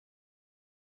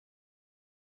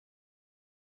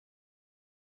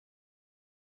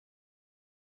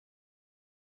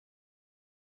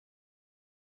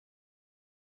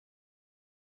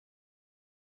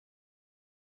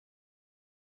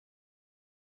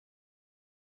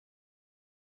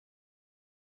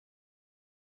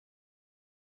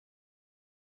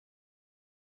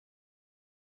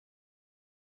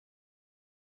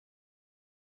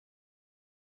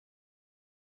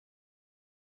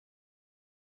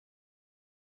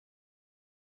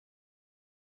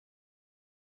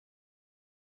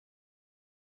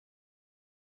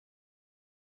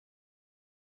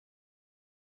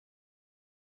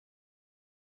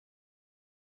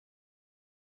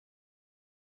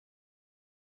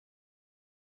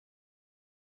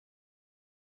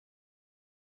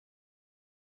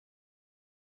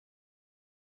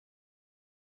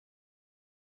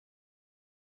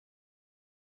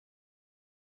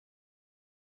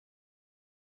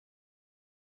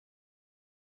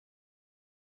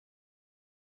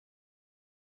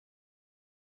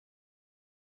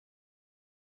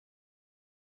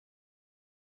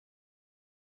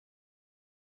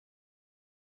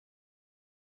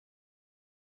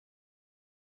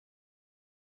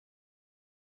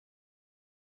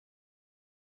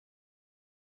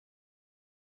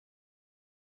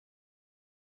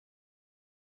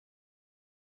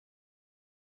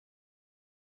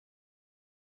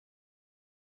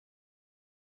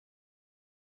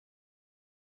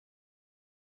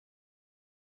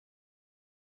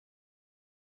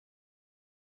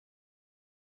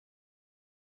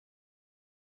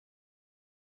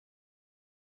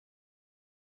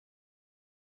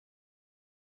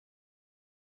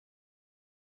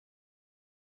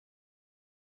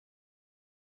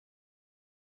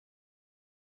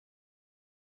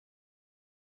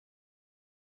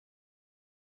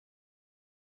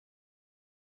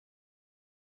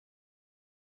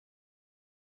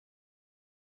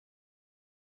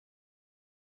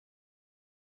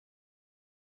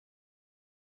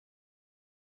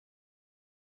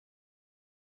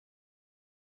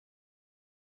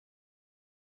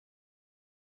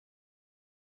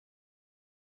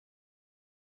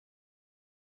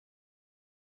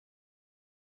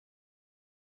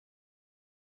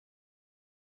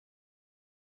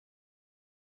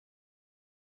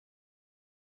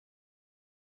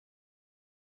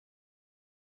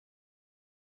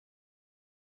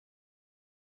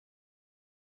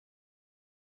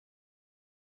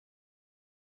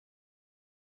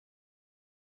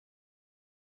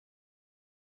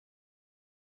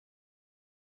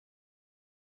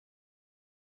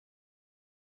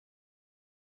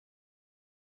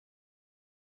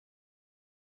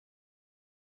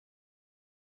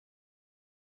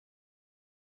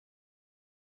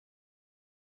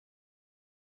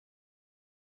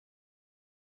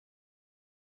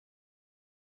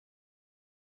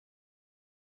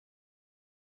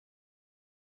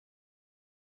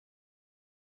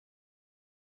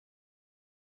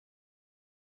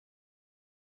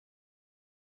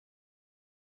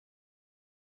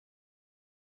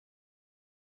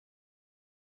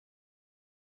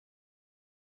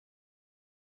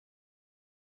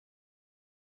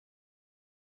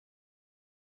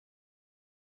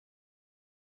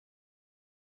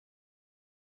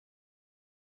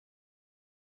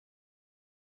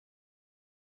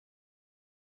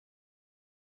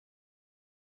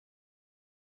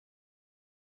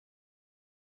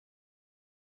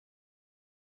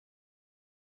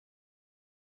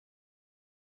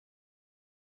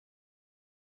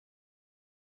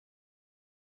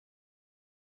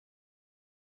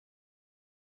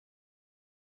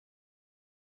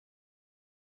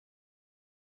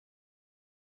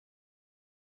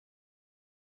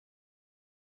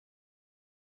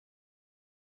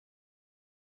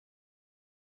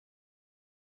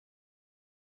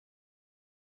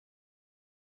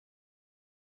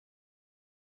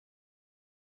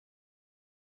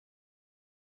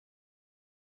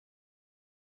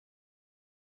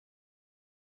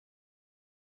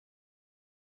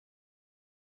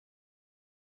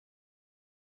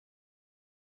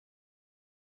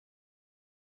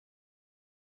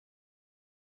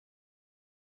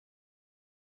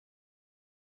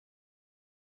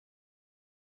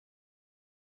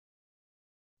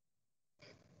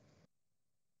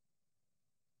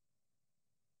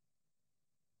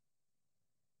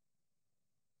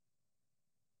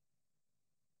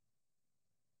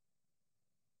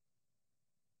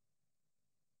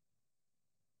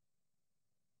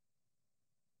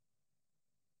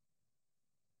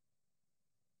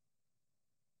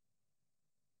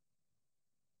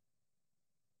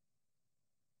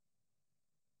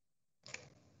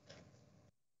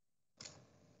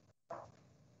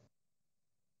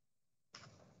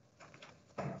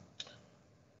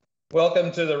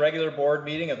Welcome to the regular board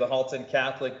meeting of the Halton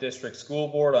Catholic District School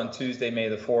Board on Tuesday, May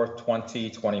the 4th,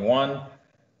 2021.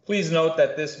 Please note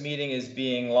that this meeting is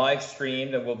being live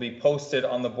streamed and will be posted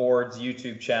on the board's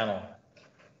YouTube channel.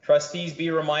 Trustees,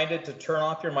 be reminded to turn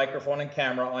off your microphone and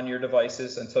camera on your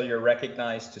devices until you're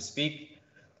recognized to speak.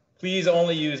 Please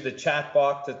only use the chat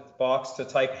box to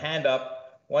type hand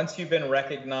up. Once you've been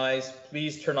recognized,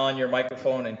 please turn on your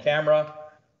microphone and camera.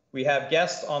 We have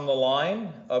guests on the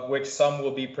line, of which some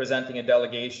will be presenting a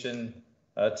delegation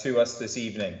to us this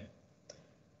evening.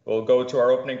 We'll go to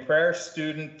our opening prayer.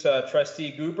 Student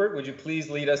Trustee Goupert, would you please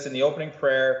lead us in the opening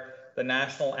prayer, the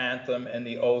national anthem, and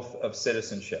the oath of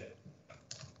citizenship?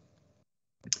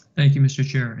 Thank you, Mr.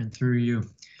 Chair, and through you,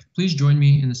 please join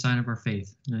me in the sign of our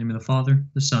faith. In the name of the Father,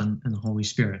 the Son, and the Holy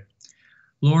Spirit.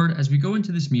 Lord, as we go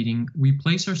into this meeting, we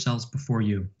place ourselves before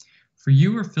you. For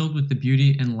you are filled with the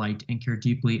beauty and light and care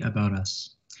deeply about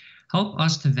us. Help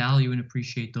us to value and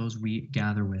appreciate those we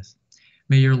gather with.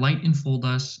 May your light enfold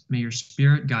us. May your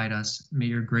spirit guide us. May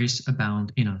your grace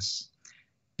abound in us.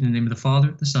 In the name of the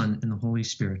Father, the Son, and the Holy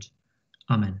Spirit.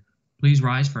 Amen. Please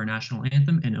rise for our national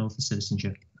anthem and oath of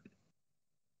citizenship.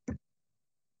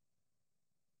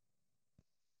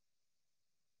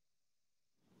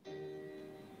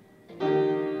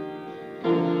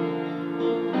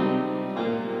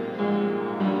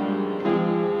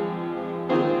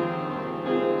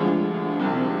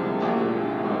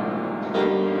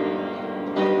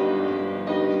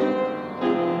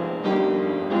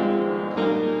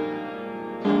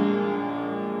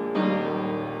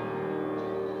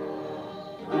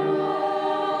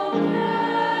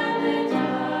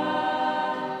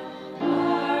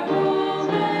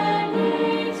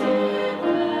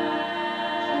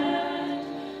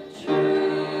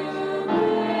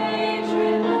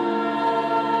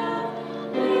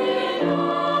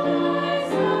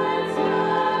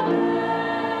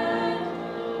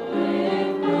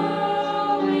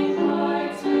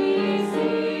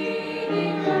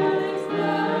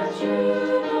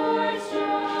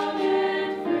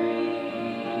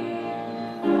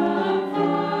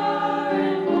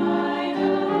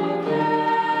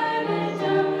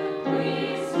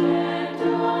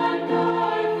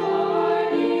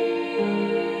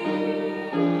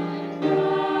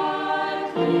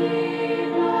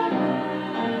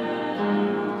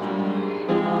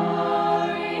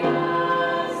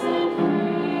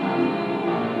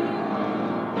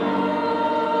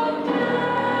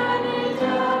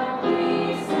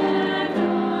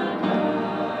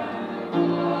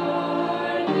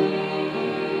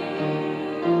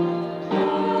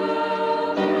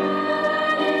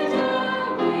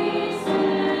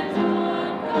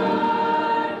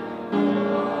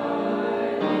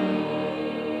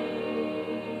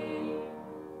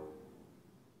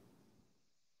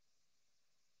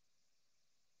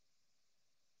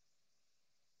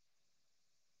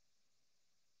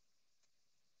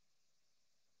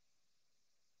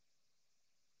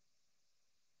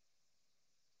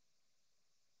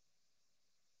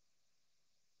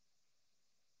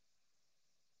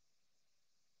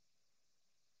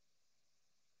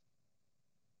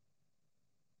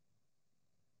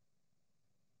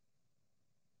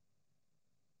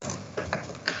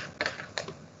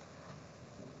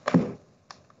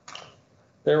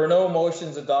 There were no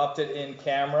motions adopted in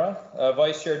camera.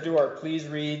 Vice Chair Duarte, please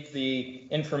read the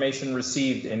information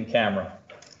received in camera.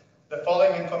 The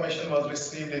following information was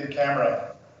received in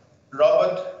camera.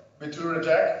 Robert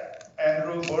Biturajak,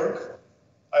 Andrew Burke,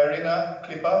 Irina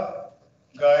Klipa,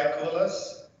 Guy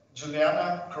Colas,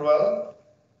 Juliana Crowell,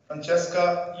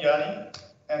 Francesca Yanni,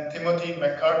 and Timothy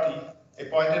McCarthy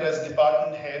appointed as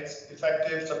department heads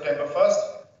effective September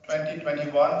 1st,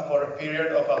 2021 for a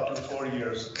period of up to 4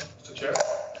 years. Mr. Chair.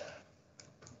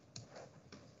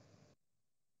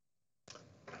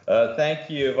 Thank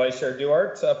you, Vice Chair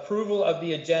Duarte. Approval of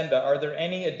the agenda. Are there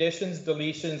any additions,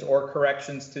 deletions, or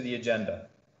corrections to the agenda?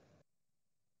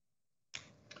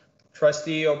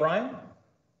 Trustee O'Brien.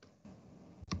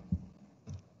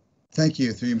 Thank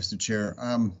you, through you, Mr. Chair.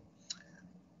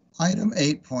 Item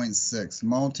 8.6,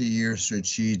 multi-year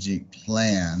strategic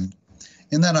plan.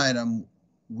 In that item,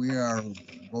 we are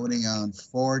voting on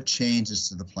 4 changes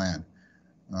to the plan.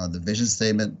 The vision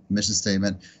statement, mission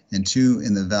statement, and 2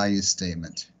 in the value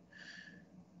statement.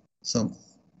 So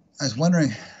I was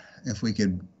wondering if we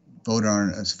could vote on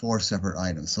it as 4 separate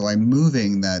items. So I'm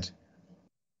moving that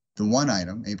the one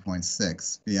item,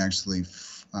 8.6, be actually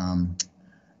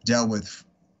dealt with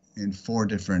in 4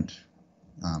 different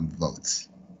votes.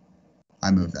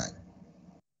 I move that.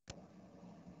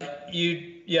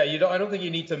 I don't think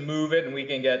you need to move it, and we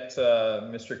can get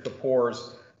Mr.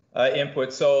 Kapoor's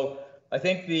input. So I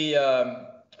think the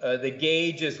the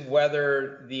gauge is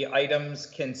whether the items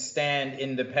can stand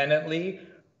independently,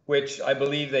 which I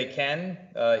believe they can.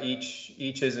 Each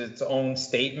is its own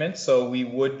statement, so we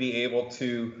would be able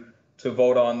to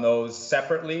vote on those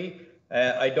separately.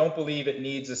 I don't believe it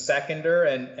needs a seconder,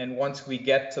 and once we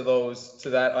get to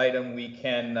that item, we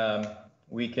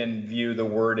can view the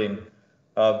wording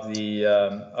of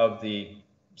the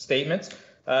statements.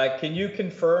 Can you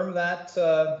confirm that,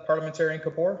 Parliamentarian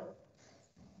Kapoor?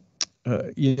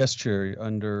 Yes, Chair.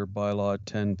 Under bylaw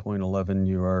 10.11,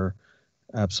 you are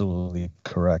absolutely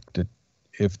correct.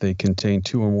 If they contain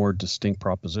two or more distinct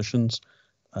propositions,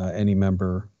 any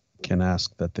member can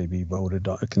ask that they be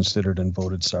considered and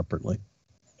voted separately.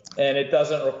 And it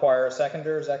doesn't require a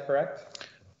seconder, is that correct?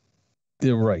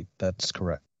 You're right, that's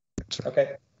correct, sir.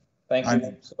 Okay, thank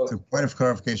you. So point of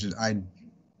clarification, I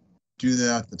do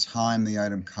that at the time the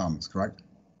item comes, correct?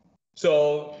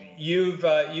 So you've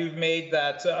made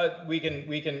that. We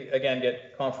can again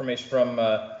get confirmation from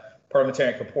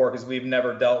Parliamentarian Kapoor, because we've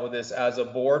never dealt with this as a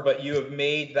board, but you have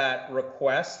made that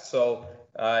request. So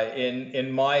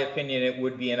in my opinion, it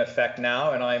would be in effect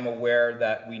now, and I'm aware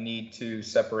that we need to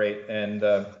separate and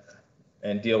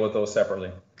deal with those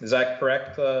separately. Is that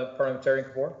correct, Parliamentarian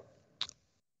Kapoor?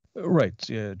 Right,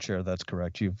 yeah, Chair, that's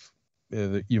correct. You've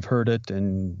heard it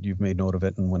and you've made note of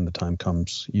it, and when the time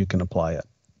comes, you can apply it.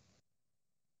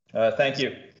 Thank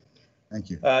you. Thank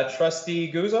you. Trustee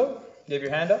Guzzo, you have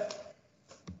your hand up.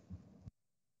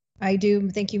 I do.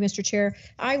 Thank you, Mr. Chair.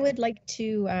 I would like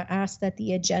to ask that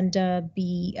the agenda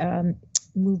be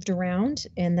moved around,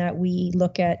 and that we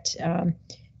look at,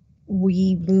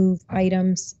 we move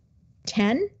items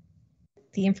 10,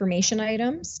 the information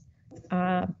items,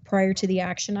 prior to the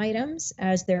action items,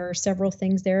 as there are several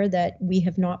things there that we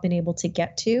have not been able to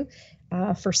get to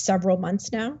for several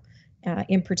months now.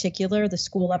 In particular, the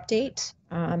school update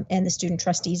and the student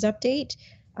trustees update.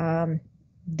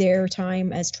 Their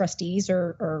time as trustees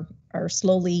are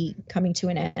slowly coming to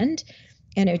an end,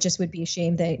 and it just would be a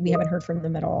shame that we haven't heard from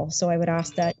them at all. So I would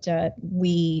ask that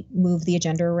we move the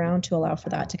agenda around to allow for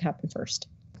that to happen first.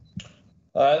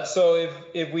 So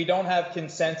if we don't have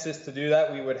consensus to do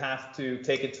that, we would have to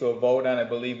take it to a vote, and I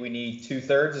believe we need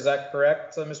 2/3. Is that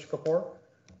correct, Mr. Kapoor?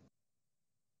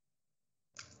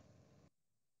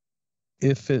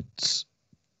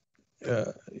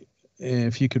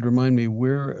 If you could remind me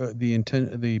where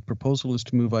the proposal is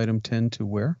to move item 10 to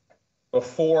where?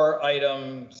 Before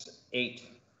items 8.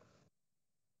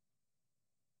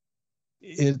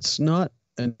 It's not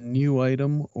a new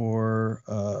item or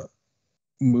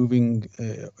moving.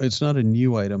 It's not a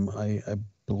new item. I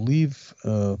believe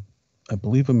a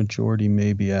majority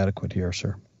may be adequate here,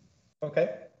 sir.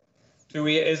 Okay.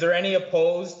 Is there any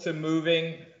opposed to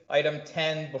moving item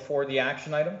 10 before the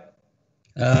action item?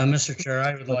 Mr. Chair,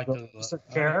 I would like to. Mr.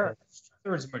 Chair,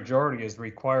 two-thirds majority is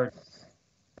required.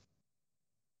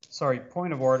 Sorry,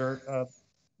 point of order.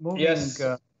 Moving, yes.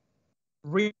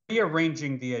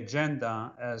 Rearranging the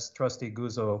agenda, as Trustee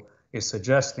Guzzo is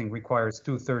suggesting, requires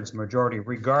 2/3 majority,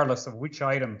 regardless of which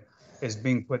item is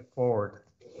being put forward.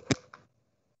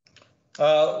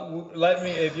 Let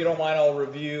me, if you don't mind, I'll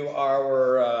review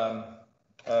our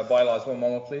bylaws. One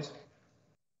moment, please.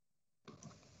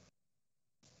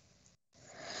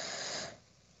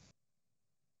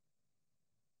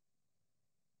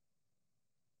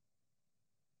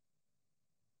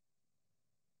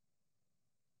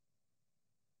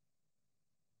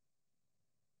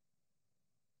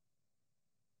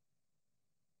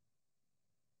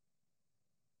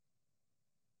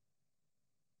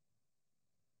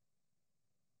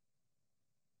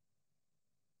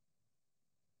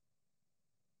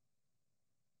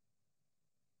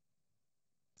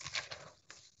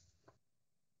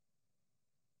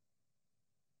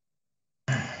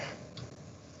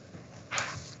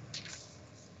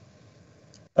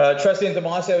 Trustee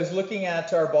Ntamasi, I was looking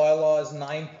at our bylaws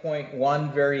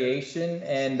 9.1 variation,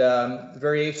 and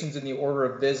variations in the order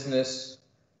of business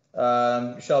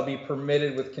shall be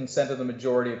permitted with consent of the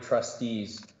majority of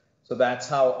trustees. So that's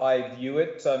how I view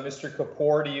it. Mr.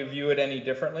 Kapoor, do you view it any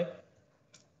differently?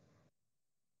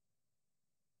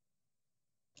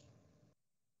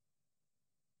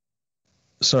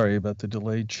 Sorry about the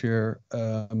delay, Chair.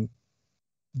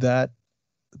 That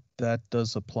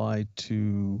does apply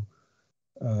to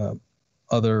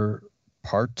other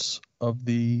parts of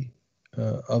the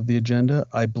agenda.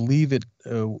 I believe it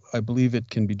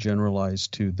can be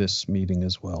generalized to this meeting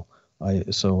as well.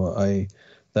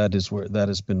 That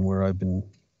has been where I've been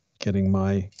getting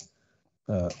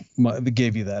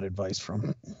gave you that advice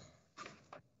from.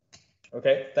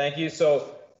 Okay, thank you.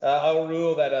 So I'll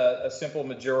rule that a simple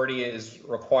majority is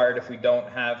required if we don't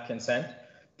have consent.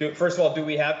 First of all, do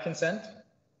we have consent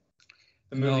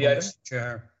to move No, the item? Mr.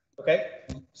 Chair. Okay,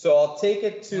 so I'll take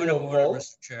it to Point a of order, vote.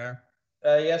 Mr. Chair.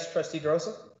 Yes, Trustee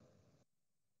DeRosa?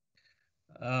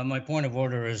 My point of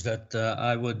order is that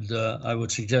I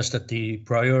would suggest that the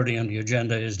priority on the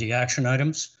agenda is the action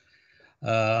items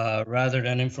rather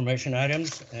than information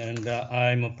items, and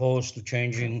I'm opposed to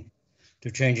changing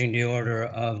the order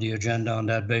of the agenda on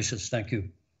that basis. Thank you.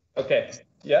 Okay,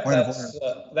 yeah, Point of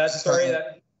that's sorry,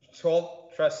 that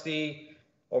told Trustee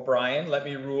O'Brien, let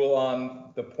me rule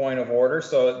on the point of order.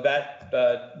 So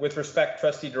that, with respect,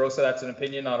 Trustee DeRosa, that's an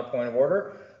opinion, not a point of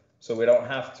order. So we don't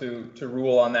have to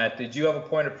rule on that. Did you have a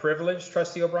point of privilege,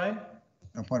 Trustee O'Brien?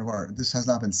 A point of order. This has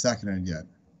not been seconded yet.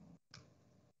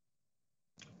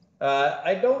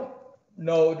 I don't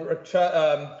know,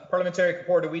 Parliamentary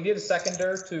Kapoor, do we need a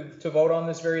seconder to vote on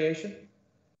this variation?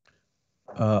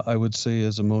 I would say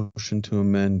as a motion to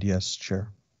amend, yes,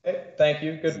 Chair. Okay, thank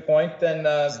you. Good point. Then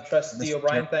Trustee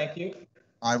O'Brien, thank you.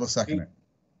 I will second it.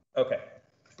 Okay.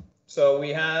 So we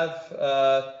have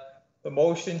the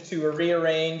motion to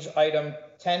rearrange item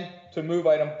 10, to move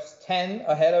item 10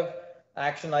 ahead of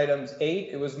action items 8.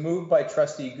 It was moved by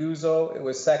Trustee Guzzo. It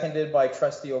was seconded by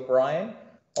Trustee O'Brien.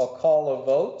 I'll call a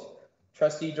vote.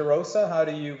 Trustee DeRosa, how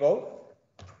do you vote?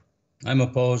 I'm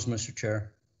opposed, Mr.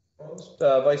 Chair. Opposed.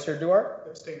 Vice Chair Duarte?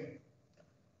 Abstain.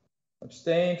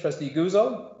 Abstain. Trustee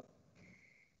Guzzo?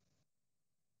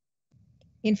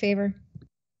 In favor.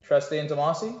 Trustee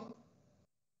Intomasi?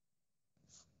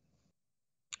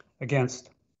 Against.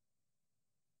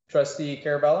 Trustee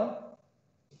Carabella?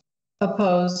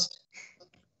 Opposed.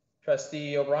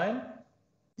 Trustee O'Brien?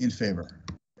 In favor.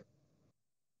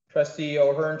 Trustee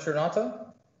O'Hearn-Chernata?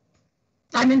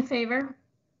 I'm in favor.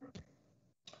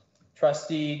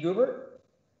 Trustee Goubert?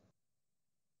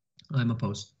 I'm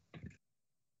opposed.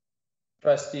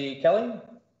 Trustee Kelly?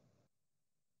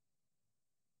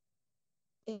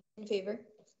 In favor.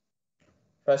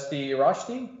 Trustee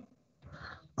Roshdi?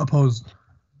 Opposed.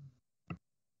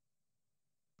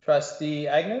 Trustee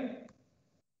Agnew?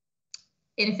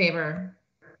 In favor.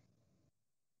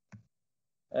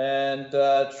 And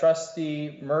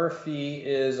Trustee Murphy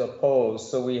is opposed.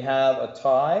 So we have a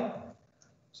tie.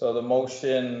 So the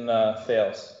motion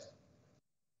fails.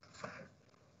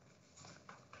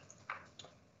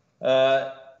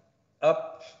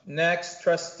 Up next,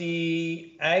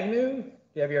 Trustee Agnew, do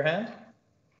you have your hand?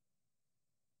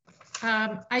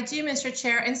 I do, Mr.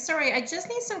 Chair. And sorry, I just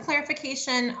need some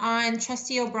clarification on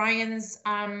Trustee O'Brien's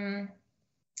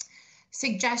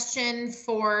suggestion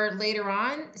for later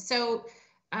on. So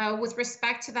with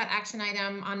respect to that action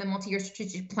item on the multi-year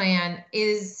strategic plan,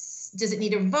 does it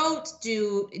need a vote?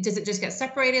 Does it just get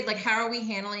separated? Like, how are we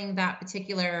handling that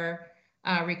particular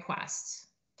request?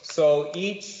 So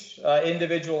each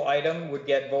individual item would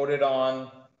get voted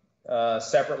on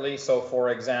separately. So for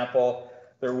example,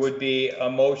 there would be a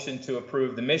motion to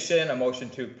approve the mission, a motion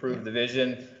to approve the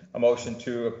vision, a motion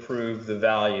to approve the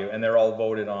value, and they're all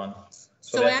voted on.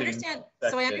 So I understand.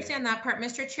 So I understand that part,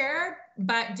 Mr. Chair.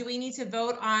 But do we need to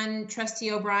vote on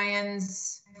Trustee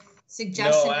O'Brien's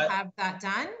suggestion to have that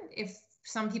done? If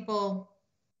some people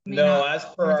no, as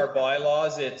per our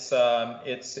bylaws, it's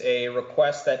a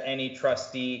request that any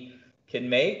trustee can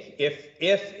make if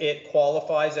it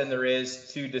qualifies and there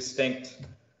is two distinct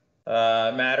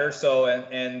matters. So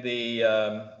and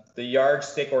the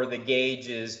yardstick or the gauge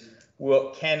is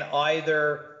can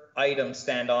either item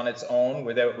stand on its own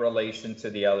without relation to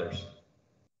the others.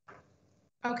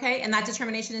 Okay, and that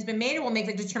determination has been made, or we'll make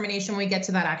the determination when we get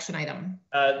to that action item?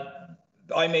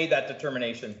 I made that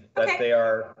determination that okay.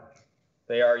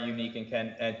 They are unique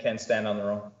and can stand on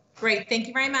their own. Great, thank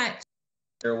you very much.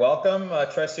 You're welcome.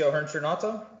 Trustee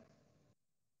O'Hearn-Chernata?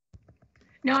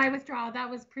 No, I withdraw. That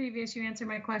was previous. You answered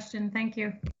my question. Thank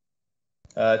you.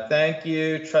 Thank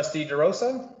you. Trustee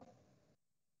DeRosa?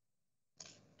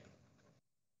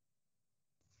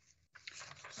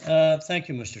 Thank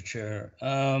you, Mr. Chair.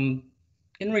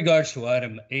 In regards to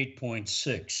item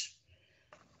 8.6,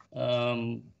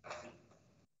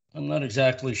 I'm not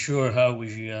exactly sure how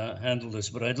we handle this,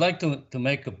 but I'd like to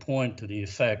make a point to the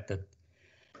effect that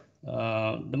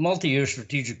the multi-year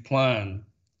strategic plan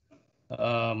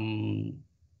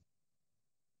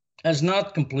has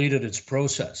not completed its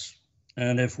process,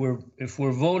 and if we're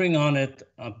voting on it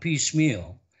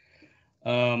piecemeal,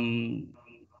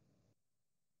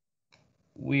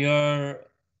 we are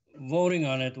voting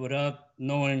on it without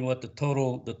knowing what the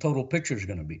total picture is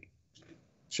going to be.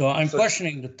 So I'm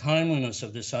questioning the timeliness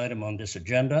of this item on this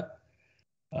agenda.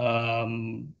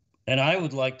 And I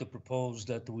would like to propose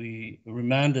that we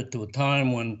remand it to a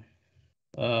time when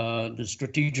the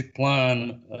strategic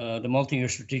plan, the multi-year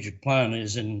strategic plan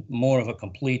is in more of a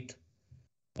completed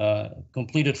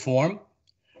form.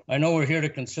 I know we're here to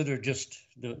consider just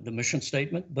the mission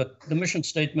statement, but the mission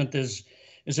statement is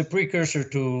a precursor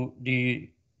to the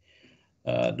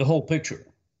whole picture.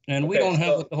 And we don't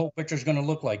have what the whole picture is going to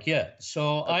look like yet.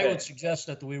 So I would suggest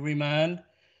that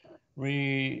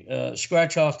we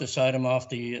scratch off this item off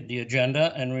the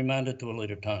agenda and remand it to a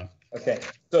later time. Okay,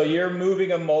 so you're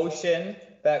moving a motion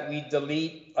that we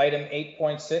delete item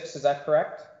 8.6, is that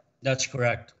correct? That's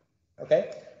correct.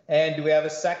 Okay, and do we have a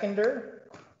seconder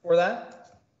for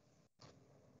that?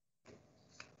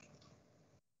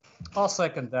 I'll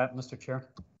second that, Mr. Chair.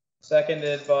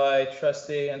 Seconded by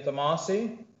trustee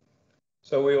Antomasi.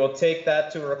 So we will take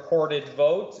that to a recorded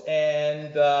vote,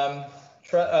 and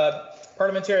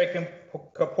Parliamentary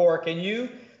Kapoor, can you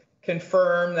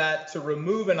confirm that to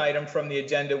remove an item from the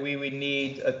agenda, we would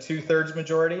need a 2/3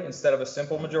 majority instead of a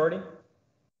simple majority?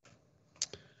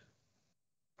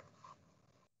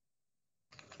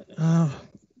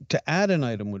 To add an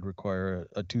item would require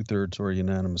a 2/3 or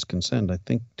unanimous consent. I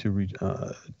think to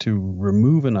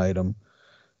remove an item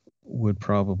would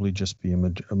probably just be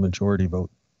a majority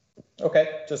vote.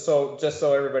 Okay, just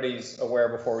so everybody's aware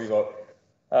before we vote.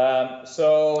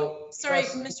 Sorry,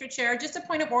 Mr. Chair, just a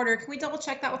point of order. Can we double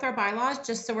check that with our bylaws,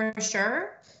 just so we're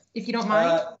sure, if you don't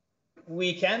mind?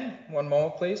 We can. One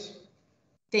moment, please.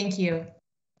 Thank you.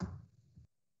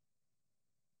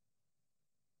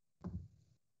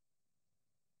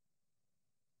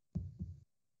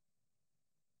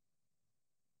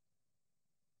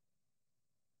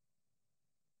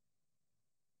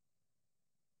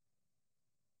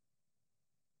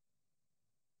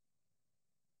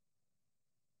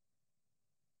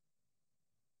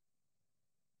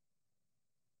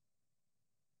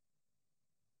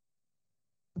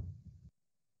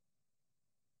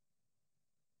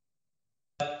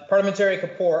 Parliamentary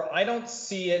Kapoor, I don't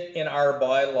see it in our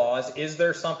bylaws. Is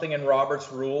there something in Robert's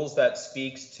rules that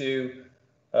speaks to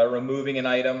removing an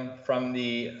item from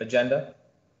the agenda?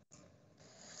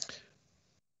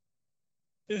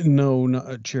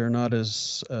 No, Chair, not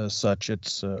as such.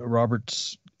 It's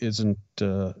Roberts isn't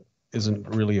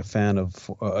really a fan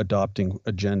of adopting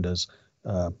agendas,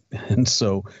 and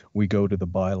so we go to the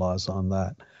bylaws on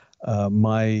that.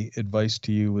 My advice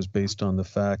to you was based on the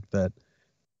fact that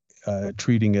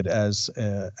treating it as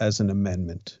an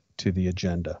amendment to the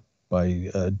agenda by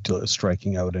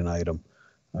striking out an item.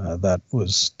 That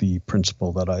was the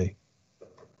principle that I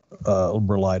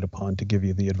relied upon to give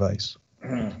you the advice.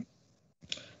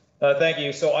 Thank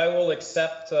you. So I will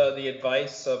accept the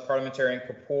advice of Parliamentarian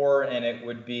Kapoor, and it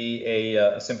would be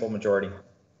a simple majority.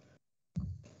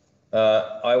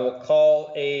 I will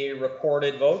call a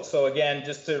recorded vote. So again,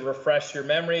 just to refresh your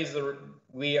memories,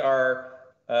 we are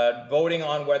voting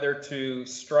on whether to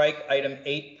strike item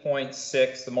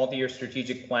 8.6, the multi-year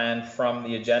strategic plan, from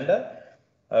the agenda.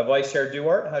 Vice Chair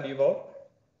Duarte, how do you vote?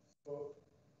 Well,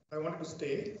 I want to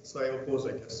stay, so I oppose,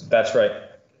 I guess. That's right.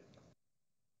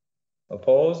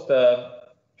 Opposed?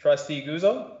 Trustee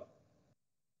Guzzo?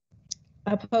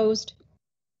 Opposed.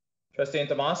 Trustee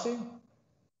Antomasi?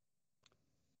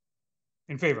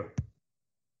 In favor.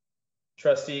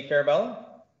 Trustee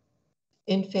Carabella?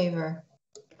 In favor.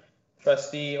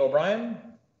 Trustee O'Brien?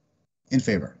 In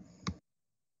favor.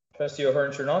 Trustee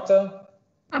O'Hearn-Chernota?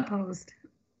 Opposed.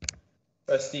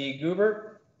 Trustee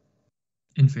Goubert?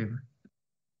 In favor.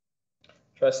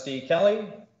 Trustee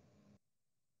Kelly?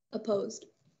 Opposed.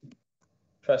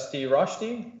 Trustee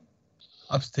Roshdi?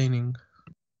 Abstaining.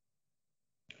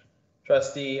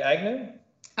 Trustee Agnew?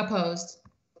 Opposed.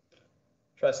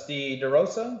 Trustee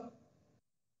DeRosa?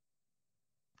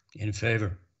 In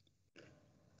favor.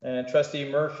 And Trustee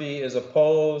Murphy is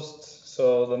opposed,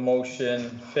 so the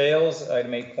motion fails.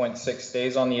 Item 8.6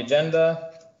 stays on the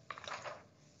agenda.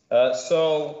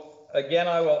 So again,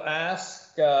 I will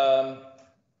ask a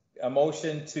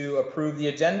motion to approve the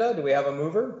agenda. Do we have a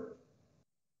mover?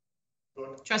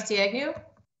 Trustee Agnew?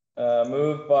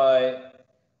 Moved by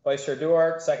Vice Chair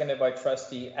Duarte, seconded by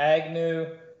Trustee Agnew.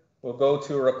 We'll go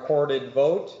to a recorded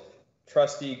vote.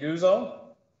 Trustee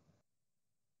Guzzo?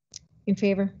 In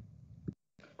favor.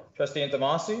 Trustee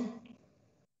Antomasi?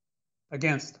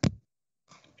 Against.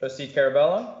 Trustee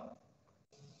Carabella?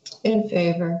 In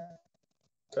favor.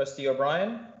 Trustee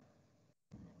O'Brien?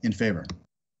 In favor.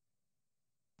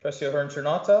 Trustee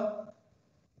O'Hearn-Chernota?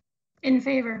 In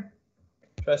favor.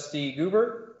 Trustee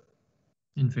Goubert?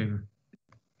 In favor.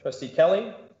 Trustee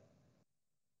Kelly?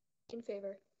 In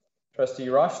favor. Trustee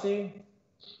Roshdi?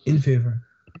 In favor.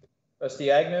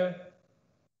 Trustee Agnew?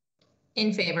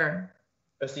 In favor.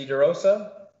 Trustee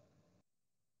DeRosa?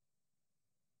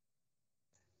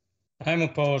 I'm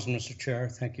opposed, Mr. Chair.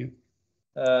 Thank you.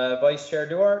 Vice Chair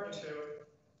Duarte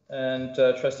and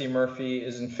Trustee Murphy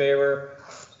is in favor.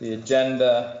 The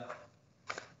agenda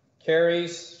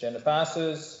carries, agenda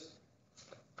passes.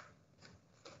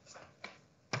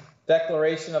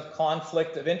 Declaration of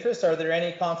conflict of interest. Are there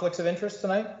any conflicts of interest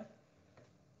tonight?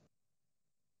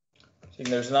 Seeing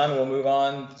there's none, we'll move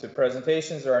on to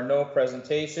presentations. There are no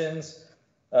presentations.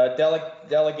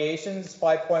 Delegations,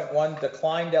 5.1,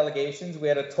 declined delegations. We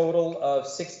had a total of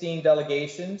 16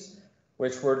 delegations,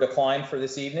 which were declined for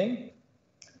this evening.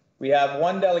 We have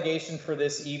one delegation for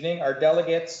this evening. Our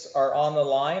delegates are on the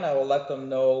line. I will let them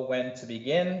know when to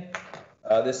begin.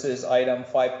 This is item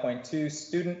 5.2,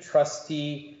 student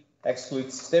trustee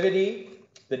exclusivity.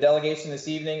 The delegation this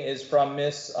evening is from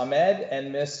Ms. Ahmed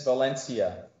and Ms.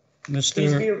 Valencia.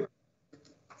 Mr.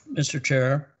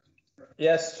 Chair.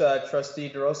 Yes, Trustee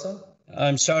DeRosa.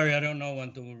 I'm sorry, I don't know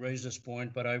when to raise this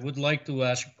point, but I would like to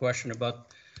ask a question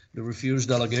about the refused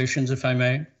delegations, if I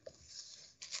may.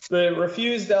 The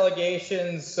refused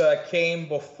delegations came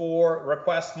before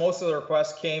most of the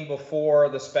requests came before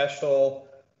the special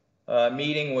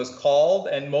meeting was called,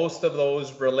 and most of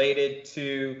those related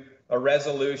to a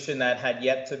resolution that had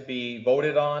yet to be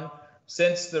voted on.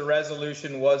 Since the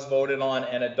resolution was voted on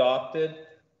and adopted,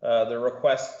 the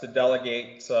requests to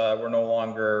delegate were no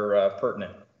longer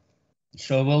pertinent.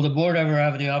 So will the board ever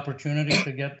have the opportunity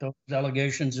to get those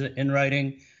delegations in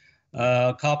writing,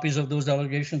 copies of those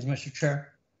delegations, Mr. Chair?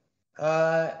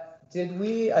 Did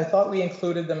we? I thought we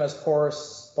included them as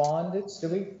correspondence,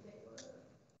 did we?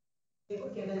 They were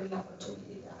given the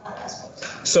opportunity to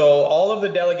ask. So all of the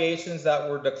delegations that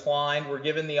were declined were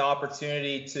given the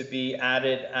opportunity to be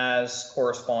added as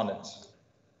correspondence.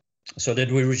 So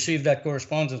did we receive that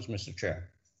correspondence, Mr. Chair?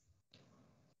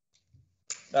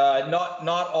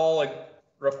 Not all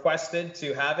requested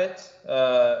to have it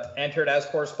entered as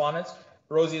correspondence.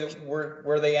 Rosie,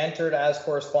 were they entered as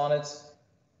correspondence?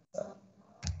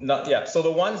 Not yet. So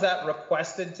the ones that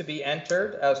requested to be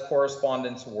entered as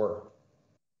correspondence were.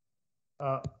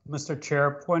 Mr.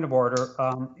 Chair, point of order.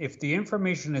 If the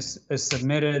information is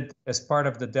submitted as part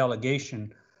of the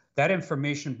delegation, that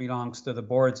information belongs to the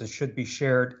boards. It should be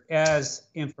shared as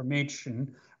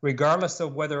information, regardless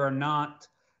of whether or not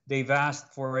they've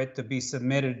asked for it to be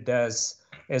submitted as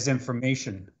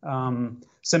information.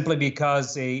 Simply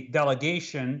because a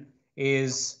delegation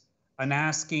is an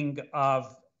asking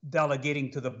of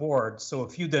delegating to the board. So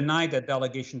if you deny that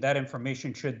delegation, that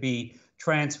information should be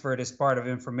transferred as part of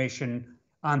information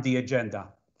on the agenda.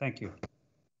 Thank you.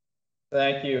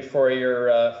 Thank you for your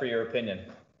opinion.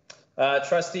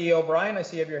 Trustee O'Brien, I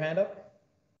see you have your hand up.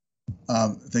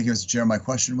 Thank you, Mr. Chair. My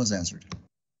question was answered.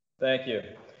 Thank you.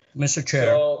 Mr.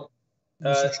 Chair. So,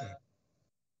 Mr. Chair.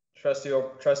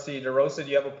 Trustee DeRosa, do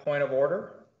you have a point of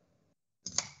order?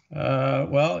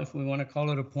 Well, if we want to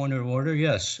call it a point of order,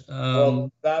 yes.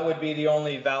 Well, that would be the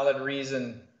only valid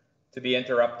reason to be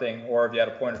interrupting, or if you had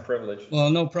a point of privilege. Well,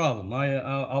 no problem.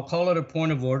 I'll call it a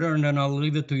point of order, and then I'll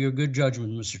leave it to your good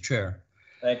judgment, Mr. Chair.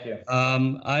 Thank you.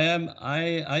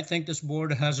 I think this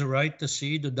board has a right to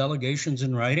see the delegations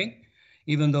in writing,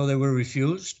 even though they were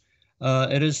refused.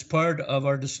 It is part of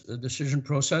our decision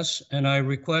process, and I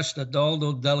request that all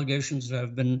those delegations that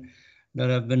have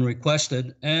been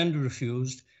requested and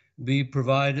refused the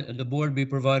board be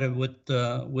provided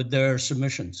with their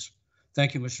submissions.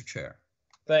 Thank you, Mr. Chair.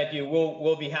 Thank you.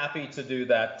 We'll be happy to do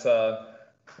that.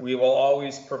 We will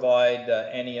always provide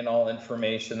any and all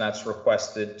information that's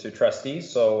requested to trustees.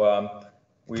 So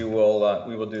we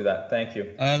will do that. Thank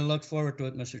you. I look forward to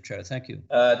it, Mr. Chair. Thank you.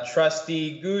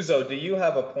 Trustee Guzzo, do you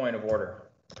have a point of order?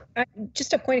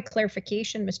 Just a point of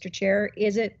clarification, Mr. Chair.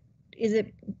 Is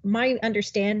it my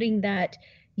understanding that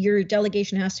your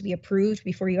delegation has to be approved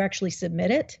before you actually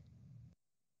submit it?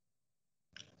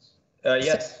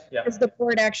 Yes. So yeah. does the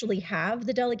board actually have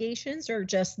the delegations, or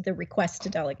just the request to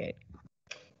delegate?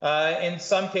 In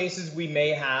some cases, we may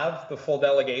have the full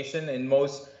delegation. In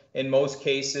most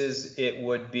cases, it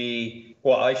would be,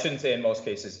 well, I shouldn't say in most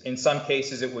cases. In some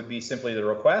cases, it would be simply the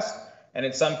request. And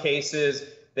in some cases,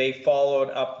 they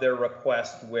followed up their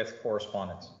request with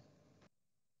correspondence.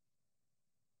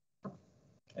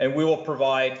 And we will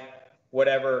provide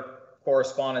whatever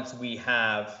correspondence we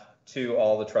have to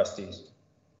all the trustees.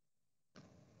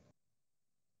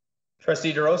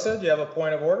 Trustee DeRosa, do you have a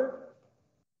point of order?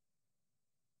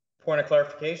 Point of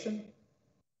clarification?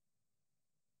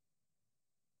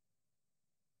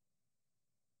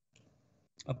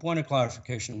 A point of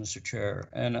clarification, Mr. Chair,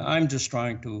 and I'm just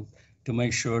trying to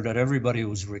make sure that everybody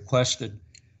who's requested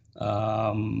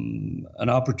an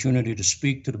opportunity to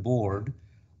speak to the board,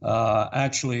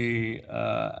 actually,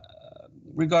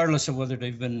 regardless of whether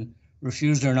they've been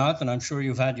refused or not, and I'm sure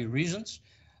you've had your reasons.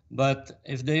 But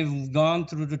if they've gone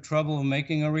through the trouble of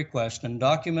making a request and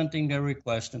documenting their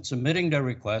request and submitting their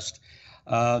request,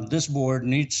 this board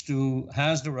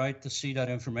has the right to see that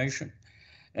information.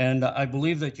 And I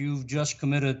believe that you've just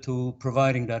committed to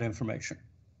providing that information.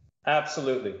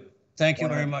 Absolutely. Thank you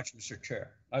very much, Mr.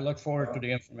 Chair. I look forward to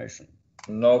the information.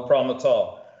 No problem at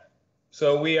all.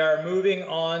 So we are moving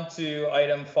on to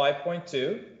item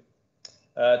 5.2,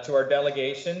 to our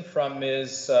delegation from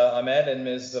Ms. Ahmed and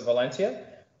Ms. Valencia.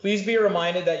 Please be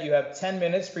reminded that you have 10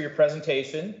 minutes for your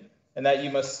presentation and that you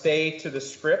must stay to the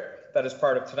script that is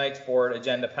part of tonight's board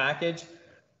agenda package.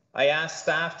 I ask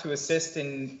staff to assist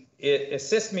me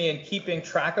in keeping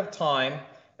track of time.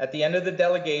 At the end of the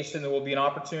delegation, there will be an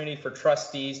opportunity for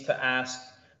trustees to ask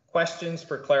questions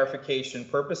for clarification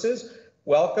purposes.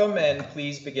 Welcome, and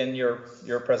please begin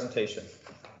your presentation.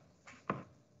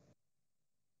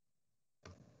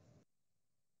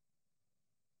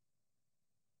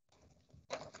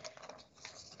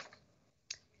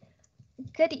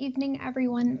 Good evening,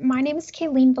 everyone. My name is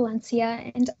Kayleen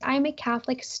Valencia, and I'm a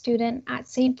Catholic student at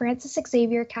St. Francis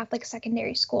Xavier Catholic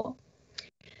Secondary School.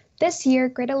 This year,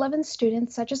 grade 11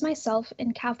 students, such as myself,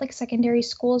 in Catholic secondary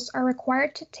schools are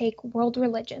required to take world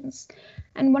religions,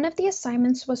 and one of the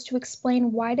assignments was to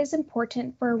explain why it is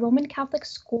important for a Roman Catholic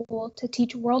school to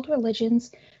teach world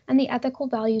religions and the ethical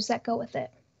values that go with it.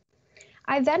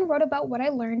 I then wrote about what I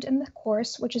learned in the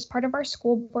course, which is part of our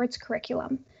school board's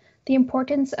curriculum, the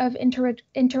importance of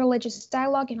interreligious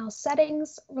dialogue in all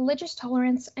settings, religious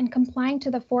tolerance, and complying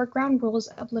to the foreground rules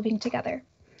of living together.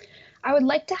 I would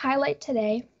like to highlight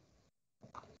today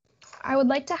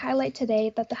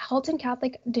that the Halton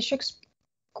Catholic District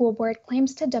School Board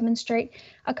claims to demonstrate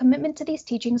a commitment to these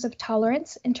teachings of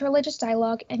tolerance, interreligious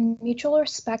dialogue, and mutual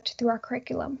respect through our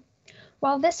curriculum.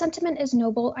 While this sentiment is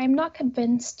noble, I am not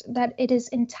convinced that it is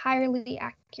entirely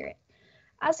accurate.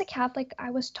 As a Catholic, I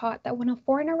was taught that when a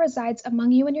foreigner resides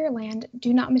among you in your land,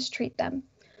 do not mistreat them.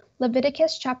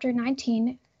 Leviticus chapter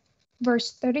 19,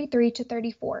 verse 33 to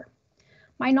 34.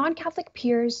 My non-Catholic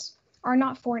peers are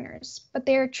not foreigners, but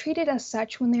they are treated as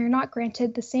such when they are not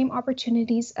granted the same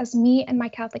opportunities as me and my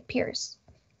Catholic peers.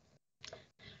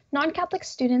 Non-Catholic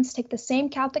students take the same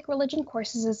Catholic religion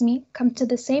courses as me, come to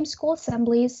the same school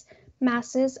assemblies,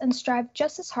 masses, and strive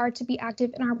just as hard to be active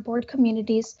in our board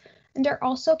communities, and are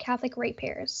also Catholic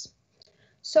ratepayers.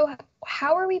 So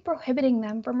how are we prohibiting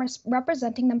them from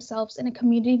representing themselves in a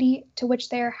community to which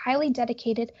they are highly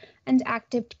dedicated and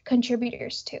active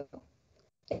contributors to?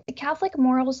 The Catholic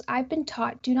morals I've been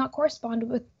taught do not correspond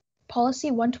with Policy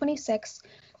 126,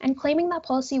 and claiming that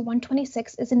Policy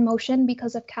 126 is in motion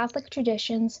because of Catholic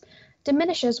traditions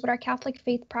diminishes what our Catholic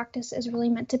faith practice is really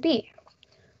meant to be.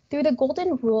 Through the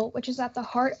Golden Rule, which is at the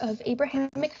heart of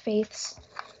Abrahamic faiths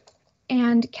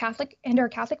and our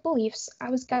Catholic beliefs, I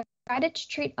was guided to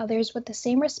treat others with the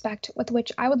same respect with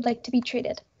which I would like to be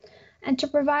treated, and to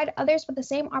provide others with the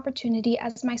same opportunity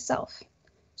as myself.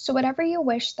 So whatever you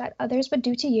wish that others would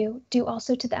do to you, do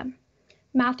also to them.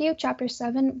 Matthew chapter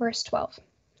 7, verse 12.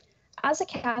 As a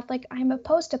Catholic, I am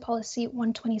opposed to Policy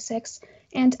 126,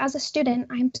 and as a student,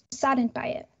 I am saddened by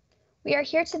it. We are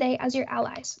here today as your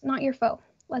allies, not your foe.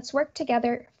 Let's work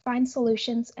together, find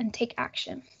solutions, and take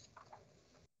action.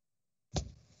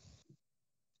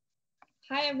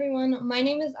 Hi everyone, my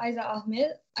name is Aiza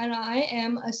Ahmed, and I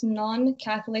am a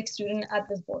non-Catholic student at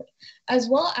this board, as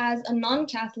well as a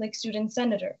non-Catholic student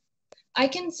senator. I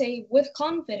can say with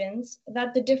confidence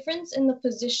that the difference in the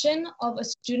position of a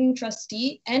student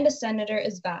trustee and a senator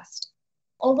is vast.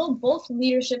 Although both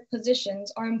leadership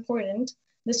positions are important,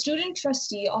 the student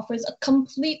trustee offers a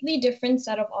completely different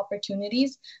set of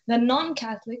opportunities that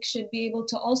non-Catholics should be able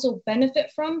to also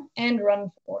benefit from and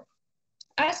run for.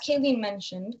 As Kayleen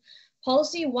mentioned,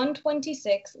 Policy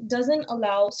 126 doesn't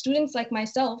allow students like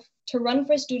myself to run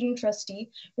for student trustee,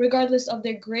 regardless of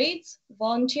their grades,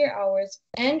 volunteer hours,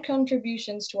 and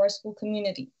contributions to our school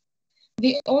community.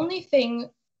 This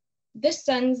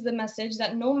sends the message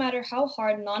that no matter how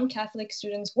hard non-Catholic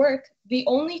students work, the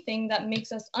only thing that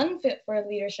makes us unfit for a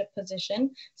leadership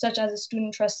position, such as a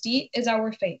student trustee, is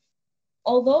our faith.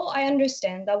 Although I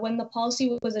understand that when the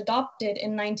policy was adopted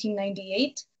in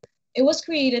 1998, it was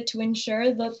created to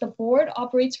ensure that the board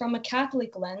operates from a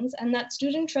Catholic lens and that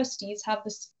student trustees have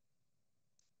the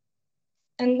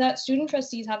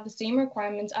same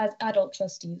requirements as adult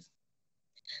trustees.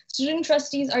 Student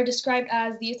trustees are described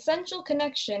as the essential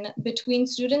connection between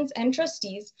students and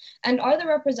trustees and are the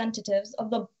representatives of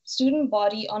the student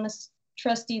body on a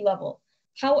trustee level.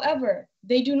 However,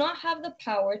 they do not have the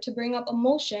power to bring up a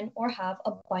motion or have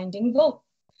a binding vote.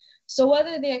 So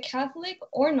whether they are Catholic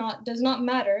or not does not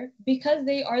matter because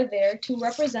they are there to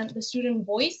represent the student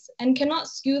voice and cannot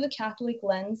skew the Catholic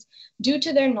lens due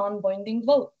to their non-binding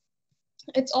vote.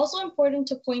 It's also important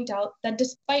to point out that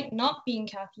despite not being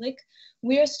Catholic,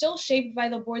 we are still shaped by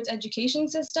the board's education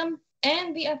system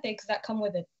and the ethics that come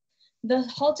with it. The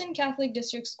Halton Catholic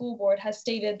District School Board has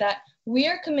stated that we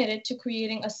are committed to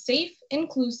creating a safe,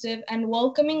 inclusive, and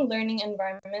welcoming learning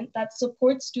environment that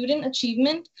supports student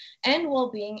achievement and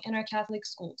well-being in our Catholic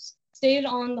schools, stated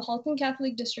on the Halton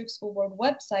Catholic District School Board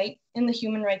website in the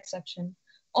Human Rights section,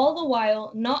 all the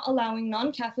while not allowing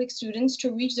non-Catholic students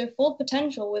to reach their full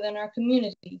potential within our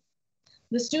community.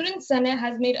 The Student Senate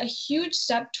has made a huge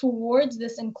step towards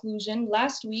this inclusion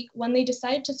last week when they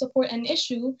decided to support an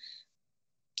issue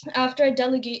after a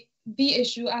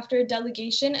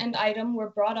delegation and item were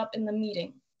brought up in the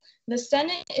meeting. The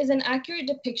Senate is an accurate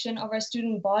depiction of our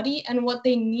student body and what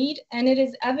they need, and it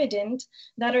is evident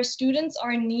that our students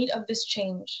are in need of this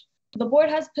change. The board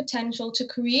has potential to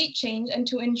create change and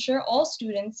to ensure all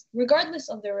students, regardless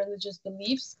of their religious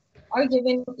beliefs, are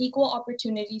given equal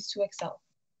opportunities to excel.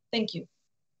 Thank you.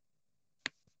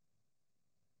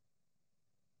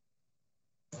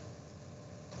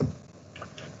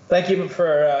 Thank you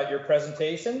for your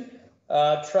presentation.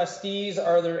 Trustees,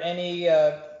 are there any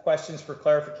questions for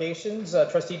clarifications?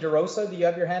 Trustee DeRosa, do you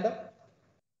have your hand up?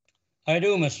 I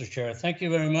do, Mr. Chair. Thank you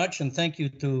very much. And thank you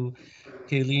to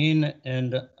Kayleen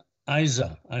and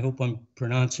Isa. I hope I'm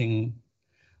pronouncing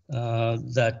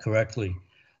that correctly.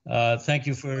 Thank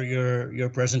you for your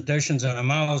presentations. And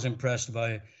I'm always impressed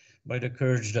by the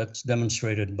courage that's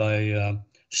demonstrated by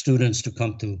students to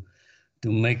come to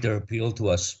make their appeal to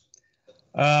us.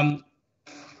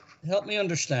 Help me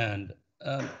understand,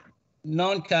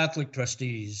 non-Catholic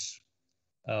trustees,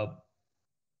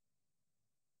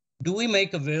 do we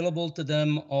make available to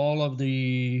them all of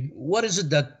what is it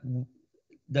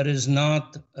that is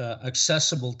not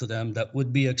accessible to them that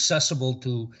would be accessible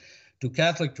to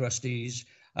Catholic trustees,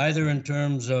 either in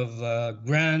terms of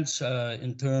grants,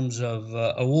 in terms of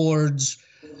awards?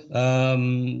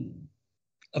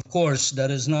 Of course,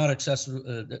 that is not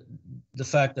accessible. The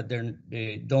fact that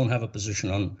they don't have a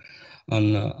position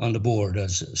on the board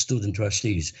as student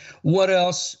trustees. What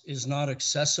else is not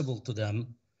accessible to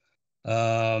them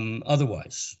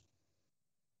otherwise,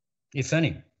 if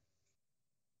any?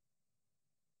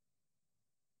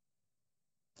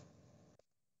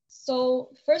 So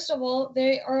first of all,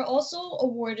 they are also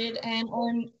awarded an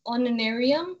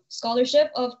honorarium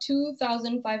scholarship of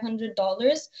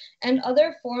 $2,500 and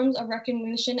other forms of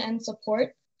recognition and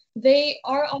support. They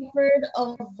are offered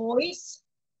a voice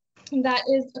that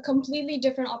is a completely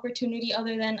different opportunity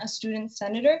other than a student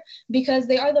senator, because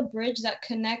they are the bridge that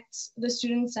connects the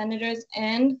student senators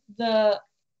and the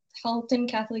Halton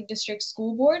Catholic District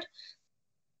School Board.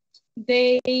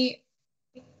 They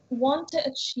want to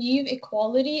achieve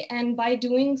equality, and by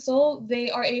doing so, they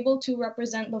are able to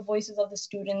represent the voices of the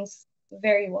students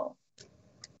very well.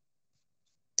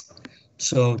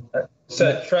 So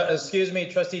excuse me,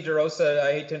 Trustee DeRosa,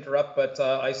 I hate to interrupt, but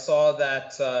I saw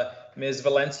that Ms.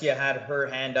 Valencia had her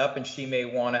hand up and she may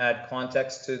want to add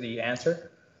context to the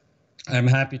answer. I'm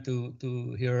happy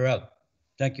to hear her out.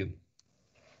 Thank you.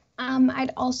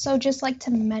 I'd also just like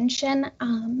to mention,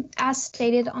 as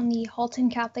stated on the Halton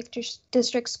Catholic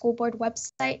District School Board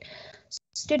website,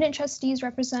 student trustees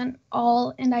represent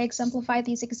all, and I exemplify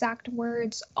these exact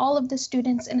words, all of the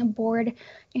students in a board,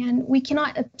 and we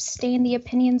cannot abstain the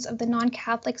opinions of the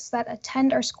non-Catholics that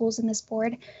attend our schools in this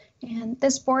board. And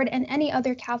this board and any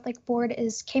other Catholic board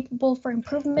is capable for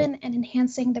improvement and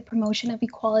enhancing the promotion of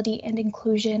equality and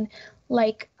inclusion,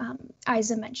 like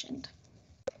Isa mentioned.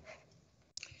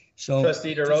 So,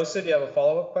 Trustee DeRosa, do you have a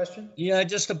follow-up question? Yeah,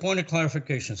 just a point of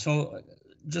clarification. So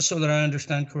just so that I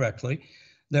understand correctly,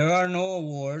 there are no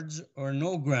awards or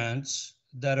no grants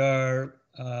that are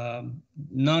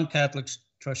non-Catholic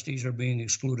trustees are being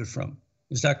excluded from.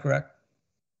 Is that correct?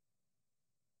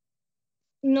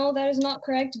 No, that is not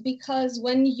correct, because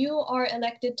when you are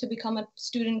elected to become a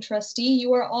student trustee,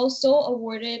 you are also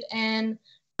awarded an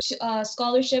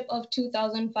scholarship of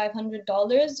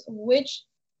 $2,500, which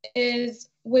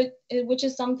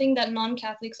is something that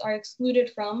non-Catholics are excluded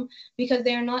from because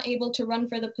they are not able to run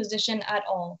for the position at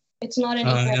all. It's not an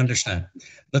I understand.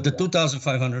 But the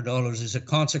 $2,500 is a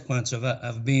consequence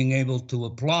of being able to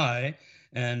apply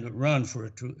and run for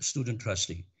a student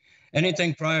trustee.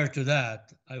 Anything prior to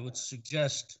that, I would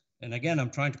suggest, and again, I'm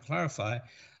trying to clarify,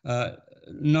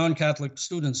 non-Catholic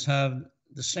students have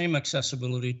the same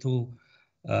accessibility to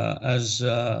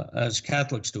as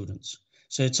Catholic students.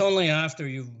 So it's only after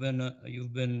you've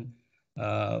been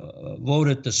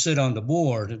voted to sit on the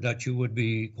board, that you would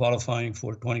be qualifying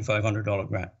for a $2,500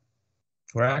 grant,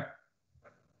 correct?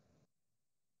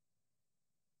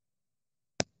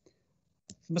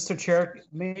 Mr. Chair,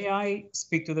 may I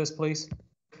speak to this, please?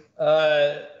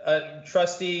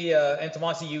 Trustee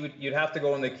Antomasi, you'd have to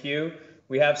go in the queue.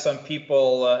 We have some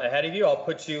people ahead of you. I'll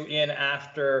put you in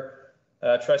after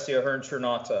Trustee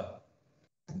Ahern-Chernata.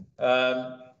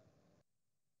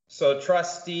 So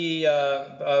Trustee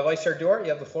Vice Chair Duarte, you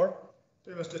have the floor.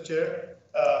 Thank you, Mr. Chair.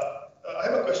 I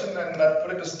have a question and I'll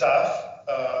put it to staff.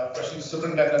 Question to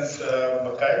Superintendent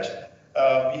Bakaj.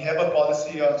 We have a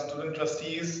policy on student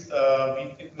trustees.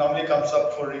 It normally comes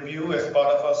up for review as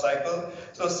part of our cycle.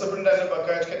 So Superintendent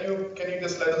Bakaj, can you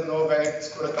just let us know when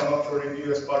it's going to come up for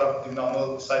review as part of the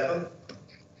normal cycle?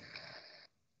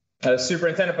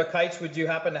 Superintendent Bakaj, would you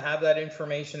happen to have that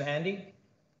information handy?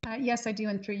 Yes, I do,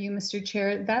 and through you, Mr.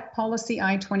 Chair. That policy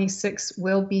I-26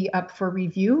 will be up for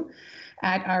review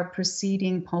at our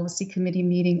preceding policy committee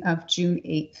meeting of June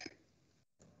 8th.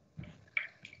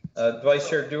 Vice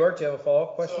Chair Duarte, do you have a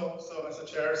follow-up question? So, Mr.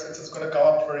 Chair, since it's going to come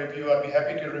up for review, I'd be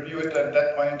happy to review it at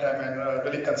that point in time and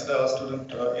really consider our student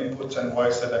inputs and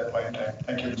voice at that point in time.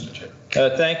 Thank you, Mr.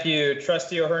 Chair. Thank you.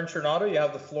 Trustee Ahern-Chernata, you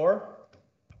have the floor.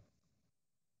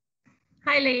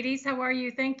 Hi, ladies. How are you?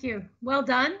 Thank you. Well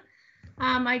done.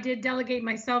 I did delegate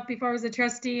myself before I was a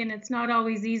trustee, and it's not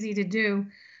always easy to do.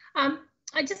 I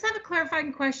just have a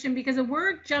clarifying question because a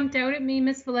word jumped out at me,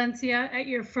 Ms. Valencia, at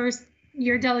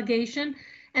your delegation,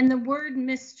 and the word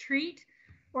mistreat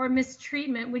or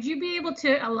mistreatment. Would you be able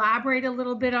to elaborate a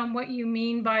little bit on what you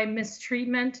mean by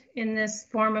mistreatment in this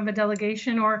form of a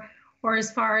delegation or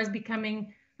as far as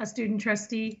becoming a student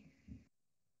trustee?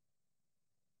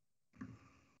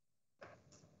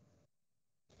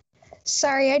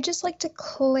 Sorry, I'd just like to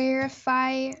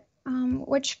clarify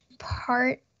which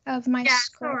part of my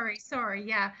script. Sorry,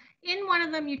 yeah. In one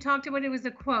of them, you talked about it was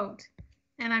a quote,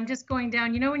 and I'm just going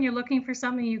down. You know when you're looking for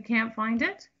something, you can't find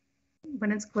it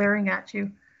when it's glaring at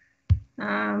you.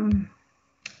 When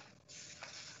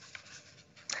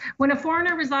a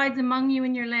foreigner resides among you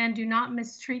in your land, do not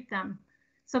mistreat them.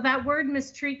 So that word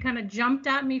mistreat kind of jumped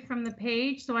at me from the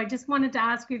page. So I just wanted to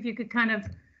ask you if you could kind of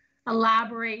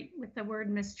elaborate with the word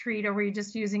mistreat, or were you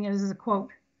just using it as a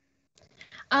quote?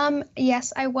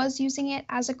 Yes, I was using it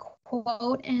as a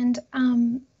quote, and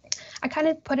I kind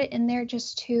of put it in there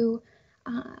just to,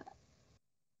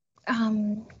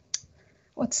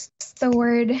 what's the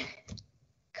word?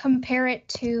 Compare it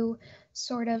to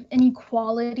sort of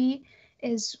inequality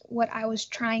is what I was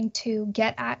trying to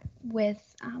get at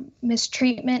with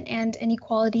mistreatment and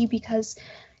inequality, because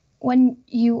when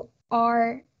you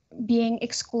are being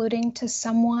excluding to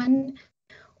someone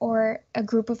or a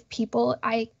group of people,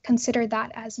 I consider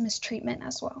that as mistreatment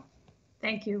as well.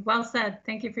 Thank you. Well said.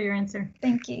 Thank you for your answer.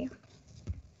 Thank you.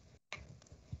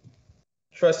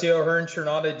 Trustee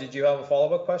Ahern-Chernata, did you have a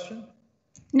follow-up question?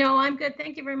 No, I'm good.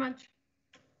 Thank you very much.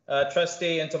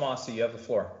 Trustee Antomasi, you have the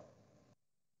floor.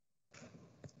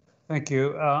 Thank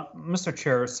you, Mr.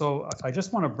 Chair. So I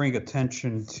just want to bring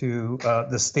attention to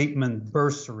the statement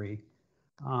bursary.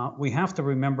 We have to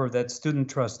remember that student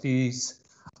trustees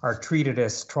are treated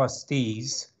as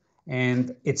trustees,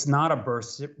 and it's not a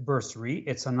bursary,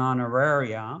 it's an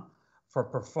honoraria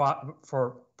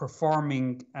for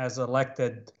performing as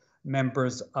elected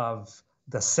members of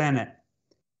the Senate.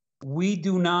 We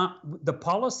do not, the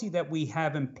policy that we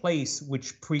have in place,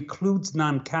 which precludes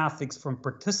non-Catholics from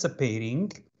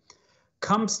participating,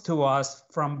 comes to us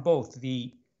from both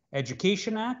the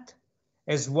Education Act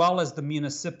as well as the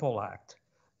Municipal Act.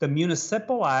 The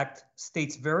Municipal Act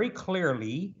states very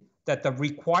clearly that the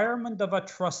requirement of a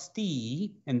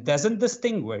trustee, and doesn't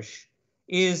distinguish,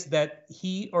 is that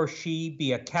he or she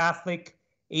be a Catholic,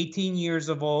 18 years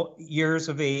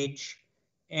of age,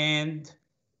 and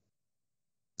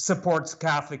supports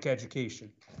Catholic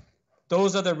education.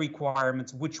 Those are the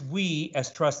requirements which we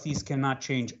as trustees cannot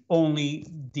change. Only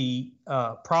the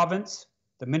province,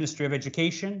 the Ministry of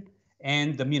Education,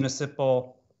 and the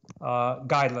municipal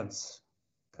guidelines.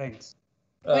 Thanks.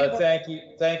 Thank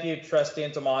you, Trustee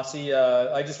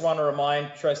Antomasi. I just want to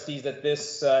remind trustees that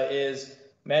this is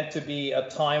meant to be a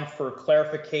time for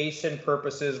clarification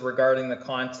purposes regarding the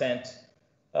content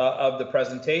of the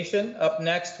presentation. Up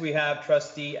next, we have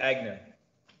Trustee Agnew.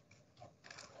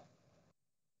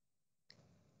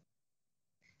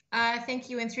 Thank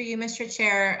you, and through you, Mr.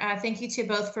 Chair. Thank you to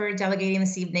both for delegating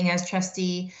this evening. As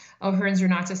Trustee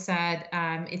Ahern-Chernata said,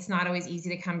 it's not always easy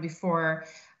to come before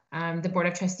the Board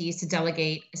of Trustees to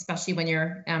delegate, especially when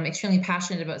you're extremely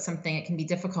passionate about something. It can be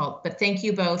difficult, but thank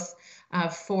you both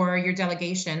for your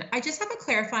delegation. I just have a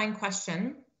clarifying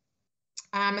question.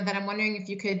 that I'm wondering if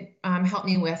you could help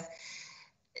me with.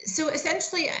 So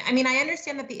essentially, I mean, I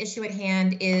understand that the issue at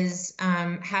hand is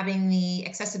having the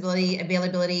accessibility,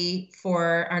 availability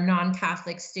for our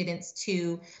non-Catholic students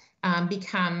to have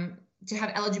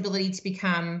eligibility to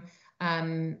become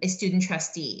a student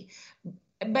trustee.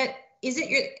 But is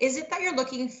it that you're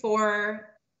looking for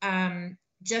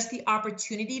just the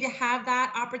opportunity to have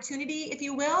that opportunity, if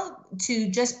you will, to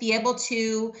just be able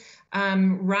to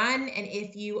run, and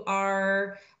if you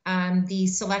are the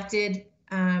selected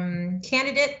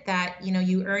candidate, that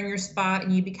you earn your spot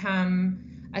and you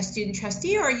become a student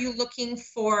trustee, or are you looking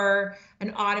for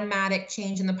an automatic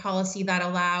change in the policy that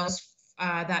allows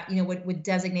that would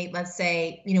designate, let's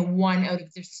say, one out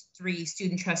of the 3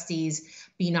 student trustees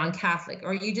be non-Catholic? Or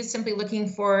are you just simply looking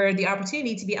for the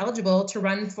opportunity to be eligible to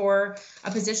run for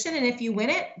a position, and if you win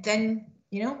it, then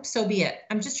so be it?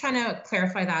 I'm just trying to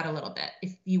clarify that a little bit,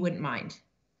 if you wouldn't mind.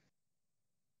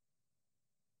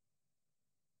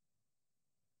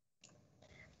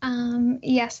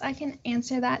 Yes, I can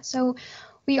answer that. So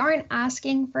we aren't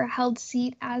asking for a held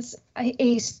seat as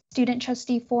a student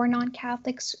trustee for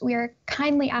non-Catholics. We are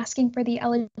kindly asking for the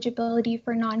eligibility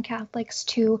for non-Catholics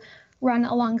to run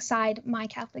alongside my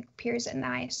Catholic peers and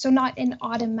I. So not an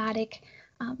automatic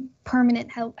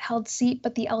permanent held seat,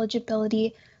 but the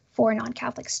eligibility for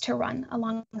non-Catholics to run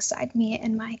alongside me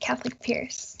and my Catholic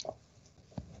peers.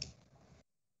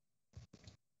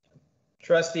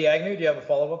 Trustee Agnew, do you have a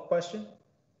follow-up question?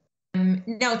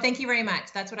 No, thank you very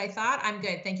much. That's what I thought. I'm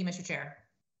good. Thank you, Mr. Chair.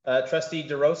 Trustee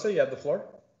DeRosa, you have the floor.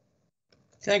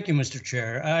 Thank you, Mr.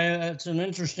 Chair. It's an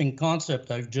interesting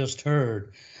concept I've just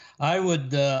heard. I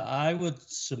would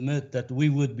submit that we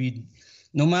would be,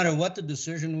 no matter what the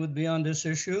decision would be on this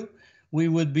issue, we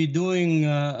would be doing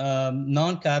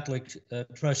non-Catholic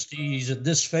trustees a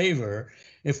disfavor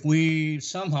if we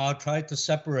somehow tried to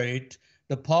separate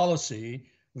the policy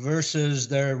versus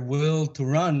their will to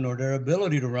run or their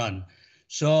ability to run.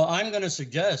 So I'm going to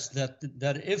suggest that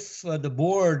if it's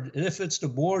the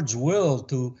board's will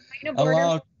to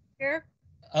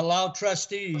allow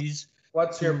trustees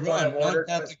to run,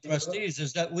 non-Catholic trustees,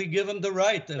 is that we give them the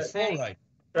right, the full right.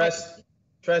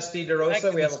 Trustee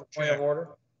DeRosa, we have a point of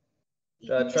order.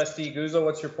 Trustee Guzzo,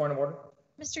 what's your point of order?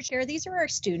 Mr. Chair, these are our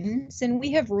students, and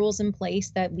we have rules in place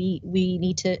that we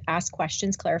need to ask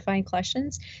questions, clarifying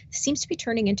questions. It seems to be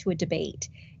turning into a debate,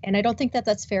 and I don't think that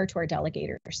that's fair to our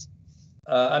delegators.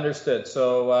 Understood.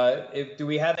 So do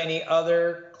we have any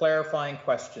other clarifying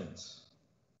questions?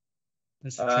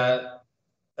 Mr.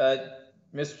 Chair.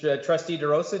 Mr. Trustee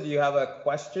DeRosa, do you have a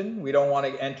question? We don't want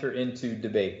to enter into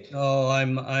debate. No, I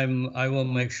will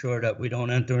make sure that we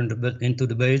don't enter into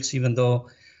debates, even though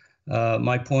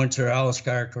my points are always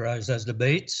characterized as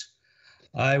debates.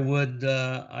 I would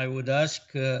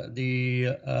ask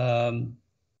the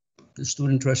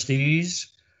student trustees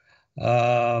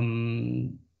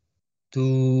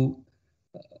to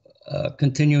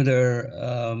continue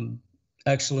their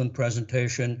excellent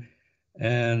presentation,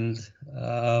 and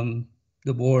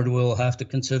the board will have to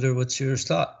consider with serious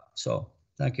thought. So,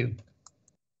 thank you.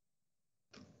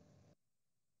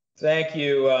 Thank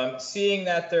you. Seeing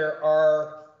that there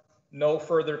are no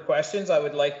further questions, I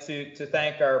would like to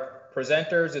thank our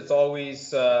presenters. It's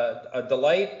always a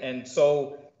delight and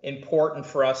so important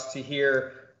for us to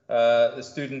hear the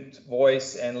student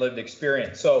voice and lived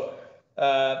experience. So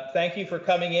thank you for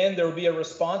coming in. There will be a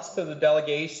response to the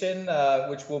delegation,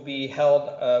 which will be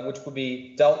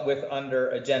dealt with under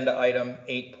agenda item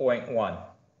 8.1.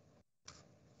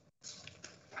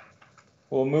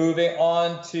 We'll move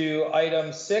on to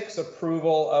item 6,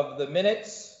 approval of the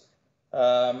minutes.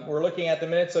 We're looking at the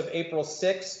minutes of April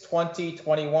 6,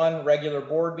 2021 regular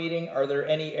board meeting. Are there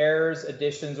any errors,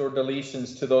 additions, or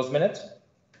deletions to those minutes?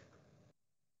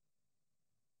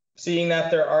 Seeing that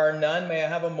there are none, may I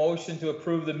have a motion to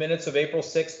approve the minutes of April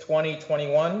 6,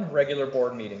 2021 regular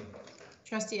board meeting?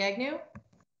 Trustee Agnew.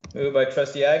 Moved by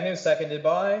Trustee Agnew, seconded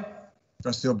by?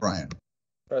 Trustee O'Brien.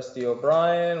 Trustee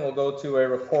O'Brien. We'll go to a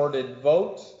recorded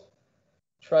vote.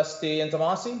 Trustee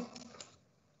Intomasi.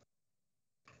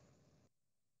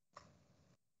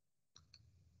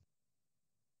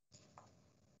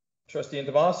 Trustee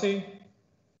Intomasi.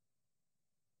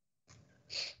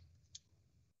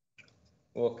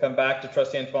 We'll come back to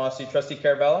Trustee Intomasi. Trustee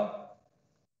Carabella.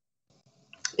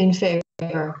 In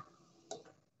favor.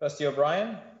 Trustee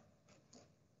O'Brien.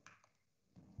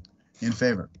 In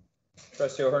favor.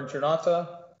 Trustee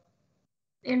O'Hearn-Ternata.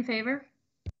 In favor.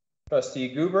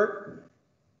 Trustee Goubert.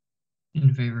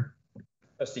 In favor.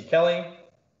 Trustee Kelly.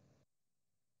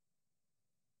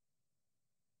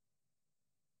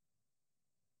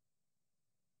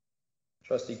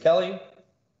 Trustee Kelly.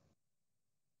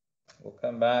 We'll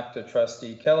come back to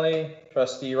Trustee Kelly.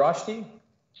 Trustee Roshti?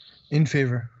 In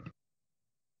favor.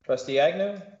 Trustee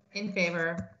Agnew? In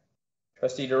favor.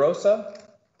 Trustee DeRosa?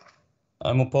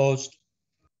 I'm opposed.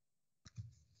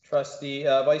 Trustee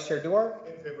Vice Chair Duarte?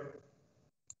 In favor.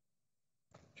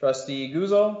 Trustee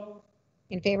Guzzo?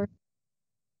 In favor.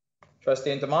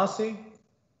 Trustee Intomasi?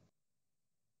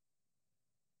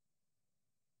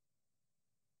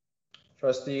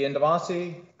 Trustee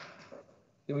Intomasi?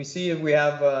 Can we see if we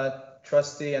have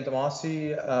Trustee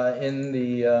Intomasi in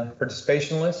the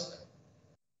participation list?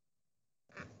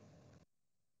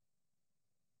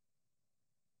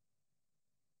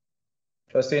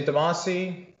 Trustee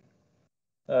Intomasi?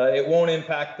 It won't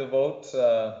impact the vote.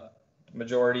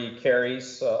 Majority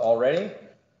carries already.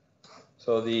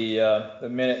 So the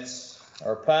minutes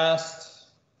are passed.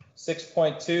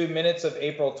 6.2 minutes of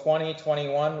April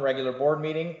 2021 regular board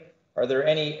meeting. Are there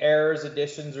any errors,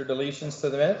 additions, or deletions to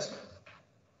the minutes?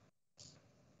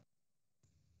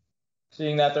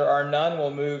 Seeing that there are none,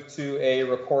 we'll move to a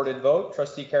recorded vote.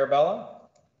 Trustee Carabella?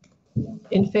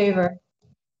 In favor.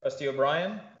 Trustee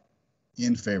O'Brien?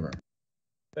 In favor.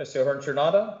 Trustee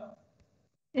O'Hearn-Chernada?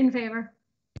 In favor.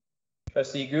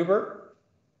 Trustee Guber?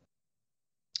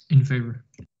 In favor.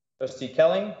 Trustee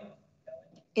Kelly?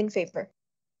 In favor.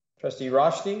 Trustee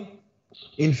Roshti?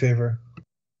 In favor.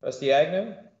 Trustee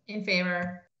Agnew? In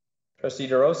favor. Trustee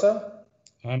DeRosa?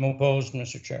 I'm opposed,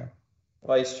 Mr. Chair.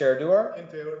 Vice Chair Duarte? In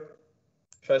favor.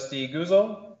 Trustee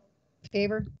Guzzo?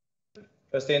 Favor.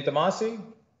 Trustee Intomasi?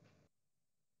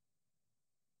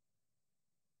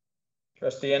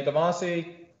 Trustee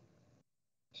Intomasi?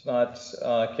 It's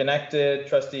not connected.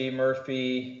 Trustee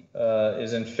Murphy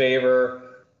is in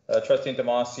favor. Trustee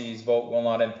Intomasi's vote will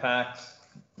not impact.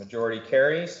 Majority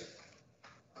carries.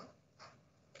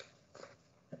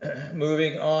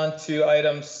 Moving on to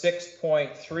item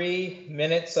 6.3,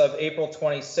 minutes of April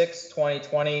 26,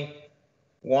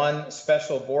 2021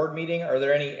 special board meeting. Are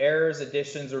there any errors,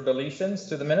 additions, or deletions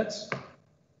to the minutes?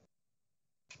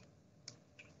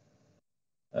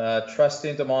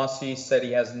 Trustee Intomasi said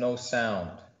he has no sound.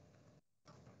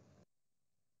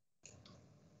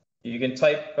 You can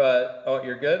type, oh,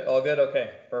 you're good? All good? Okay,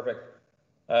 perfect.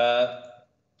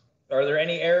 Are there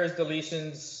any errors,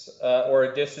 deletions, or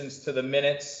additions to the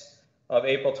minutes of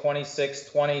April 26,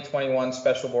 2021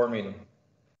 special board meeting?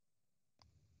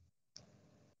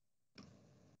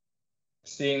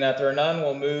 Seeing that there are none,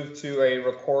 we'll move to a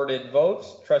recorded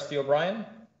vote. Trustee O'Brien?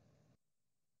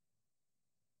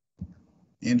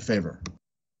 In favor.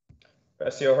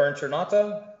 Trustee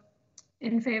O'Hearn-Chernada?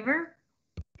 In favor.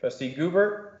 Trustee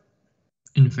Gubert?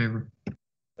 In favor.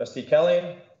 Trustee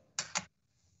Kelly?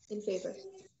 In favor.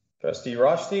 Trustee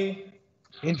Roshti?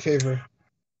 In favor.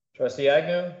 Trustee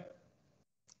Agnew?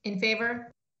 In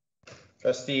favor.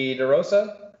 Trustee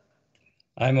DeRosa?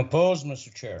 I'm opposed,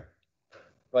 Mr. Chair.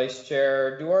 Vice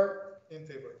Chair Duarte? In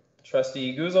favor.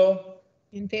 Trustee Guzzo?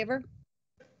 In favor.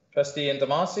 Trustee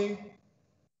Intomasi?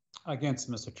 Against,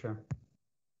 Mr. Chair.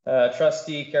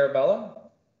 Trustee Carabella?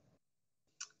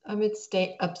 I'm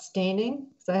abstaining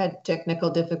because I had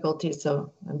technical difficulties,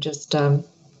 so I'm just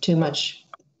too much.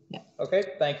 Yeah. Okay,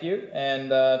 thank you. And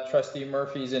Trustee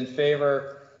Murphy's in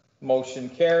favor. Motion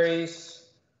carries.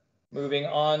 Moving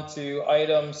on to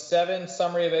item 7,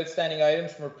 summary of outstanding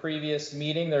items from a previous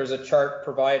meeting. There's a chart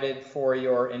provided for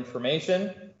your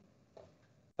information.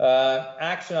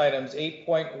 Action items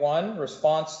 8.1,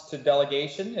 response to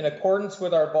delegation. In accordance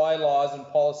with our bylaws and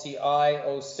policy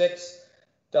I-06,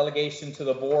 delegation to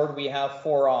the board, we have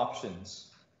 4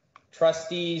 options.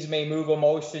 Trustees may move a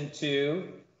motion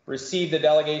to receive the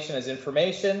delegation as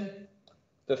information,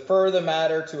 defer the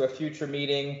matter to a future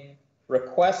meeting,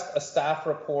 request a staff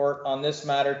report on this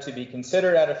matter to be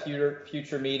considered at a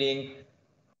future meeting,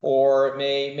 or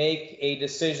may make a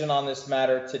decision on this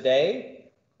matter today.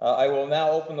 I will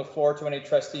now open the floor to any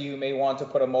trustee who may want to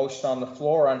put a motion on the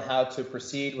floor on how to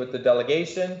proceed with the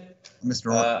delegation.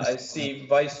 I see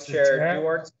Vice Chair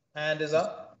Duarte's hand is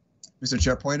up. Mr.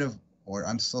 Chair, point of order.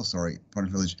 I'm so sorry. Point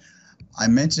of privilege. I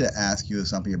meant to ask you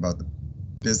something about the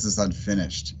business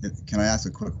unfinished. Can I ask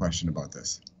a quick question about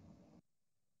this?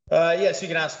 Yes, you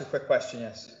can ask a quick question,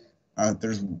 yes.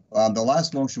 There's the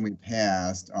last motion we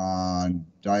passed on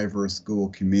diverse school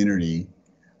community.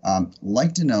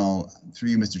 Like to know, through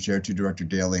you, Mr. Chair, to Director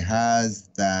Daly, has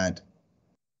that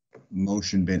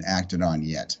motion been acted on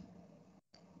yet?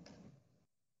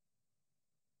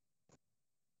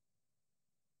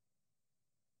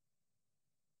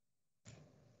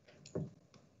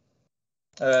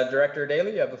 Director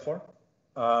Daly, you have the floor.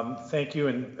 Thank you,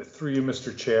 and through you,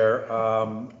 Mr. Chair.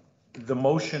 The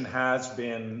motion has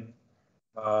been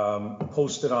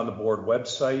posted on the board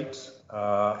website.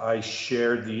 I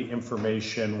shared the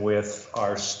information with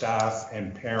our staff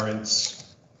and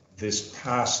parents this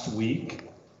past week.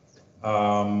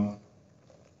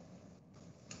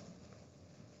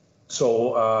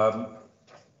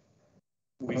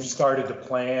 We've started to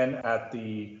plan at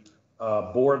the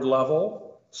board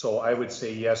level. So I would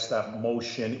say yes, that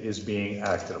motion is being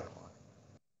acted upon.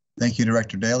 Thank you,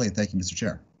 Director Daly. Thank you, Mr.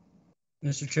 Chair.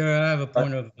 Mr. Chair, I have a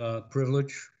point of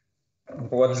privilege.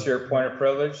 What's your point of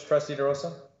privilege, Trustee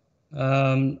DeRosa?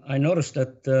 I noticed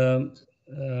that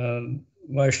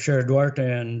Vice Chair Duarte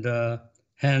and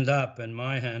hand up and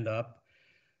my hand up.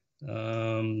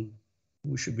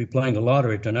 We should be playing the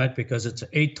lottery tonight because it's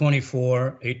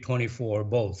 8:24, 8:24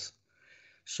 both.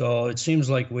 So it seems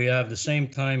like we have the same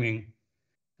timing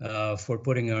for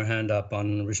putting our hand up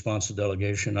on response to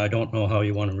delegation. I don't know how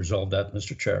you want to resolve that,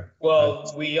 Mr. Chair.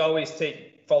 Well, we always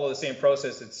follow the same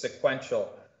process. It's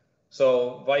sequential.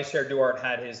 So Vice Chair Duarte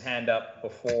had his hand up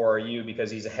before you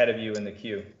because he's ahead of you in the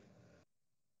queue.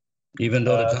 Even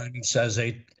though the timing says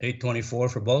 8:24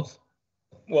 for both?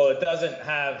 Well, it doesn't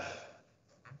have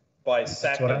by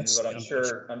seconds, but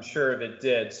I'm sure it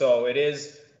did. So it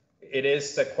is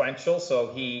sequential.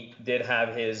 So he did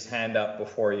have his hand up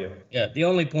before you. Yeah, the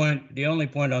only point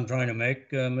I'm trying to make,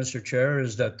 Mr. Chair,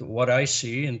 is that what I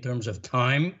see in terms of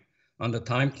time on the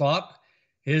time clock,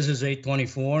 his is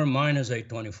 8:24, mine is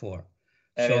 8:24.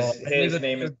 And so his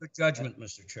name is good judgment,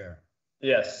 Mr. Chair.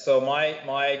 Yes. So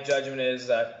my judgment is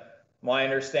that my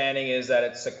understanding is that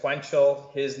it's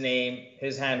sequential. His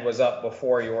hand was up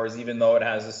before yours, even though it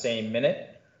has the same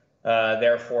minute.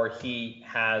 Therefore, he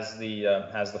has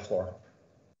the floor.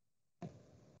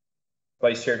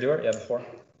 Vice Chair Duarte, you have the floor.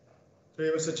 Through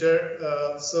you, Mr. Chair.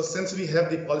 So since we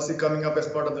have the policy coming up as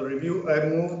part of the review, I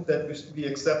move that we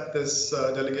accept this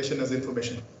delegation as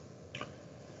information.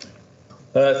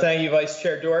 Thank you, Vice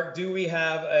Chair Duarte. Do we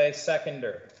have a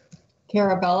seconder?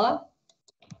 Carabella.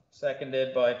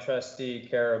 Seconded by Trustee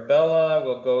Carabella.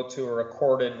 We'll go to a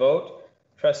recorded vote.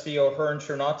 Trustee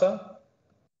O'Hearn-Chernata.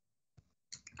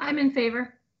 I'm in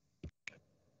favor.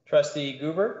 Trustee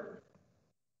Goubert.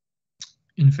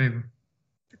 In favor.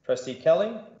 Trustee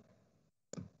Kelly.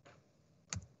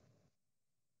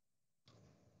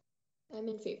 I'm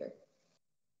in favor.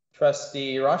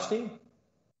 Trustee Roshdi.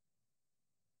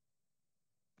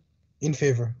 In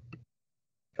favor.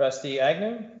 Trustee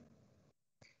Agnew.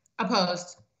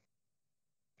 Opposed.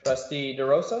 Trustee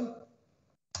DeRosa.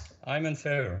 I'm in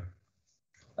favor.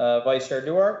 Vice Chair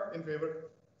Duarte. In favor.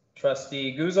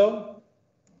 Trustee Guzzo.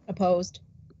 Opposed.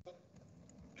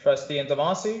 Trustee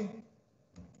Intomasi.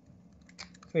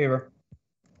 Favor.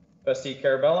 Trustee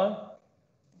Carabella.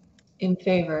 In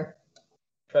favor.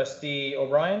 Trustee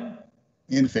O'Brien.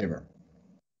 In favor.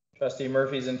 Trustee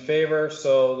Murphy's in favor,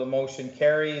 so the motion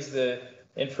carries. The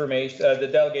information, the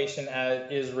delegation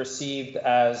is received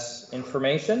as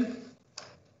information.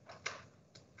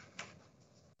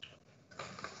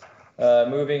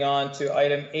 Moving on to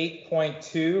item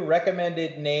 8.2,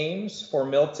 recommended names for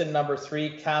Milton No.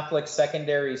 3 Catholic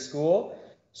Secondary School.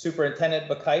 Superintendent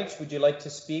Bakaich, would you like to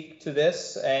speak to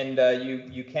this? And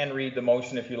you can read the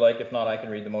motion if you like. If not, I can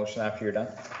read the motion after you're done.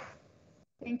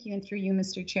 Thank you, and through you,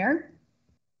 Mr. Chair.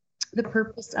 The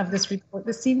purpose of this report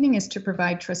this evening is to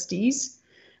provide trustees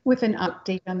with an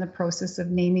update on the process of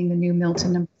naming the new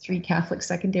Milton No. 3 Catholic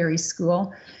Secondary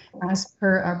School as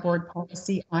per our board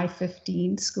policy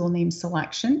I-15 school name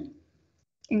selection.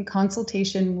 In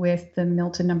consultation with the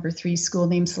Milton No. 3 School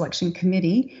Name Selection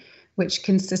Committee, which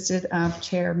consisted of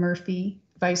Chair Murphy,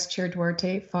 Vice Chair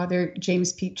Duarte, Father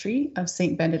James Petrie of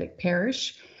St. Benedict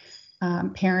Parish,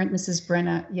 parent Mrs.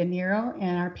 Brenna Yaniro,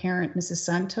 and our parent Mrs.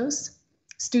 Santos,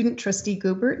 student trustee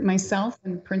Goubert, myself,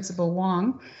 and Principal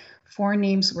Wong. 4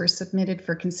 names were submitted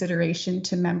for consideration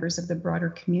to members of the broader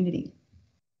community.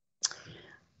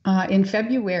 In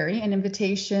February, an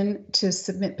invitation to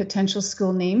submit potential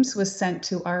school names was sent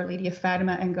to Our Lady of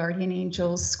Fatima and Guardian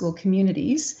Angels school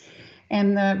communities,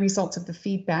 and the results of the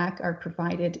feedback are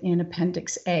provided in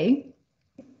Appendix A.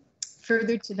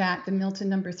 Further to that, the Milton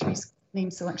No. 3 School Name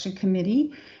Selection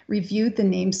Committee reviewed the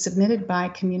names submitted by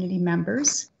community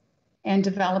members and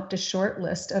developed a short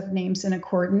list of names in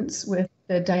accordance with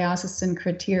the diocesan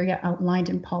criteria outlined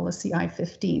in Policy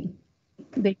I-15.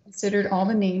 They considered all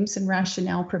the names and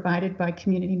rationale provided by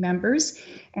community members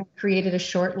and created a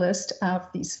short list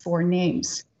of these 4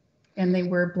 names. And they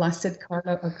were Blessed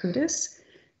Carla Acutis,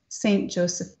 Saint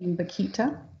Josephine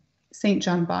Bakita, Saint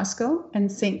John Bosco,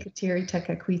 and Saint Kateri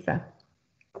Tekakwitha.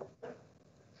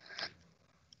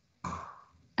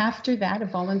 After that, a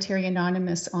voluntary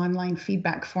anonymous online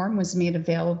feedback form was made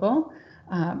available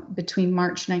between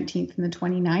March 19th and the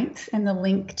 29th, and the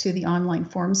link to the online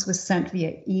forms was sent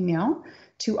via email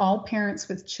to all parents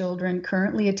with children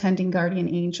currently attending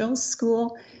Guardian Angels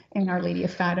School and Our Lady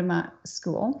of Fatima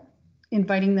School,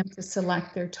 inviting them to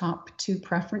select their top 2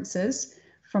 preferences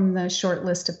from the short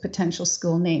list of potential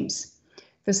school names.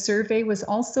 The survey was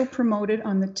also promoted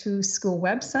on the 2 school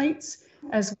websites,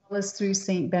 as well as through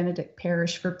St. Benedict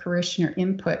Parish for parishioner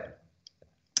input.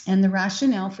 And the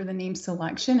rationale for the name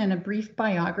selection and a brief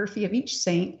biography of each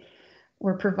saint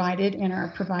were provided and are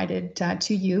provided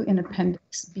to you in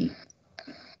Appendix B.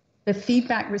 The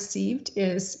feedback received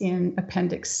is in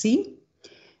Appendix C.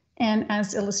 And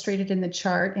as illustrated in the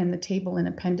chart and the table in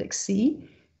Appendix C,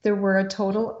 there were a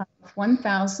total of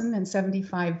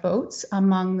 1,075 votes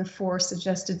among the 4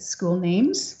 suggested school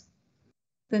names.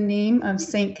 The name of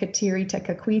St. Kateri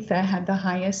Tekakwitha had the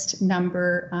highest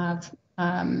number of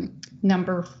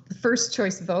first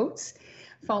choice votes,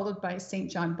 followed by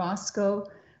St. John Bosco,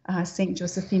 St.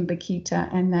 Josephine Bakita,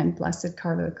 and then Blessed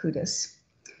Carlo Acutis.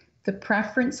 The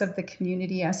preference of the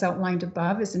community, as outlined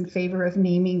above, is in favor of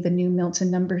naming the new Milton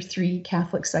No. 3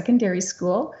 Catholic Secondary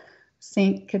School,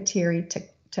 St. Kateri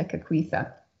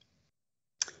Tekakwitha.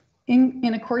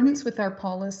 In accordance with our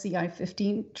policy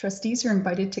I-15, trustees are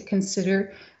invited to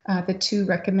consider the 2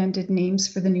 recommended names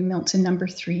for the new Milton No.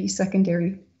 3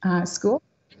 Secondary School,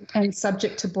 and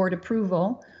subject to board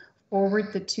approval,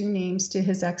 forward the 2 names to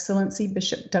His Excellency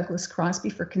Bishop Douglas Crosby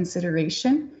for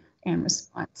consideration and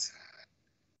response.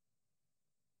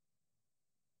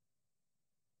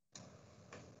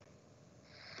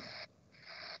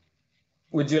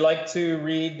 Would you like to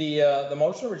read the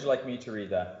motion, or would you like me to read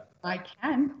that? I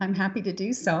can. I'm happy to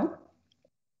do so.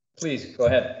 Please, go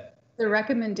ahead. The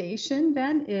recommendation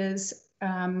then is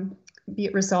be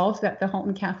it resolved that the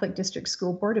Halton Catholic District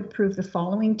School Board approve the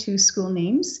following 2 school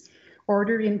names,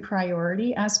 ordered in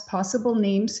priority as possible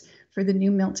names for the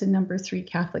new Milton No. 3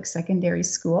 Catholic Secondary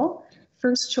School.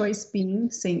 First choice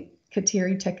being St.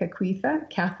 Kateri Tekakwitha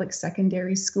Catholic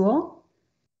Secondary School.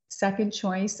 Second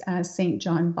choice as St.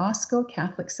 John Bosco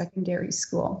Catholic Secondary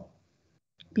School.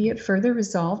 Be it further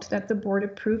resolved that the board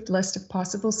approved list of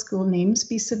possible school names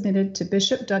be submitted to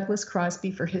Bishop Douglas Crosby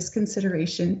for his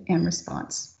consideration and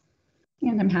response.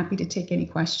 And I'm happy to take any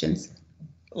questions.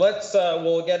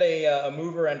 We'll get a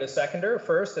mover and a seconder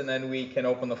first, and then we can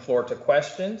open the floor to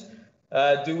questions.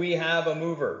 Do we have a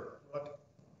mover?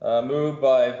 Moved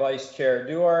by Vice Chair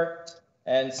Duarte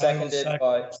and seconded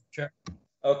by Chair.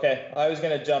 Okay, I was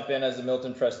going to jump in as a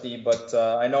Milton trustee, but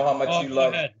I know how much you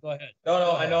love. Go ahead.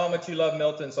 No, I know how much you love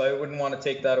Milton, so I wouldn't want to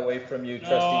take that away from you,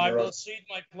 Trustee. No, I will cede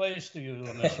my place to you,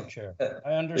 Mr. Chair.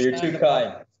 I understand. You're too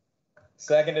kind.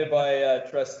 Seconded by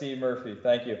Trustee Murphy.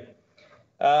 Thank you.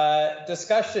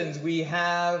 Discussions. We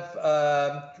have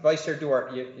Vice Chair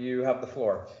Duarte. You have the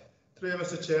floor. Through you,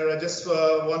 Mr. Chair, I just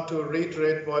want to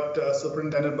reiterate what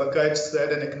Superintendent Bakait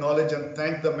said and acknowledge and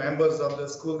thank the members of the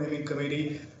school naming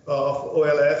committee of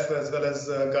OLF, as well as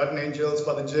Guardian Angels,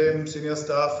 Father Jim, senior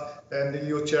staff, and the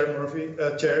EU Chair Murphy,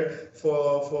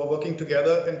 for working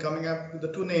together and coming up with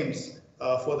the 2 names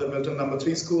for the Milton No.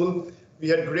 3 school. We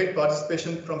had great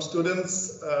participation from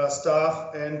students,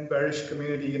 staff, and parish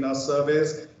community in our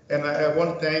surveys. And I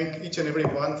want to thank each and every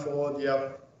one for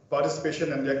their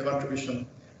participation and their contribution.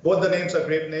 Both the names are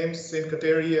great names. St.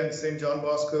 Kateri and St. John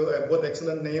Bosco are both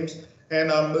excellent names.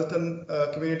 And our Milton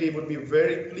community would be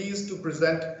very pleased to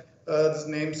present these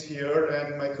names here.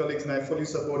 And my colleagues and I fully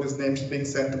support these names being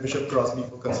sent to Bishop Crosby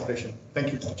for consideration.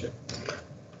 Thank you, Mr.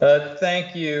 Chair.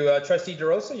 Thank you. Trustee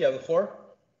DeRosa, you have the floor.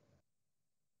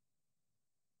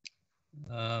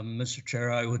 Mr.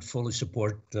 Chair, I would fully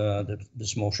support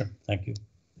this motion. Thank you.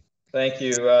 Thank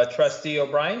you. Trustee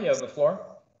O'Brien, you have the floor.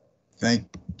 Thank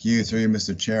you, through you,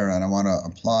 Mr. Chair, and I want to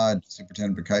applaud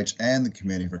Superintendent Bakait and the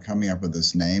committee for coming up with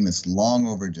this name. It's long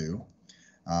overdue.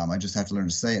 I just have to learn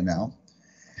to say it now.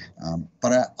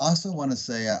 But I also want to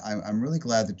say I'm really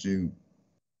glad that you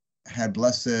had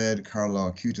Blessed Carlo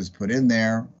Acutis put in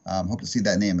there. Hope to see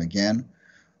that name again.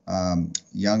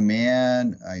 Young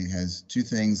man, he has 2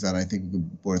 things that I think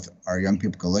both our young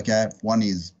people can look at. One,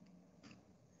 he's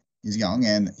young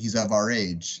and he's of our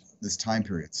age, this time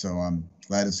period. So I'm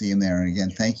glad to see him there. And again,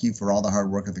 thank you for all the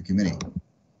hard work of the committee.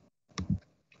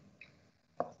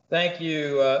 Thank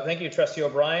you, Trustee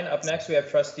O'Brien. Up next, we have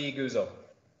Trustee Guzzo.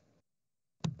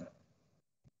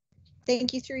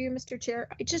 Thank you, through you, Mr. Chair.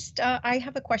 I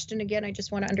have a question again. I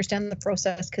just want to understand the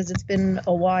process because it's been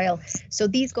a while. So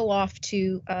these go off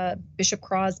to Bishop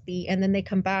Crosby, and then they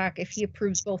come back if he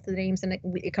approves both of the names, and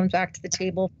it comes back to the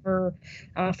table for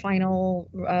final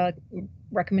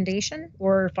recommendation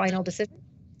or final decision.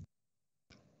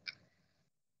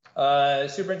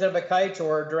 Superintendent McKite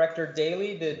or Director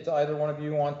Daly, did either one of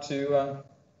you want to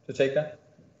take that?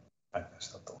 I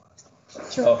messed up the last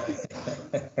one. Sure.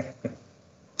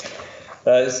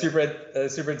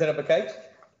 Superintendent McKite?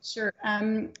 Sure.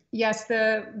 Yes,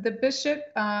 the bishop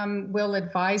will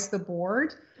advise the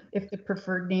board if the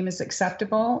preferred name is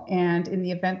acceptable, and in the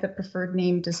event the preferred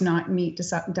name does not meet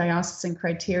diocesan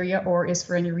criteria or is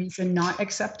for any reason not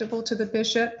acceptable to the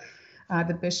bishop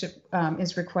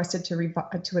is requested to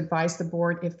advise the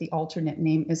board if the alternate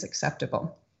name is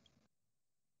acceptable.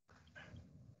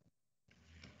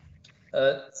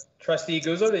 Trustee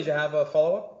Guzzo, did you have a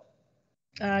follow-up?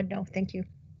 No, thank you.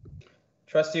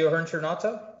 Trustee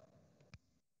O'Hearn-Chernotta?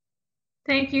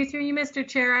 Thank you. Through you, Mr.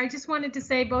 Chair. I just wanted to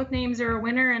say both names are a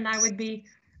winner, and I would be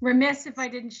remiss if I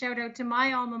didn't shout out to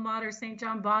my alma mater, St.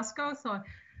 John Bosco. So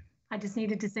I just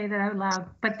needed to say that out loud.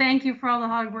 But thank you for all the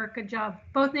hard work. Good job.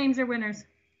 Both names are winners.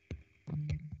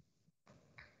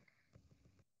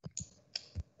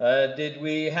 Did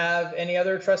we have any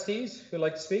other trustees who'd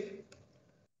like to speak?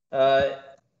 I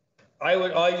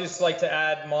just like to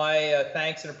add my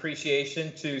thanks and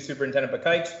appreciation to Superintendent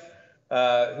McKite,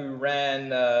 who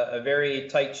ran a very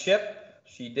tight ship.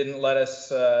 She didn't let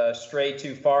us stray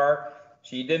too far.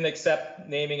 She didn't accept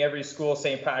naming every school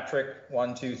St. Patrick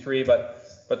 1, 2, 3, but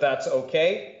that's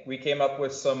okay. We came up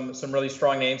with some really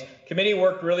strong names. Committee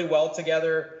worked really well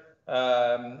together,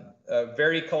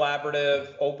 very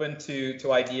collaborative, open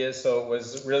to ideas. So it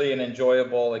was really an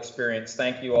enjoyable experience.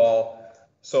 Thank you all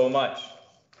so much.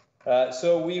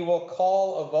 So we will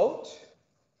call a vote.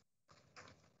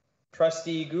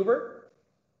 Trustee Guber?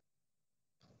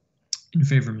 In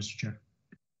favor, Mr. Chair.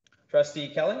 Trustee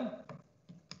Kelly?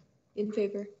 In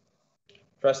favor.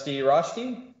 Trustee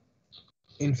Roshti?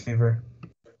 In favor.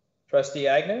 Trustee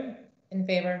Agnew? In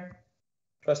favor.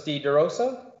 Trustee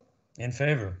DeRosa? In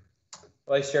favor.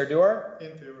 Vice Chair Duar?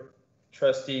 In favor.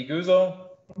 Trustee Guzzo?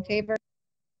 In favor.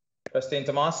 Trustee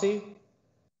Tomasi?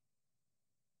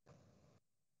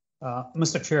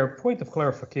 Mr. Chair, point of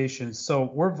clarification. So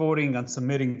we're voting on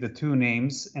submitting the two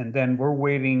names, and then we're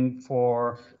waiting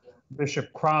for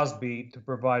Bishop Crosby to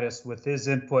provide us with his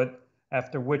input,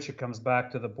 after which it comes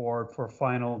back to the board for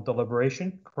final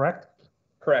deliberation, correct?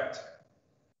 Correct.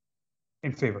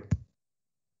 In favor.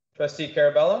 Trustee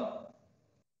Carabella?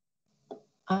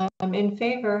 I'm in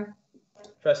favor.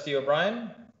 Trustee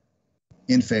O'Brien?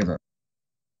 In favor.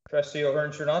 Trustee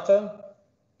O'Hearn-Chernotta?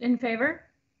 In favor.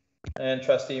 And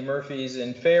Trustee Murphy's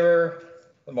in favor.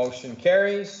 The motion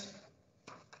carries.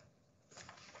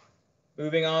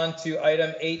 Moving on to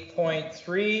item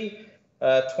 8.3,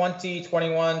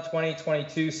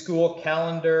 2021-2022 school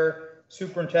calendar.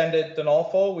 Superintendent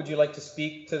Donalfo, would you like to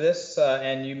speak to this?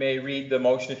 And you may read the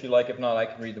motion if you like. If not, I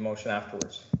can read the motion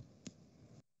afterwards.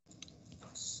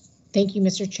 Thank you,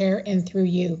 Mr. Chair, and through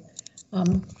you.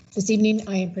 This evening,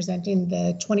 I am presenting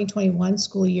the 2021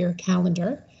 school year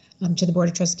calendar to the Board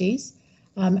of Trustees.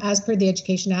 As per the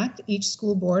Education Act, each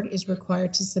school board is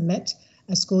required to submit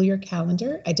a school year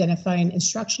calendar identifying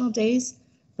instructional days,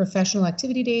 professional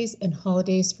activity days, and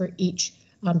holidays for each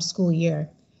school year.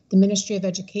 The Ministry of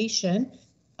Education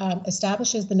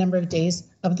establishes the number of days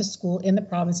of the school in the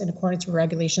province in accordance with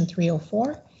Regulation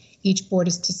 304. Each board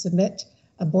is to submit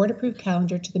a board-approved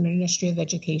calendar to the Ministry of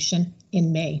Education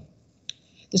in May.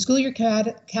 The School Year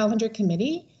Calendar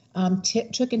Committee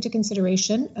took into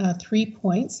consideration 3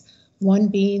 points, one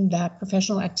being that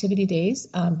professional activity days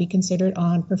be considered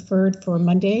on preferred for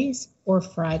Mondays or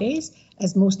Fridays,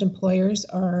 as most employers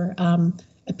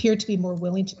appear to be more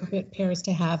willing to permit parents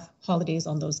to have holidays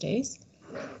on those days.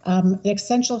 An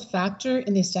essential factor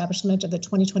in the establishment of the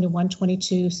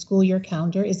 2021-22 school year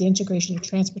calendar is the integration of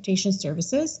transportation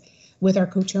services with our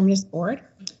coterminous board.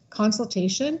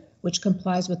 Consultation, which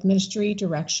complies with ministry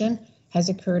direction, has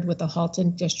occurred with the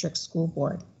Halton District School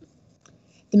Board.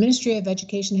 The Ministry of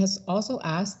Education has also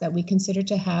asked that we consider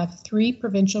to have 3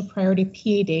 provincial priority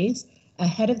PA days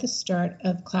ahead of the start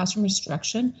of classroom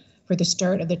instruction for the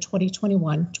start of the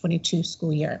 2021-22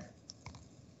 school year.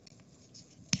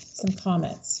 Some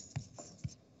comments.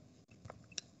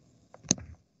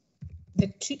 The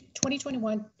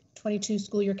 2021-22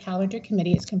 school year calendar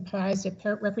committee is comprised of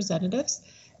parent representatives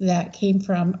that came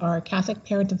from our Catholic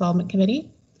Parent Development Committee,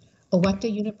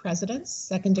 OWECTA unit presidents,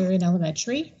 secondary and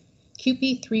elementary,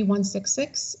 CUPE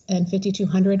 3166 and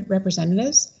 5200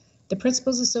 representatives, the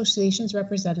Principals Association's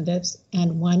representatives,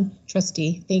 and 1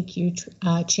 trustee. Thank you,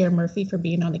 Chair Murphy, for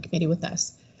being on the committee with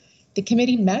us. The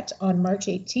committee met on March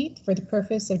 18th for the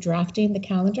purpose of drafting the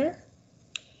calendar.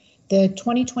 The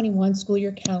 2021 school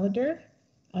year calendar,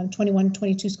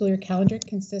 21-22 school year calendar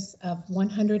consists of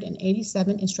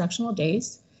 187 instructional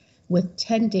days, with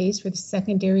 10 days for the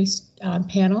secondary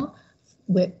panel,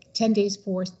 with 10 days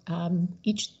for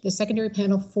the secondary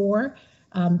panel for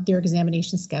their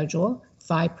examination schedule,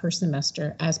 5 per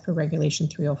semester as per Regulation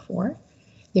 304.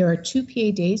 There are 2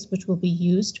 PA days which will be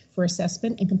used for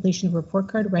assessment and completion of report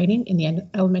card writing in the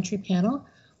elementary panel,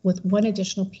 with 1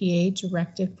 additional PA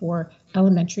directed for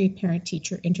elementary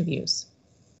parent-teacher interviews.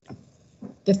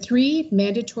 The 3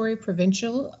 mandatory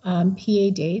provincial PA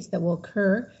days that will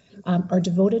occur are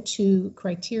devoted to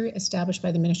criteria established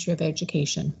by the Ministry of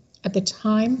Education. At the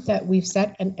time that we've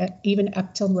set, and even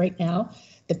up till right now,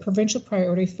 the provincial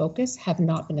priority focus have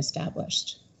not been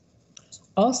established.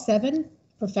 All 7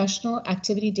 professional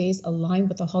activity days align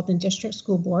with the Halton District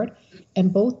School Board,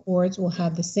 and both boards will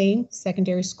have the same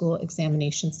secondary school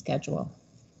examination schedule.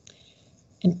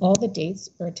 And all the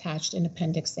dates are attached in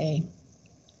Appendix A.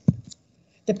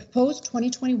 The proposed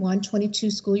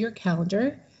 2021-22 school year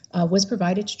calendar was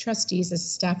provided to trustees as a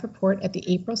staff report at the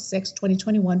April 6,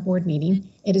 2021 board meeting.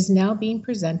 It is now being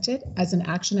presented as an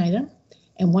action item,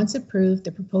 and once approved,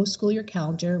 the proposed school year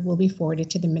calendar will be forwarded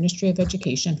to the Ministry of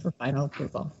Education for final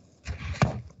approval.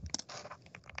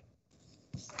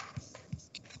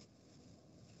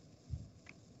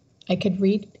 I could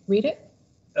read it?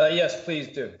 Yes, please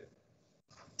do.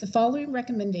 The following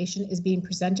recommendation is being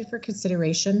presented for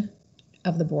consideration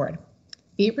of the board.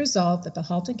 Be it resolved that the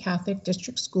Halton Catholic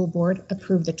District School Board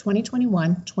approve the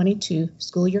 2021-22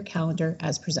 school year calendar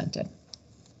as presented.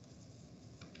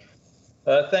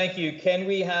 Thank you. Can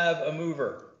we have a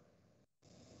mover?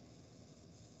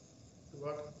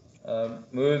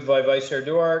 Moved by Vice Chair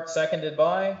Duarte, seconded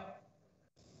by?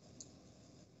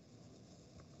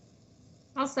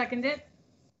 I'll second it.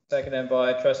 Seconded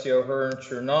by Trustee O'Hearn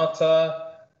Chernata.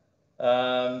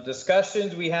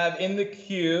 Discussions we have in the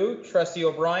queue: Trustee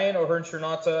O'Brien, O'Hearn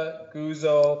Chernata,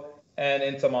 Guzzo, and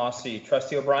Intomasi.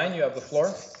 Trustee O'Brien, you have the floor.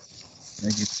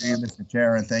 Thank you, Mr.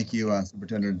 Chair, and thank you,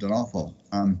 Superintendent Donalfo.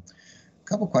 A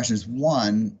couple questions.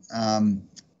 One,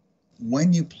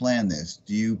 when you plan this,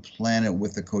 do you plan it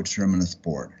with the coterminous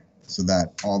board so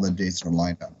that all the dates are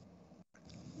lined up?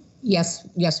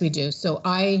 Yes, we do. So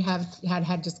I have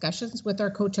had discussions with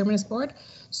our coterminous board.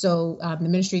 So the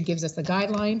ministry gives us the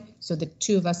guideline. So the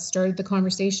 2 of us started the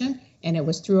conversation, and it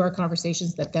was through our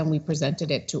conversations that then we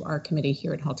presented it to our committee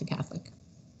here at Halton Catholic.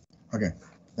 Okay,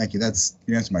 thank you.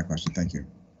 You answered my question. Thank you.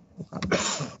 No problem.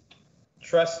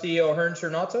 Trustee O'Hearn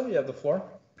Chernata, you have the floor.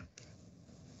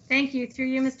 Thank you. Through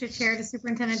you, Mr. Chair, to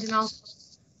Superintendent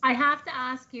Donalfo. I have to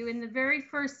ask you, in the very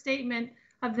first statement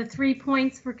of the 3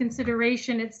 points for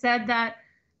consideration, it said that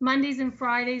Mondays and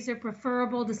Fridays are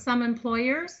preferable to some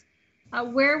employers.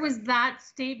 Where was that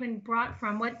statement brought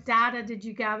from? What data did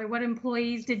you gather? What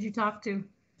employees did you talk to?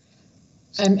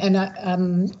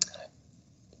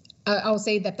 I'll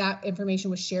say that information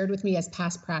was shared with me as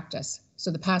past practice. So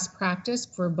the past practice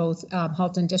for both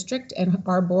Halton District and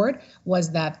our board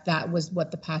was that was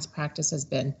what the past practice has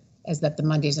been, is that the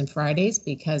Mondays and Fridays,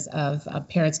 because of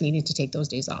parents needing to take those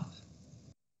days off.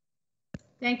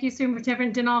 Thank you,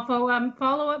 Superintendent Donalfo.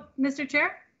 Follow up, Mr.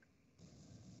 Chair?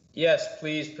 Yes,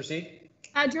 please proceed.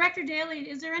 Director Daly,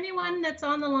 is there anyone that's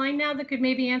on the line now that could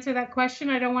maybe answer that question?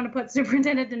 I don't want to put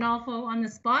Superintendent Donalfo on the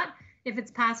spot if it's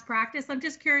past practice. I'm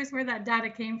just curious where that data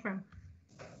came from.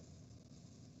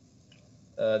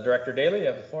 Director Daly, you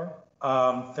have the floor.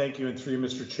 Thank you, and through you,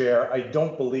 Mr. Chair. I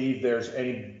don't believe there's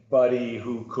anybody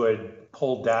who could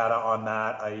pull data on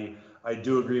that. I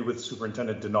do agree with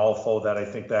Superintendent Donalfo that I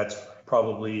think that's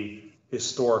probably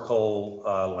historical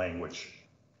language.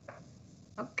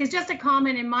 Because just a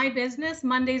comment, in my business,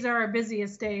 Mondays are our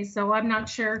busiest days, so I'm not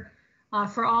sure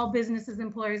for all businesses,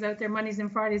 employers out there, Mondays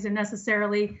and Fridays are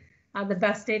necessarily the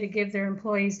best day to give their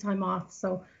employees time off.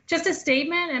 So just a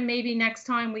statement, and maybe next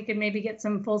time we can maybe get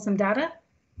some fulsome data.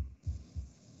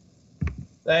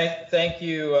 Thank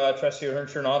you, Trustee O'Hearn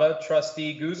Chernata.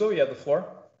 Trustee Guzzo, you have the floor.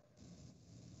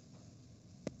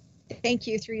 Thank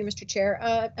you, through you, Mr. Chair.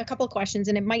 A couple of questions,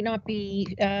 and it might not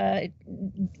be,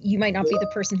 you might not be the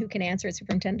person who can answer it,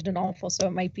 Superintendent Donalfo, so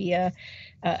it might be a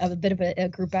bit of a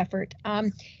group effort.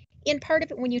 In part of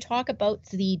it, when you talk about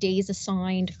the days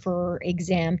assigned for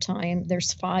exam time,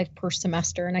 there's 5 per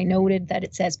semester, and I noted that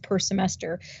it says per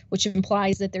semester, which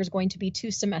implies that there's going to be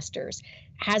 2 semesters.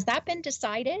 Has that been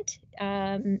decided?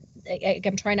 I'm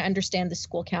trying to understand the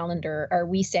school calendar. Are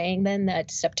we saying then that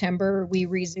September we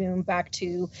resume back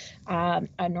to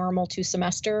a normal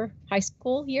 2-semester high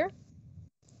school year?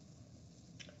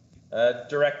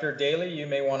 Director Daly, you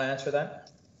may want to answer that.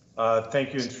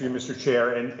 Thank you, and through you, Mr.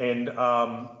 Chair,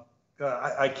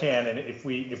 I can, and if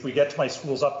we get to my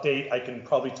schools update, I can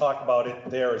probably talk about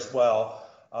it there as well.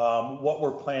 What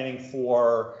we're planning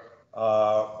for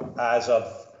as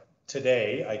of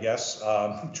today, I guess,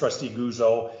 Trustee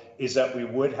Guzzo, is that we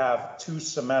would have 2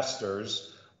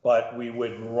 semesters, but we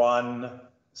would run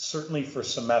certainly for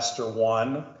semester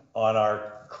 1 on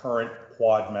our current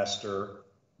quadmester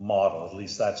model. At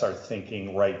least that's our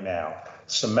thinking right now.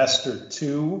 Semester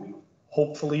 2,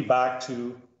 hopefully back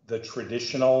to the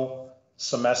traditional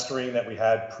semestering that we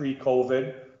had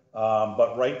pre-COVID.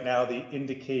 But right now, the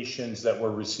indications that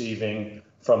we're receiving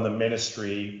from the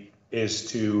ministry is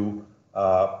to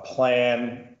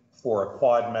plan for a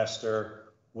quadmester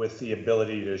with the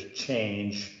ability to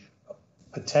change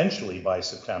potentially by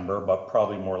September, but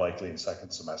probably more likely in second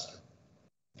semester.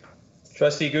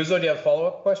 Trustee Guzzo, do you have a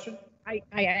follow-up question?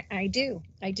 I do.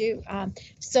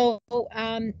 So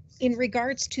in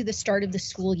regards to the start of the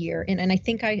school year, and I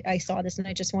think I saw this and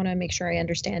I just want to make sure I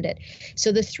understand it.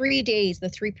 So the 3 days, the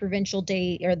 3 provincial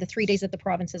day, or the 3 days that the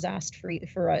province has asked for you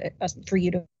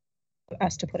to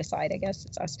us to put aside, I guess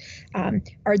it's us.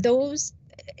 Are those,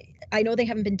 I know they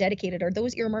haven't been dedicated, are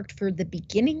those earmarked for the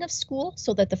beginning of school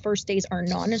so that the first days are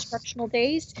non-instructional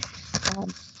days?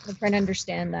 I'm trying to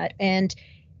understand that. And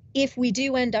if we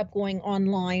do end up going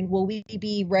online, will we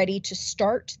be ready to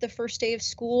start the first day of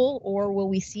school, or will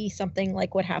we see something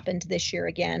like what happened this year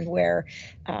again, where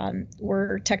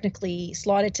we're technically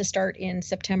slotted to start in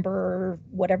September or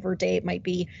whatever day it might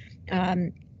be,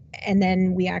 and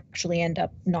then we actually end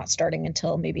up not starting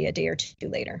until maybe a day or 2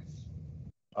 later?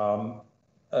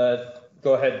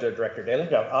 Go ahead, Director Daly.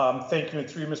 Yeah, thank you, and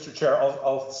through you, Mr. Chair.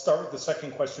 I'll start with the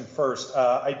second question first.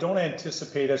 I don't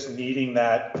anticipate us needing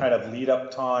that kind of lead-up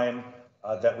time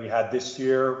that we had this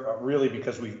year, really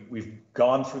because we've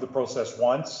gone through the process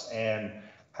once and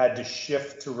had to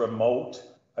shift to remote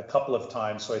a couple of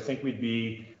times. So I think we'd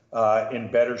be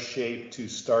in better shape to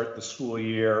start the school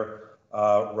year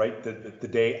right the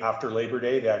day after Labor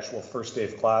Day, the actual first day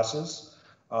of classes.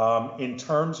 In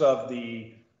terms of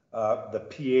the PA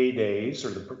days, or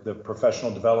the professional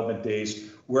development days,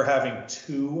 we're having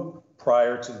 2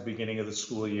 prior to the beginning of the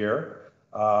school year,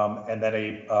 and then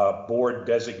a board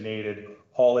designated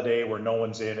holiday where no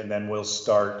one's in, and then we'll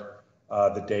start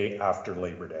the day after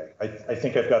Labor Day. I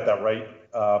think I've got that right,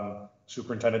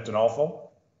 Superintendent Donalfo?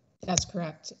 That's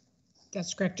correct.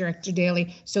 That's correct, Director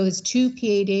Daly. So it's 2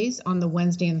 PA days on the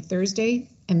Wednesday and Thursday,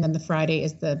 and then the Friday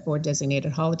is the board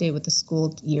designated holiday, with the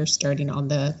school year starting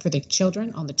for the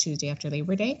children on the Tuesday after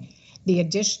Labor Day. The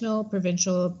additional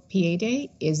provincial PA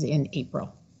day is in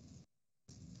April.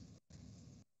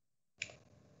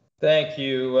 Thank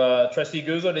you. Trustee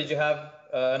Guzzo, did you have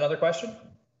another question?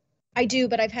 I do,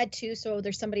 but I've had 2, so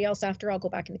there's somebody else after. I'll go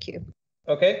back in the queue.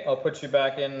 Okay, I'll put you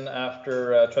back in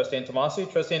after Trustee Antomasi.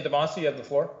 Trustee Antomasi, you have the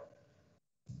floor.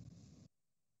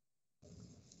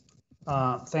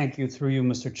 Thank you, through you,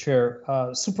 Mr. Chair.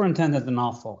 Superintendent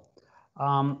Donalfo.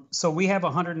 So we have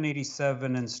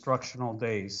 187 instructional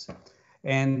days,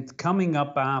 and coming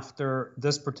up after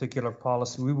this particular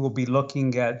policy, we will be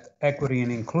looking at equity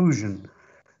and inclusion.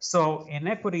 So in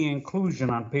equity and inclusion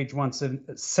on page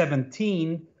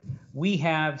 117, we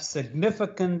have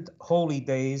significant holy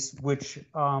days, which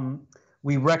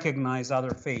we recognize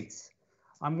other faiths.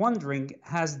 I'm wondering,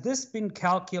 has this been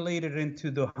calculated into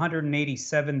the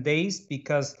 187 days?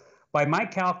 Because by my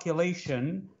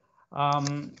calculation,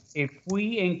 if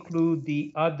we include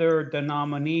the other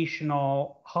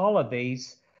denominational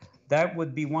holidays, that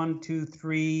would be 1, 2,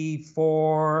 3,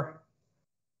 4,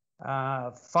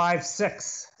 5,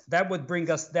 6. That would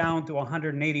bring us down to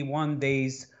 181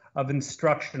 days of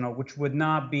instructional, which would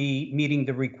not be meeting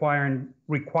the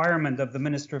requirement of the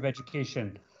Minister of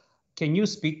Education. Can you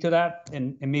speak to that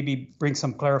and maybe bring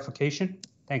some clarification?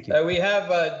 Thank you. We have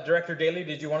Director Daly.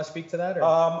 Did you want to speak to that? Or?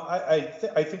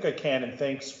 I think I can, and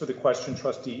thanks for the question,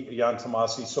 Trustee Jan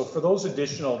Tomasi. So for those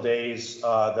additional days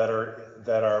that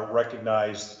are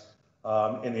recognized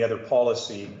in the other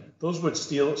policy, those would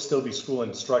still be school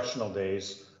instructional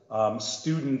days.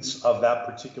 Students of that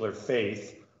particular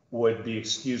faith would be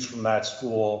excused from that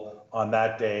school on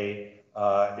that day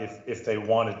if they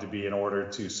wanted to be, in order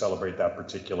to celebrate that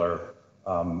particular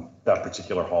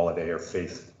holiday or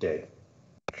faith day.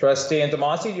 Trustee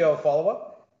Antomasi, do you have a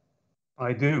follow-up?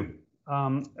 I do.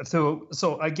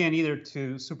 So again, either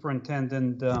to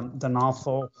Superintendent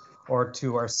Donalfo or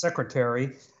to our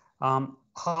secretary,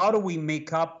 how do we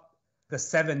make up the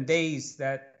 7 days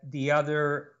that the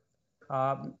other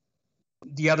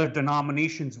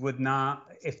denominations would not,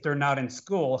 if they're not in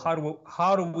school?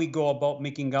 How do we go about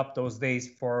making up those days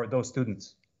for those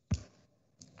students?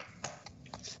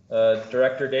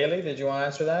 Director Daly, did you want to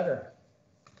answer that, or?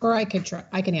 Or I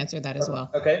can answer that as well.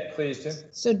 Okay, please do.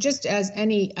 So just as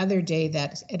any other day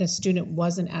that a student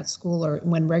wasn't at school or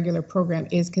when regular program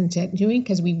is continuing,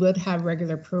 because we would have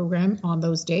regular program on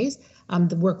those days,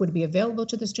 the work would be available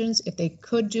to the students. If they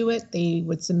could do it, they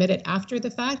would submit it after the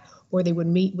fact, or they would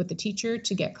meet with the teacher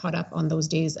to get caught up on those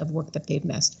days of work that they've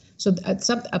missed. So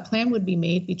a plan would be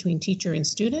made between teacher and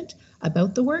student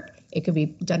about the work. It could be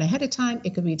done ahead of time.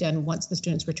 It could be done once the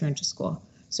students return to school.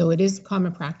 So it is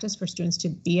common practice for students to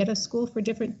be at a school for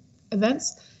different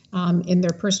events in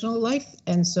their personal life.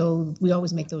 And so we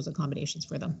always make those accommodations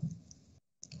for them.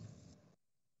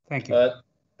 Thank you.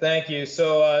 Thank you.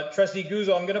 So Trustee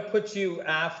Guzzo, I'm going to put you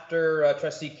after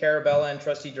Trustee Carabella and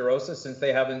Trustee DeRosa since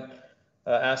they haven't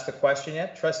asked a question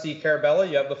yet. Trustee Carabella,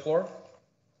 you have the floor.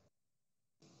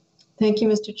 Thank you,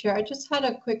 Mr. Chair. I just had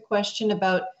a quick question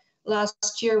about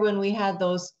last year when we had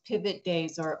those pivot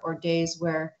days or days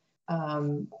where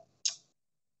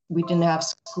we didn't have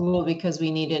school because we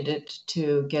needed it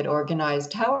to get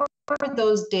organized. How are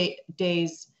those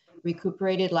days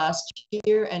recuperated last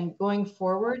year, and going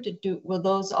forward, will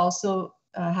those also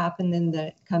happen in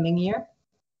the coming year?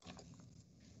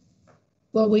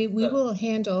 Well, we will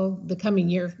handle the coming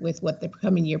year with what the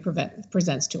coming year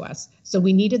presents to us. So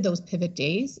we needed those pivot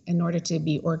days in order to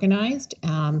be organized,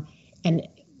 and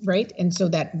so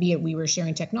that be it we were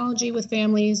sharing technology with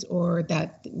families or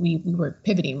that we were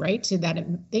pivoting right to that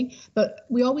thing, but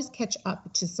we always catch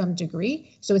up to some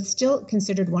degree. So it's still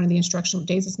considered one of the instructional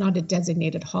days. It's not a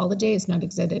designated holiday. It's not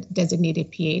a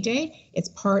designated PA day. It's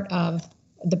part of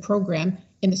the program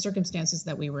in the circumstances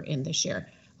that we were in this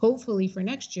year. Hopefully for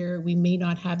next year, we may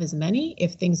not have as many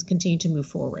if things continue to move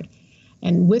forward.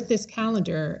 And with this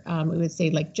calendar, we would say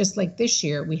just like this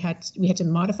year, we had to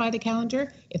modify the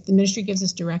calendar. If the ministry gives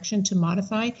us direction to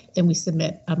modify, then we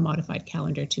submit a modified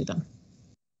calendar to them.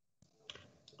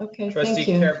 Okay, Trustee thank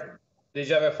you. Did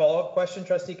you have a follow-up question,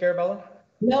 Trustee Carabella?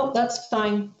 No, that's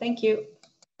fine. Thank you.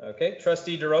 Okay,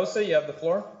 Trustee DeRosa, you have the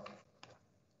floor.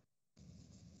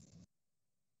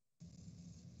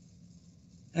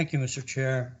 Thank you, Mr.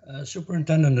 Chair.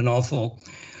 Superintendent Dinolfo,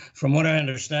 from what I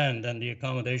understand, and the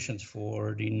accommodations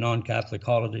for the non-Catholic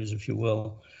holidays, if you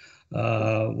will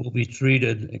be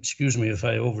treated, excuse me if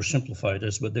I oversimplify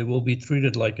this, but they will be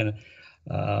treated like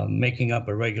making up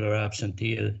a regular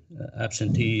absentee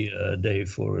day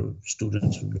for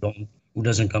students who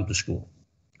doesn't come to school,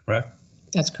 correct?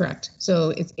 That's correct.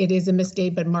 So it is a missed day,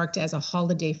 but marked as a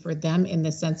holiday for them in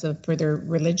the sense of for their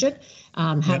religion.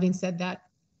 Having said that,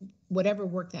 whatever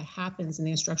work that happens in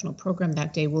the instructional program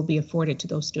that day will be afforded to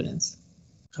those students.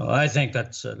 So I think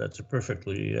that's a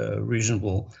perfectly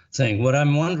reasonable thing. What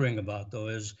I'm wondering about, though,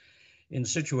 is in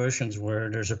situations where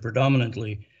there's a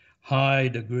predominantly high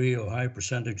degree or high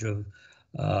percentage of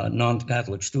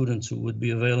non-Catholic students who would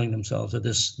be availing themselves of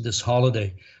this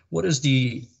holiday, what is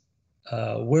the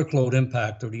workload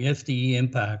impact or the FTE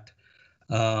impact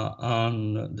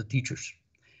on the teachers?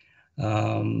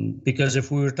 Because if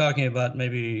we were talking about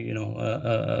maybe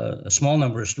a small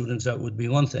number of students, that would be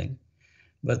one thing.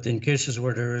 But in cases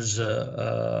where there is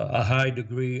a high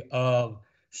degree of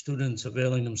students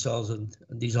availing themselves of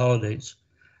these holidays,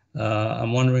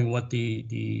 I'm wondering what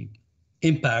the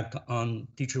impact on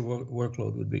teacher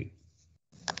workload would be.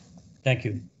 Thank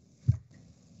you.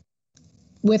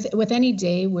 With any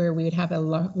day where we would have a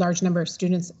large number of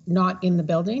students not in the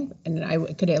building, and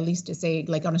I could at least say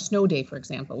like on a snow day, for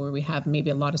example, where we have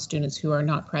maybe a lot of students who are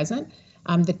not present,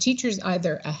 the teachers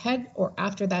either ahead or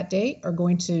after that day are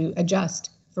going to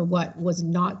adjust for what was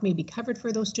not maybe covered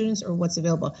for those students or what's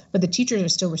available. But the teachers are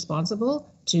still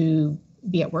responsible to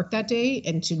be at work that day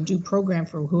and to do program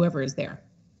for whoever is there.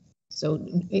 So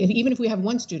even if we have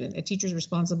one student, a teacher is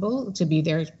responsible to be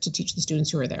there to teach the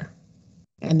students who are there.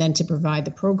 And then to provide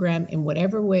the program in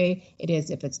whatever way it is,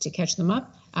 if it's to catch them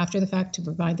up after the fact, to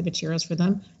provide the materials for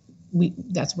them,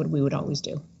 that's what we would always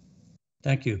do.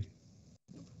 Thank you.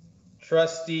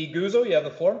 Trustee Guzzo, you have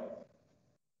the floor.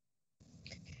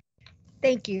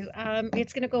 Thank you.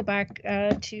 It's going to go back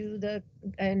to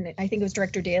and I think it was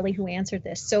Director Daly who answered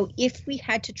this. So if we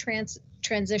had to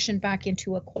transition back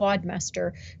into a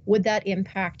quadmester, would that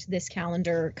impact this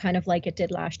calendar kind of like it did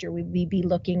last year? Would we be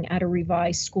looking at a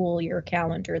revised school year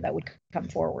calendar that would come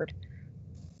forward?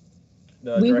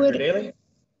 Director Daly?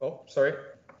 Oh, sorry.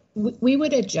 We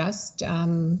would adjust,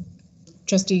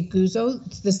 Trustee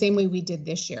Guzzo, the same way we did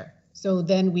this year. So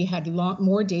then we had a lot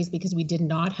more days because we did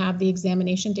not have the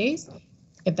examination days,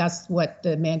 if that's what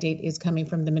the mandate is coming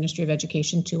from the Ministry of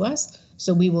Education to us.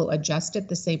 So we will adjust it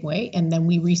the same way, and then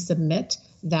we resubmit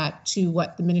that to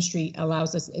what the ministry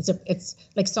allows us. It's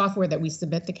like software that we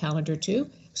submit the calendar to,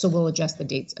 so we'll adjust the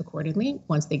dates accordingly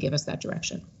once they give us that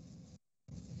direction.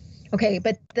 Okay,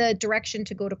 but the direction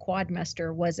to go to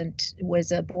quadmester was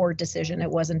a board decision.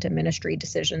 It wasn't a ministry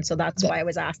decision. So that's why I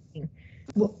was asking.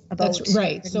 Well, that's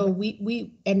right. So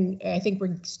we and I think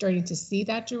we're starting to see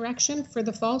that direction for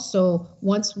the fall. So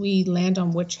once we land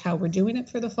on how we're doing it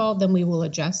for the fall, then we will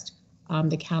adjust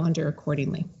the calendar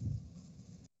accordingly.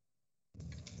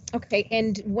 Okay,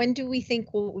 and when do we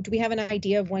think do we have an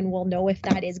idea of when we'll know if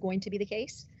that is going to be the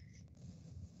case?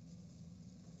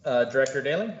 Director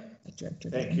Daly.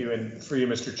 Thank you, and through you,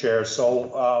 Mr. Chair.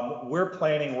 So we're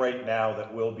planning right now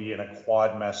that we'll be in a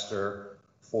quadmester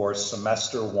for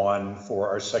semester 1 for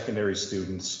our secondary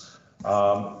students.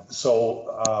 I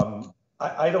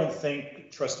don't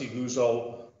think Trustee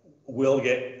Guzzo will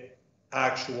get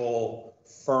actual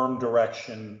firm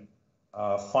direction,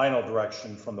 final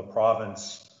direction from the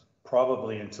province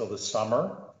probably until the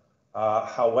summer.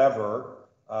 However,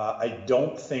 I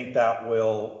don't think that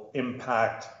will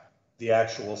impact the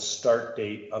actual start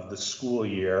date of the school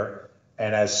year,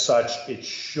 and as such, it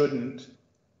shouldn't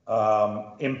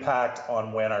impact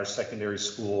on when our secondary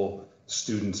school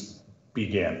students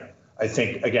begin. I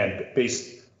think, again,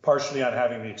 based partially on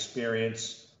having the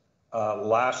experience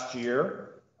last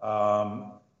year,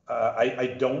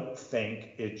 I don't think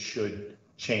it should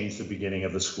change the beginning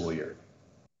of the school year.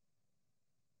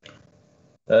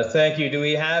 Thank you. Do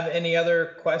we have any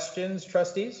other questions,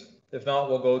 trustees? If not,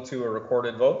 we'll go to a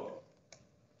recorded vote.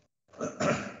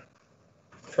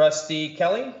 Trustee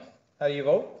Kelly, how do you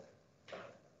vote?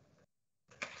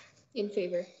 In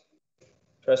favor.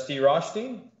 Trustee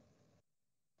Rothstein?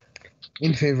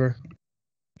 In favor.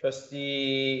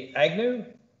 Trustee Agnew?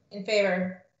 In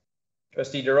favor.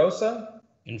 Trustee DeRosa?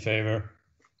 In favor.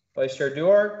 Vice Chair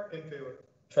Duarte? In favor.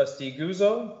 Trustee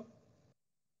Guzzo?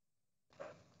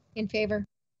 In favor.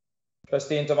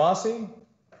 Trustee Intomasi?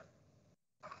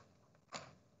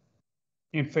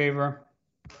 In favor.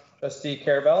 Trustee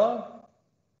Caravella?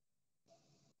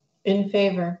 In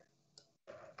favor.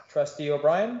 Trustee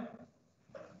O'Brien?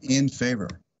 In favor.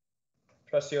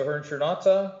 Trustee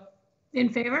O'Hearn-Chernata? In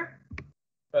favor.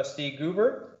 Trustee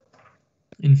Goober?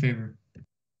 In favor.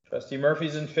 Trustee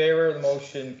Murphy's in favor. The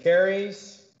motion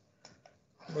carries.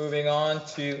 Moving on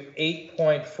to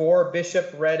 8.4,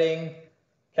 Bishop Reading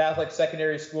Catholic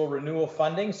Secondary School Renewal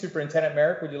Funding. Superintendent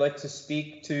Merrick, would you like to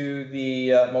speak to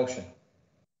the motion?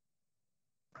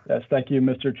 Yes, thank you,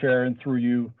 Mr. Chair, and through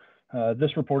you.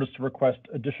 This report is to request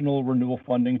additional renewal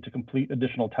funding to complete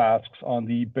additional tasks on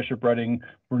the Bishop Reading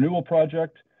Renewal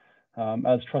Project.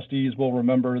 As trustees will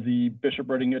remember, the Bishop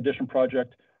Reading Addition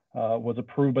Project was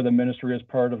approved by the ministry as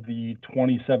part of the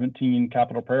 2017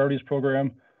 Capital Priorities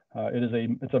Program.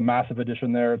 It's a massive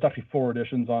addition there. It's actually 4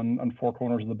 additions on 4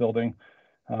 corners of the building.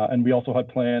 And we also had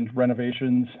planned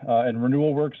renovations and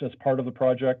renewal works as part of the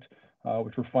project,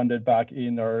 which were funded back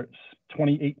in our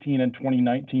 2018 and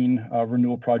 2019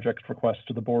 renewal project requests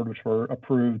to the board, which were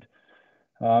approved.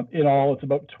 In all, it's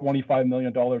about $25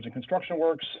 million in construction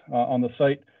works on the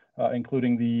site,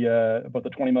 including about the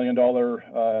 $20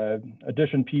 million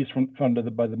addition piece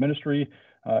funded by the ministry,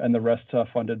 and the rest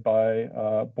funded by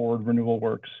board renewal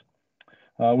works.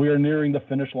 We are nearing the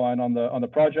finish line on the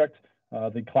project.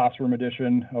 The classroom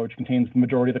addition, which contains the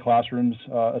majority of the classrooms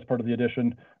as part of the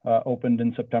addition, opened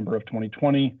in September of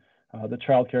 2020. The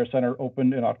Child Care Center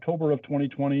opened in October of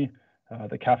 2020.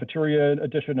 The cafeteria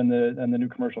addition and the new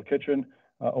commercial kitchen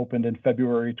opened in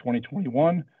February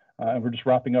 2021. And we're just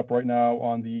wrapping up right now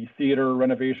on the theater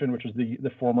renovation, which is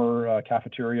the former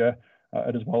cafeteria,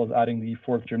 as well as adding the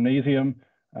 4th gymnasium.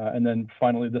 And then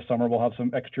finally this summer, we'll have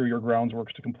some exterior grounds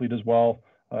works to complete as well,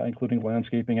 including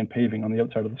landscaping and paving on the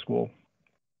outside of the school.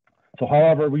 So,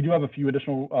 however, we do have a few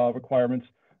additional requirements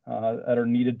that are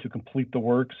needed to complete the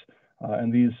works,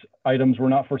 and these items were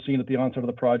not foreseen at the onset of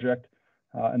the project,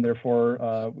 and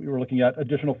therefore we were looking at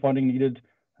additional funding needed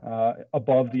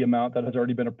above the amount that has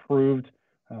already been approved.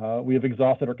 We have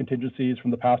exhausted our contingencies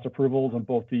from the past approvals on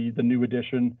both the new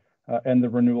addition and the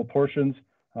renewal portions,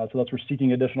 so that's we're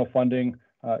seeking additional funding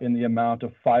in the amount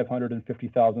of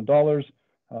 $550,000,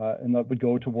 and that would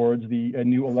go towards a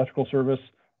new electrical service,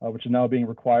 which is now being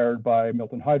required by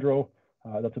Milton Hydro.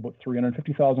 That's about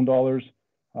 $350,000.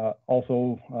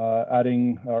 Also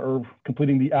adding or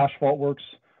completing the asphalt works.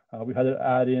 We had to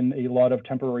add in a lot of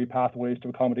temporary pathways to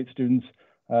accommodate students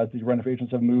as the renovations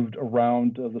have moved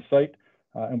around the site.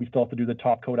 And we still have to do the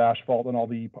top coat asphalt and all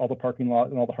the parking lot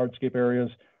and all the hardscape areas.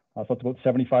 So that's about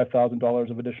 $75,000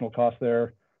 of additional cost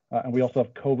there. And we also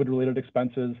have COVID-related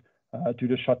expenses due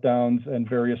to shutdowns and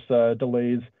various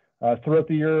delays throughout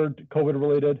the year,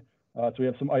 COVID-related. So we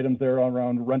have some items there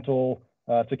around rental,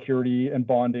 security, and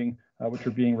bonding, which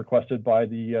are being requested by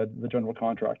the general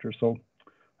contractor. So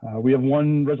We have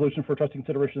one resolution for trustee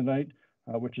consideration tonight,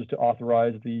 which is to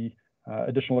authorize the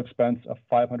additional expense of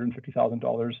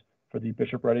 $550,000 for the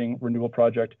Bishop Reading renewal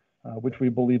project, which we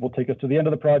believe will take us to the end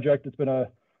of the project. It's been a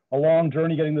long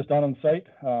journey getting this done on site,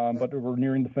 but we're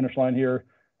nearing the finish line here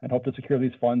and hope to secure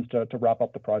these funds to wrap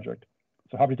up the project.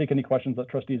 So happy to take any questions that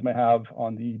trustees may have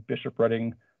on the Bishop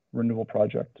Reading renewal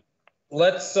project.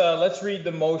 Let's read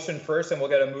the motion first, and we'll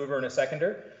get a mover and a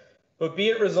seconder. But be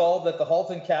it resolved that the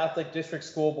Halton Catholic District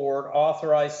School Board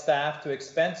authorize staff to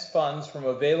expense funds from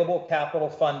available capital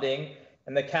funding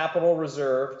and the capital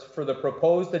reserved for the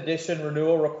proposed addition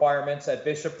renewal requirements at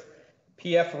Bishop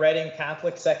P.F. Reading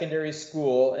Catholic Secondary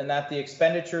School, and that the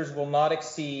expenditures will not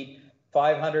exceed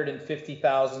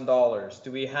 $550,000.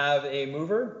 Do we have a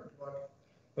mover?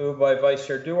 Moved by Vice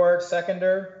Chair Duarte,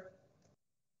 seconder.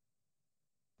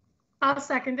 I'll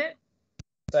second it.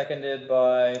 Seconded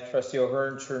by Trustee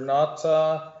O'Hearn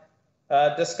Chernata.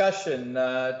 Discussion.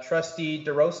 Trustee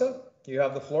DeRosa, you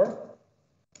have the floor.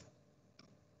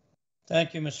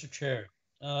 Thank you, Mr. Chair.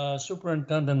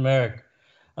 Superintendent Merrick,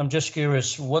 I'm just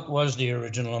curious, what was the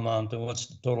original amount and what's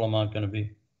the total amount going to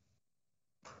be?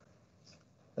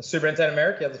 Superintendent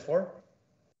Merrick, you have the floor.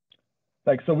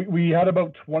 Thanks. So we had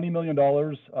about $20 million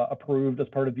approved as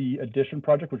part of the addition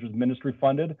project, which was ministry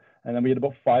funded, and then we had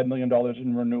about $5 million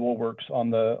in renewal works on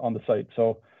the site.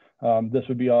 So this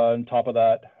would be on top of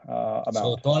that amount.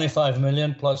 So 25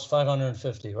 million plus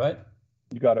 550, right?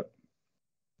 You got it.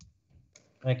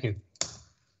 Thank you.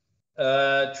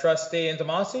 Trustee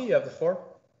Intomasi, you have the floor.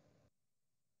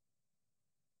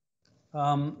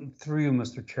 Through you,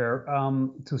 Mr. Chair,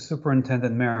 to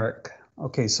Superintendent Merrick.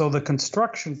 Okay, so the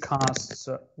construction costs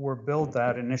were billed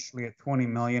at initially at 20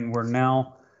 million. We're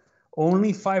now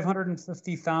only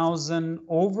 550,000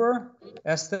 over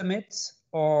estimates,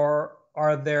 or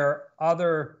are there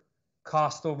other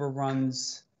cost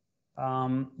overruns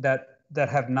that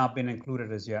have not been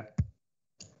included as yet?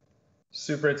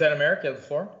 Superintendent Merrick, you have the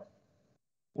floor.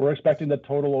 We're expecting the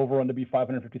total overrun to be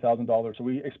 $550,000. So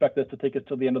we expect this to take us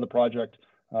to the end of the project,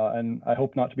 and I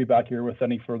hope not to be back here with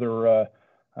any further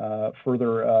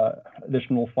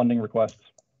additional funding requests.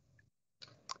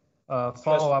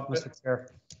 Follow up, Mr. Chair.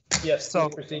 Yes. So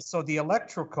the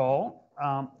electrical.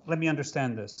 Let me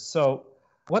understand this. So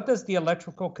what does the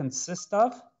electrical consist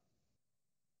of?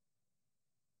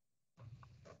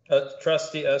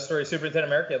 Superintendent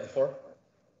Merrick, you have the floor.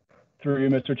 Through you,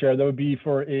 Mr. Chair, that would be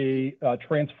for a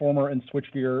transformer and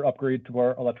switchgear upgrade to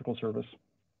our electrical service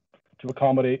to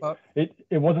accommodate.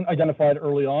 It wasn't identified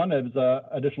early on. It was an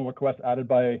additional request added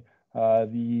by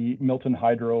the Milton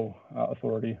Hydro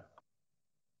Authority.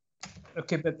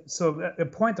 Okay, but so a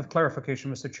point of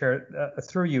clarification, Mr. Chair,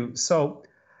 through you. So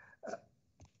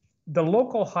the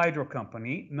local hydro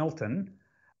company, Milton,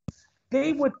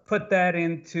 they would put that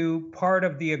into part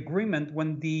of the agreement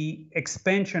when the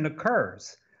expansion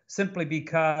occurs, simply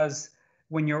because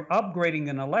when you're upgrading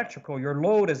an electrical, your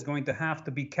load is going to have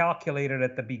to be calculated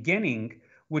at the beginning,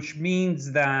 which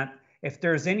means that if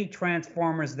there's any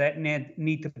transformers that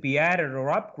need to be added or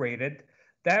upgraded,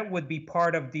 that would be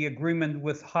part of the agreement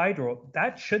with Hydro.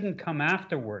 That shouldn't come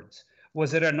afterwards.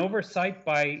 Was it an oversight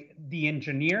by the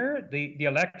engineer, the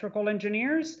electrical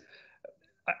engineers?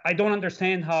 I don't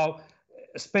understand how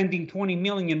spending 20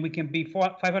 million, we can be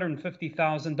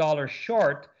 $550,000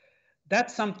 short.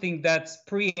 That's something that's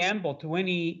preamble to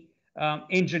any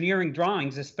engineering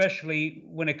drawings, especially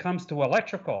when it comes to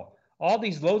electrical. All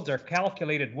these loads are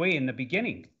calculated way in the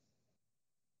beginning.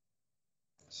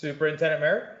 Superintendent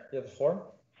Merrick, you have the floor.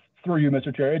 Through you,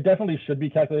 Mr. Chair. It definitely should be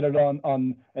calculated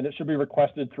on and it should be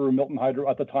requested through Milton Hydro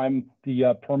at the time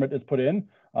the permit is put in.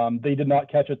 They did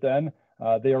not catch it then.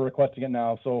 They are requesting it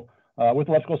now. So with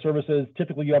electrical services,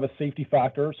 typically you have a safety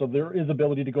factor. So there is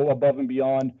ability to go above and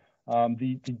beyond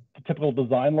the typical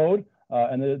design load,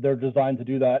 and they're designed to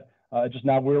do that. Just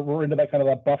now we're into that kind of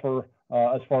that buffer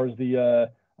as far as the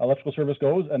electrical service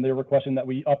goes, and they're requesting that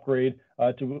we upgrade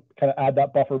to kind of add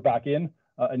that buffer back in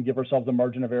and give ourselves a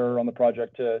margin of error on the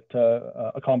project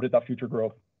to accommodate that future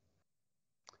growth.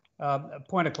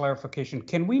 Point of clarification: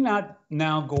 can we not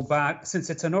now go back, since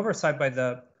it's an oversight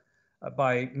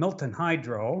by Milton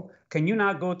Hydro? Can you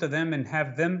not go to them and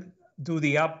have them do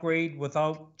the upgrade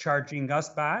without charging us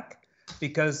back?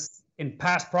 Because in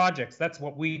past projects, that's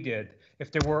what we did.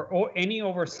 If there were any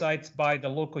oversights by the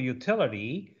local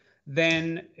utility,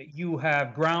 then you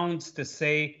have grounds to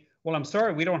say, well, I'm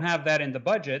sorry, we don't have that in the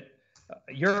budget.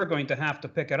 You're going to have to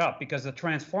pick it up, because the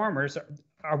transformers,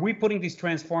 are we putting these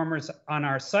transformers on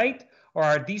our site, or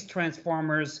are these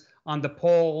transformers on the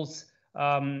poles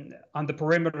on the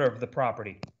perimeter of the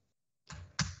property?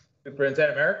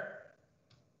 Superintendent Merrick.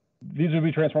 These would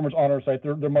be transformers on our site.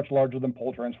 They're much larger than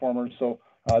pole transformers, so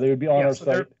they would be on our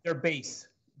site. They're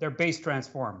base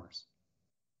transformers.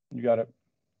 You got it.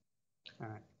 All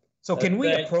right. So can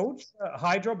we approach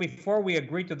Hydro before we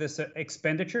agree to this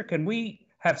expenditure? Can we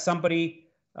have somebody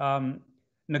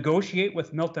negotiate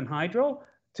with Milton Hydro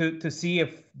to see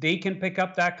if they can pick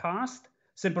up that cost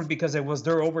simply because it was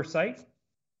their oversight?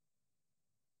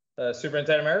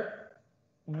 Superintendent Merrick?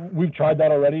 We've tried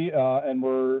that already, and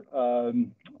we're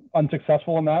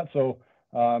unsuccessful in that. So,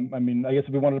 I mean, I guess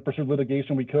if we wanted to pursue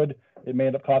litigation, we could. It may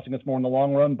end up costing us more in the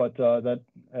long run, but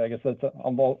I guess that's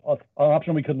an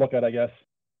option we could look at, I guess.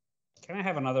 Can I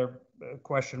have another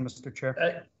question, Mr.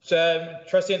 Chair?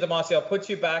 Trustee Antomasi, I'll put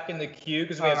you back in the queue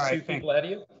because we have two people ahead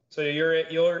of you. So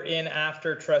you're in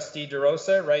after Trustee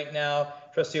DeRosa. Right now,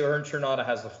 Trustee O'Hearn-Chernotta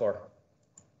has the floor.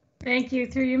 Thank you.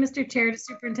 Through you, Mr. Chair, to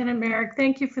Superintendent Merrick.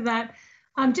 Thank you for that.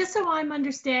 Just so I'm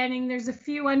understanding, there's a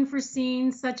few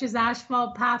unforeseen, such as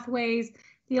asphalt pathways,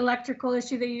 the electrical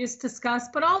issue that you just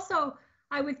discussed, but also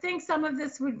I would think some of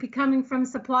this would be coming from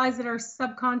supplies that our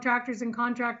subcontractors and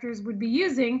contractors would be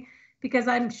using, because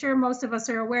I'm sure most of us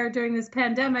are aware during this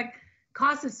pandemic,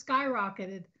 costs have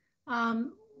skyrocketed.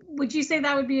 Would you say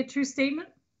that would be a true statement?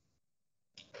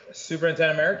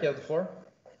 Superintendent Merrick, you have the floor.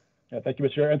 Yeah, thank you,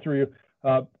 Mr. Chair, and through you.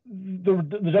 There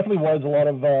definitely was a lot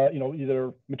of,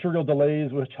 either material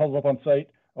delays, which held up on site,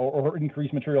 or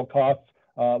increased material costs.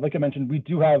 Like I mentioned, we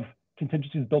do have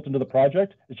contingencies built into the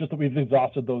project. It's just that we've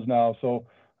exhausted those now. So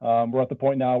we're at the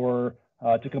point now where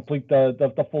to complete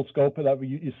the full scope that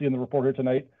you see in the report here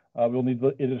tonight, we'll need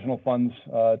additional funds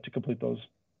to complete those.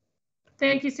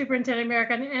 Thank you, Superintendent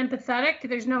Merrick. I'm empathetic.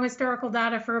 There's no historical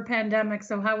data for a pandemic,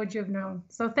 so how would you have known?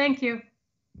 So thank you.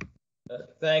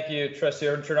 Thank you, Trustee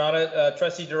Chernotta.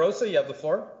 Trustee DeRosa, you have the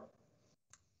floor.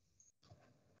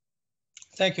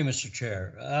 Thank you, Mr.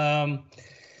 Chair.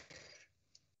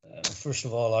 First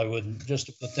of all, I would, just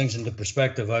to put things into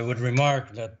perspective, I would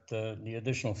remark that the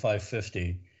additional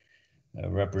 550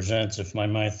 represents, if my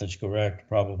math is correct,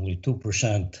 probably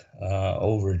 2%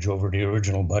 overage over the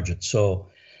original budget. So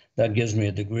that gives me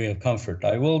a degree of comfort.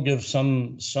 I will give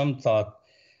some thought.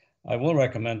 I will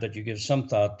recommend that you give some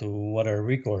thought to what our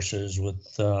recourse is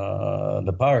with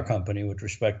the power company with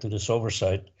respect to this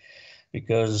oversight,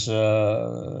 because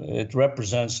it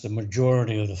represents the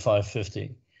majority of the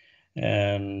 550.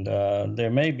 And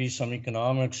there may be some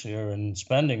economics here in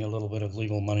spending a little bit of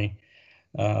legal money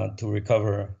to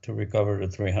recover the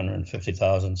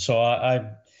 350,000. So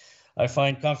I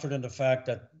find comfort in the fact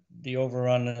that the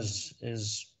overrun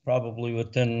is probably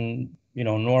within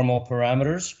normal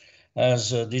parameters,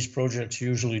 as these projects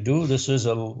usually do. This is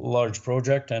a large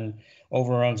project and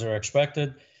overruns are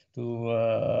expected.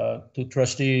 To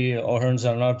Trustee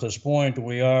O'Hearn-Chernotta's point,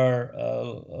 we are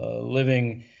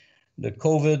living the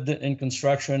COVID in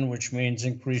construction, which means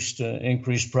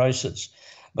increased prices.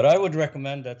 But I would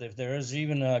recommend that if there is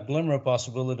even a glimmer of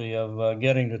possibility of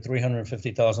getting the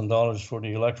 $350,000 for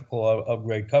the electrical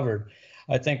upgrade covered,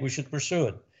 I think we should pursue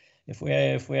it. If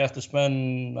we have to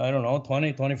spend, I don't know,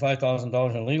 $20,000,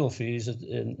 $25,000 in legal fees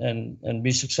and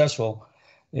be successful,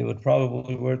 it would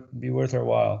probably be worth our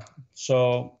while.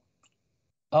 So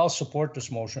I'll support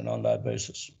this motion on that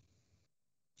basis.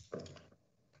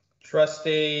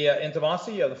 Trustee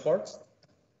Antomasi, you have the floor.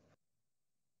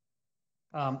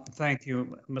 Thank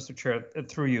you, Mr. Chair,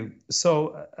 through you.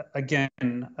 So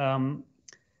again,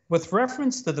 with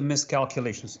reference to the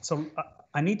miscalculations, so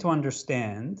I need to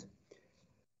understand,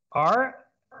 our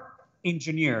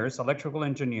engineers, electrical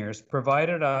engineers,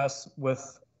 provided us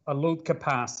with a load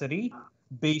capacity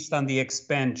based on the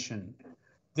expansion.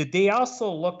 Did they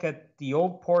also look at the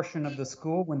old portion of the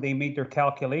school when they made their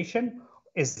calculation?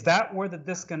 Is that where the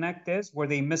disconnect is, where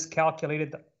they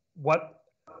miscalculated what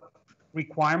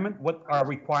our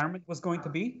requirement was going to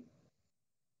be?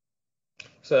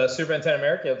 So Superintendent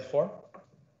Merrick, you have the floor.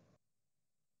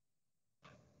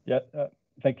 Yeah,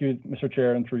 thank you, Mr.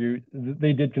 Chair, and through you.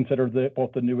 They did consider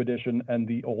both the new addition and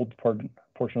the old portion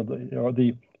of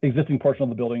the existing portion of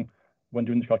the building when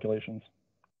doing the calculations.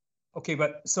 Okay,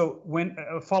 but so when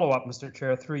follow up, Mr.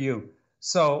 Chair, through you.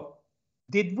 So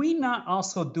did we not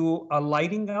also do a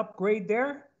lighting upgrade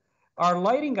there? Our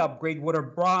lighting upgrade would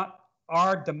have brought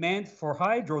our demand for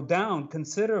hydro down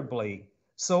considerably.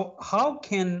 So how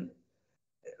can,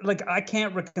 I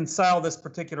can't reconcile this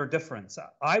particular difference.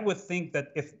 I would think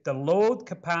that if the load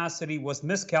capacity was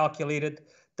miscalculated,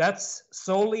 that's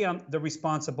solely on the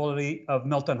responsibility of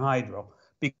Milton Hydro,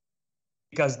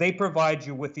 because they provide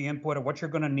you with the input of what you're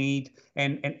going to need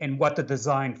and what to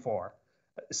design for.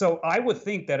 So I would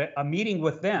think that a meeting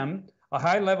with them, a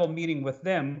high-level meeting with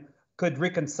them, could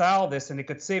reconcile this and it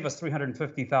could save us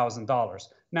 $350,000.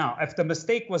 Now, if the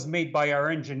mistake was made by our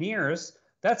engineers,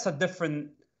 that's a different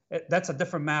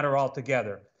matter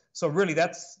altogether. So really,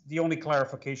 that's the only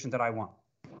clarification that I want.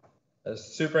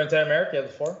 Superintendent Merrick, you have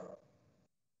the floor.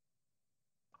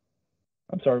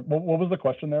 I'm sorry, what was the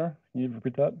question there? Can you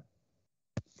repeat that?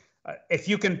 If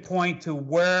you can point to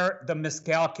where the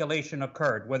miscalculation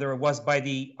occurred, whether it was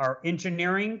by our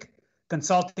engineering,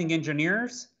 consulting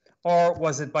engineers, or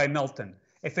was it by Milton?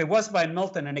 If it was by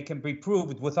Milton and it can be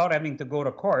proved without having to go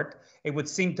to court, it would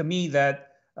seem to me that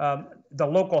the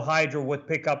local hydro would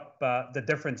pick up the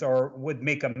difference or would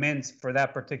make amends for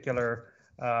that particular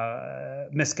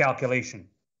miscalculation.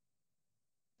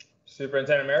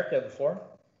 Superintendent Merrick, you have the floor.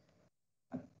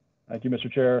 Thank you,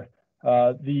 Mr. Chair.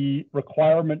 The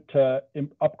requirement to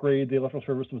upgrade the electrical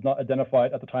service was not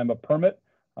identified at the time of permit,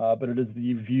 but it is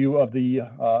the view of the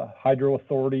Hydro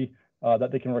Authority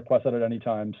that they can request that at any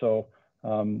time. So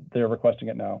they're requesting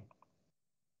it now.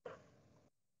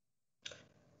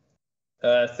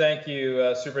 Thank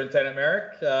you, Superintendent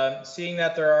Merrick. Seeing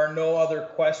that there are no other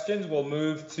questions, we'll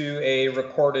move to a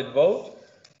recorded vote.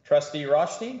 Trustee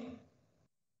Roshni?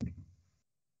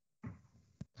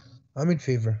 I'm in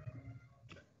favor.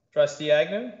 Trustee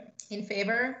Agnew? In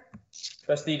favor.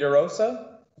 Trustee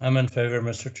DeRosa? I'm in favor,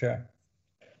 Mr. Chair.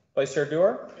 Vice Chair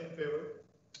Dewar? In favor.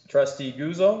 Trustee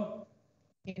Guzzo?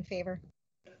 In favor.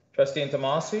 Trustee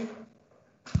Intomasi?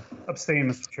 Abstain,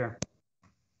 Mr. Chair.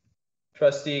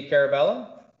 Trustee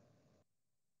Carabella?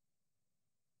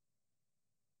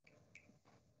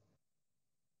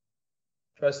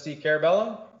 Trustee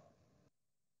Carabella?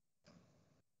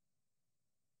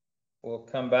 We'll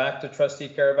come back to Trustee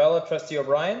Carabella. Trustee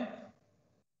O'Brien?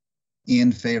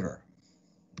 In favor.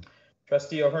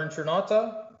 Trustee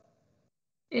O'Hearn-Ternauta?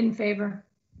 In favor.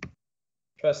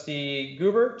 Trustee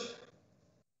Goubert?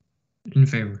 In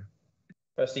favor.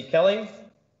 Trustee Kelly?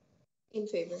 In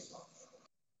favor.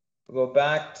 We'll go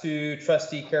back to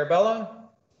Trustee Carabella.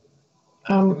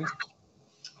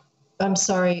 I'm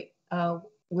sorry,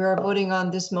 we're voting on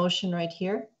this motion right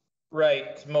here.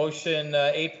 Right, motion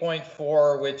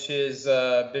 8.4, which is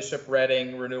Bishop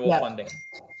Reading renewal funding.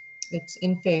 It's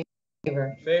in favor.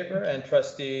 In favor, and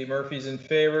Trustee Murphy's in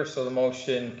favor, so the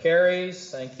motion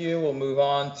carries. Thank you. We'll move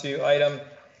on to item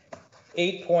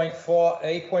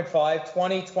 8.4,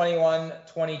 8.5,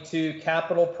 2021-22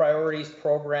 Capital Priorities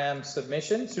Program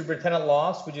Submission. Superintendent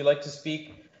Loss, would you like to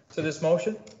speak to this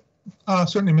motion?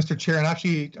 Certainly, Mr. Chair, and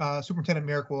actually Superintendent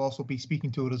Merrick will also be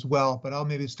speaking to it as well, but I'll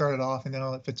maybe start it off and then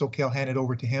if it's okay, I'll hand it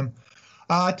over to him.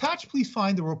 Attached, please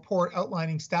find the report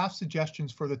outlining staff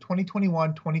suggestions for the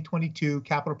 2021-2022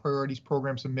 Capital Priorities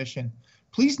Program submission.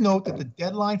 Please note that the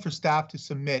deadline for staff to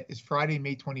submit is Friday,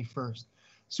 May 21st.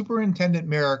 Superintendent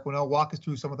Merrick will now walk us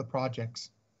through some of the projects.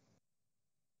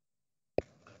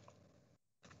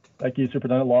 Thank you,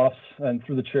 Superintendent Loss, and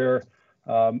through the chair.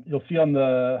 You'll see on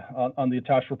the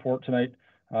attached report tonight,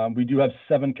 we do have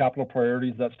 7 capital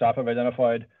priorities that staff have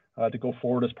identified to go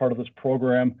forward as part of this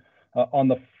program. On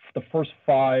the first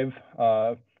 5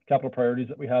 capital priorities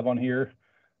that we have on here,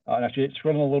 and actually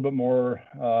scroll a little bit more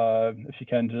if you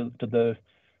can to the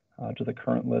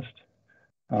current list.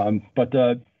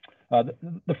 The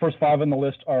first 5 on the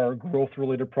list are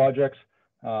growth-related projects.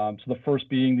 So the first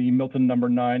being the Milton No.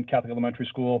 9 Catholic Elementary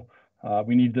School.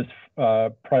 We need this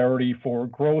priority for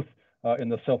growth in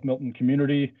the South Milton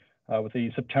community with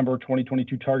a September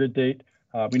 2022 target date.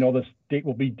 We know this date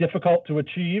will be difficult to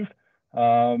achieve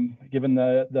given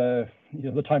the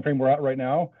time frame we're at right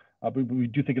now. But we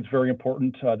do think it's very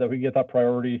important that we get that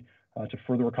priority to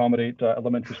further accommodate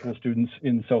elementary school students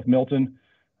in South Milton.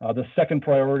 The second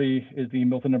priority is the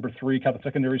Milton No. 3 Catholic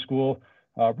Secondary School.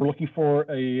 We're looking for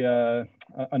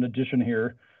an addition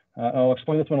here. I'll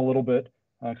explain this one a little bit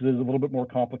because it is a little bit more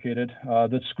complicated.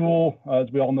 The school, as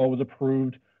we all know, was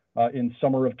approved in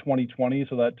summer of 2020,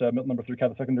 so that Milton No. 3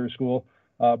 Catholic Secondary School.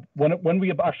 When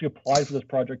we actually applied for this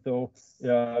project, though,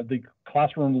 the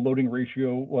classroom loading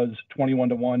ratio was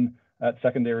 21:1 at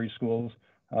secondary schools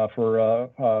for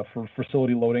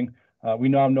facility loading. We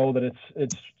now know that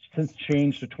it's since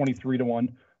changed to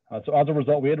 23:1. So as a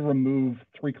result, we had to remove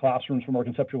 3 classrooms from our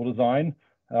conceptual design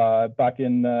back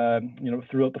in,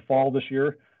 throughout the fall this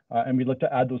year. And we'd like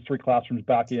to add those 3 classrooms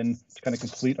back in to kind of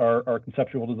complete our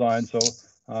conceptual design. So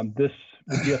this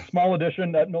would be a small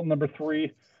addition at Milton No.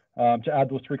 3 to add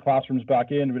those 3 classrooms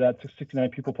back in. We'd add 69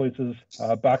 pupil places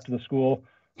back to the school.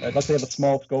 I'd like to have a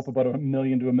small scope, about $1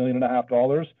 million to $1.5 million,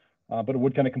 but it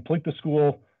would kind of complete the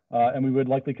school. And we would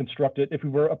likely construct it. If we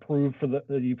were approved for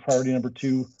the priority number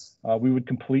 2, we would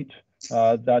complete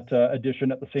that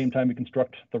addition at the same time we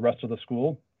construct the rest of the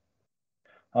school.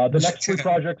 The next 3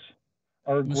 projects,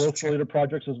 our growth-related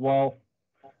projects as well.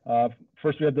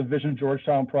 First, we have the Vision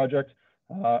Georgetown project,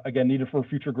 again, needed for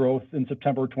future growth in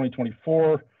September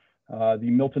 2024. The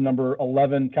Milton number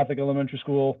 11 Catholic Elementary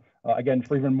School, again,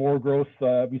 for even more growth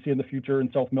we see in the future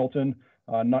in South Milton,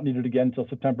 not needed again until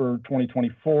September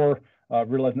 2024,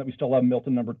 realizing that we still have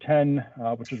Milton number 10,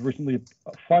 which was recently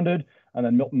funded, and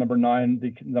then Milton number 9,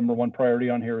 the number 1 priority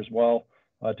on here as well,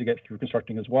 to get through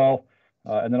constructing as well.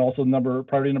 And then also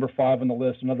priority number 5 on the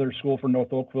list, another school for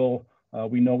North Oakville.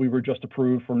 We know we were just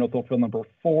approved for North Oakville number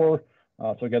 4.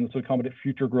 So again, this will accommodate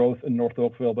future growth in North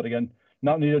Oakville, but again,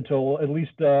 not needed till at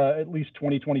least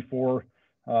 2024.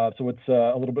 So it's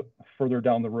a little bit further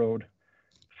down the road.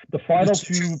 The final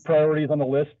 2 priorities on the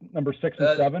list, number 6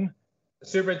 and 7.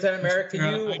 Superintendent Merrick,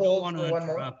 can you hold for one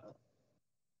more?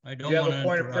 Do you have a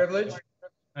point of privilege?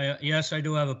 Yes, I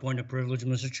do have a point of privilege,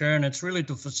 Mr. Chair, and it's really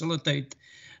to facilitate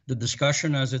the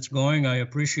discussion as it's going. I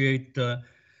appreciate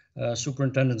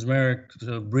Superintendent Merrick's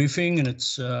briefing, and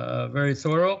it's very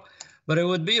thorough. But it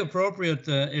would be appropriate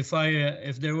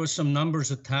if there was some numbers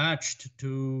attached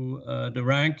to the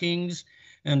rankings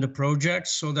and the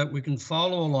projects, so that we can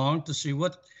follow along to see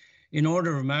what, in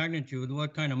order of magnitude,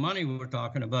 what kind of money we're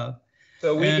talking about.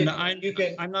 So I'm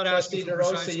not asking for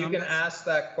precise numbers. You can ask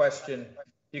that question.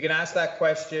 You can ask that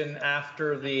question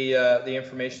after the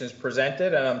information is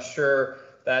presented, and I'm sure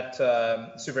that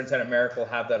Superintendent Merrick will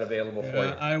have that available for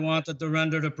you. I wanted to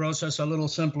render the process a little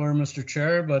simpler, Mr.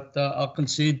 Chair, but I'll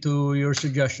concede to your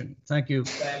suggestion. Thank you.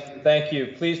 Thank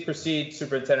you. Please proceed,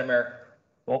 Superintendent Merrick.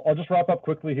 Well, I'll just wrap up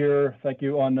quickly here. Thank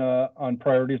you on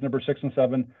priorities number 6 and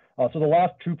 7. So the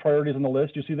last 2 priorities on the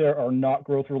list you see there are not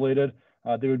growth related.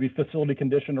 They would be facility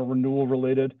condition or renewal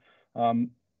related.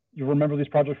 You remember these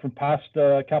projects from past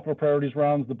capital priorities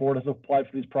rounds. The board has applied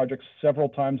for these projects several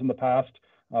times in the past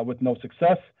with no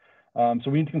success. So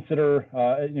we need to consider,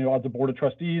 as a board of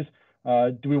trustees,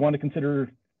 do we want to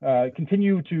consider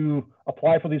continue to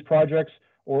apply for these projects,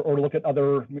 or look at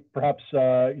other perhaps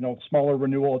smaller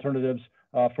renewal alternatives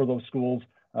for those schools?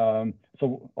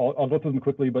 So I'll go through them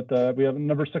quickly, but we have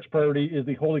number 6 priority is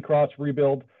the Holy Cross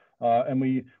rebuild. And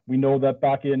we know that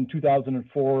back in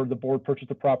 2004, the board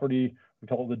purchased a property, we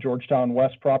call it the Georgetown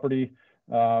West property,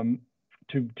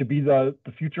 to be the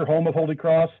future home of Holy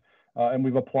Cross. And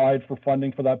we've applied for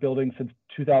funding for that building since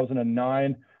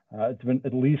 2009. It's been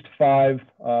at least 5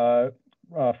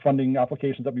 funding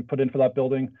applications that we put in for that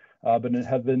building, but it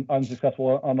has been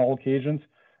unsuccessful on all occasions.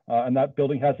 And that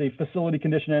building has a facility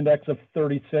condition index of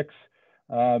 36.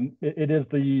 It is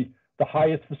the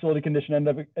highest facility condition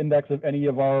index of any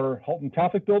of our Halton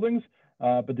Catholic buildings,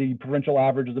 but the provincial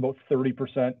average is about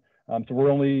 30%. So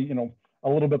we're only, a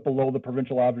little bit below the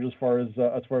provincial average as far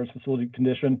as facility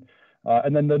condition.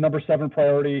 And then the number 7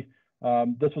 priority,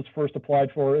 this was first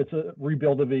applied for. It's a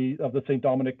rebuild of the St.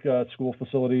 Dominic school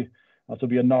facility. So it'll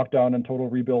be a knockdown and total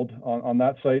rebuild on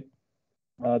that site.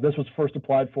 This was first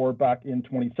applied for back in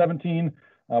 2017.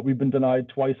 We've been denied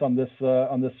twice on this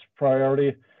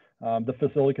priority. The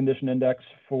facility condition index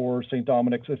for St.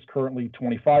 Dominic's is currently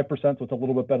 25%, so it's a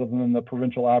little bit better than the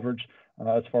provincial average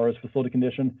as far as facility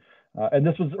condition. And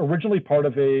this was originally part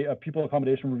of a people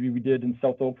accommodation review we did in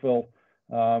South Oakville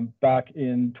back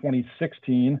in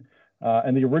 2016.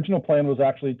 And the original plan was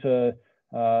actually to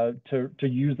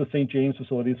use the St. James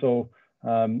facility. So,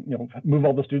 move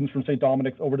all the students from St.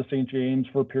 Dominic's over to St. James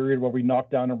for a period where we knocked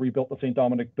down and rebuilt the St.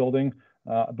 Dominic building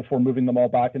before moving them all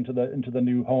back into the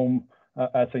new home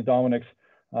at St. Dominic's.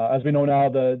 As we know now,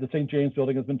 the St. James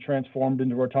building has been transformed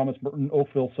into our Thomas Merton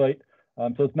Oakville site.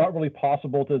 So it's not really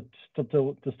possible to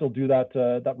still do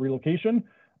that relocation.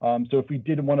 So if we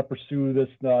did want to pursue this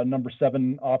number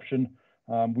 7 option,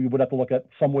 we would have to look at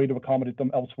some way to accommodate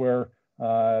them elsewhere,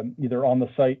 either on the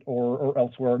site or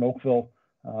elsewhere in Oakville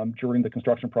during the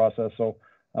construction process. So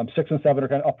 6 and 7 are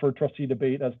kind of up for trustee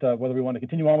debate as to whether we want to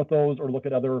continue on with those or look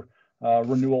at other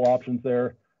renewal options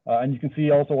there. And you can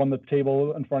see also on the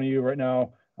table in front of you right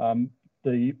now,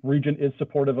 the region is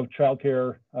supportive of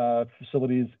childcare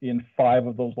facilities in 5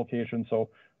 of those locations. So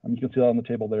you can see that on the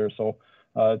table there. So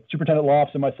Superintendent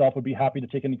Lofts and myself would be happy to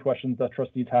take any questions that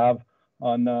trustees have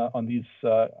on these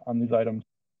items.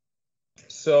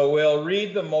 So we'll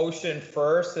read the motion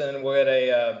first, and we'll get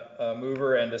a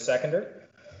mover and a seconder.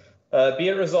 Be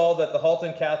it resolved that the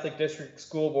Halton Catholic District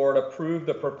School Board approve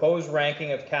the proposed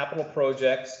ranking of capital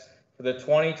projects for the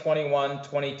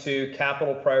 2021-22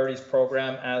 Capital Priorities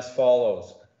Program as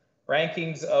follows.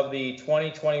 Rankings of the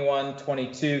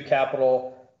 2021-22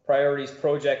 Capital Priorities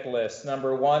Project list.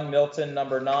 Number 1, Milton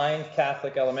number 9,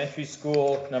 Catholic Elementary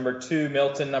School. Number 2,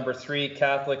 Milton number 3,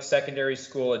 Catholic Secondary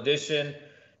School Addition.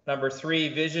 Number 3,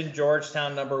 Vision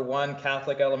Georgetown number 1,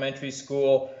 Catholic Elementary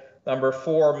School. Number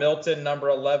 4, Milton. Number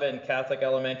 11, Catholic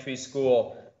Elementary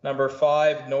School. Number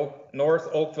 5, North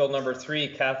Oakville. Number 3,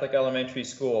 Catholic Elementary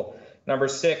School. Number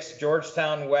 6,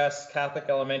 Georgetown West Catholic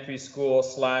Elementary School /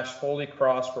 Holy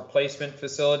Cross Replacement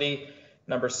Facility.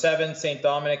 Number 7, St.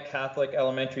 Dominic Catholic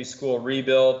Elementary School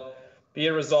rebuild. Be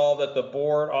it resolved that the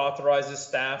board authorizes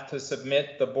staff to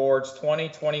submit the board's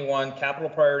 2021 capital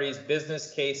priorities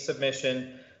business case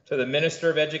submission to the Minister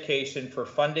of Education for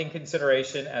funding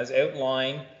consideration as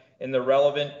outlined in the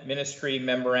relevant ministry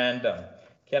memorandum.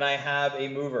 Can I have a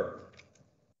mover?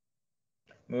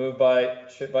 Moved by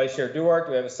Vice Chair Duarte.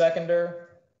 Do we have a seconder?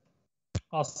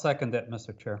 I'll second it,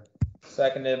 Mr. Chair.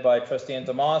 Seconded by Trustee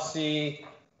Antomasi.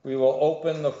 We will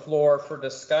open the floor for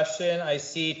discussion. I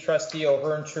see Trustee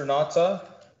O'Hearn-Chernata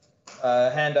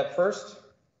hand up first.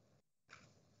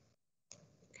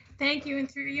 Thank you, and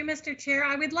through you, Mr. Chair,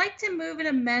 I would like to move an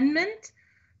amendment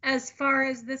as far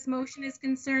as this motion is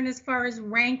concerned, as far as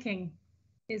ranking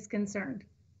is concerned.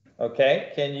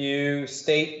 Okay, can you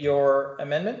state your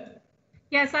amendment?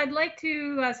 Yes, I'd like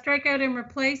to strike out and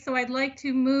replace, so I'd like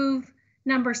to move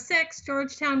number 6,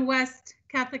 Georgetown West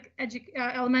Catholic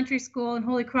Elementary School and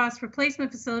Holy Cross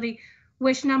Replacement Facility,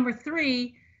 wish number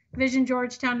 3, Vision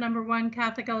Georgetown number 1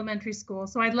 Catholic Elementary School.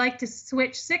 So I'd like to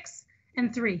switch 6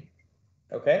 and 3.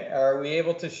 Okay, are we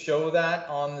able to show that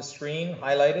on the screen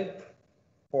highlighted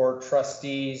for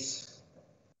trustees,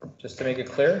 just to make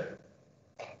it clear?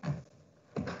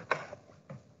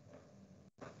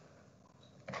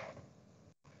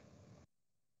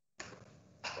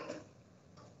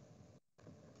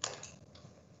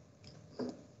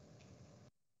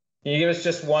 Can you give us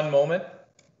just one moment?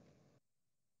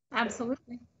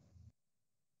 Absolutely.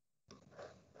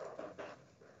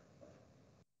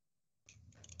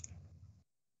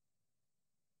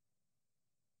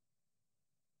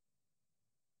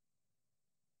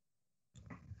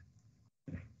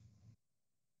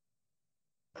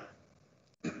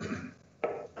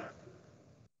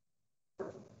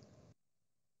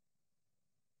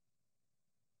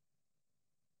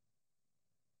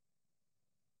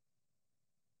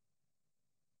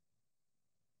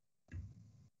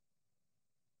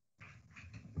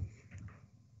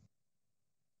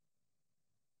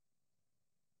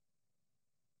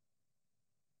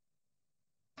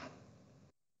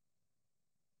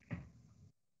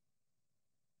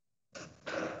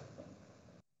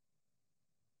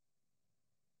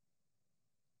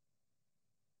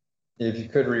 If you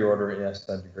could reorder it, yes,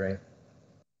 that'd be great.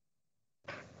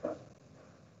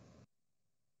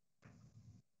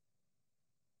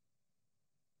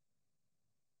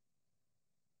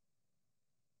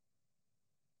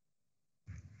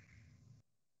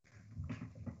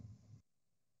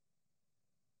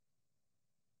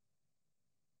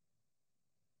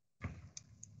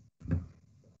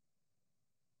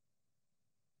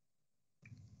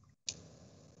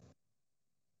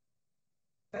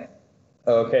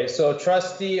 Okay, so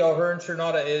Trustee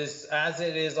O'Hearn-Chernata, is as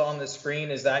it is on the screen,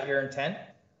 is that your intent?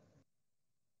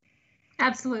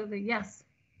 Absolutely, yes,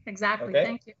 exactly. Okay.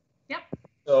 Thank you. Yep.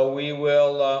 So we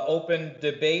will open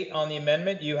debate on the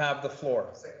amendment. You have the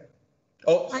floor.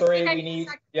 Oh, sorry, we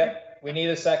need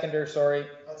a seconder, sorry.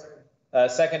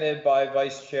 Seconded by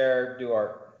Vice Chair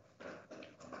Duarte.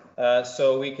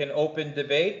 So we can open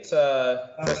debate.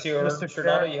 Trustee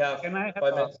O'Hearn-Chernata, you have 5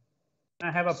 minutes. Can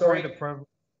I have a point of privilege,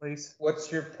 please?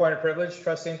 What's your point of privilege,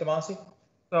 Trustee Antomasi?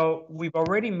 So we've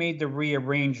already made the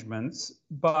rearrangements,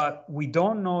 but we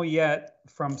don't know yet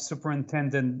from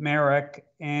Superintendent Merrick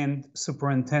and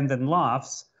Superintendent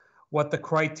Lofts what the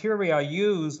criteria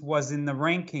used was in the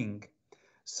ranking.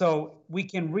 So we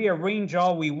can rearrange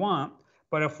all we want,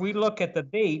 but if we look at the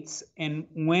dates and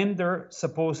when they're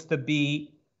supposed to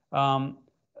be,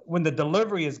 when the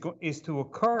delivery is to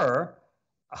occur,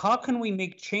 how can we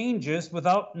make changes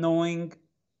without knowing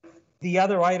the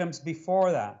other items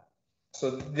before that?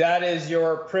 So that is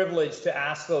your privilege to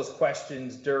ask those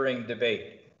questions during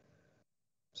debate.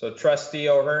 So Trustee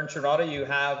O'Hearn-Chernata, you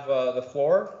have the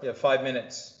floor. You have 5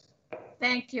 minutes.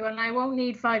 Thank you, and I won't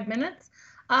need 5 minutes.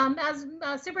 As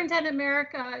Superintendent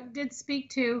Merrick did speak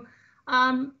to,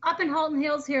 up in Halton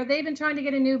Hills here, they've been trying to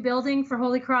get a new building for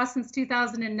Holy Cross since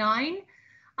 2009.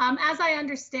 As I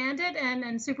understand it,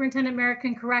 and Superintendent Merrick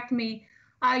can correct me,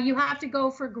 you have to go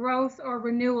for growth or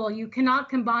renewal. You cannot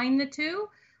combine the two.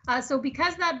 So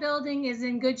because that building is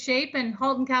in good shape and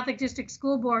Halton Catholic District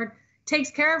School Board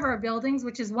takes care of our buildings,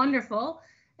 which is wonderful,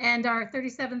 and our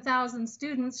 37,000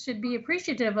 students should be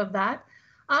appreciative of that,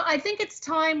 I think it's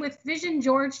time with Vision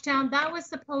Georgetown. That was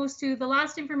supposed to, the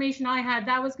last information I had,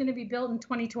 that was going to be built in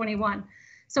 2021.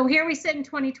 So here we sit in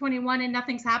 2021 and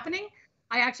nothing's happening.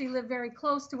 I actually live very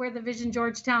close to where the Vision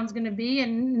Georgetown's going to be,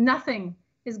 and nothing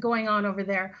is going on over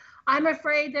there. I'm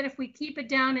afraid that if we keep it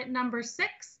down at number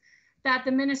 6, that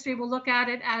the ministry will look at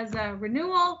it as a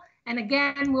renewal, and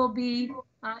again, it'll be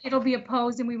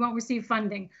opposed and we won't receive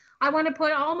funding. I want to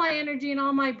put all my energy and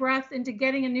all my breath into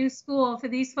getting a new school for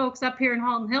these folks up here in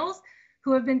Halton Hills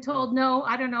who have been told no,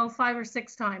 I don't know, 5 or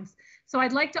 6 times. So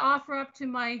I'd like to offer up to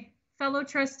my fellow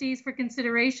trustees for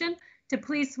consideration to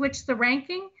please switch the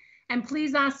ranking, and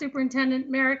please ask Superintendent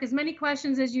Merrick as many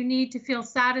questions as you need to feel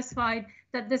satisfied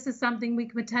that this is something we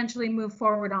can potentially move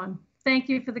forward on. Thank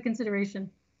you for the consideration.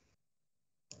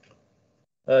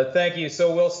 Thank you.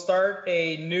 So we'll start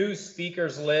a new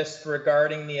speakers list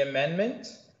regarding the amendment.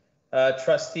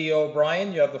 Trustee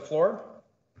O'Brien, you have the floor.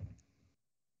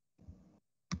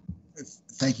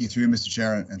 Thank you, through Mr.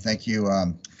 Chair, and thank you,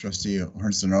 Trustee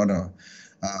Horn-Sonoda,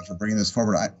 for bringing this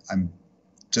forward. I'm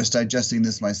just digesting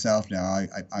this myself now.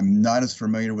 I'm not as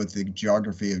familiar with the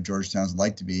geography of Georgetown as I'd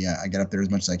like to be. I get up there as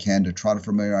much as I can to try to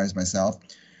familiarize myself.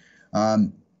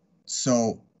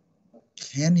 So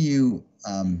can you,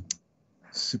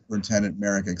 Superintendent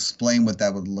Merrick, explain what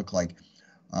that would look like?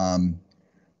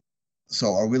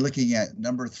 So are we looking at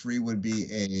number 3 would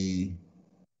be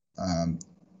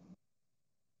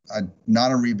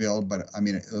not a rebuild, but I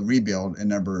mean a rebuild, and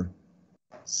number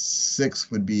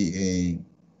 6 would be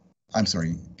I'm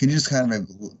sorry, can you just kind of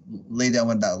lay down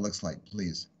what that looks like,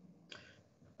 please?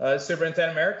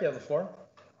 Superintendent Merrick, you have the floor.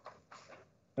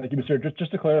 Thank you, Mr. Chair.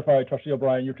 Just to clarify, Trustee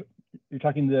O'Brien, you're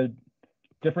talking the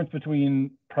difference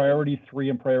between priority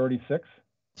 3 and priority 6?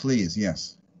 Please,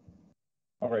 yes.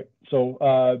 All right. So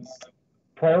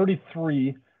priority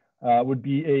 3 would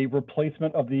be a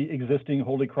replacement of the existing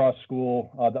Holy Cross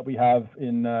School that we have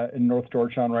in North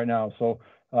Georgetown right now. So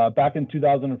back in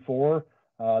 2004,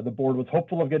 the board was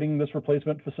hopeful of getting this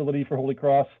replacement facility for Holy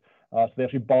Cross. So they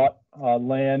actually bought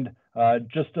land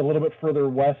just a little bit further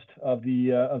west of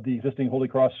the existing Holy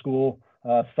Cross School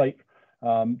site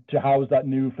to house that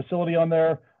new facility on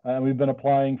there. And we've been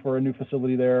applying for a new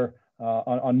facility there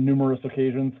on numerous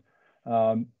occasions.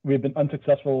 We have been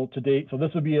unsuccessful to date. So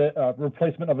this would be a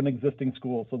replacement of an existing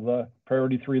school. So the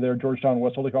priority 3 there, Georgetown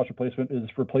West Holy Cross replacement, is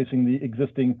replacing the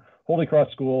existing Holy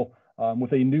Cross School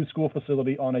with a new school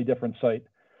facility on a different site.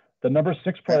 The number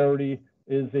 6 priority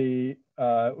is the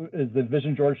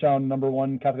Vision Georgetown number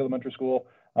 1 Catholic Elementary School.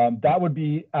 That would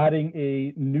be adding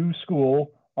a new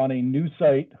school on a new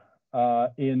site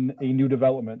in a new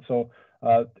development. So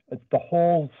it's the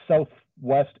whole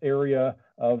southwest area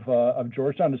of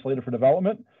Georgetown is slated for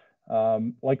development.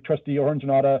 Like Trustee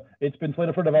Horn-Sonoda, it's been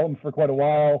slated for development for quite a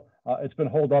while. It's been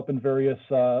holed up in various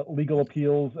legal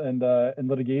appeals and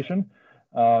litigation.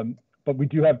 But we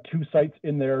do have 2 sites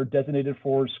in there designated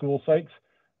for school sites.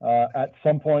 At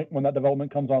some point when that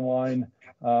development comes online,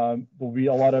 there'll be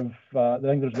a lot of, I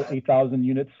think there's 8,000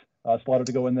 units slotted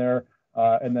to go in there.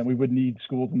 And then we would need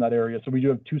schools in that area. So we do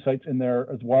have 2 sites in there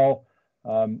as well.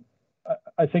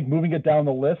 I think moving it down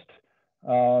the list,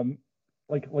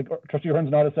 like Trustee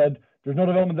Horn-Sonoda said, there's no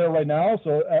development there right now.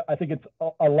 So I think it's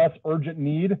a less urgent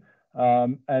need.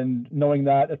 And knowing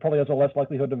that, it probably has a less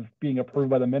likelihood of being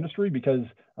approved by the ministry because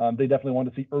they definitely want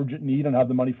to see urgent need and have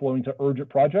the money flowing to urgent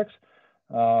projects.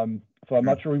 So I'm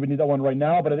not sure we would need that one right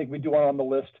now, but I think we do want it on the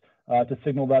list to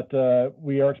signal that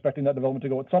we are expecting that development to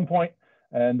go at some point,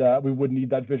 and we would need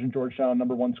that Vision Georgetown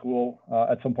number 1 school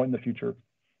at some point in the future.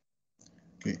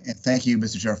 Okay, and thank you,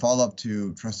 Mr. Chair. Follow up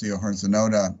to Trustee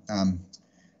Horn-Sonoda,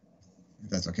 if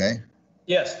that's okay.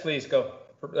 Yes, please go.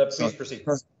 Please proceed.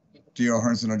 Trustee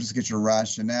Horn-Sonoda, just to get your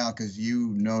rationale, because you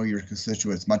know your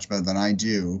constituents much better than I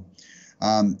do.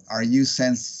 Are you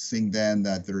sensing then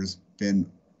that there's been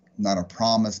not a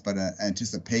promise, but an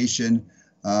anticipation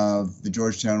of the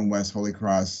Georgetown West Holy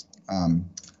Cross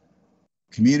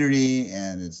community,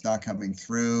 and it's not coming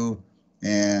through,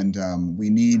 and we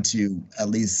need to at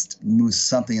least move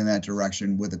something in that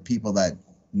direction with the people that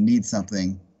need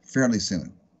something fairly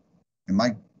soon? Am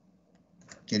I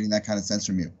getting that kind of sense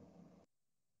from you?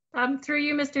 Through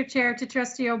you, Mr. Chair, to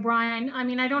Trustee O'Brien. I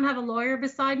mean, I don't have a lawyer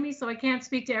beside me, so I can't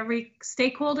speak to every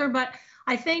stakeholder, but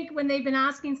I think when they've been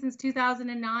asking since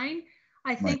 2009,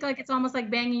 I think like it's almost like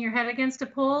banging your head against a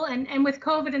pole. And with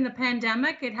COVID and the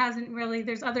pandemic, it hasn't really,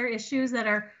 there's other issues that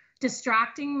are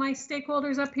distracting my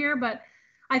stakeholders up here, but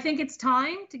I think it's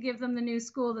time to give them the new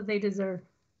school that they deserve.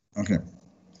 Okay.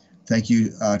 Thank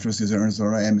you, Trustees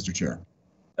Arizona and Mr. Chair.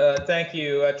 Thank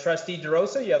you. Trustee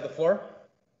DeRosa, you have the floor.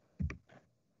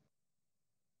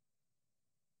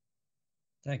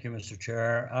 Thank you, Mr.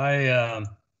 Chair. I,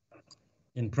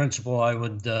 in principle, I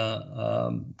would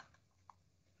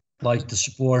like to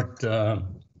support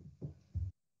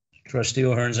Trustee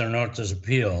O'Hearns-Arnorta's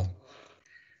appeal.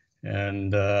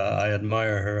 And I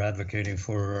admire her advocating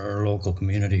for our local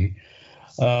community.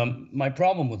 My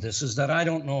problem with this is that I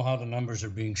don't know how the numbers are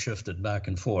being shifted back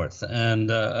and forth.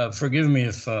 And forgive me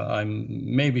if I'm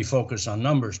maybe focused on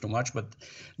numbers too much, but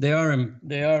they are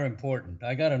important.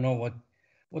 I got to know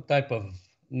what type of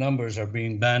numbers are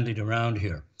being bandied around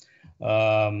here.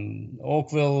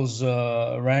 Oakville's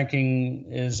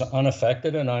ranking is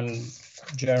unaffected, and I'm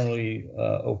generally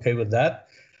okay with that,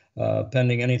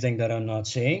 pending anything that I'm not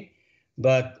seeing.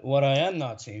 But what I am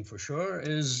not seeing for sure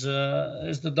is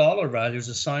the dollar values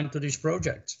assigned to these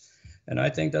projects. And I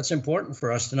think that's important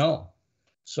for us to know.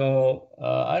 So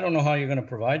I don't know how you're going to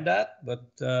provide that, but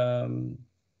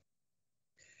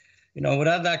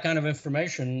without that kind of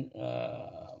information,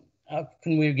 how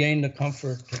can we gain the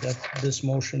comfort that this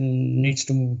motion needs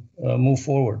to move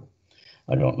forward?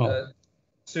 I don't know.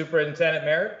 Superintendent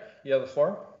Merrick, you have the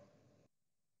floor.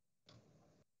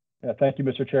 Yeah, thank you,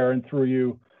 Mr. Chair, and through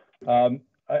you.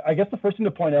 I guess the first thing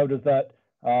to point out is that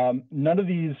none of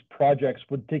these projects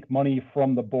would take money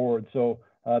from the board. So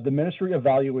the ministry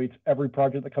evaluates every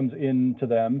project that comes into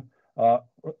them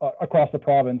across the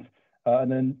province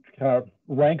and then kind of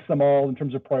ranks them all in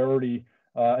terms of priority.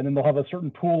 And then they'll have a certain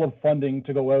pool of funding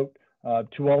to go out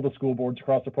to all the school boards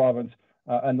across the province.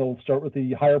 And they'll start with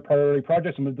the higher priority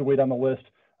projects and move their way down the list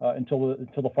until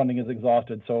the funding is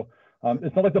exhausted. So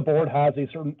it's not like the board has a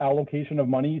certain allocation of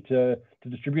money to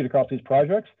distribute across these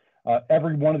projects.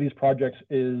 Every one of these projects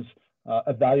is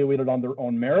evaluated on their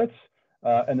own merits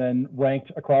and then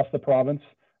ranked across the province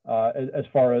as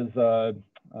far as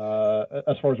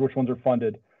which ones are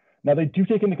funded. Now, they do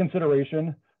take into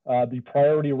consideration the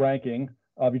priority ranking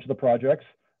of each of the projects.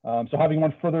 So having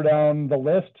one further down the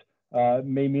list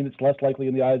may mean it's less likely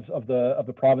in the eyes of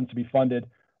the province to be funded.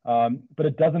 But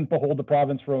it doesn't behold the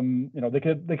province from, they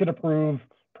could approve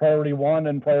priority 1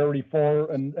 and priority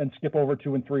 4 and skip over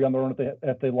 2 and 3 on their own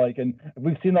if they like. And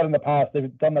we've seen that in the past.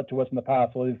 They've done that to us in the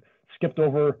past. So they've skipped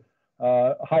over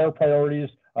higher priorities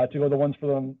to go the ones for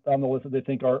them on the list that they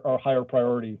think are higher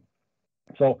priority.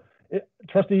 So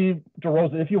Trustee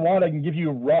DeRosa, if you want, I can give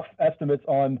you rough estimates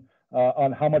on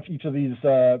how much each of these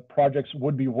projects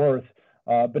would be worth.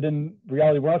 But in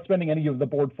reality, we're not spending any of the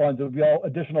board funds. It would be all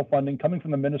additional funding coming from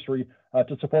the ministry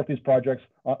to support these projects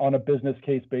on a business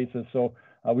case basis. So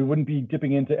we wouldn't be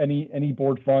dipping into any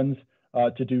board funds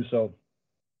to do so.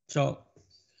 So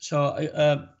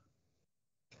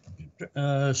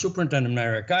Superintendent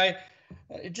Merrick,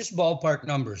 just ballpark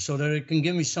numbers so that it can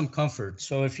give me some comfort.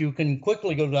 So if you can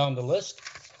quickly go down the list,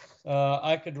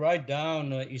 I could write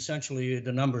down essentially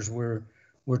the numbers we're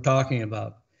talking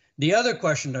about. The other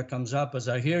question that comes up as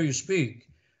I hear you speak,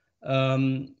 are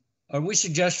we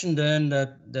suggesting then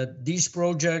that these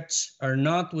projects are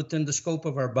not within the scope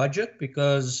of our budget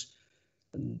because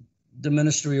the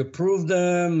ministry approved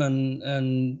them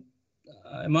and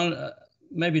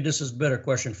maybe this is a better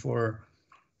question for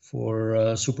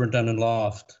Superintendent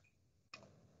Loft.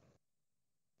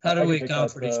 How do we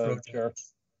account for these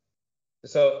projects?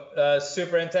 So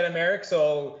Superintendent Merrick,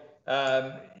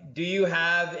 do you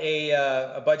have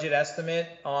a budget estimate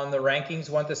on the rankings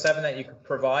 1 to 7 that you could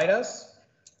provide us?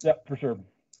 Yeah, for sure.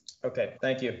 Okay,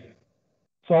 thank you.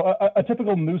 So a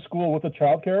typical new school with a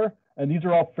childcare, and these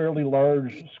are all fairly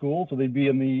large schools, so they'd be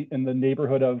in the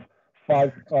neighborhood of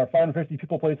 550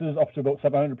 people places up to about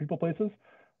 700 people places.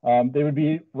 They would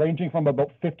be ranging from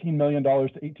about $15 million to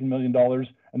 $18 million,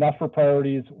 and that's for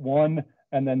priorities 1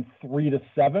 and then 3 to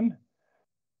 7.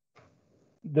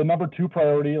 The number 2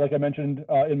 priority, like I mentioned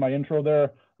in my intro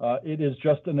there, it is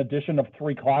just an addition of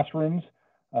 3 classrooms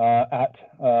at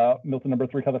Milton number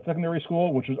 3 Catholic Secondary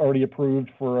School, which was already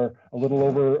approved for a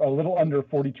little under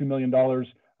 $42 million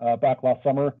back last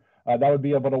summer. That would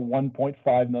be about a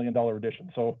 $1.5 million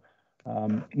addition. So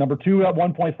number 2 at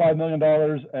 $1.5 million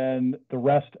and the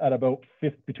rest at about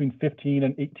between $15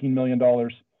 and $18 million.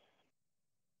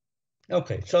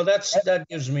 Okay, so that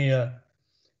gives me a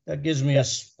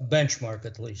benchmark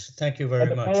at least. Thank you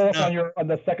very much. On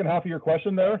the second half of your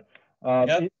question there,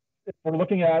 if we're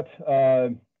looking at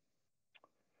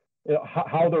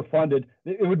how they're funded,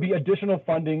 it would be additional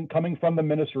funding coming from the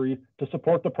ministry to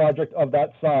support the project of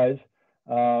that size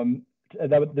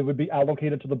that would be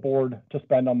allocated to the board to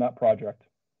spend on that project.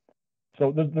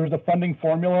 So there's a funding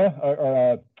formula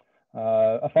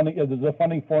there's a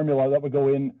funding formula that would go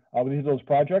in with each of those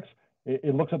projects.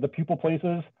 It looks at the pupil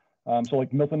places. So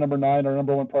like Milton number 9, our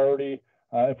number 1 priority,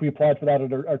 if we applied for that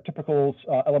at our typical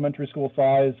elementary school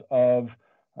size of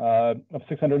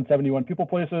 671 pupil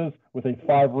places with a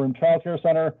 5-room childcare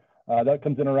center, that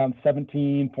comes in around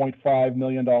 $17.5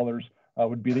 million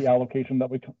would be the allocation that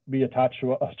would be attached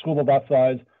to a school of that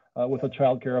size with a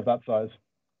childcare of that size.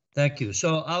 Thank you.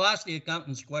 So I'll ask the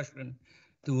accountant's question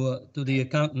to the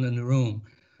accountant in the room.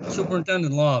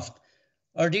 Superintendent Loft,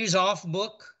 are these off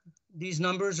book, these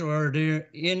numbers, or are they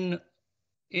in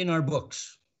our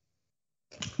books?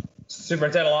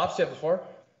 Superintendent Loft, you have the floor.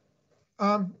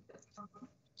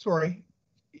 Sorry.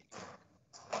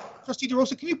 Trustee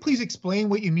DeRosa, can you please explain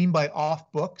what you mean by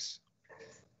off books?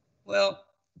 Well,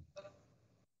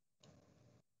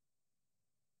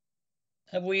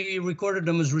 have we recorded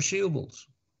them as receivables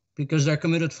because they're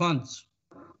committed funds?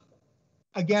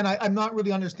 Again, I'm not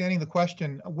really understanding the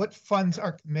question. What funds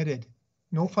are committed?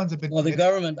 No funds have been Well, committed. the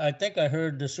government, I think I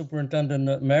heard the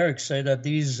Superintendent Merrick say that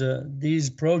these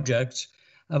projects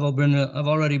have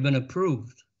already been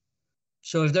approved.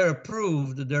 So if they're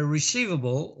approved, they're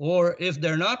receivable, or if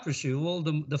they're not receivable,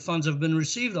 the funds have been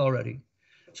received already.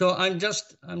 So I'm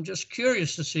just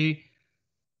curious to see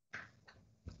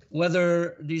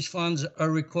whether these funds are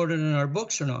recorded in our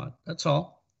books or not. That's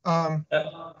all.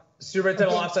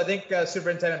 Superintendent Loft, I think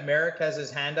Superintendent Merrick has his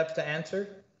hand up to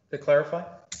answer, to clarify.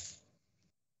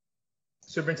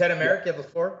 Superintendent Merrick, you have the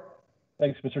floor.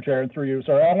 Thanks, Mr. Chair, and through you.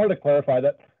 Sorry, I wanted to clarify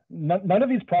that none of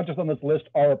these projects on this list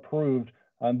are approved.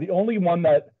 The only one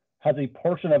that has a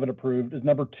portion of it approved is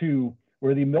number 2,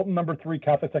 where the Milton number 3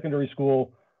 Catholic Secondary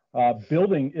School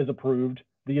building is approved.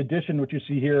 The addition, which you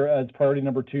see here as priority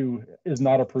number 2, is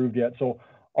not approved yet. So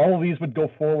all of these would go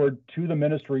forward to the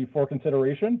ministry for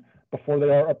consideration before they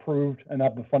are approved and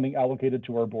have the funding allocated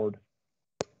to our board.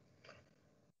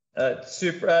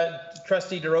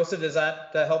 Trustee DeRosa, does that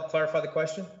help clarify the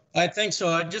question? I think so.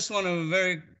 I just want a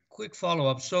very quick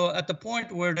follow-up. So at the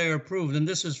point where they are approved, and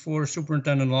this is for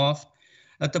Superintendent Loft,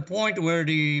 at the point where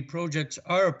the projects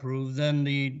are approved, then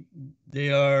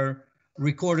they are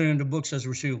recorded in the books as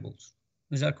receivables.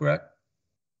 Is that correct?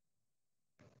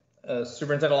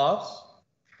 Superintendent Loft?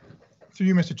 Through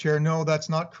you, Mr. Chair. No, that's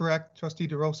not correct, Trustee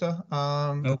DeRosa.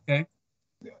 Okay.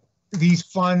 These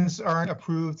funds aren't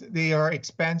approved. They are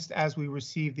expensed as we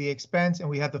receive the expense, and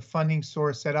we have the funding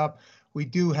source set up. We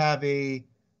do have a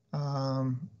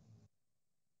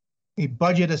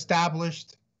budget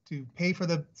established to pay for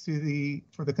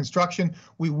the construction.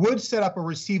 We would set up a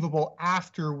receivable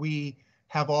after we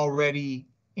have already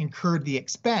incurred the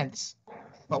expense,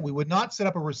 but we would not set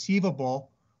up a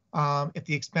receivable if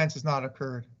the expense has not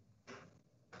occurred.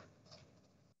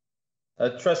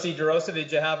 Trustee DeRosa,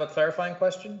 did you have a clarifying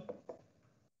question?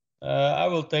 I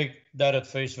will take that at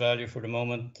face value for the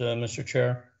moment, Mr.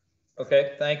 Chair.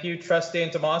 Okay, thank you. Trustee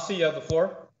Intomasi, you have the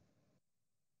floor.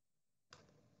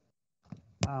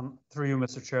 Through you,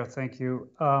 Mr. Chair, thank you.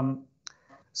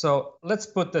 So let's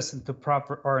put this into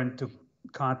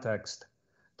context.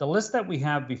 The list that we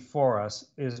have before us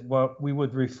is what we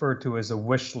would refer to as a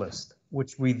wish list,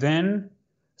 which we then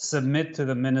submit to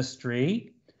the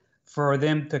ministry for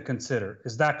them to consider.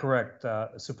 Is that correct,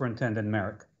 Superintendent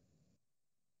Merrick?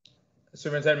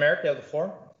 Superintendent Merrick, you have the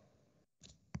floor.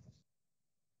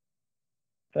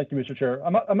 Thank you, Mr. Chair.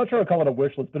 I'm not sure I'd call it a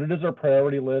wish list, but it is our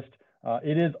priority list.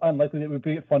 It is unlikely that we would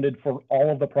get funded for all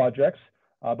of the projects,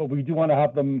 but we do want to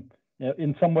have them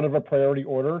in somewhat of a priority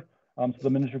order, so the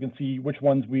minister can see which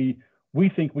ones we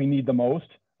think we need the most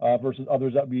versus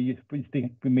others that we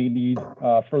think we may need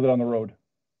further down the road.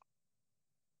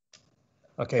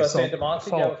 Okay, so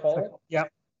yeah,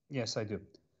 yes, I do.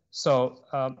 So,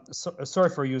 sorry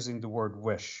for using the word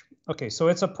wish. Okay, so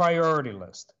it's a priority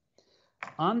list.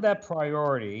 On that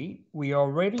priority, we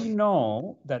already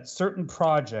know that certain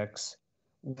projects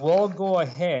will go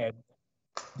ahead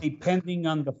depending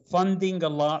on the funding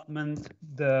allotment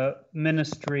the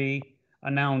ministry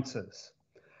announces.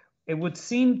 It would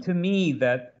seem to me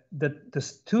that the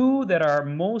 2 that are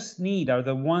most need are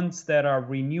the ones that are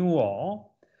renewal,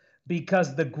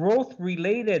 because the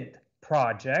growth-related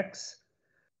projects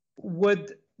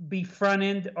would be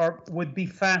front-end or would be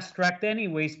fast-tracked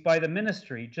anyways by the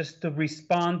ministry just to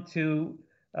respond to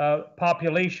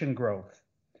population growth.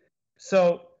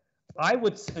 So I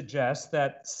would suggest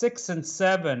that 6 and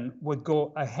 7 would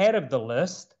go ahead of the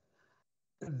list.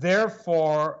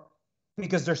 Therefore,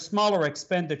 because they're smaller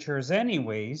expenditures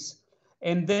anyways,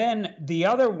 and then the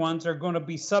other ones are going to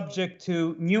be subject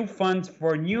to new funds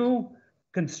for new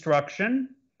construction,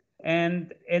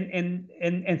 and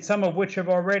some of which have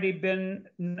already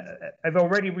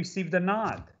received a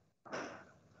nod.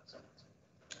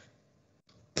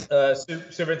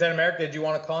 Superintendent Merrick, did you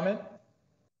want to comment?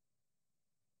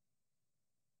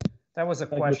 That was a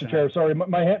question. Mr. Chair, sorry,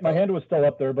 my hand was still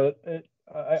up there, but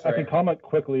I can comment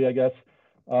quickly, I guess.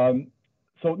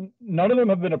 So none of them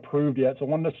have been approved yet. So I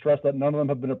wanted to stress that none of them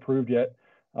have been approved yet.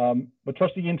 But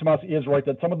Trustee Ian Tomasi is right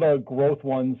that some of the growth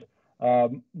ones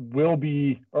will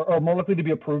be, or are more likely to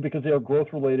be approved because they are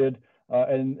growth related,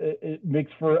 and it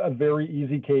makes for a very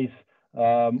easy case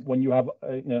when you have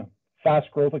fast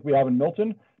growth like we have in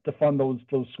Milton to fund those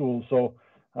schools. So,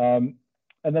 and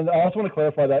then I also want to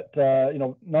clarify that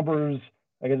numbers,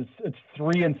 I guess it's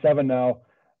 3 and 7 now.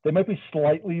 They might be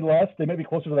slightly less. They might be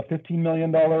closer to the $15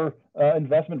 million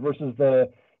investment versus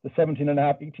the $17.5,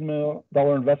 $18 million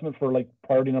investment for like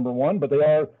priority number 1. But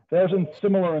they're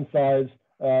similar in size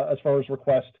as far as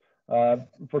request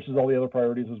versus all the other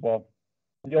priorities as well.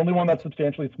 The only one that's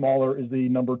substantially smaller is the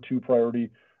number 2 priority,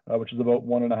 which is about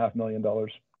 $1.5 million.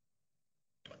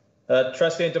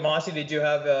 Trustee Tomasi, did you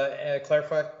have a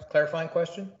clarifying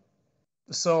question?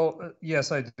 So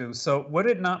yes, I do. So would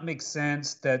it not make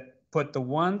sense that put the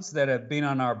ones that have been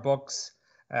on our books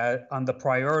on the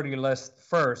priority list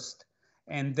first,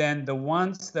 and then the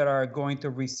ones that are going to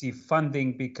receive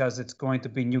funding because it's going to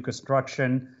be new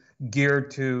construction geared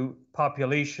to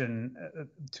population,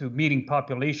 to meeting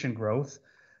population growth?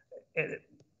 It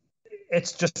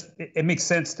makes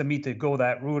sense to me to go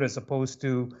that route as opposed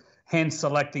to hand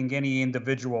selecting any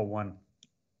individual one.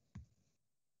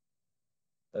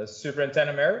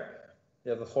 Superintendent Merritt,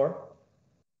 you have the floor.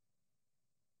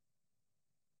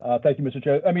 Thank you, Mr.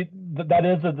 Chair. I mean, that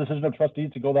is a decision of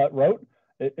trustees to go that route.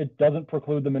 It doesn't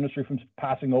preclude the ministry from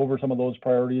passing over some of those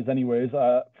priorities anyways.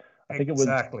 I think it was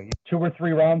 2 or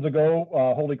 3 rounds ago,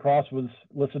 Holy Cross was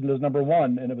listed as number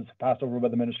 1 and it was passed over by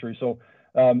the ministry. So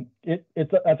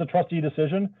that's a trustee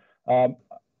decision.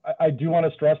 I do want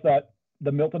to stress that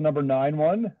the Milton number 9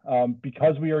 one,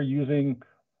 because we are using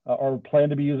or plan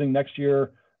to be using next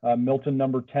year Milton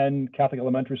number 10 Catholic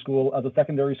Elementary School as a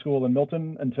secondary school in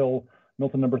Milton until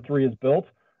Milton number 3 is built,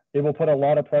 it will put a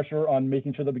lot of pressure on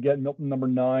making sure that we get Milton number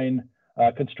 9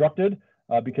 constructed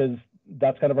because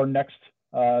that's kind of our next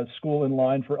school in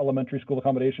line for elementary school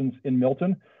accommodations in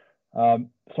Milton.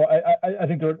 So I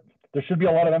think there should be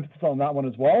a lot of emphasis on that one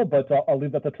as well, but I'll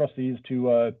leave that to trustees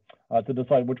to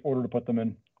decide which order to put them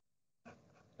in.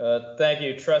 Thank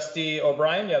you. Trustee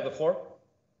O'Brien, you have the floor.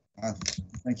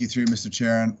 Thank you, through Mr.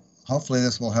 Chair, and hopefully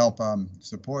this will help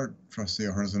support Trustee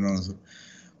O'Hara's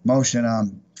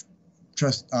motion.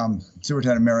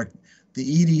 Superintendent Merrick, the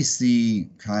EDC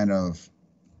kind of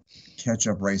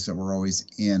catch-up race that we're always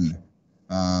in.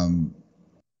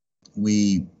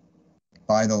 We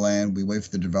buy the land, we wait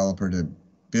for the developer to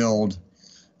build.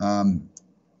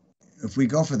 If we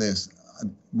go for this,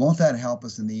 won't that help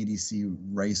us in the EDC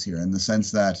race here, in the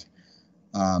sense that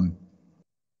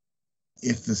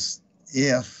if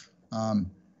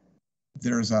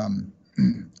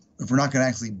we're not going to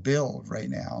actually build right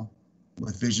now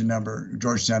with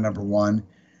Georgetown number 1,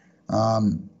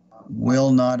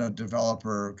 will not a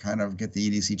developer kind of get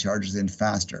the EDC charges in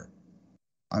faster?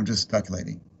 I'm just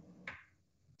speculating.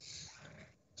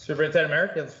 Superintendent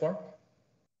Merritt, you have the floor.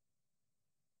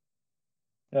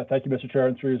 Yeah, thank you, Mr. Chair.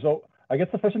 And through. So I guess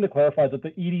the first thing to clarify is that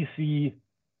the EDCs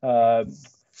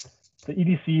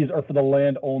are for the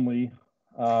land only,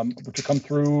 which will come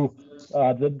through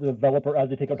the developer as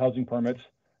they take out housing permits.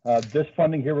 This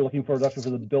funding here, we're looking for actually for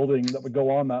the building that would go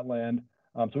on that land.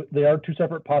 So they are 2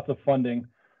 separate pots of funding.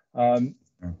 I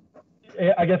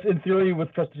guess in theory,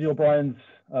 with Trustee O'Brien's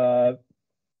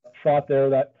thought there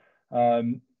that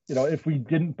if we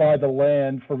didn't buy the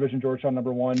land for Vision Georgetown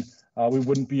number 1, we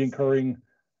wouldn't be incurring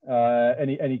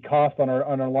any cost on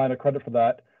our line of credit for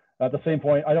that. At the same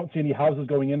point, I don't see any houses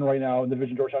going in right now in the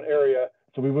Vision Georgetown area,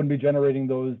 so we wouldn't be generating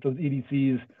those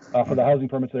EDCs for the housing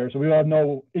permits there. So we have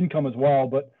no income as well.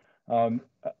 But I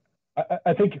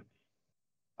think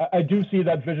I do see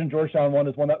that Vision Georgetown one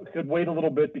is one that could wait a little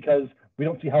bit because we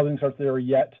don't see housing starts there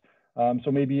yet.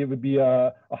 So maybe it would be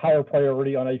a higher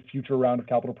priority on a future round of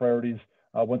capital priorities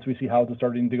once we see houses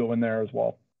starting to go in there as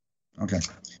well. Okay,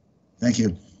 thank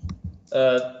you.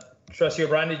 Trustee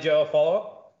O'Brien, did you have a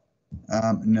follow-up?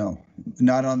 No,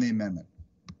 not on the amendment.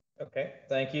 Okay,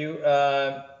 thank you.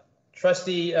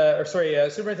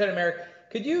 Superintendent Merrick,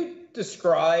 could you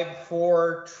describe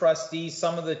for trustees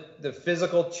some of the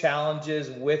physical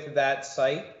challenges with that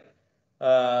site?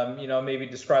 Maybe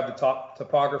describe the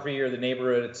topography or the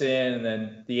neighborhood it's in, and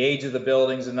then the age of the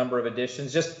buildings, the number of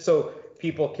additions, just so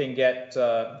people can get,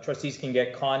 trustees can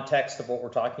get context of what we're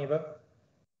talking about.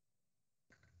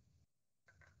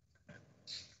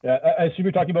 Yeah, I assume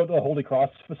you're talking about the Holy Cross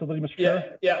facility, Mr.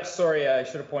 Chair? Yeah, sorry, I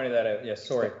should have pointed that out. Yes,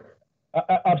 sorry.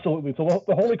 Absolutely. So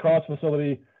the Holy Cross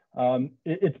facility,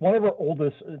 it's one of our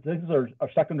oldest, this is our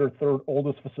second or third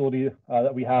oldest facility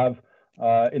that we have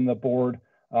in the board.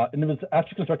 And it was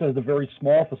actually constructed as a very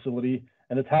small facility.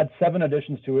 and it's had 7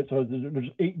 additions to it. So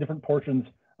there's 8 different portions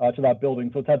to that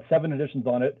building. So it's had 7 additions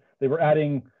on it. They were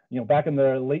adding, back in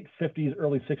the late 50s,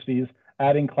 early 60s,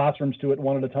 adding classrooms to it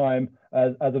one at a time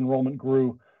as enrollment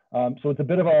grew. So it's a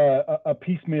bit of a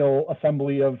piecemeal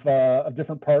assembly of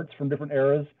different parts from different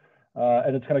eras,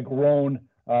 and it's kind of grown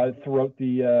throughout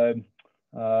the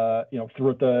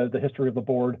throughout the history of the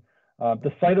board.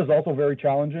 The site is also very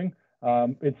challenging.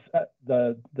 It's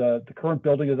the current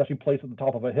building is actually placed at the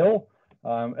top of a hill,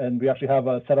 and we actually have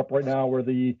a setup right now where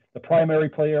the primary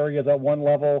play area is at one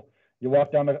level. You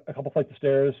walk down a couple flights of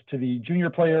stairs to the junior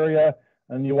play area,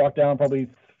 and you walk down probably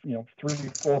 3,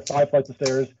 4, 5 flights of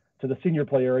stairs to the senior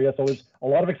play area. So there's a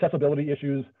lot of accessibility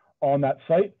issues on that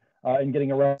site and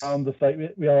getting around the site.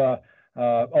 We have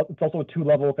it's also a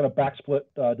 2-level kind of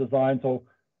backsplit design, so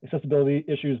accessibility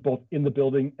issues both in the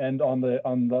building and on the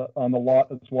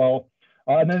lot as well.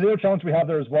 And then the other challenge we have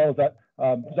there as well is that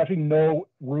there's actually no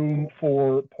room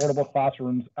for portable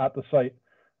classrooms at the site.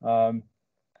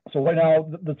 So right now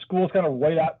the school is kind of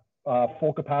right at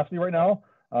full capacity right now.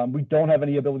 We don't have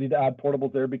any ability to add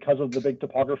portables there because of the big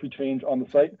topography change on the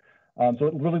site. So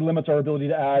it really limits our ability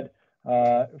to add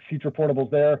future portables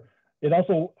there. It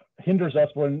also hinders us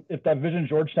if that Vision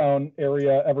Georgetown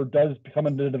area ever does come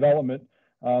into development.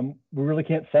 We really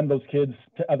can't send those kids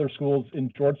to other schools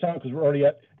in Georgetown because we're already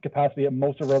at capacity at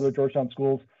most of our other Georgetown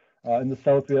schools. In the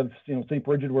south, we have St.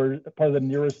 Bridget, where probably the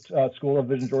nearest school of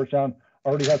Vision Georgetown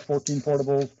already has 14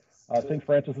 portables. St.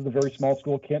 Francis is a very small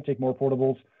school, can't take more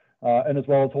portables. And as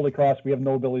well as Holy Cross, we have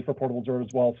no ability for portables there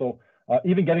as well. So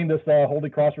even getting this Holy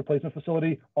Cross replacement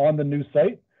facility on the new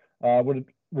site would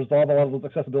resolve a lot of those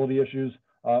accessibility issues,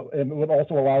 and it would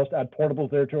also allow us to add portables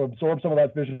there to absorb some of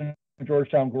that Vision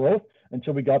Georgetown growth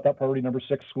until we got that priority number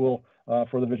 6 school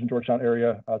for the Vision Georgetown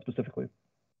area specifically.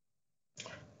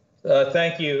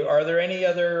 Thank you. Are there any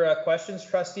other questions,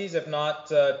 trustees? If not,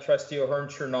 Trustee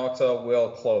O'Hearn-Chernotta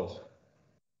will close.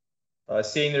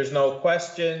 Seeing there's no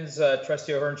questions,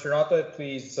 Trustee O'Hearn-Chernotta,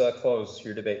 please close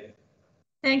your debate.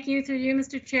 Thank you, through you,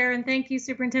 Mr. Chair, and thank you,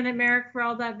 Superintendent Merrick, for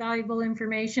all that valuable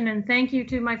information, and thank you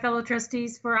to my fellow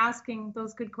trustees for asking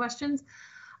those good questions.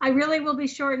 I really will be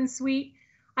short and sweet.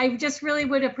 I just really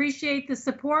would appreciate the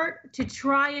support to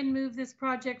try and move this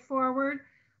project forward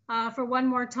for one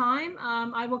more time.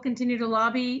 I will continue to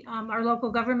lobby our local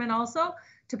government also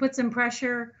to put some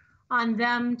pressure on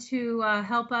them to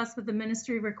help us with the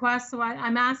ministry request. So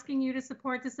I'm asking you to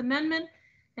support this amendment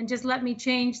and just let me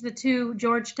change the 2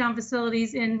 Georgetown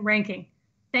facilities in ranking.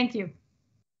 Thank you.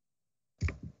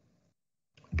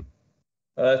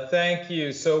 Thank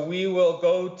you. So we will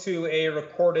go to a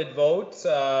recorded vote.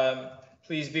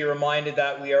 Please be reminded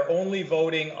that we are only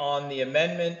voting on the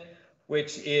amendment,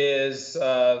 which is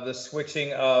the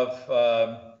switching of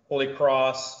Holy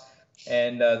Cross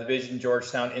and the Vision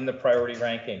Georgetown in the priority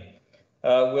ranking.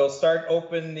 We'll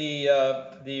open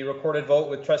the recorded vote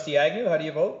with Trustee Agnew. How do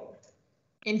you vote?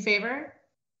 In favor.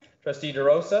 Trustee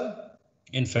DeRosa?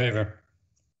 In favor.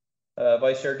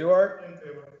 Vice Chair Duarte? In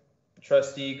favor.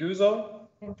 Trustee Guzzo?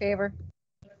 In favor.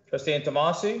 Trustee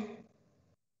Antomasi?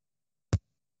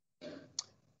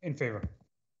 In favor.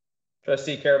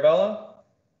 Trustee Carabella?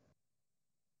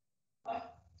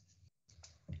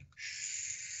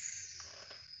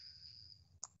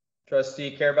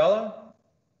 Trustee Carabella?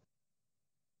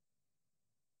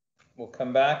 We'll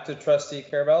come back to Trustee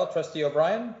Carabella. Trustee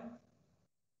O'Brien?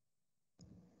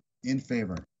 In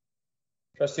favor.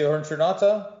 Trustee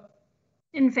O'Hearn-Chernotta?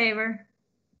 In favor.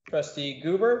 Trustee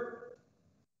Guber?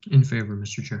 In favor,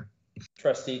 Mr. Chair.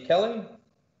 Trustee Kelly?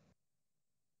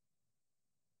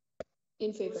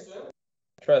 In favor.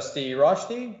 Trustee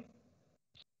Roshdi?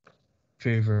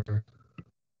 Favor.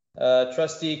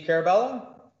 Trustee Carabella?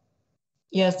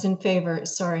 Yes, in favor.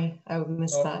 Sorry, I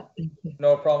missed that. Thank you.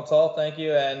 No problem at all. Thank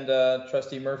you. And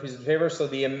Trustee Murphy's in favor. So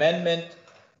the amendment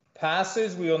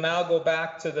passes. We will now go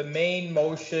back to the main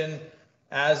motion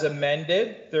as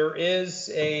amended. There is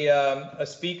a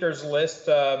speakers list.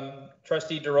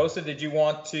 Trustee DeRosa, did you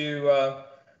want to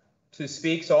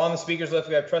speak? So on the speakers list,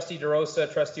 we have Trustee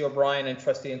DeRosa, Trustee O'Brien, and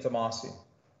Trustee Antomasi.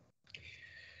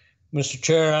 Mr.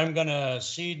 Chair, I'm going to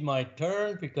cede my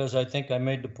turn because I think I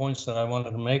made the points that I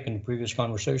wanted to make in the previous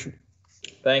conversation.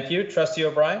 Thank you. Trustee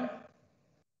O'Brien.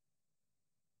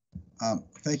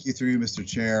 Thank you, through you, Mr.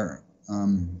 Chair.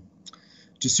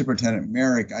 To Superintendent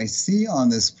Merrick, I see on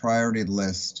this priority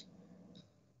list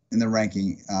in the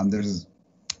ranking, there's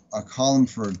a column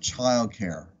for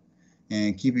childcare,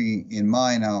 and keeping in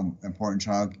mind how important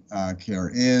child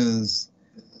care is,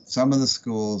 some of the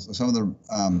schools, some of the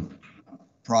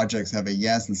projects have a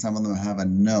yes and some of them have a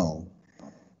no.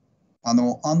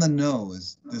 On the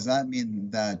nose, does that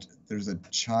mean that there's a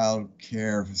child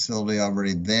care facility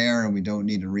already there and we don't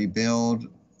need to rebuild?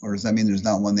 Or does that mean there's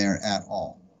not one there at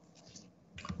all?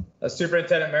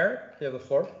 Superintendent Merritt, you have the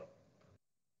floor.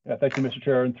 Yeah, thank you, Mr.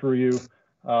 Chair, and through you.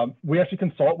 We actually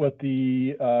consult with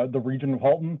the region of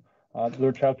Halton,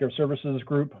 their child care services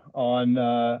group on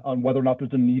whether or not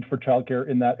there's a need for childcare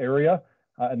in that area,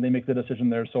 and they make the decision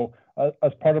there. So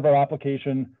as part of our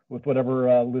application, with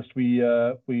whatever list we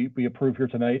approve here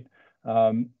tonight,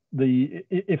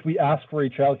 if we ask for a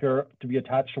childcare to be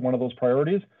attached to one of those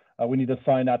priorities, we need to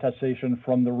sign attestation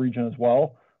from the region as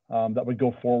well. That would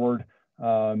go forward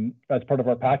as part of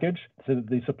our package, so that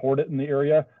they support it in the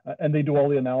area, and they do all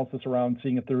the analysis around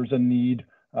seeing if there's a need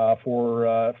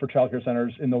for childcare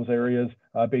centers in those areas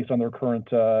based on their current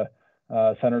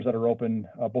centers that are open,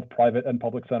 both private and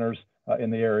public centers in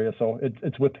the area. So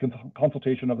it's with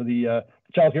consultation of the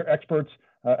childcare experts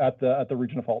at the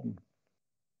region of Halton.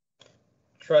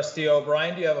 Trustee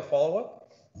O'Brien, do you have a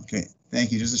follow-up? Okay,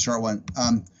 thank you. Just a short one.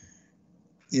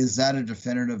 Is that a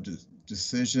definitive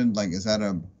decision? Like, is that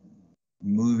a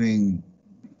moving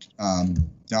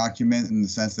document in the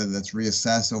sense that that's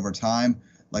reassessed over time?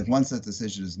 Like, once that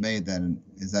decision is made, then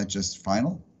is that just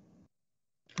final?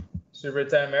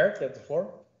 Superintendent Merritt, you have the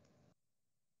floor.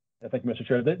 Yeah, thank you, Mr.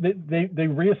 Chair. They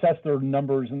reassess their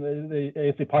numbers and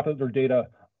they populate their data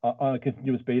on a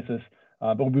continuous basis.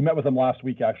 But we met with them last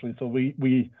week, actually. So we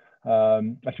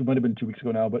actually might have been 2 weeks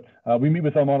ago now, but we meet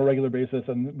with them on a regular basis,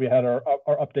 and we had our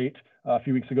update a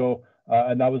few weeks ago,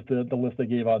 and that was the list they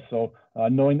gave us. So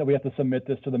knowing that we have to submit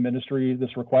this to the ministry,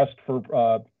 this request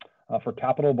for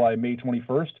capital by May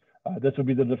 21st, this would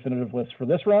be the definitive list for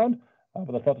this round.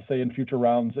 But that's not to say in future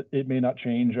rounds it may not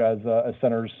change as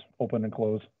centers open and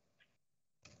close.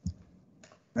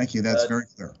 Thank you. That's very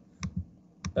clear.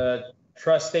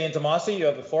 Trustee Intomasi, you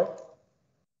have the floor.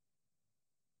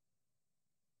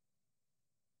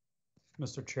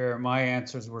 Mr. Chair, my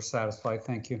answers were satisfied.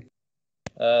 Thank you.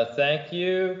 Thank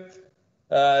you.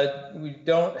 If we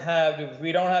don't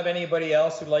have anybody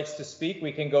else who likes to speak,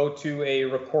 we can go to a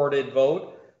recorded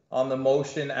vote on the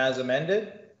motion as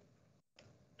amended.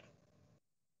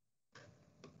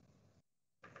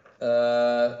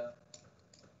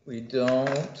 We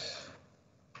don't.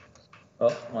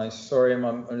 Oh, sorry,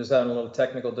 I'm just having a little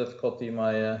technical difficulty.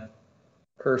 My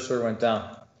cursor went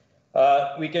down.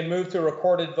 We can move to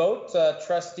recorded vote.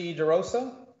 Trustee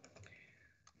DeRosa?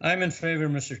 I'm in favor,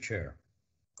 Mr. Chair.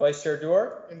 Vice Chair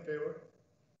Duarte? In favor.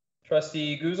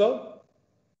 Trustee Guzzo?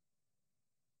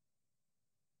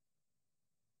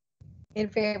 In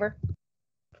favor.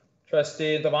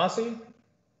 Trustee Damasi?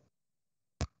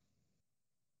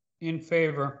 In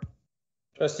favor.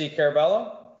 Trustee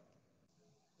Carabello?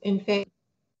 In favor.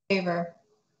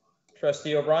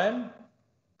 Trustee O'Brien?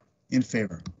 In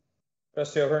favor.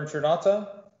 Trustee O'Hearn-Chernata?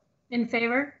 In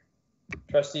favor.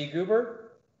 Trustee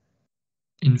Guber?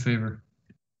 In favor.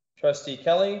 Trustee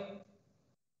Kelly?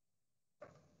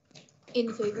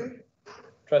 In favor.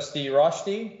 Trustee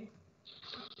Roshdi?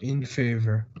 In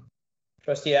favor.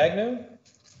 Trustee Agnew?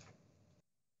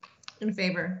 In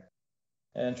favor.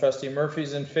 And Trustee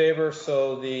Murphy's in favor,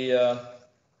 so the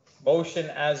motion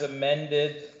as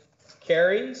amended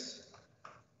carries.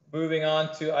 Moving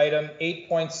on to item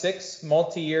 8.6,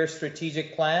 multi-year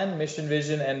strategic plan, mission,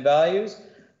 vision, and values.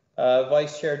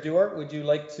 Vice Chair Duarte, would you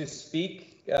like to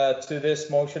speak to this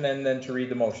motion and then to read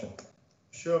the motion?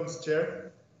 Sure, Mr.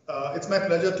 Chair. It's my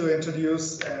pleasure to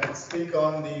introduce and speak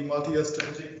on the multi-year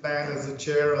strategic plan as the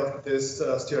chair of this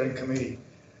steering committee.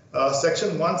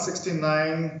 Section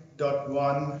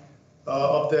 169.1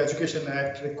 of the Education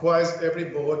Act requires every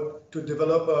board to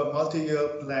develop a multi-year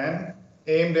plan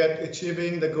aimed at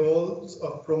achieving the goals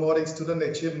of promoting student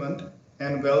achievement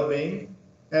and well-being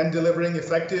and delivering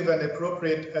effective and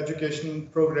appropriate education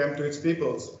program to its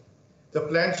pupils. The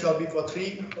plan shall be for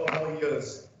 3 or more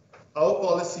years. Our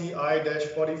policy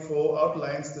I-44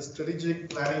 outlines the strategic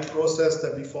planning process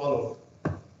that we follow.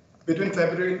 Between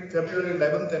February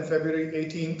 11th and February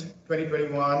 18th,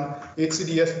 2021,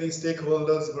 HCDSB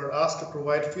stakeholders were asked to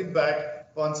provide feedback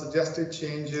on suggested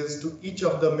changes to each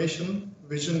of the mission,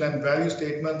 vision, and value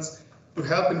statements to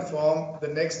help inform the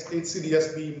next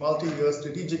HCDSB multi-year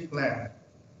strategic plan.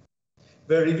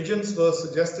 Where revisions were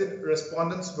suggested,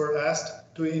 respondents were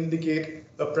asked to indicate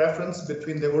a preference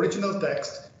between the original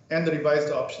text and the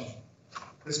revised option.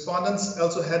 Respondents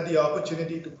also had the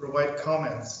opportunity to provide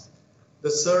comments.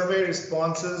 The survey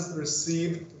responses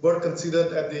received were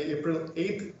considered at the April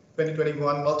 8th,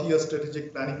 2021 Multi-Year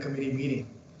Strategic Planning Committee meeting.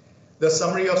 The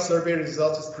summary of survey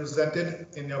results is presented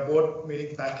in your board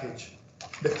meeting package.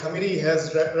 The committee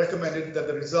has recommended that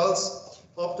the results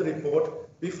of the report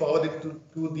be forwarded to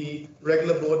the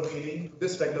regular board meeting,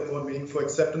 this regular board meeting for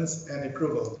acceptance and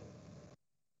approval.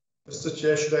 Mr.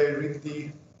 Chair, should I read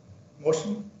the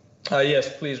motion?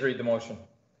 Yes, please read the motion.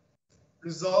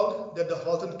 Resolved that the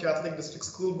Halton Catholic District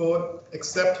School Board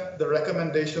accept the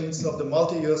recommendations of the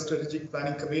multi-year strategic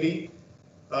planning committee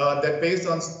that based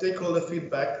on stakeholder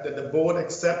feedback that the board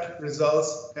accept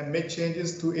results and make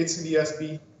changes to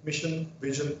HCDSB mission,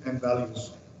 vision, and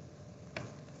values.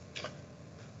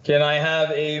 Can I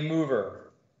have a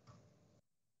mover?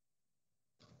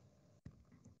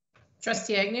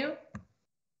 Trustee Agnew?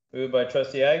 Moved by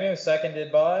Trustee Agnew,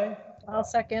 seconded by? I'll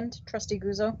second. Trustee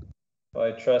Guzzo.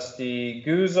 By Trustee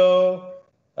Guzzo.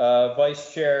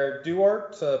 Vice Chair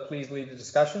Duarte, please lead the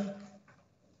discussion.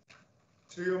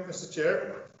 To you, Mr.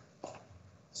 Chair.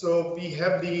 So we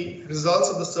have the results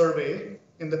of the survey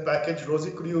in the package.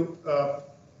 Rosie, could you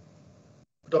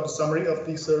put up the summary of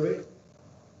the survey?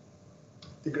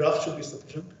 The graph should be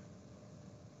sufficient.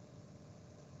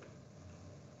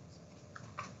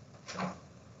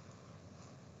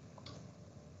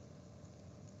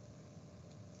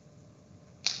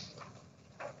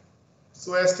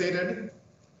 So as stated,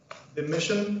 the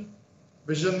mission,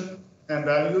 vision, and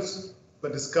values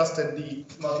were discussed at the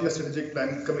multi-year strategic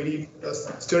planning committee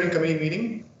steering committee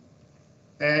meeting,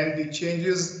 and the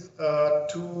changes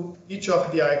to each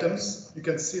of the items, you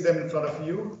can see them in front of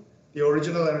you. The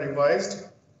original and revised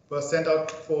were sent out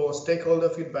for stakeholder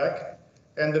feedback,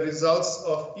 and the results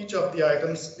of each of the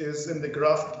items is in the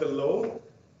graph below.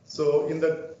 So in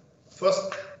the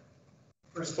first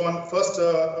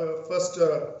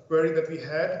query that we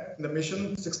had in the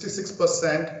mission,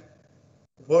 66%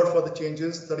 were for the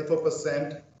changes,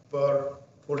 34% were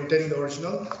for retaining the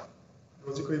original.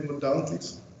 Rosie, could you move down,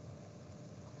 please?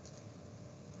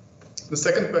 The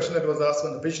second question that was asked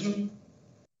on the vision,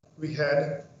 we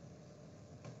had,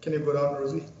 can you go down,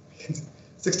 Rosie?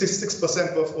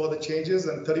 66% were for the changes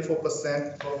and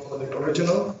 34% were for the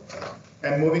original.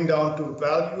 And moving down to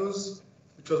values,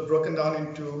 which was broken down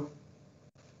into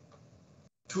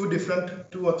two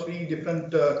or three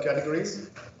different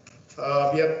categories.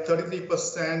 We had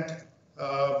 33%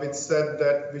 which said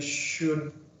that we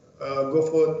should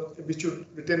we should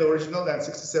retain the original, and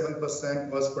 67%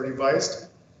 was for revised.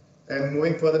 And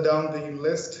moving further down the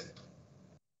list,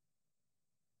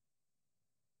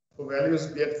 for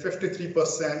values, we had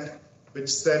 53% which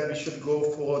said we should go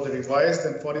for the revised,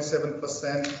 and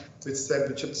 47% which said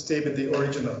we should stay with the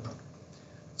original.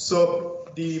 So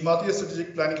the multi-year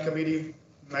strategic planning committee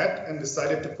met and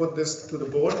decided to put this to the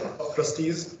board of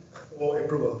trustees for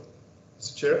approval.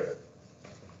 Mr. Chair.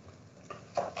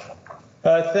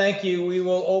 Thank you. We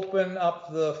will open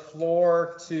up the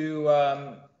floor to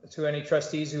any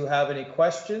trustees who have any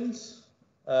questions.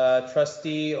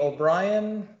 Trustee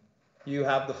O'Brien, you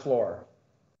have the floor.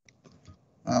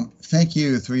 Thank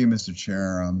you, through you, Mr.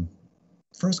 Chair.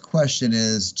 First question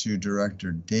is to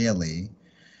Director Daly.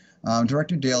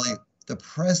 Director Daly, the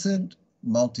present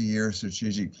multi-year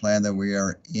strategic plan that we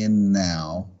are in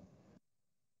now,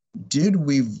 did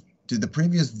the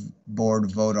previous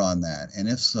board vote on that? And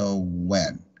if so,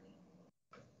 when?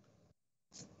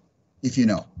 If you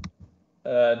know.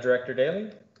 Director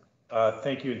Daly?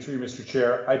 Thank you, and through you, Mr.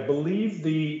 Chair. I believe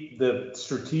the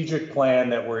strategic plan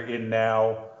that we're in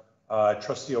now,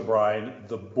 Trustee O'Brien,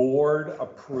 the board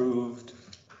approved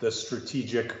the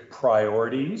strategic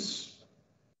priorities.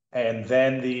 And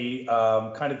then the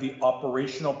kind of the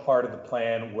operational part of the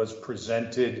plan was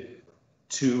presented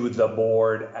to the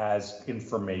board as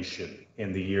information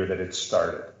in the year that it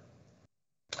started.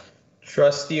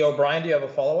 Trustee O'Brien, do you have a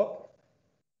follow-up?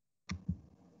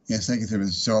 Yes, thank you.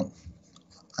 So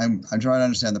I'm trying to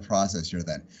understand the process here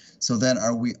then. So then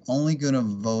are we only going to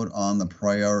vote on the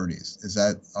priorities? Is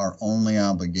that our only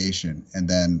obligation? And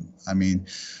then, I mean,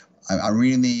 I'm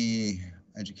reading the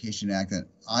Education Act that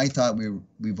I thought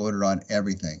we voted on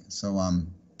everything. So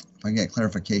if I can get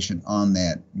clarification on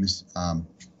that,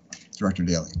 Director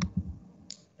Daly.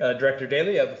 Director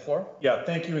Daly, you have the floor. Yeah,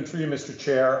 thank you, and through you, Mr.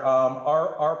 Chair.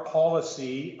 Our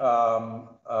policy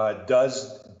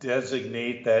does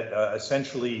designate that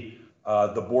essentially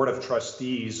the Board of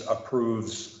Trustees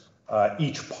approves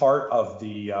each part of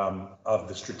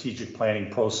the strategic planning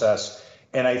process,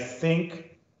 and I think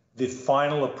the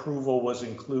final approval was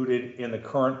included in the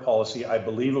current policy. I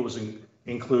believe it was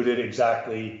included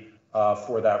exactly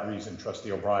for that reason,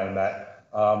 Trustee O'Brien, that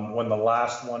when the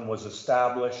last one was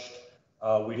established,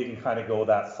 we didn't kind of go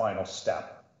that final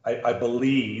step. I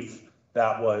believe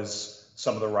that was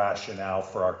some of the rationale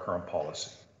for our current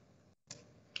policy.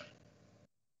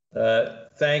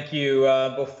 Thank you.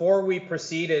 Before we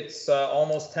proceed, it's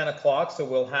almost 10 o'clock, so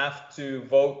we'll have to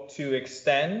vote to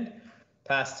extend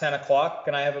past 10 o'clock.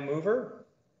 Can I have a mover?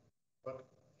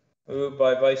 Moved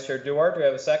by Vice Chair Duarte. Do we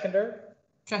have a seconder?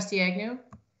 Trustee Agnew.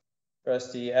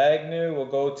 Trustee Agnew. We'll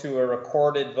go to a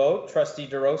recorded vote. Trustee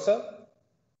DeRosa.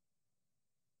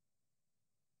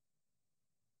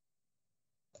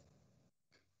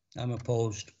 I'm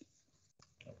opposed.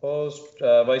 Opposed.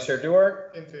 Vice Chair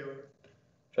Duarte. In favor.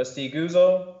 Trustee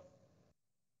Guzzo.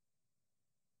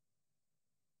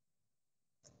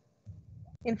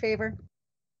 In favor.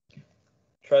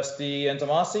 Trustee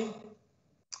Intomasi.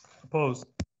 Opposed.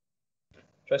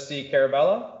 Trustee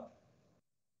Carabella.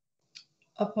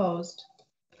 Opposed.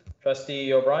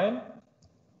 Trustee O'Brien.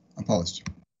 Opposed.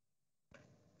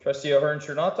 Trustee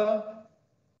O'Hearn-Chernata.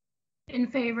 In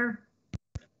favor.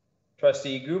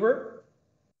 Trustee Guber.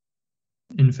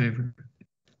 In favor.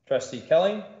 Trustee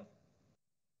Kelly.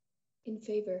 In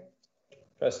favor.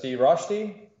 Trustee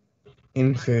Roshdi.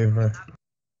 In favor.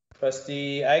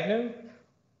 Trustee Agnew.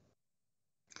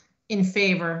 In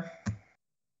favor.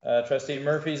 Trustee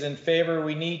Murphy's in favor.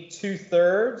 We need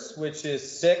 2/3, which is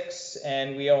 6,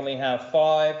 and we only have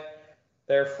 5.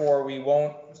 Therefore, we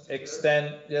won't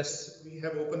extend. Yes. We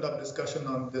have opened up discussion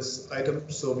on this item,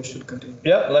 so we should continue.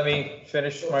 Yeah, let me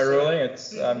finish my ruling.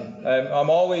 It's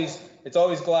it's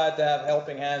always glad to have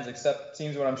helping hands, except it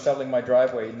seems when I'm shoveling my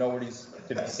driveway, nobody's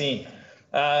to be seen.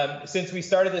 Since we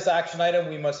started this action item,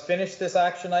 we must finish this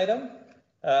action item,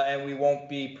 and we won't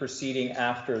be proceeding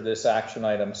after this action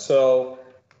item. So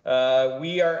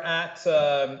we are at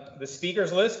the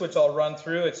speakers list, which I'll run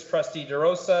through. It's Trustee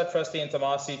DeRosa, Trustee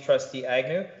Intomasi, Trustee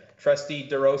Agnew. Trustee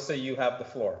DeRosa, you have the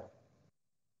floor.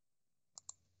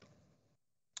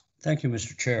 Thank you,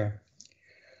 Mr. Chair.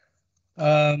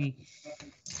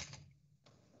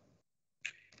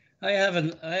 I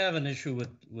have an issue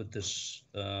with this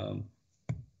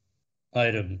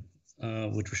item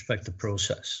with respect to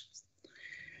process.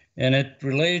 And it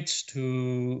relates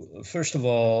to, first of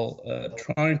all,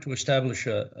 trying to establish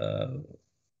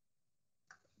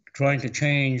trying to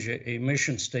change a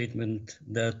mission statement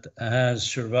that has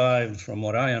survived, from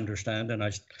what I understand, and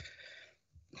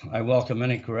I welcome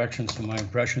any corrections to my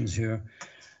impressions here,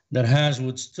 that has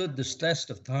withstood this test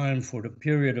of time for the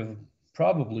period of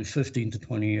probably 15 to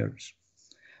 20 years.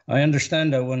 I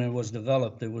understand that when it was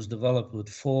developed with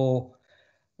a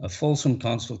fulsome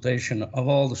consultation of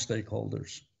all the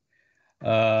stakeholders.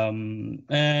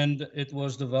 And it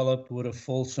was developed with a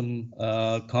fulsome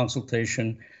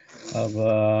consultation of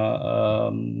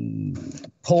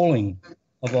polling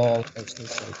of all our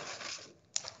stakeholders.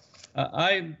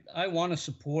 I want to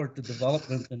support the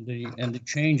development and the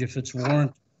change if it's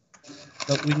warranted,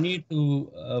 but we need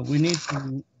to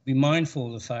be mindful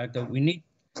of the fact that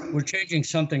we're changing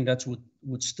something that's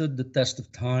withstood the test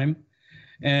of time,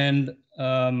 and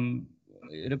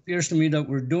it appears to me that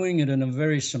we're doing it in a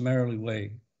very summarily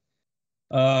way.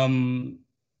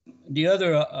 The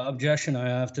other objection I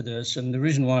have to this, and the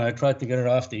reason why I tried to get it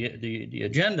off the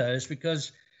agenda, is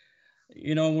because,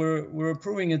 you know, we're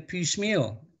approving it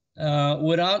piecemeal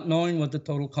without knowing what the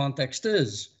total context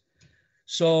is.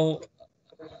 So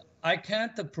I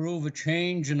can't approve a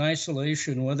change in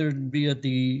isolation, whether it be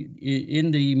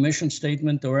in the mission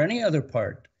statement or any other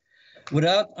part,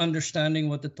 without understanding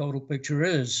what the total picture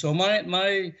is. So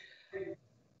my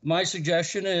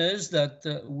suggestion is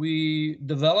that we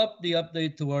develop the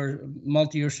update to our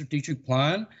multi-year strategic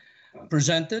plan,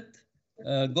 present it,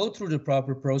 go through the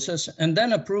proper process, and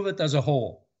then approve it as a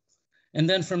whole. And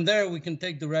then from there, we can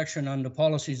take direction on the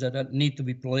policies that need to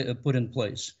be put in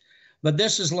place. But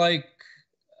this is like,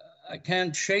 I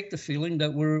can't shake the feeling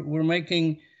that we're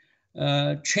making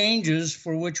changes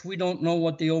for which we don't know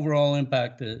what the overall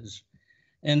impact is.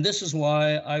 And this is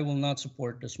why I will not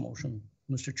support this motion,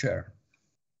 Mr. Chair.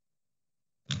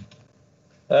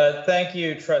 Thank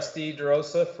you, Trustee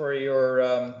DeRosa, for your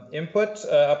input.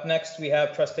 Up next, we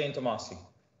have Trustee Intomasi.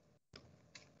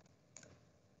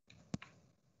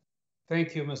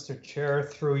 Thank you, Mr. Chair,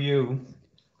 through you.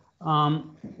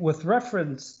 With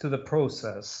reference to the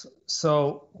process,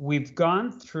 so we've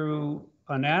gone through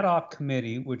an ad hoc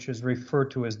committee, which is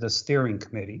referred to as the steering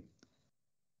committee.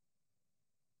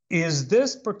 Is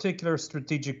this particular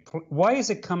strategic, why is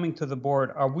it coming to the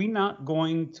board? Are we not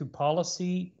going to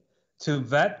policy to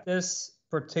vet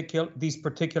these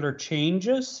particular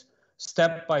changes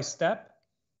step by step?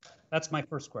 That's my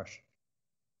first question.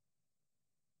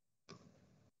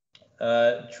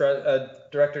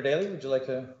 Director Daly, would you like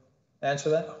to answer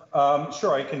that?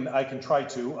 Sure, I can try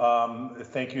to.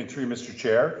 Thank you, and through Mr.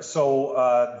 Chair. So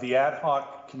the ad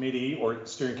hoc committee or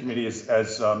steering committee, as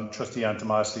Trustee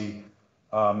Intomasi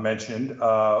mentioned,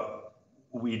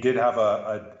 we did have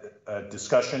a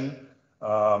discussion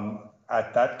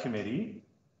at that committee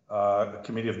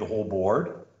committee of the whole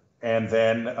board, and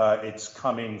then it's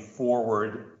coming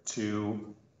forward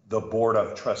to the Board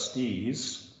of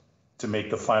Trustees to make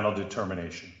the final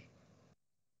determination.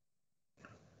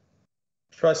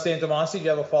 Trustee Antomasi, do you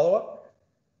have a follow-up?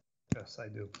 Yes, I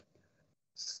do.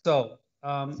 So,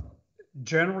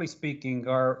 generally speaking,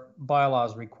 our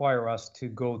bylaws require us to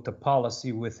go to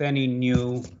policy with any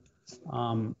new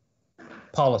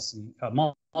policy. A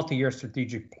multi-year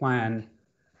strategic plan,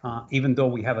 even though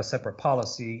we have a separate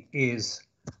policy, is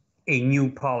a new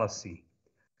policy.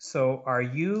 So are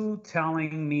you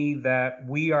telling me that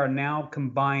we are now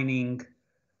combining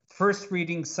first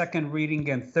reading, second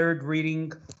reading, and third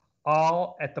reading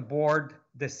all at the board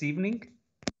this evening?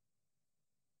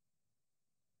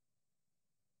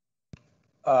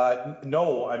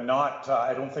 No, I'm not.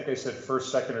 I don't think I said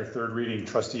first, second, or third reading,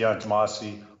 Trustee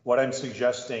Antomasi. What I'm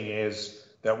suggesting is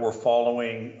that we're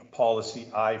following policy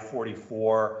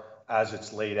I-44 as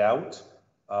it's laid out,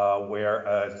 where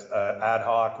an ad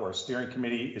hoc or a steering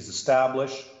committee is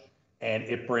established, and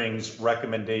it brings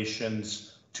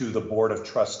recommendations to the Board of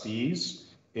Trustees.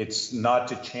 It's not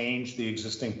to change the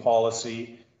existing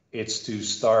policy. It's to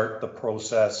start the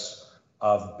process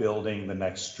of building the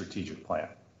next strategic plan.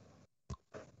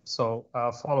 So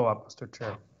follow up, Mr.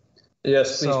 Chair.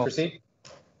 Yes, please proceed.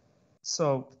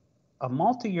 So a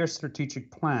multi-year strategic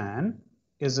plan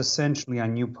is essentially a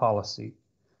new policy.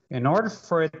 In order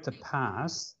for it to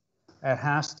pass, it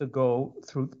has to go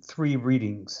through 3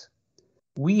 readings.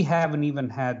 We haven't even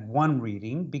had 1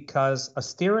 reading because a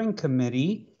steering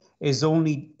committee is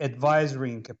only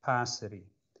advisory in capacity.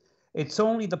 It's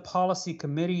only the policy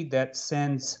committee that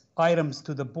sends items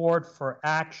to the board for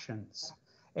actions.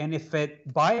 And if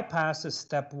it bypasses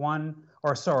step 1,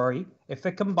 or sorry, if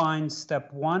it combines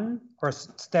step 1 or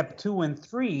step 2 and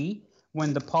 3,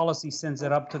 when the policy sends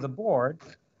it up to the board,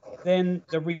 then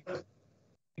the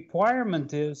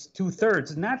requirement is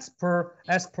 2/3, and that's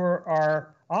as per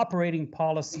our operating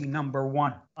policy number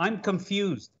 1. I'm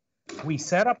confused. We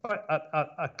set up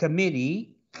a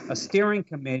committee, a steering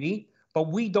committee, but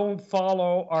we don't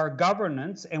follow our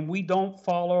governance and we don't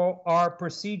follow our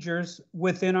procedures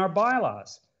within our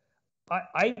bylaws.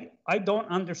 I don't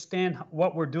understand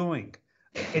what we're doing.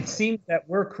 It seems that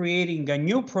we're creating a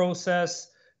new process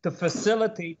to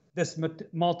facilitate this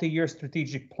multi-year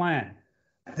strategic plan.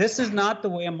 This is not the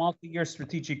way a multi-year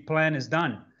strategic plan is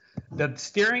done. The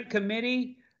steering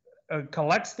committee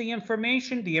collects the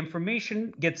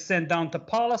information gets sent down to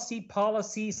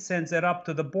policy sends it up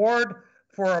to the board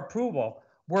for approval.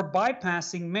 We're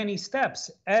bypassing many steps,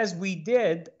 as we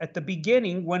did at the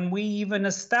beginning when we even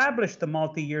established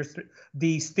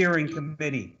the steering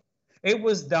committee. It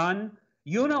was done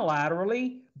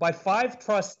unilaterally by 5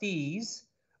 trustees,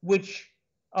 which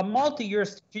a multi-year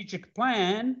strategic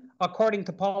plan, according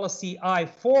to policy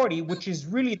I-40, which is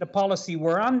really the policy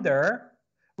we're under,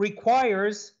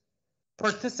 requires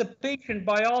participation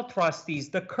by all trustees.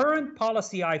 The current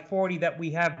policy I-40 that we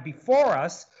have before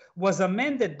us was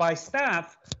amended by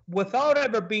staff without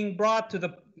ever being brought to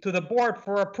the board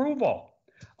for approval.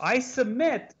 I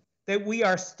submit that we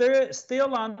are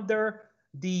still under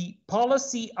the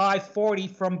policy I-40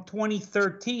 from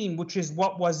 2013, which is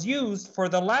what was used for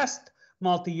the last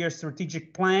multi-year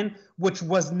strategic plan, which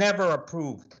was never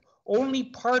approved. Only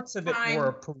parts of it were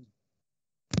approved.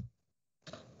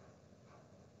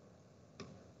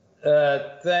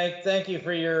 Thank you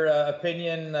for your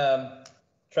opinion,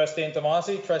 Trustee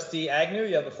Antomasi. Trustee Agnew,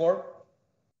 you have the floor.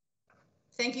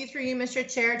 Thank you through you, Mr.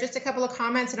 Chair. Just a couple of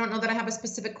comments. I don't know that I have a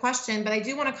specific question, but I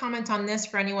do want to comment on this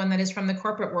for anyone that is from the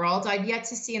corporate world. I've yet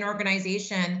to see an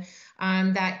organization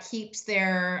that keeps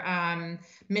their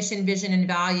mission, vision, and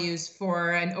values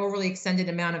for an overly extended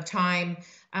amount of time.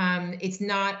 It's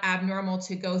not abnormal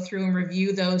to go through and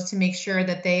review those to make sure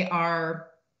that they are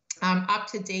up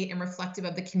to date and reflective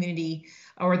of the community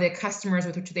or the customers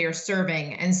with which they are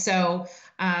serving. And so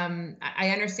I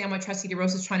understand what Trustee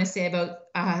DeRosa is trying to say about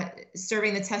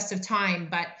serving the test of time,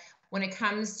 but when it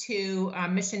comes to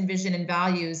mission, vision, and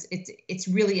values, it's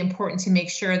really important to make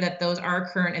sure that those are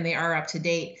current and they are up to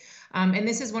date. And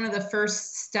this is one of the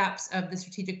first steps of the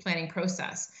strategic planning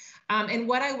process. And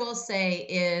what I will say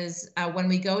is when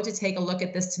we go to take a look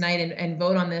at this tonight and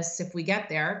vote on this, if we get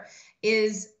there,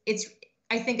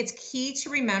 I think it's key to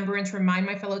remember and to remind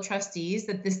my fellow trustees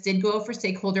that this did go for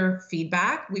stakeholder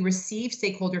feedback. We received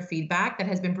stakeholder feedback that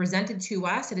has been presented to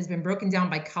us. It has been broken down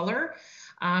by color.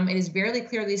 It is very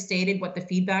clearly stated what the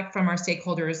feedback from our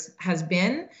stakeholders has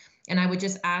been. And I would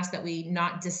just ask that we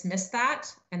not dismiss that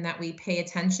and that we pay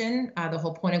attention. The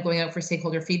whole point of going out for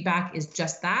stakeholder feedback is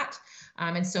just that.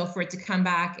 And so for it to come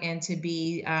back and to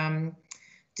be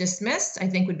dismissed, I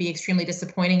think would be extremely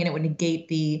disappointing, and it would negate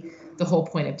the whole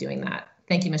point of doing that.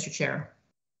 Thank you, Mr. Chair.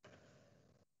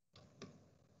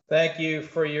 Thank you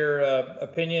for your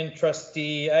opinion,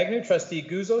 Trustee Agnew. Trustee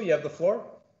Guzzo, you have the floor.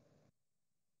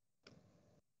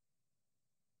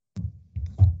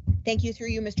 Thank you, through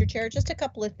you, Mr. Chair. Just a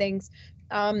couple of things.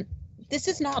 This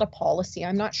is not a policy.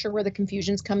 I'm not sure where the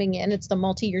confusion's coming in. It's the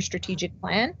multi-year strategic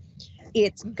plan.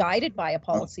 It's guided by a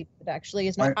policy, but actually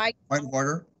is not. Point of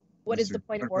order. What is the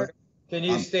point of order? Can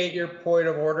you state your point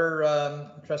of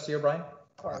order, Trustee O'Brien?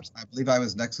 Of course. I believe I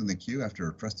was next in the queue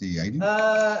after Trustee Agnew.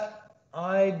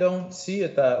 I don't see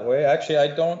it that way. Actually, I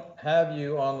don't have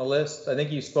you on the list. I think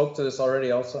you spoke to this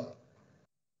already also.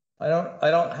 I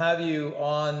don't have you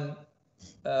on.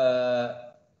 It's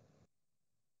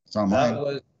on mine. That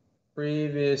was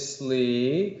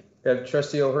previously. We have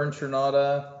Trustee O'Hearn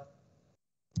Trinata.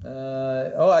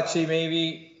 Oh, actually,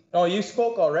 maybe. Oh, you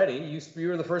spoke already. You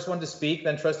were the first one to speak.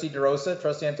 Then Trustee DeRosa,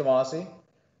 Trustee Antomasi,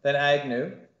 then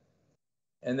Agnew,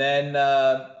 and then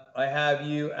I have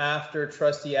you after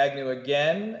Trustee Agnew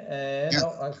again. And yes.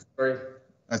 Oh, I'm sorry.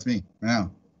 That's me. Yeah.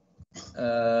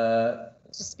 To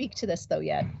speak to this though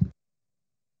yet.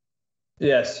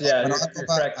 Yes. Yeah. You're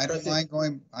correct. I don't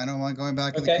mind going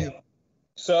back in the queue.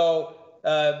 So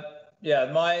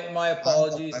yeah, my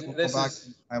apologies.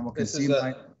 I will concede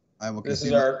my.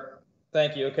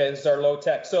 Thank you. Okay, this is our low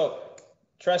tech. So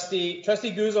Trustee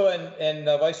Guzzo and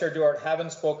Vice Chair Duarte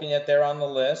haven't spoken yet. They're on the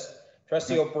list.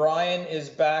 Trustee O'Brien is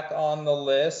back on the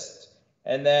list,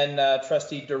 and then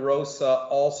Trustee DeRosa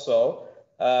also.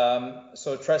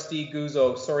 So Trustee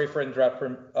Guzzo, sorry for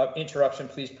interruption.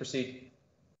 Please proceed.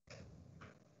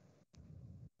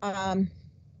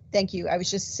 Thank you. I was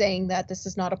just saying that this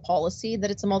is not a policy, that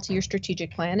it's a multi-year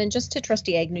strategic plan. And just to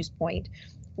Trustee Agnew's point,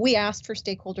 we asked for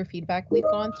stakeholder feedback. We've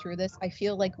gone through this. I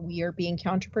feel like we are being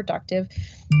counterproductive.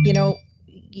 You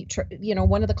know,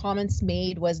 one of the comments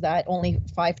made was that only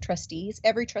 5 trustees,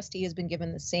 every trustee has been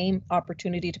given the same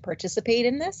opportunity to participate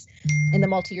in this, in the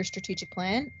multi-year strategic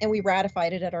plan, and we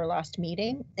ratified it at our last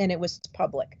meeting, and it was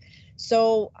public.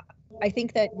 So I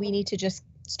think that we need to just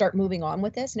start moving on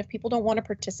with this, and if people don't want to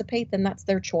participate, then that's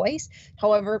their choice.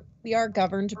 However, we are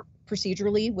governed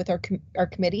procedurally with our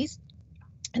committees,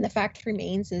 and the fact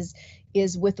remains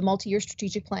is with the multi-year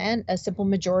strategic plan, a simple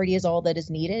majority is all that is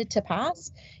needed to pass.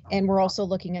 And we're also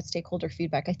looking at stakeholder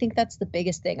feedback. I think that's the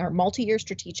biggest thing. Our multi-year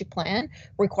strategic plan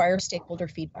requires stakeholder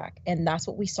feedback, and that's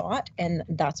what we sought, and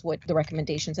that's what the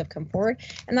recommendations have come forward,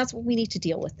 and that's what we need to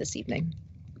deal with this evening.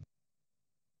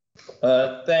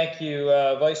 Thank you,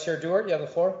 Vice Chair Duarte. You have the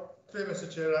floor. Thank you,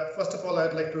 Mr. Chair. First of all,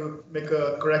 I'd like to make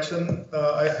a correction.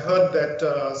 I heard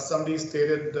that somebody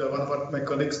stated, one of my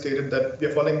colleagues stated that we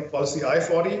are following policy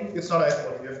I-40. It's not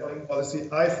I-40. We are following policy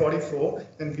I-44,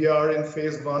 and we are in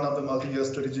phase 1 of the multi-year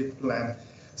strategic plan.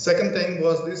 Second thing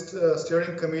was this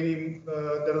steering committee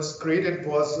that was created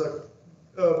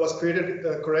was created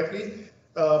correctly.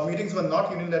 Meetings were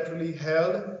not unilaterally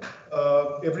held.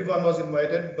 Everyone was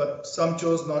invited, but some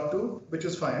chose not to, which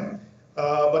is fine.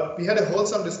 But we had a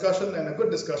wholesome discussion and a good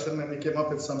discussion, and we came up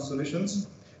with some solutions.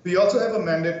 We also have a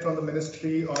mandate from the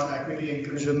Ministry on Equity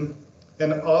Inclusion,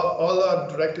 and all are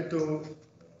directed to,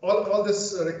 all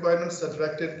these requirements are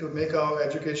directed to make our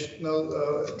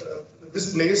educational,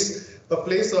 this place a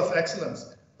place of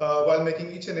excellence, while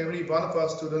making each and every one of our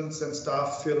students and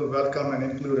staff feel welcome and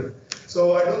included.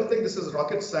 So I don't think this is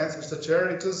rocket science, Mr. Chair.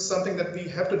 It is something that we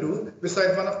have to do.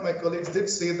 Besides, one of my colleagues did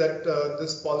say that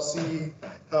this policy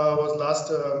was last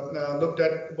looked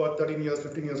at about 13 years,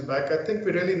 15 years back. I think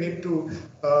we really need to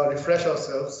refresh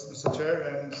ourselves, Mr. Chair.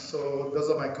 And so those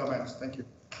are my comments. Thank you.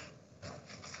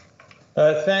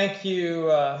 Thank you,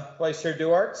 Vice Chair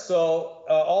Duarte. So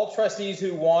all trustees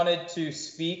who wanted to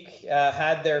speak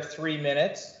had their 3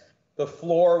 minutes. The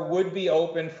floor would be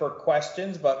open for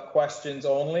questions, but questions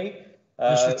only.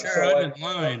 Mr. Chair, I'm in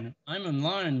line. I'm in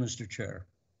line, Mr. Chair.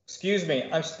 Excuse me,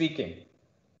 I'm speaking.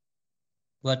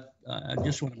 But I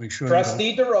just want to make sure.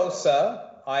 Trustee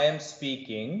DeRosa, I am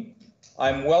speaking.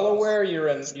 I'm well aware you're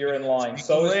in line.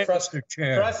 So is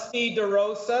Trustee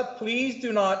DeRosa. Please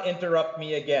do not interrupt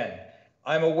me again.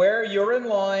 I'm aware you're in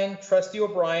line, Trustee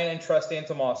O'Brien and Trustee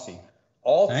Antomasi.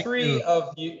 All three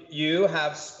of you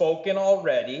have spoken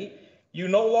already. You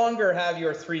no longer have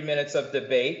your 3 minutes of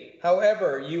debate.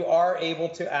 However, you are able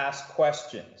to ask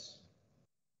questions.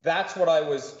 That's what I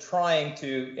was trying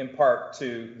to impart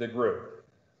to the group.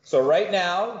 So right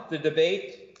now, the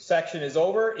debate section is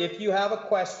over. If you have a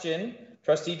question,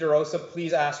 Trustee DeRosa,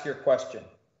 please ask your question.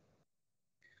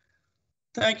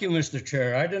 Thank you, Mr.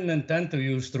 Chair. I didn't intend to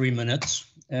use 3 minutes,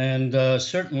 and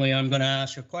certainly I'm going to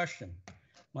ask a question.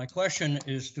 My question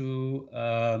is to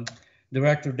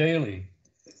Director Daly.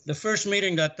 The first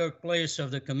meeting that took place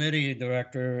of the committee,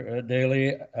 Director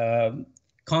Daly,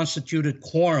 constituted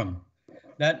quorum.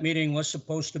 That meeting was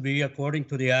supposed to be, according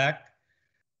to the Act,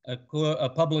 a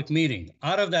public meeting.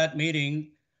 Out of that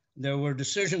meeting, there were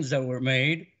decisions that were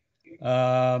made.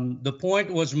 The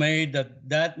point was made that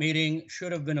that meeting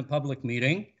should have been a public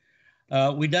meeting.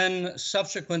 We then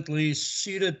subsequently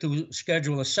proceeded to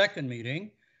schedule a second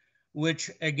meeting,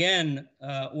 which again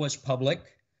was public,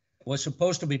 was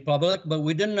supposed to be public, but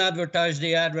we didn't advertise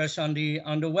the address on the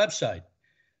website.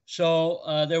 So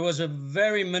there was a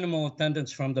very minimal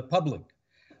attendance from the public.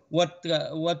 What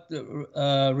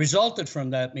resulted from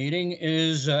that meeting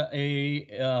is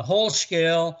a whole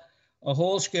scale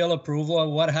approval of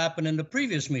what happened in the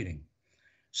previous meeting.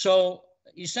 So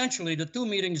essentially, the two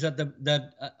meetings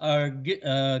that are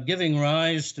giving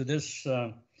rise to this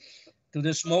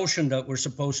motion that we're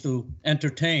supposed to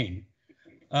entertain,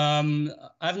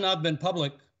 I've not been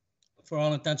public for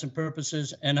all intents and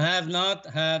purposes, and have not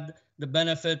had the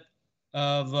benefit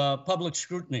of public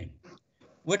scrutiny.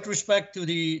 With respect to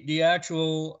the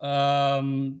actual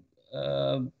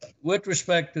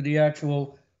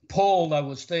poll that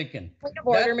was taken, Point of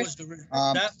order, that was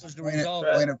the result.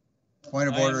 Point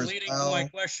of order. I'm leading to my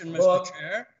question, Mr.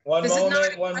 Chair. One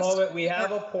moment. We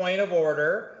have a point of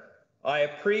order. I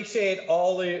appreciate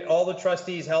all the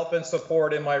trustees' help and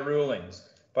support in my rulings,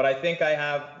 but I think I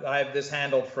have this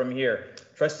handled from here.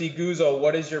 Trustee Guzzo,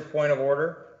 what is your point of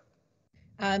order?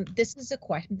 This is a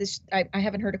question. I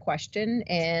haven't heard a question,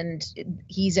 and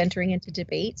he's entering into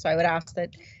debate. So I would ask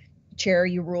that, Chair,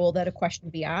 you rule that a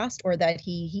question be asked, or that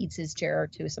he heeds his chair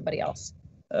to somebody else.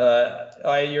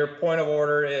 Your point of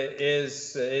order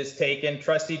is taken.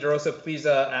 Trustee DeRosa, please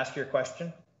ask your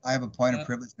question. I have a point of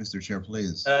privilege, Mr. Chair,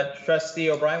 please.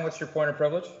 Trustee O'Brien, what's your point of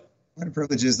privilege? Point of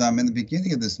privilege is, in the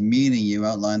beginning of this meeting, you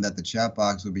outlined that the chat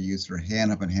box would be used for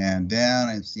hand up and hand down.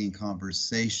 I've seen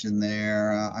conversation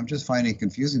there. I'm just finding it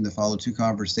confusing to follow two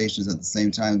conversations at the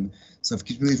same time. So if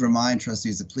you could please remind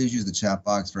trustees to please use the chat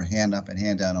box for hand up and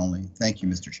hand down only. Thank you,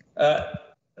 Mr. Chair.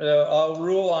 I'll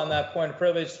rule on that point of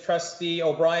privilege. Trustee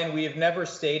O'Brien, we have never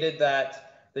stated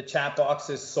that the chat box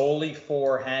is solely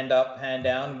for hand up, hand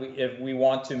down. If we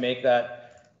want to make that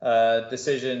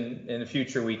decision in the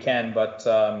future, we can, but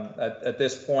at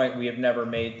this point, we have never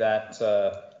made that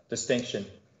distinction.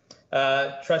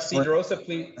 Trustee DeRosa,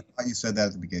 please. I thought you said that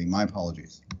at the beginning. My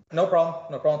apologies. No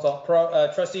problem at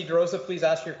all. Trustee DeRosa, please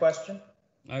ask your question.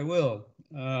 I will,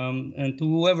 and to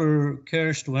whoever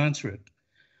cares to answer it.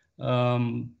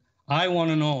 I want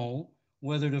to know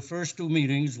whether the first two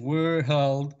meetings were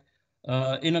held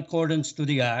in accordance to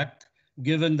the Act,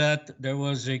 given that there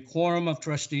was a quorum of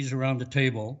trustees around the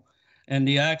table, and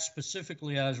the Act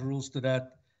specifically has rules to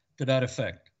that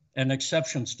effect and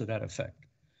exceptions to that effect.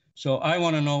 So I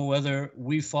want to know whether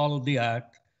we followed the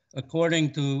Act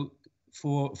according to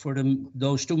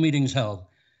those two meetings held,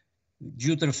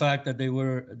 due to the fact that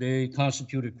they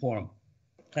constituted quorum.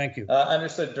 Thank you.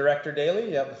 Understood. Director Daly,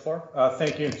 you have the floor.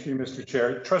 Thank you, Mr.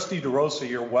 Chair. Trustee DeRosa,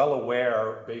 you're well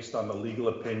aware, based on the legal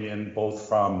opinion, both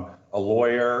from a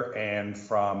lawyer and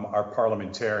from our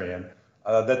parliamentarian,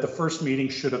 that the first meeting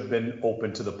should have been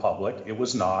open to the public. It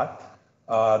was not.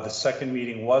 The second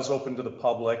meeting was open to the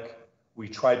public. We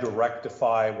tried to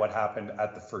rectify what happened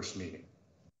at the first meeting.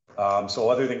 So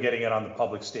other than getting it on the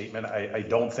public statement, I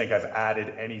don't think I've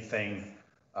added anything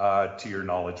to your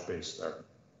knowledge base there.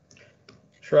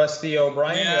 Trustee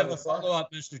O'Brien, I have a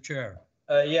follow-up, Mr. Chair.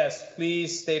 Yes,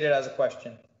 please state it as a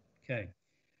question. Okay.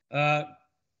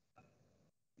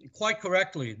 Quite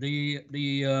correctly, the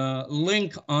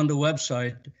link on the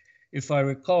website, if I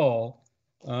recall,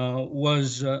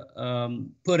 was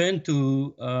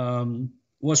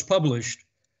published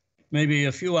maybe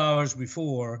a few hours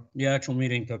before the actual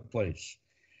meeting took place.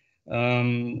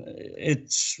 I'm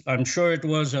sure it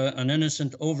was an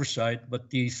innocent oversight, but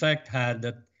the effect had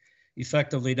that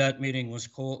effectively that meeting was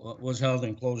held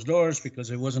in closed doors because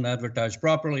it wasn't advertised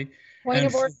properly. Point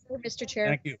of order, Mr. Chair.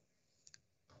 Thank you.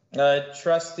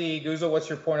 Trustee Guzzo, what's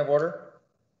your point of order?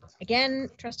 Again,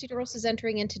 Trustee DeRosa is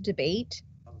entering into debate.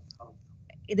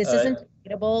 This isn't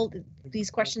debatable.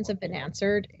 These questions have been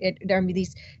answered.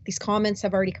 These comments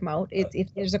have already come out.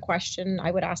 If there's a question,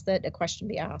 I would ask that a question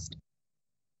be asked.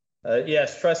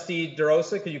 Yes, Trustee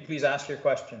DeRosa, could you please ask your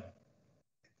question?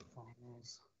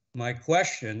 My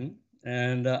question,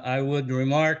 and I would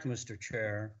remark, Mr.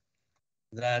 Chair,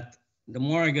 that the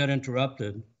more I get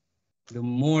interrupted, the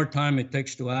more time it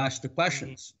takes to ask the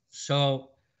questions.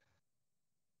 So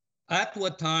at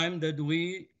what time did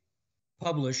we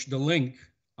publish the link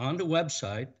on the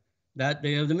website that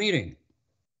day of the meeting?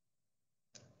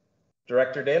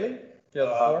 Director Daly?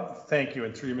 Thank you,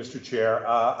 and through you, Mr. Chair.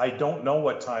 I don't know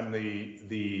what time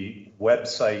the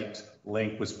website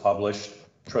link was published,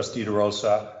 Trustee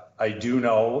DeRosa. I do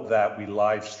know that we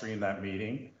live streamed that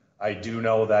meeting. I do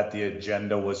know that the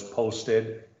agenda was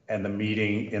posted and the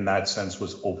meeting in that sense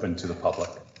was open to the public.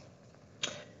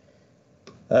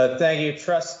 Thank you,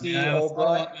 Trustee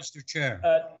O'Brien. Mr. Chair.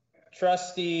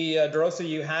 Trustee DeRosa,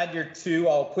 you had your two.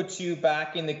 I'll put you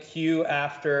back in the queue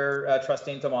after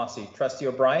Trustee Tomasi. Trustee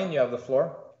O'Brien, you have the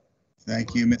floor.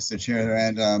 Thank you, Mr. Chair.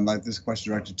 And this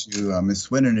question directed to Ms.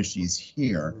 Swindon if she's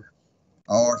here,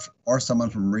 or someone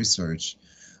from research.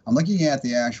 I'm looking at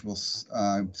the actual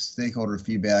stakeholder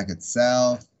feedback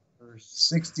itself.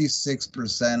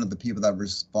 66% of the people that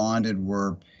responded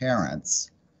were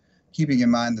parents. Keeping in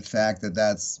mind the fact that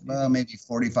that's maybe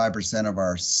 45% of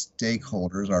our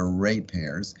stakeholders, our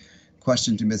ratepayers.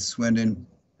 Question to Ms. Swindon,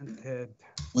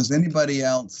 was anybody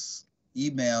else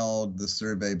emailed the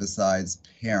survey besides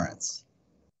parents?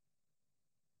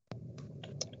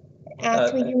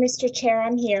 Through you, Mr. Chair,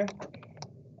 I'm here.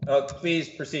 Please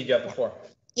proceed, you have the floor.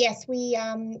 Yes, we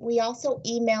also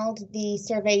emailed the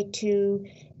survey to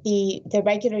the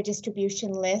regular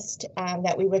distribution list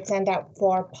that we would send out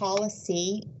for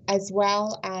policy, as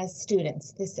well as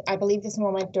students. I believe this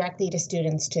one went directly to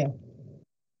students too.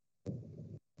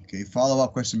 Okay,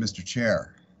 follow-up question, Mr.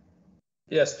 Chair.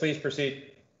 Yes, please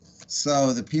proceed.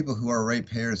 So the people who are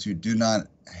ratepayers who do not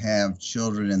have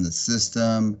children in the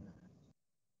system,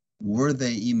 were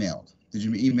they emailed? Did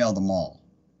you email them all?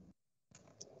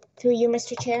 Through you,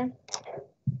 Mr. Chair.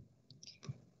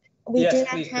 We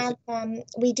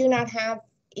do not have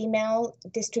email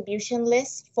distribution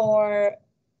lists for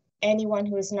anyone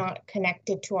who is not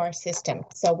connected to our system.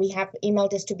 So we have email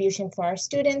distribution for our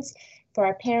students, for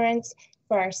our parents,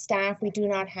 for our staff. We do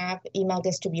not have email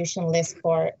distribution lists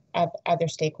for other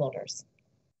stakeholders.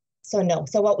 So no.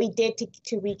 So what we did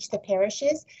to reach the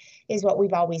parishes is what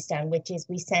we've always done, which is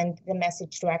we send the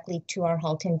message directly to our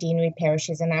Halton Deanery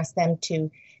parishes and ask them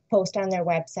to post on their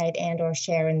website and or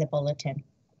share in the bulletin.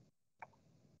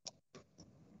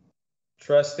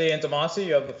 Trustee Tomasi,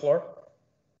 you have the floor.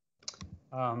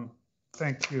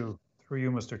 Thank you. Through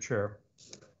you, Mr. Chair.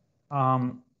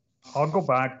 I'll go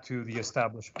back to the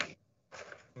establishment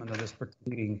of this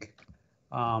proceeding.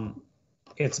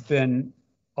 It's been,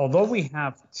 although we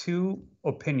have two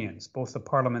opinions, both the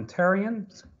parliamentarian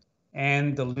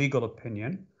and the legal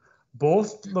opinion,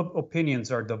 both the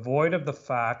opinions are devoid of the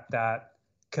fact that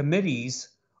committees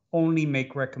only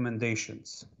make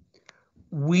recommendations.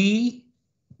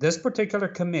 This particular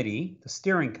committee, the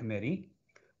steering committee,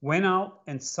 went out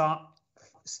and sought.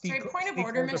 Sorry, point of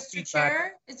order, Mr.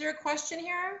 Chair. Is there a question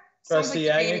here? Trustee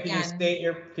Agnew,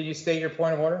 can you state your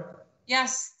point of order?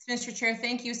 Yes, Mr. Chair,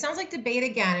 thank you. Sounds like debate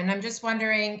again, and I'm just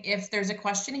wondering if there's a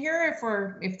question here,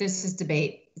 if this is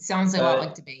debate. It sounds a lot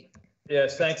like debate.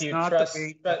 Yes, thank you.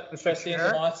 Trustee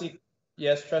Tomasi.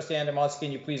 Yes, Trustee Tomasi,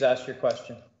 can you please ask your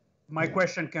question? My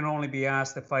question can only be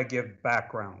asked if I give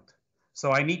background.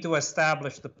 So I need to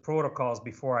establish the protocols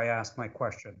before I ask my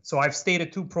question. So I've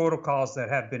stated two protocols that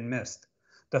have been missed.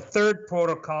 The third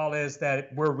protocol is that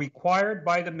we're required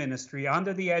by the ministry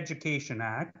under the Education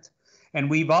Act, and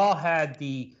we've all had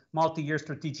the multi-year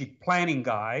strategic planning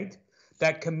guide,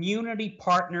 that community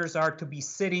partners are to be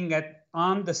sitting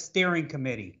on the steering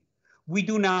committee. We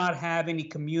do not have any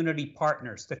community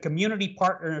partners. The community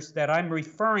partners that I'm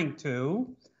referring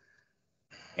to,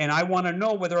 and I want to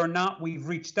know whether or not we've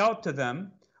reached out to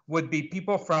them, would be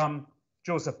people from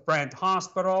Joseph Brand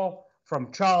Hospital,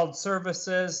 from Child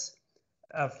Services,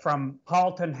 from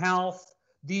Halton Health.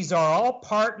 These are all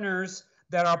partners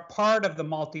that are part of the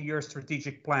multi-year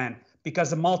strategic plan,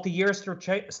 because the multi-year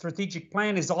strategic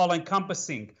plan is all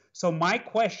encompassing. So my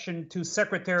question to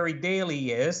Secretary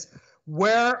Daly is,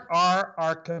 where are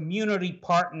our community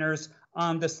partners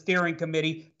on the steering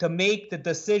committee to make the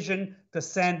decision to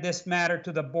send this matter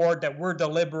to the board that we're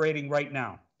deliberating right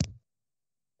now?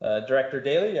 Director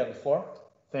Daly, you have the floor.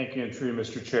 Thank you, and through you,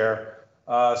 Mr. Chair.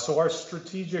 So our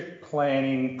strategic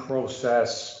planning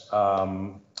process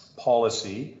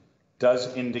policy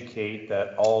does indicate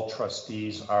that all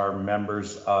trustees are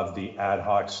members of the ad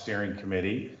hoc steering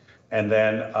committee, and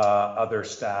then other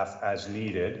staff as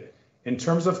needed. In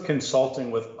terms of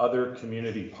consulting with other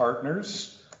community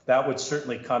partners, that would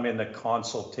certainly come in the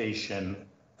consultation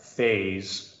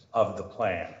phase of the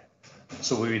plan.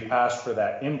 So we would ask for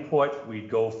that input. We'd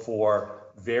go for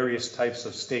various types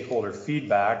of stakeholder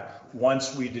feedback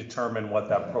once we determine what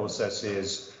that process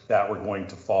is that we're going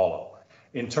to follow.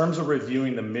 In terms of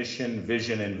reviewing the mission,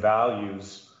 vision, and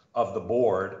values of the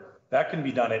board, that can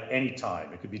be done at any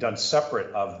time. It could be done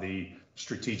separate of the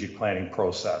strategic planning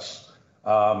process.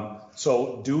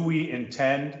 So do we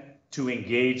intend to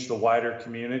engage the wider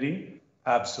community?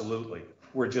 Absolutely.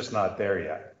 We're just not there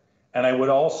yet. And I would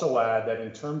also add that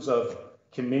in terms of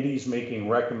committees making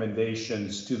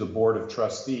recommendations to the Board of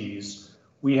Trustees,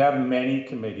 we have many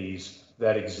committees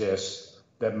that exist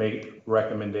that make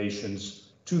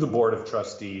recommendations to the Board of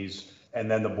Trustees, and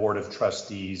then the Board of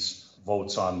Trustees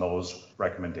votes on those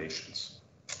recommendations.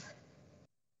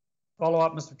 Follow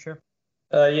up, Mr. Chair.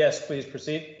 Yes, please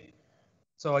proceed.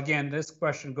 So again, this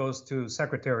question goes to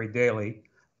Secretary Daly.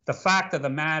 The fact of the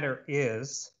matter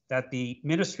is that the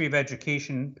Ministry of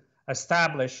Education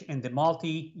established in the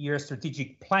multi-year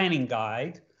strategic planning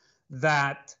guide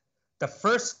that the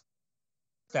first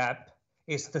step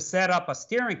is to set up a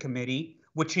steering committee,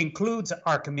 which includes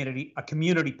our community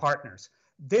partners.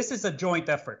 This is a joint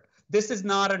effort. This is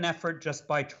not an effort just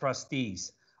by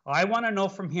trustees. I want to know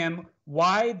from him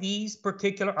why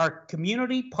our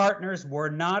community partners were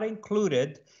not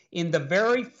included in the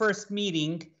very first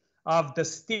meeting of the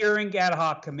steering ad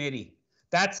hoc committee.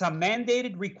 That's a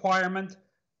mandated requirement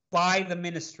by the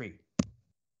ministry.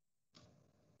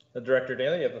 Director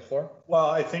Daly, you have the floor. Well,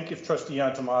 I think if Trustee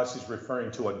Antomas is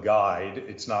referring to a guide,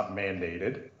 it's not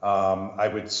mandated. I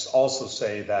would also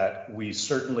say that we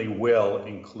certainly will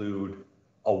include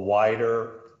a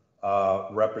wider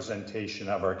representation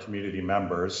of our community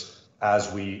members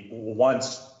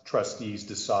once trustees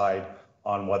decide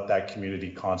on what that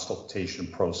community consultation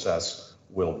process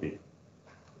will be.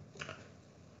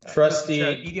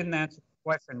 Trustee, he didn't answer the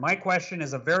question. My question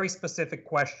is a very specific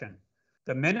question.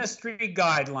 The ministry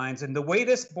guidelines and the way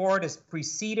this board is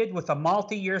preceded with a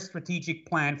multi-year strategic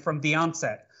plan from the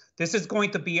onset. This is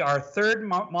going to be our third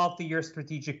multi-year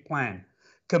strategic plan.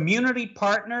 Community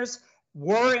partners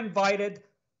were invited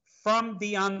from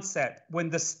the onset when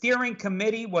the steering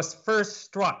committee was first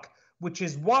struck, which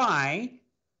is why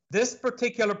this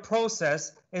particular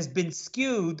process has been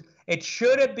skewed. It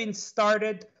should have been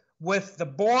started with the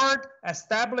board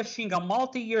establishing a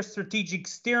multi-year strategic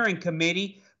steering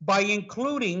committee by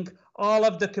including all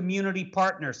of the community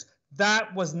partners.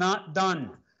 That was not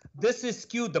done. This is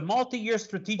skewed. The multi-year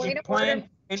strategic plan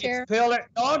and its pillar.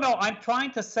 No, I'm trying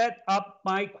to set up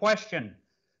my question.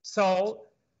 So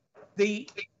the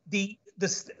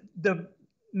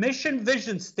mission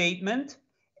vision statement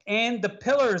and the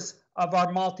pillars of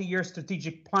our multi-year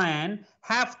strategic plan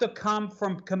have to come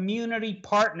from community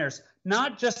partners,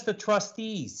 not just the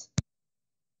trustees.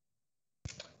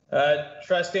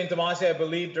 Trustee Antomas, I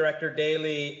believe Director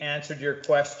Daly answered your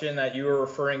question that you were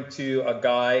referring to a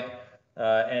guide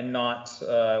and not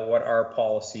what our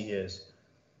policy is.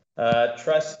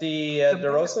 Trustee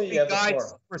DeRosa, you have the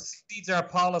floor. Precedes our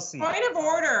policy. Point of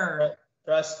order.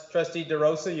 Trustee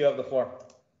DeRosa, you have the floor.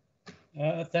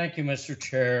 Thank you, Mr.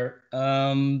 Chair.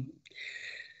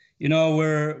 You know,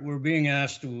 we're being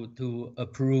asked to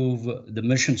approve the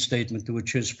mission statement,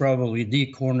 which is probably the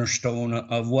cornerstone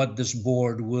of what this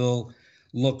board will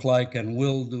look like and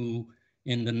will do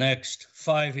in the next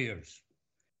 5 years.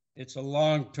 It's a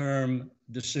long-term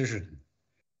decision.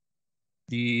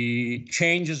 The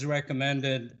changes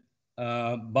recommended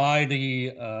by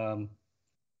the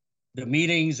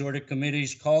meetings or the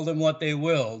committees, call them what they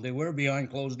will. They were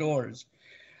behind closed doors.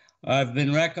 I've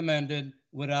been recommended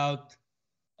without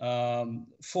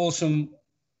fulsome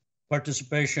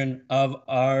participation of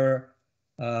our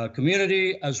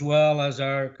community as well as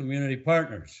our community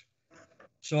partners.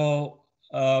 So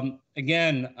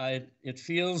again, it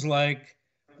feels like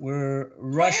we're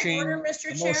rushing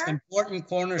the most important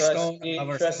cornerstone of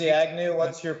our— Trustee Agnew,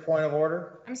 what's your point of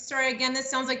order? I'm sorry, again, this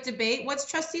sounds like debate. What's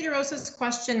Trustee DeRosa's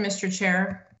question, Mr.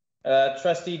 Chair?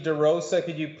 Trustee DeRosa,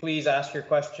 could you please ask your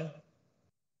question?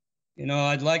 You know,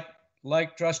 I'd like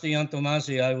Trustee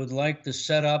Antomasi, I would like to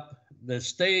set up the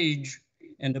stage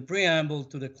and the preamble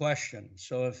to the question.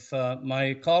 So if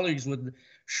my colleagues would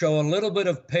show a little bit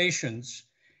of patience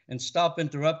and stop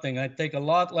interrupting, I'd take a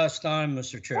lot less time,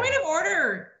 Mr. Chair. Point of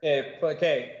order.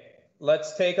 Okay,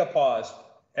 let's take a pause.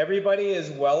 Everybody is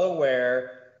well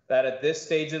aware that at this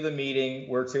stage of the meeting,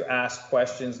 we're to ask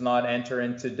questions, not enter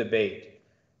into debate.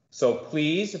 So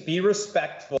please be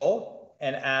respectful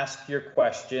and ask your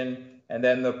question, and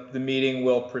then the meeting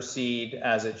will proceed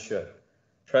as it should.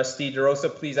 Trustee DeRosa,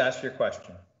 please ask your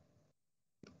question.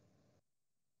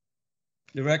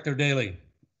 Director Daly,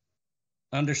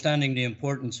 understanding the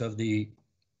importance of the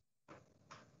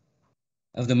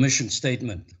mission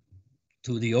statement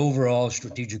to the overall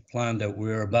strategic plan that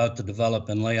we're about to develop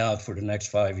and lay out for the next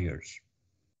 5 years.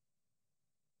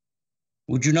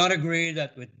 Would you not agree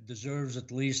that it deserves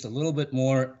at least a little bit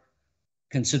more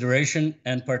consideration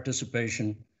and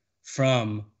participation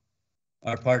from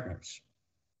our partners?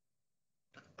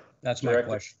 That's my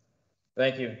question.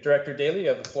 Thank you. Director Daly, you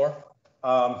have the floor.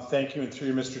 Thank you, and through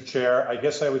you, Mr. Chair. I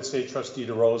guess I would say, Trustee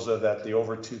DeRosa, that the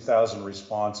over 2,000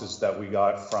 responses that we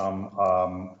got from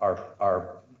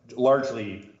our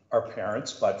largely our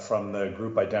parents, but from the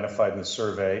group identified in the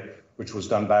survey, which was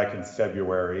done back in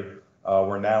February,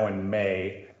 we're now in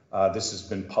May. This has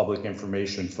been public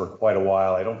information for quite a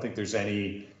while. I don't think there's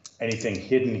anything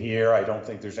hidden here. I don't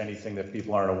think there's anything that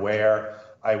people aren't aware.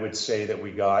 I would say that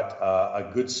we got a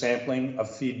good sampling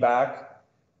of feedback,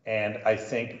 and I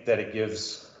think that it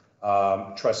gives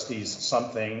trustees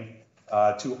something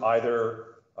to either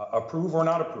approve or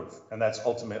not approve, and that's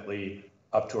ultimately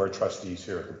up to our trustees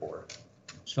here at the board.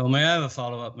 So may I have a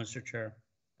follow-up, Mr. Chair?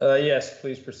 Yes,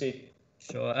 please proceed.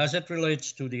 So as it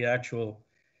relates to the actual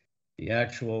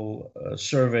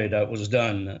survey that was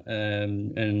done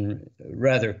and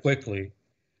rather quickly,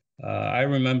 I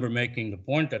remember making the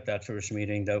point at that first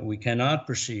meeting that we cannot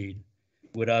proceed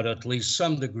without at least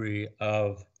some degree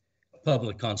of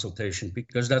public consultation,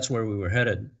 because that's where we were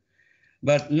headed.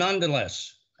 But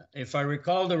nonetheless, if I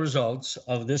recall the results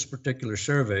of this particular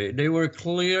survey, they were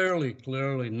clearly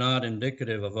not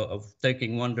indicative of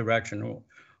taking one direction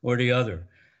or the other.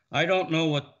 I don't know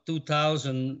what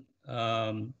 2,000,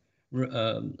 a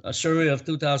survey of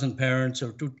 2,000 parents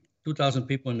or 2,000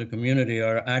 people in the community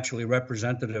are actually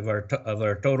representative of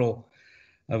our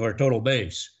total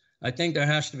base. I think there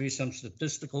has to be some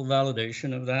statistical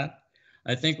validation of that.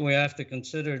 I think we have to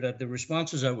consider that the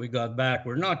responses that we got back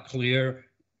were not clearly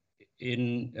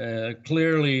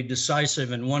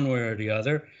decisive in one way or the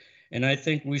other. And I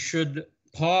think we should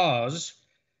pause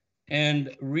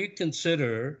and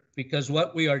reconsider, because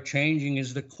what we are changing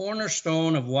is the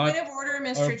cornerstone of what Point of order,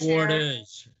 Mr. our board Chair.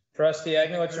 is. Trustee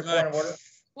Agnew, what's your point of order?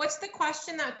 What's the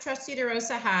question that Trustee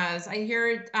DeRosa has? I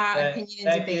hear opinion and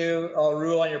Thank debate. you. I'll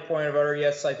rule on your point of order.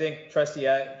 Yes, I think Trustee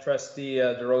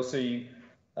DeRosa,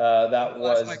 that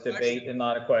was debate and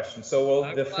not a question.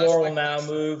 So the floor will now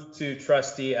move to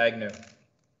Trustee Agnew.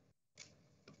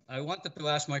 I wanted to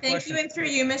ask my Thank question. you, and through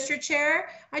you, Mr. Chair.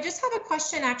 I just have a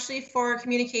question actually for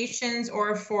communications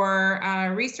or for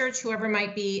research, whoever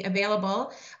might be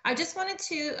available. I just wanted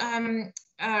to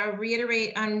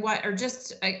reiterate on what, or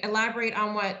just elaborate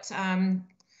on what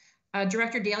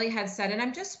Director Daly had said. And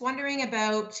I'm just wondering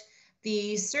about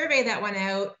the survey that went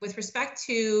out with respect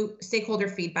to stakeholder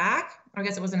feedback. I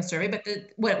guess it wasn't a survey, but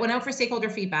what went out for stakeholder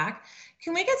feedback.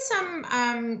 Can we get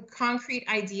some concrete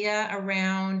idea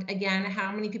around, again,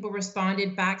 how many people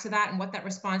responded back to that and what that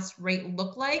response rate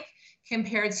looked like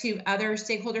compared to other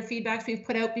stakeholder feedbacks we've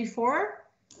put out before?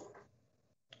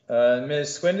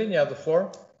 Ms. Swindon, you have the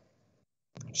floor.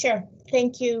 Sure,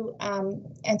 thank you,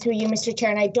 and through you, Mr. Chair.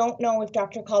 And I don't know if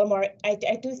Dr. Collymore, I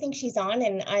do think she's on,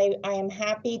 and I am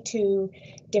happy to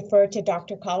defer to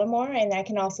Dr. Collymore, and I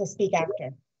can also speak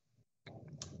after.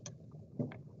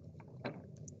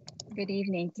 Good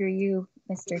evening, through you,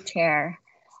 Mr. Chair.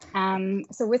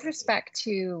 So with respect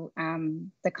to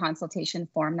the consultation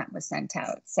form that was sent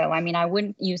out, so I mean, I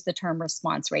wouldn't use the term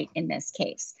response rate in this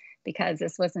case, because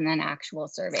this wasn't an actual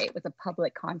survey, it was a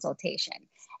public consultation.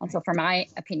 And so for my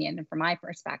opinion and from my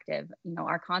perspective, you know,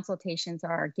 our consultations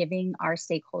are giving our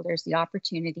stakeholders the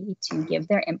opportunity to give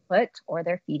their input or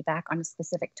their feedback on a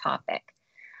specific topic.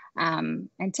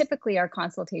 And typically our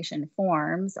consultation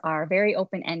forms are very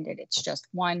open-ended. It's just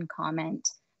one comment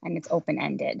and it's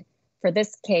open-ended. For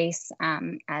this case,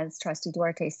 as Trustee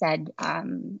Duarte said,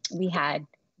 we had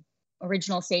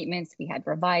original statements, we had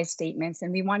revised statements,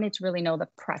 and we wanted to really know the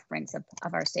preference of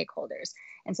our stakeholders.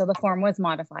 And so the form was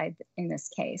modified in this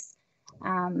case.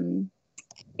 In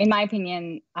my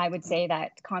opinion, I would say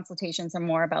that consultations are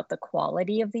more about the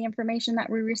quality of the information that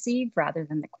we receive rather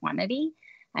than the quantity.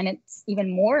 And it's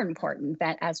even more important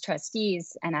that as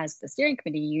trustees and as the steering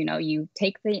committee, you know, you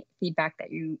take the feedback that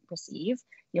you receive,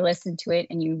 you listen to it,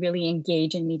 and you really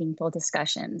engage in meaningful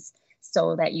discussions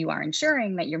so that you are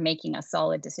ensuring that you're making a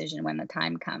solid decision when the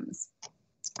time comes.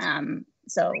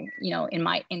 So, you know,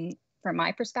 from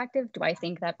my perspective, do I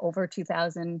think that over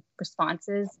 2,000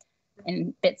 responses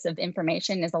and bits of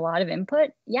information is a lot of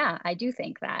input? Yeah, I do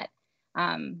think that.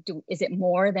 Is it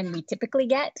more than we typically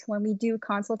get when we do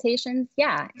consultations?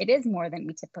 Yeah, it is more than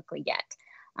we typically get.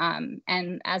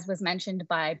 And as was mentioned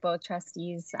by both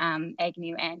trustees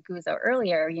Agnew and Guzzo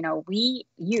earlier, you know,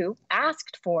 you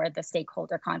asked for the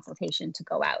stakeholder consultation to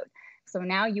go out. So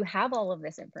now you have all of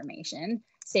this information.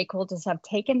 Stakeholders have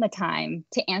taken the time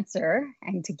to answer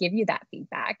and to give you that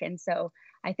feedback. And so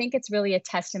I think it's really a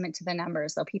testament to the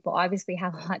numbers. So people obviously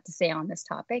have a lot to say on this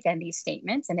topic and these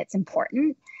statements, and it's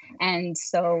important. And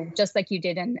so just like you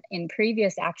did in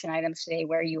previous action items today,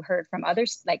 where you heard from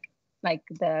others, like like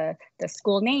the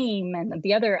school name and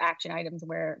the other action items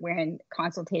wherein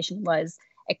consultation was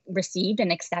received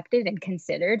and accepted and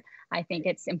considered, I think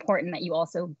it's important that you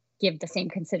also give the same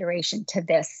consideration to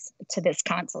this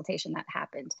consultation that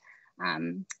happened.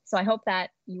 So I hope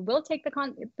that you will take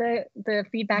the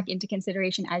feedback into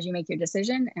consideration as you make your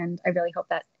decision, and I really hope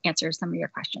that answers some of your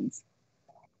questions.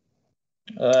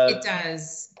 It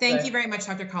does. Thank you very much,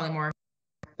 Dr. Collymore.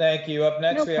 Thank you. Up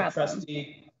next, No we have problem.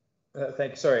 Trustee.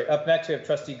 Sorry. Up next, we have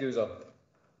Trustee Guzzo.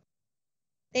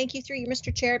 Thank you, through you,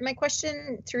 Mr. Chair. My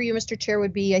question through you, Mr. Chair,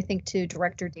 would be, I think, to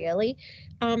Director Daly.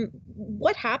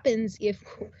 What happens if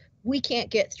we can't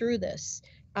get through this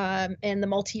and the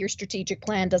multi-year strategic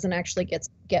plan doesn't actually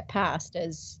get passed,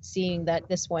 as seeing that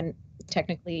this one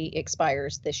technically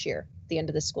expires this year, the end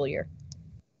of the school year?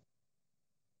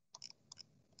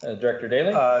 Director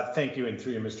Daly. Thank you, and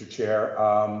through you, Mr. Chair.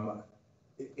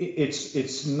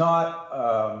 It's not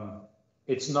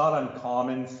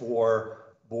uncommon for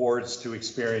boards to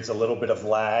experience a little bit of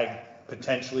lag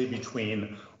potentially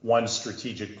between one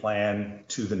strategic plan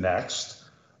to the next.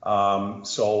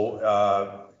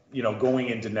 You know, going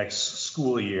into next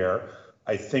school year,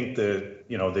 I think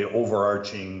the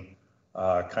overarching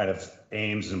kind of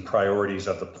aims and priorities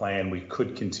of the plan, we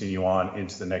could continue on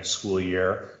into the next school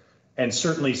year. And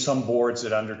certainly some boards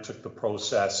that undertook the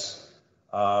process,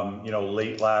 you know,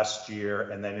 late last year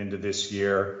and then into this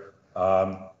year,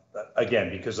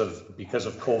 again, because of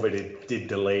COVID, it did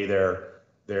delay their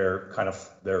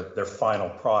final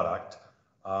product.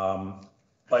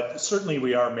 But certainly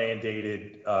we are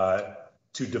mandated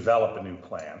to develop a new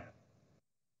plan.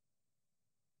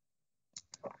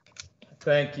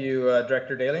 Thank you,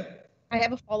 Director Daly. I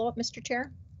have a follow-up, Mr.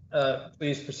 Chair.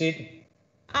 Please proceed.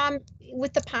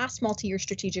 With the past multi-year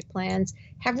strategic plans,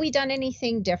 have we done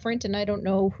anything different? And I don't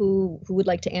know who would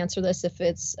like to answer this, if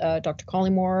it's Dr.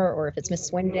 Collymore or if it's Ms.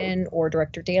 Swindon or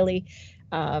Director Daly.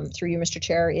 Through you, Mr.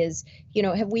 Chair, is, you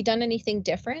know, have we done anything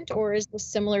different, or is this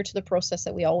similar to the process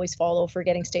that we always follow for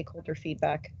getting stakeholder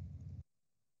feedback?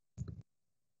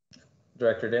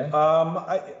 Director Daly.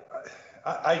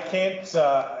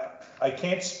 I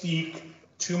can't speak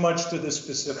too much to the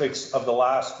specifics of the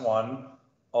last one,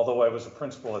 although I was a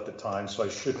principal at the time, so I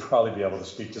should probably be able to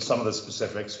speak to some of the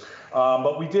specifics.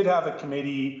 But we did have a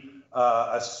committee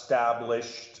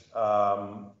established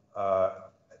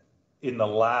in the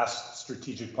last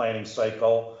strategic planning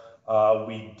cycle.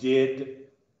 We did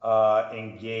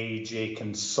engage a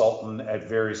consultant at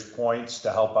various points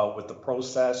to help out with the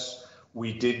process.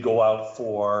 We did go out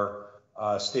for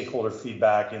stakeholder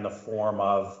feedback in the form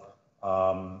of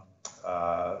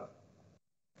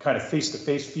kind of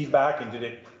face-to-face feedback, and did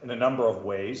it in a number of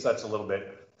ways. That's a little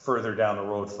bit further down the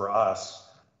road for us.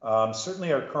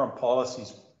 Certainly our current policy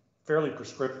is fairly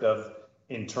prescriptive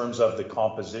in terms of the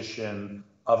composition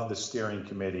of the steering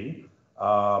committee.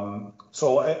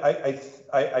 So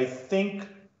I think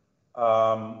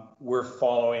we're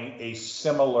following a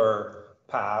similar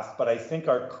path, but I think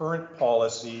our current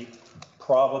policy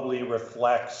probably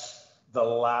reflects the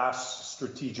last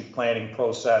strategic planning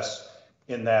process,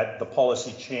 in that the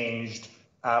policy changed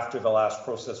after the last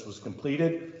process was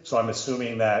completed. So I'm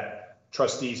assuming that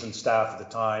trustees and staff at the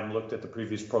time looked at the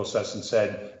previous process and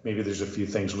said, maybe there's a few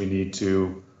things we need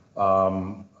to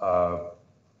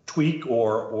tweak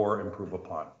or improve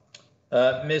upon.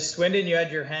 Ms. Swindon, you had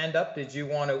your hand up. Did you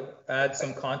want to add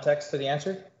some context to the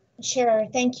answer? Sure,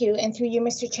 thank you. And through you,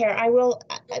 Mr. Chair, I will,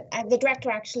 the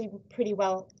director actually pretty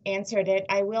well answered it.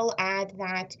 I will add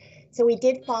that, so we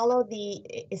did follow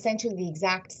essentially the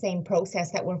exact same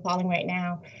process that we're following right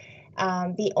now.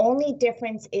 The only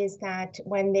difference is that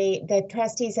when the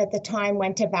trustees at the time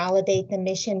went to validate the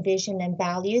mission, vision, and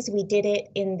values, we did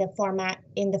it in the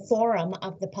forum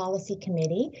of the policy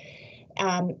committee.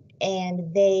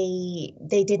 And they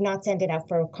did not send it out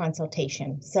for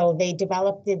consultation. So they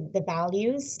developed the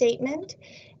values statement.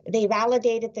 They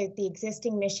validated the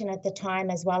existing mission at the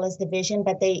time as well as the vision,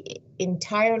 but they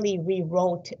entirely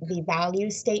rewrote the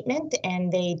value statement,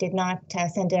 and they did not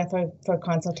send it out for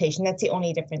consultation. That's the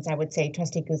only difference, I would say,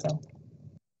 Trustee Guzzo.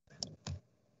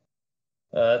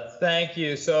 Thank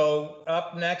you. So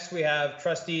up next we have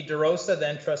Trustee DeRosa,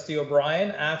 then Trustee O'Brien.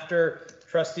 After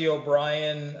Trustee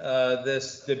O'Brien,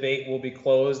 this debate will be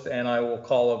closed and I will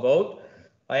call a vote.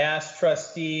 I ask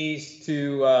trustees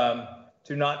to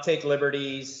not take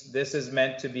liberties. This is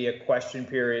meant to be a question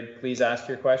period. Please ask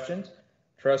your questions.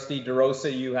 Trustee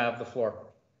DeRosa, you have the floor.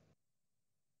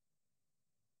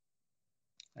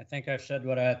 I think I've said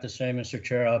what I have to say, Mr.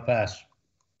 Chair. I'll pass.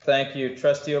 Thank you.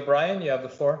 Trustee O'Brien, you have the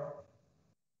floor.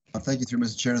 Thank you, through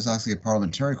Mr. Chair. This is actually a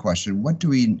parliamentary question. What do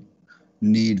we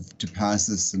need to pass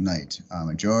this tonight?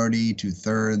 Majority,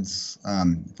 2/3?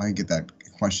 If I can get that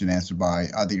question answered by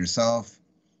either yourself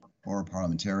or a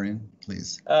parliamentarian,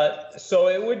 please. So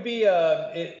it would be,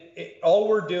 all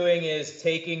we're doing is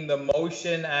taking the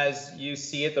motion as you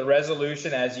see it, the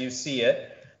resolution as you see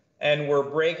it, and we're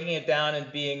breaking it down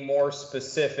and being more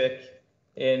specific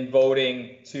in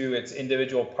voting to its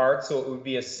individual parts. So it would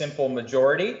be a simple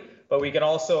majority, but we can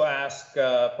also ask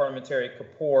Parliamentary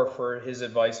Kapoor for his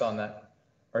advice on that,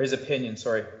 or his opinion,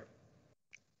 sorry.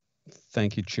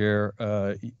 Thank you, Chair.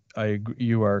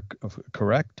 You are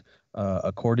correct.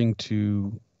 According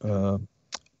to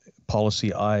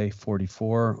policy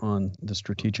I-44 on the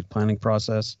strategic planning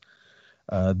process,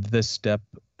 this step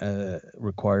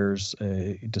requires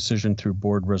a decision through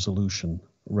board resolution.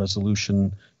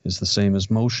 Resolution is the same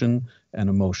as motion, and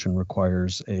a motion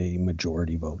requires a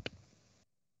majority vote.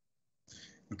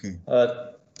 Okay.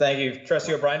 Thank you.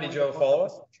 Trustee O'Brien, did you have a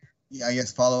follow-up? Yeah, I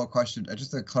guess follow-up question.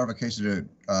 Just a clarification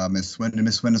to Ms. Swindon.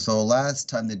 Ms. Swindon, so last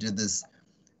time they did this,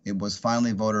 it was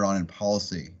finally voted on in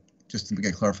policy. Just to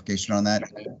get clarification on that.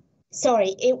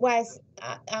 Sorry, it was,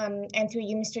 and through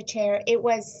you, Mr. Chair, it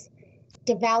was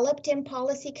developed in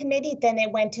policy committee, then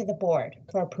it went to the board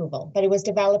for approval, but it was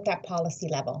developed at policy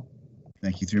level.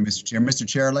 Thank you, through Mr. Chair. Mr.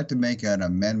 Chair, I'd like to make an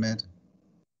amendment.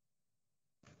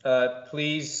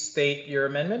 Please state your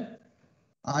amendment.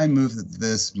 I move that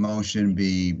this motion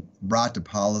be brought to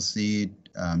policy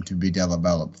to be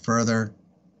developed further.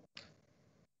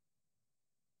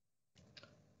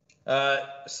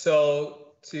 So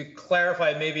to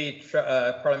clarify, maybe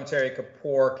Parliamentary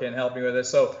Kapoor can help me with this.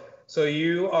 So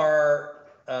you are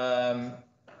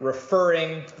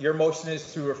referring, your motion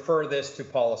is to refer this to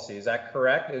policy. Is that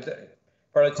correct? Is it,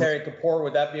 Parliamentary Kapoor,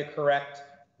 would that be a correct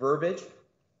verbiage?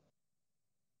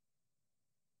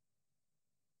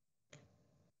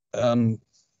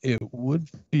 It would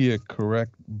be a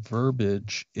correct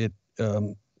verbiage. It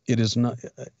is not.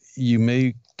 You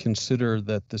may consider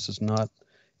that this is not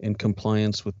in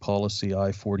compliance with policy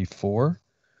I-44,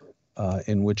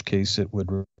 in which case it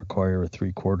would require a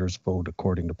 3/4 vote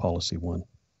according to policy 1.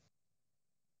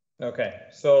 Okay,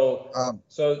 so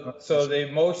the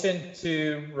motion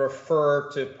to refer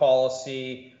to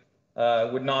policy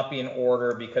would not be in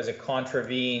order because it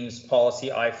contravenes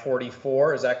policy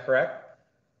I-44. Is that correct?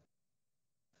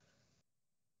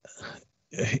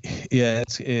 Yeah,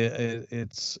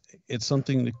 it's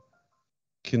something to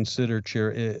consider,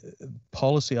 Chair.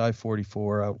 Policy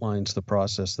I-44 outlines the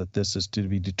process that this is to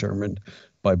be determined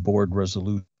by board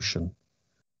resolution.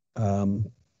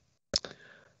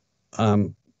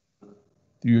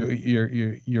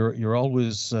 You're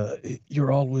always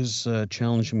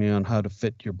challenging me on how to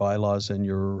fit your bylaws and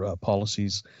your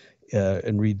policies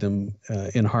and read them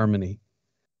in harmony.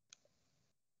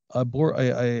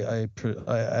 I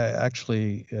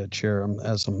actually, Chair,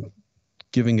 as I'm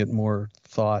giving it more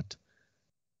thought,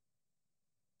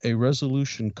 a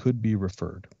resolution could be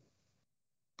referred,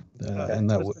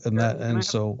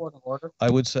 so I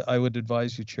would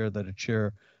advise you, Chair, that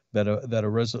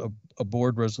a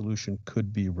board resolution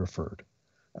could be referred.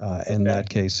 In that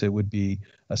case, it would be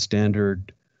a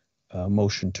standard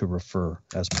motion to refer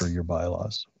as per your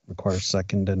bylaws. Requires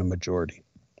second and a majority.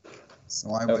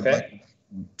 So I would like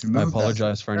to move. I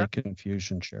apologize for any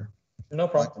confusion, Chair. No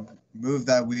problem. Move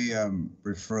that we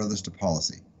refer this to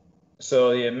policy.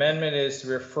 So the amendment is to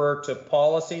refer to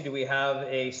policy. Do we have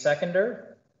a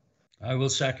seconder? I will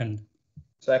second.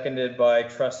 Seconded by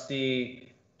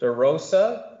Trustee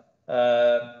DeRosa.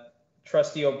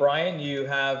 Trustee O'Brien, you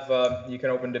can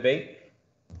open debate.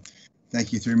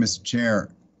 Thank you, through Mr. Chair.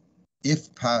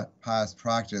 If past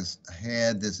practice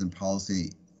had this in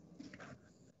policy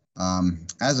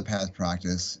as a past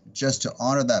practice, just to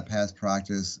honor that past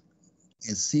practice,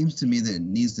 it seems to me that it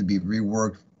needs to be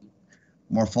reworked,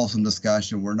 more fulsome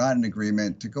discussion. We're not in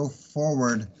agreement to go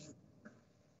forward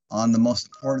on the most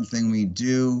important thing we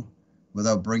do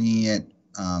without bringing it,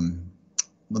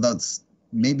 without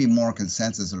maybe more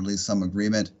consensus or at least some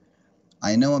agreement.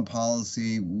 I know in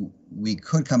policy we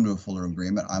could come to a fuller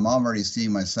agreement. I'm already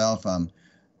seeing myself on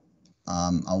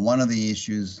one of the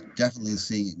issues, definitely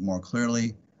seeing it more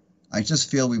clearly. I just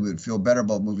feel we would feel better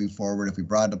about moving forward if we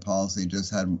brought it to policy and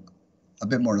just had a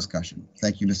bit more discussion.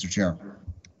 Thank you, Mr. Chair.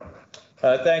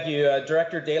 Thank you.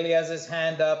 Director Daly has his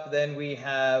hand up. Then we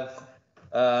have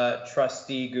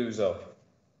Trustee Guzzo.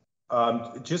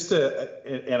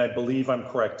 And I believe I'm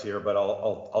correct here, but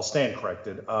I'll stand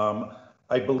corrected.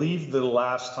 I believe the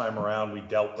last time around we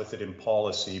dealt with it in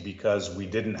policy because we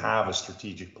didn't have a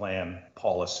strategic plan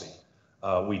policy.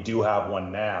 We do have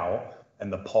one now,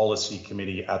 and the policy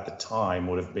committee at the time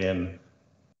would have been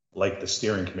like the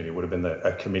steering committee. It would have been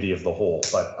a committee of the whole,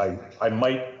 but I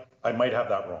might have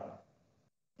that wrong.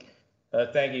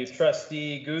 Thank you.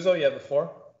 Trustee Guzzo, you have the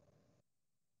floor.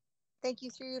 Thank you,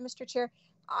 through you, Mr. Chair.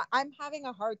 I'm having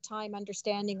a hard time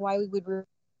understanding why we would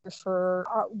refer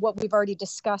what we've already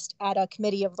discussed at a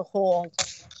committee of the whole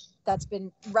that's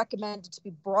been recommended to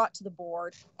be brought to the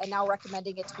board, and now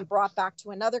recommending it to be brought back to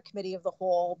another committee of the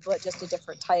whole, but just a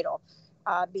different title,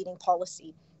 meeting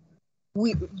policy.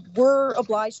 We're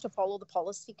obliged to follow the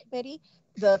policy committee.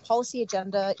 The policy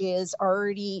agenda is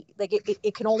already, like,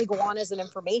 it can only go on as an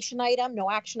information item. No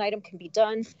action item can be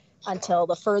done until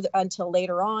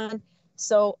later on.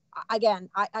 So again,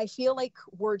 I feel like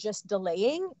we're just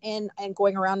delaying and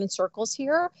going around in circles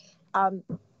here.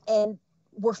 And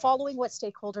we're following what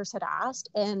stakeholders had asked,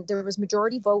 and there was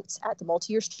majority votes at the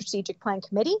multi-year strategic plan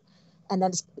committee. And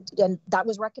that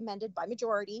was recommended by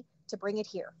majority to bring it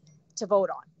here to vote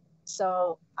on.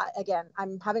 So again,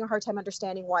 I'm having a hard time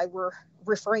understanding why we're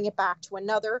referring it back to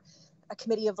a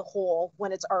committee of the whole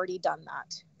when it's already done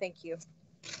that. Thank you.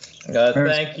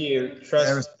 Thank you.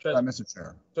 Mr.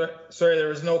 Chair. Sorry, there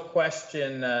was no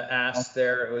question asked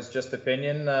there. It was just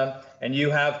opinion. And you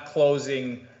have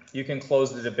closing, you can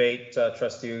close the debate,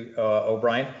 Trustee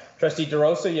O'Brien. Trustee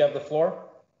DeRosa, you have the floor.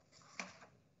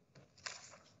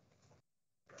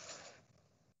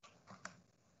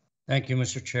 Thank you,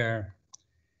 Mr. Chair.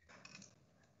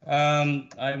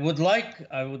 I would like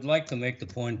to make the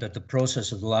point that the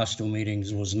process of the last two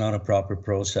meetings was not a proper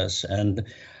process, and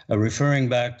referring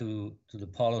back to the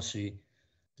policy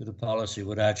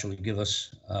would actually give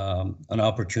us an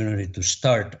opportunity to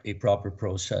start a proper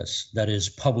process that is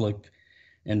public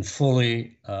and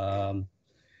fully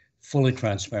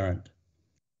transparent.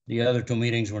 The other two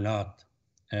meetings were not,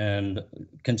 and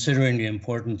considering the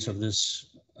importance of this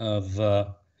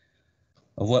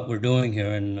of what we're doing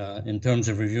here in terms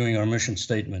of reviewing our mission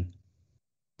statement,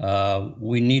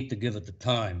 we need to give it the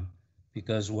time,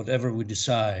 because whatever we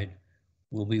decide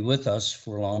will be with us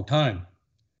for a long time.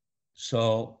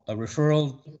 So a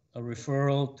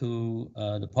referral to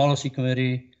the policy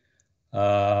committee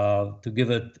to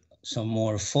give it some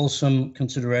more fulsome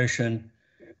consideration,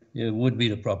 it would be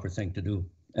the proper thing to do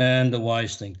and the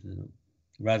wise thing to do,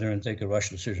 rather than take a rush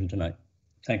decision tonight.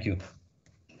 Thank you.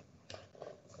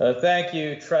 Thank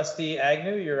you. Trustee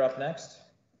Agnew, you're up next.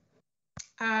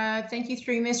 Thank you,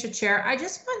 through you, Mr. Chair. I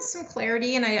just want some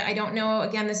clarity, and I don't know,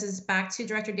 again, this is back to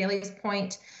Director Daly's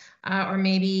point, or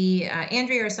maybe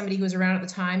Andrea or somebody who was around at the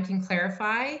time can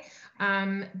clarify.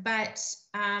 But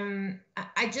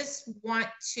I just want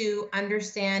to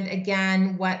understand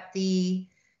again what the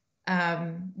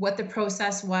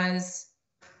process was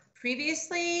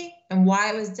previously and why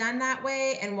it was done that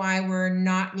way and why we're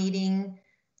not needing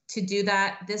to do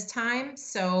that this time.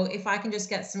 So if I can just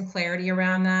get some clarity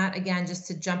around that, again, just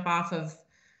to jump off of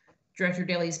Director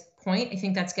Daly's point, I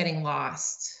think that's getting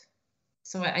lost.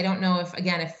 So I don't know if,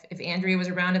 again, if Andrea was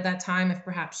around at that time, if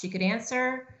perhaps she could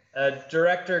answer.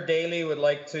 Director Daly would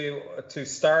like to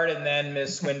start, and then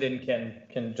Ms. Swindon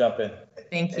can jump in.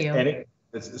 Thank you.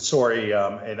 Sorry,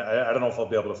 and I don't know if I'll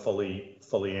be able to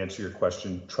fully answer your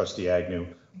question, Trustee Agnew,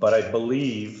 but I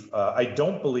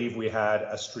don't believe we had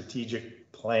a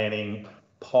strategic planning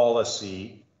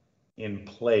policy in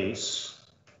place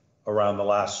around the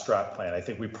last strat plan. I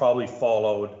think we probably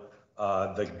followed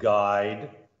the guide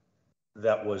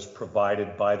that was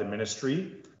provided by the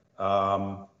ministry.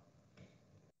 But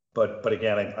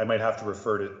again, I might have to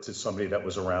refer to somebody that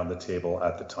was around the table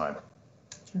at the time.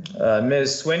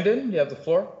 Ms. Swindon, you have the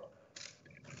floor.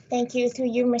 Thank you, through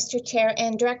you, Mr. Chair.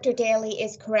 And Director Daly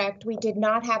is correct. We did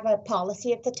not have a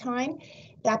policy at the time.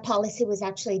 That policy was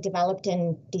actually developed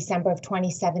in December of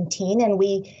 2017, and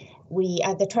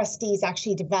the trustees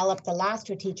actually developed the last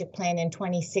strategic plan in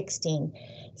 2016.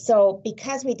 So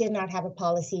because we did not have a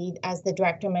policy, as the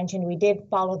director mentioned, we did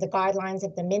follow the guidelines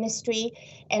of the ministry,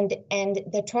 and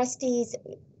the trustees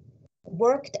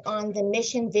worked on the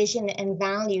mission, vision, and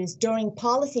values during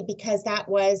policy, because it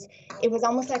was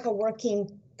almost like a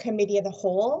working committee of the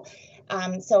whole.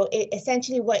 So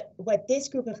essentially what this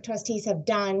group of trustees have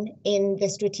done in the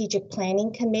strategic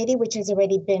planning committee, which has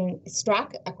already been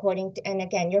struck according to, and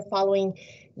again, you're following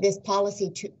this policy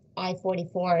to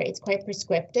I-44, it's quite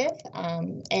prescriptive,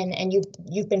 and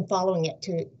you've been following it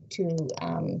to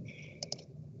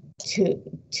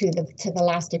the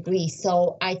last degree.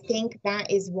 So I think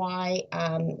that is why,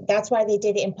 that's why they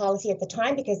did it in policy at the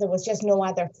time, because there was just no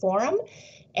other forum.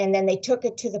 And then they took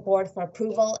it to the board for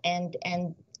approval, and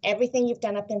everything you've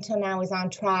done up until now is on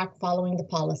track following the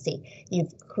policy.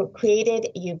 You've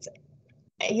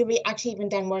you've actually even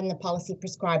done more than the policy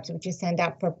prescribes, which is send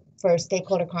out for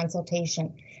stakeholder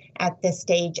consultation at this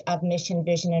stage of mission,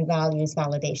 vision, and values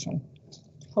validation.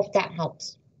 Hope that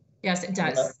helps. Yes, it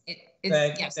does.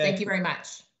 Yes, thank you very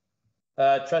much.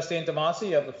 Trustee Intomasi,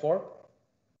 you have the floor.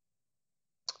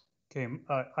 Okay,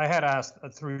 I had asked,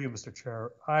 through you, Mr.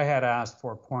 Chair, I had asked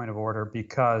for a point of order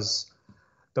because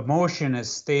the motion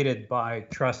as stated by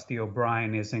Trustee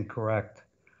O'Brien is incorrect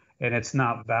and it's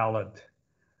not valid.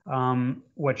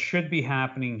 What should be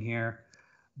happening here,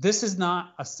 this is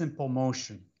not a simple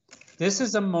motion. This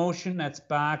is a motion that's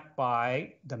backed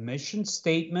by the mission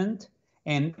statement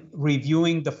and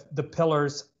reviewing the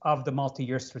pillars of the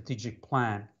multi-year strategic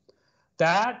plan.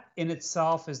 That in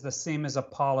itself is the same as a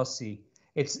policy.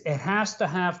 It has to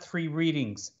have 3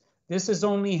 readings. This has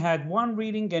only had 1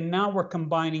 reading, and now we're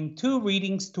combining 2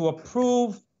 readings to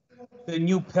approve the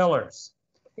new pillars.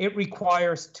 It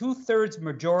requires 2/3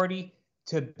 majority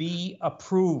to be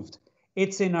approved.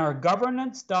 It's in our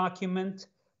governance document,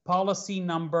 policy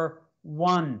number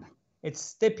 1. It's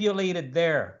stipulated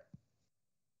there.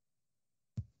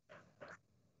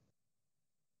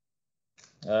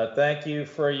 Thank you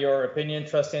for your opinion,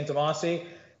 Trustee Intomasi.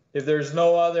 If there's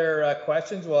no other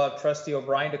questions, we'll have Trustee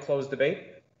O'Brien to close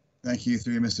debate. Thank you,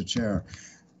 through you, Mr. Chair.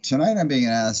 Tonight I'm being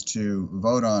asked to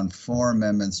vote on 4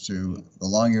 amendments to the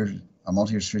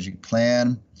multi-year strategic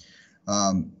plan.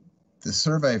 The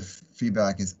survey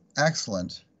feedback is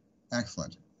excellent,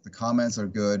 excellent. The comments are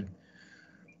good.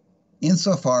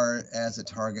 Insofar as it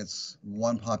targets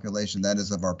one population, that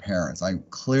is of our parents. I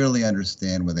clearly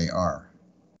understand where they are,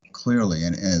 clearly,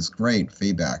 and it's great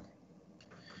feedback.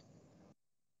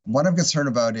 What I'm concerned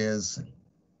about is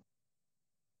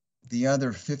the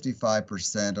other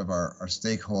 55% of our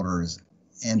stakeholders.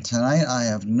 And tonight I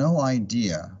have no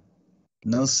idea,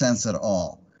 no sense at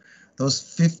all.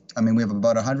 Those we have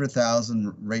about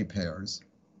 100,000 ratepayers.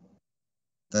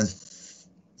 The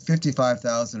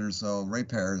 55,000 or so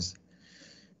ratepayers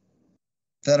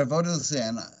that have voted us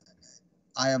in,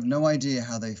 I have no idea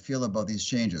how they feel about these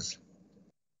changes.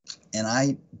 And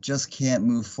I just can't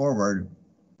move forward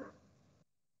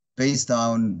based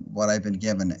on what I've been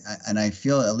given. And I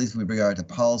feel, at least with regard to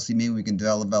policy, maybe we can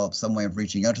develop some way of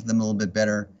reaching out to them a little bit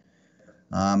better.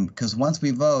 Because once we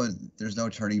vote, there's no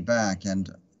turning back. And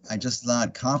I'm just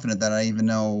not confident that I even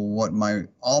know what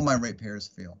all my ratepayers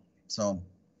feel. So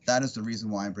that is the reason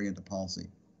why I'm bringing it to policy.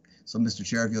 So, Mr.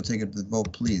 Chair, if you'll take it to the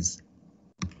vote, please.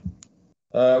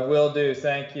 Will do,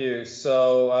 thank you.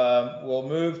 So we'll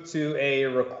move to a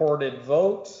recorded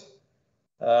vote.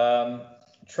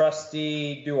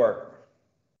 Trustee Duarte.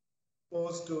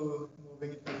 Opposed to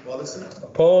moving to policy.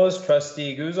 Opposed.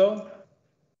 Trustee Guzzo.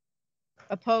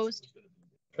 Opposed.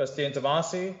 Trustee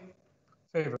Intomasi.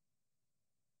 Favor.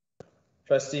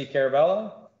 Trustee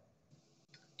Carabella.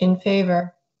 In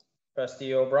favor.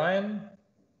 Trustee O'Brien.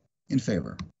 In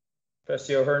favor.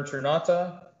 Trustee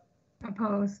O'Hearn-Turnata.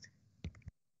 Opposed.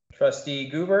 Trustee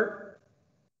Goubert.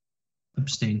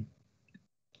 Abstain.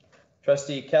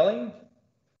 Trustee Kelly.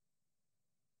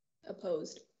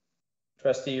 Opposed.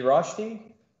 Trustee Roshdi.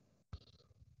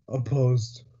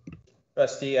 Opposed.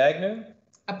 Trustee Agnew.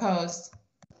 Opposed.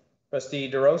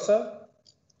 Trustee DeRosa.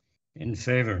 In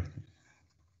favor.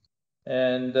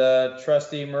 And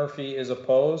Trustee Murphy is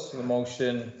opposed. The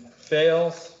motion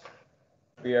fails.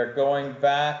 We are going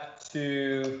back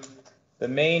to the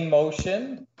main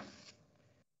motion,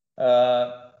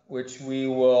 which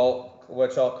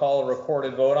I'll call a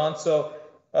recorded vote on. So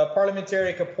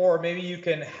Parliamentary Kapoor, maybe you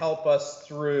can help us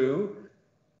through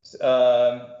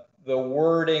the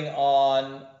wording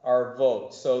on our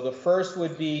vote. So the first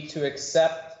would be to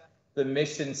accept the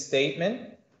mission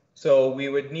statement. So we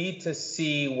would need to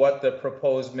see what the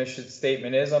proposed mission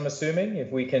statement is, I'm assuming,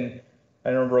 if we can. I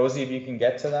don't know, Rosie, if you can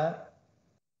get to that.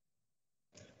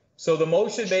 So the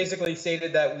motion basically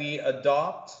stated that we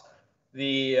adopt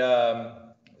the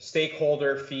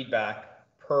stakeholder feedback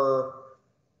per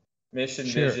mission,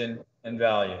 vision, and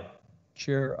value.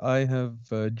 Chair, I have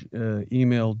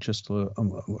emailed just a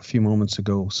few moments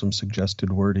ago some suggested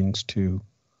wordings to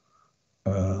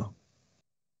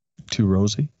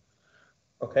Rosie.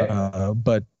 Okay.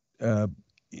 But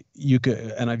you could,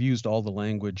 and I've used all the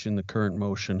language in the current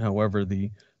motion. However, the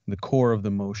core of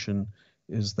the motion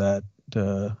is that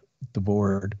the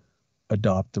board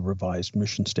adopt the revised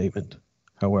mission statement.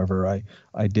 However,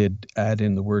 I did add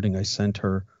in the wording. I sent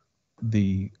her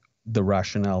the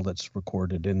rationale that's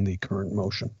recorded in the current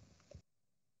motion.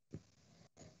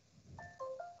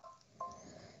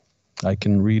 I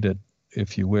can read it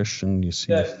if you wish, and you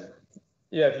see. Yes.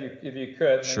 Yeah, if you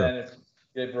could, sure. And then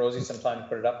give Rosie some time to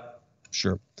put it up.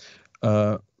 Sure.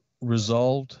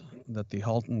 Resolved that the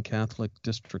Halton Catholic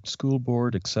District School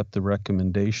Board accept the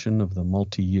recommendation of the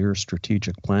Multi-Year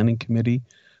Strategic Planning Committee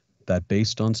that,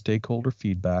 based on stakeholder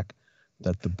feedback,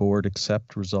 that the board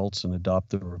accept results and adopt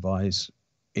the revised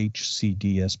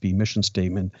HCDSB mission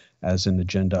statement as in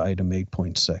agenda item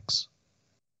 8.6.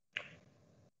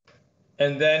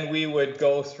 And then we would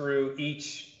go through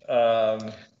each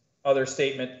other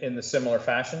statement in the similar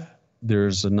fashion.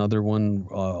 There's another one,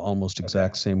 almost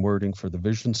exact same wording for the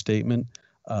vision statement.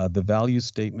 The value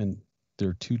statement, there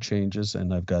are two changes,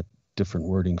 and I've got different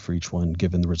wording for each one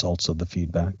given the results of the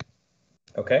feedback.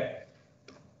 Okay.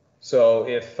 So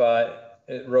if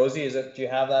Rosie, do you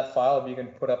have that file? If you can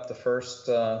put up the first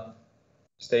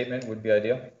statement, would be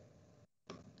ideal.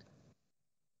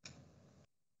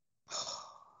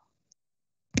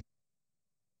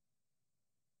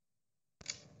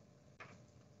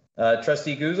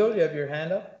 Trustee Guzzo, do you have your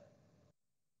hand up?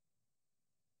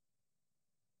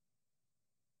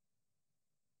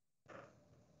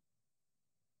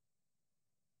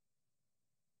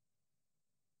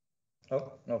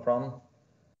 Oh, no problem.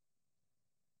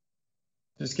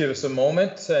 Just give us a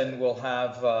moment and we'll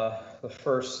have the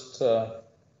first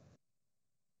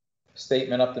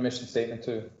statement up, the mission statement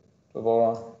to vote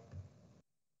on.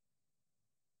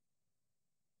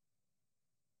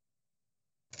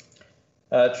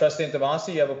 Trustee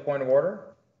Intomasi, you have a point of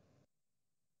order?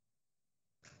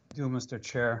 Thank you, Mr.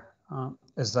 Chair.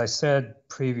 As I said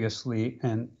previously,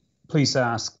 and please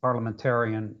ask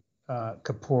parliamentarian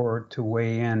Kapoor to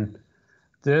weigh in,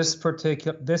 this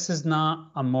is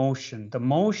not a motion. The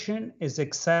motion is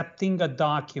accepting a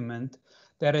document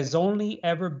that has only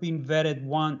ever been vetted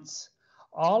once.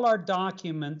 All our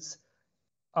documents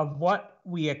of what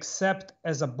we accept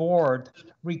as a board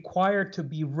require to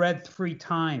be read 3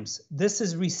 times. This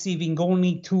is receiving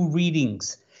only 2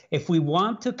 readings. If we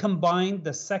want to combine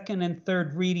the second and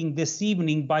third reading this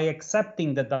evening by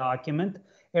accepting the document,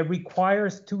 it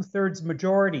requires 2/3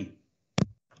 majority.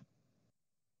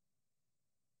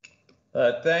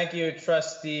 Thank you,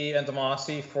 Trustee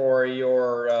Intomasi, for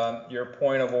your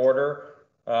point of order.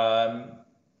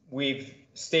 We've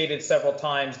stated several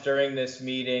times during this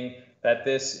meeting that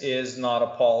this is not a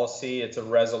policy, it's a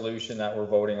resolution that we're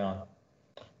voting on.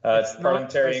 It's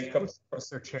parliamentarian,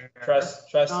 Mr. Chair.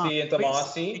 Trustee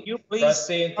Intomasi,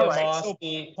 Trustee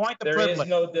Intomasi, there is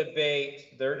no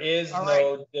debate. There is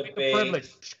no debate.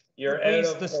 You're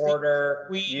out of order.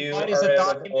 You are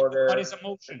out of order. What is a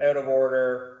motion? Out of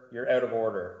order. You're out of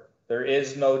order. There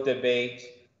is no debate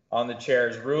on the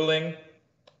chair's ruling.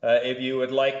 If you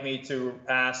would like me to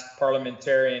ask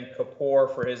Parliamentarian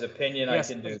Kapoor for his opinion, yes,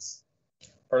 I can do.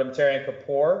 Parliamentarian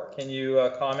Kapoor, can you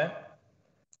comment?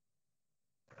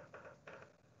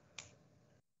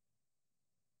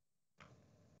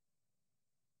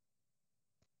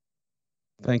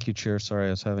 Thank you, Chair. Sorry,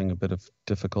 I was having a bit of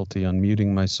difficulty unmuting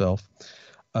myself.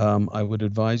 I would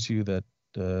advise you that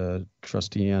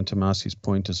Trustee Antomasi's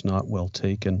point is not well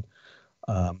taken.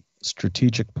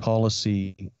 Strategic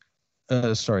policy,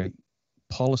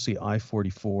 policy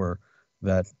I-44,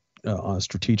 that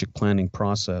strategic planning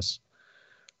process,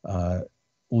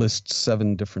 lists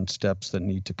 7 different steps that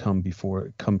need to come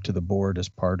to the board as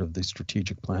part of the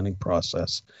strategic planning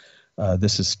process.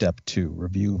 This is step 2,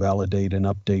 review, validate, and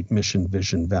update mission,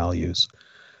 vision, values.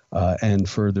 And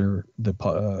further, the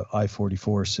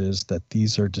I-44 says that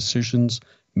these are decisions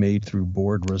made through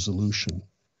board resolution.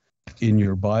 In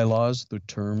your bylaws, the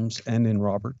terms, and in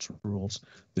Robert's rules,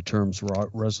 the terms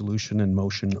resolution and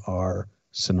motion are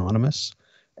synonymous.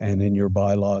 And in your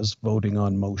bylaws, voting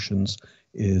on motions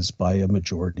is by a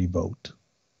majority vote.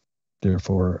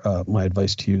 Therefore, my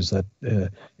advice to you is that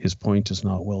his point is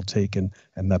not well taken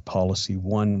and that policy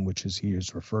 1, which he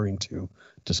is referring to,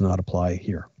 does not apply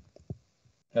here.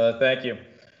 Thank you.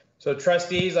 So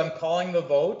trustees, I'm calling the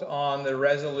vote on the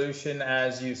resolution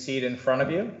as you see it in front of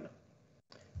you.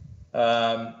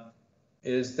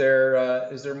 Is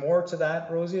there more to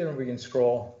that, Rosie, or we can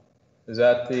scroll? Is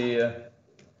that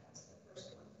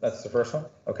that's the first one?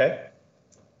 Okay.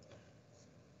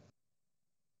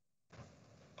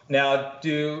 Now,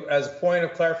 as a point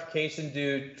of clarification,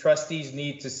 do trustees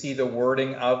need to see the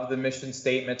wording of the mission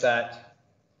statement that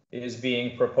is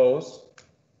being proposed?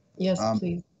 Yes,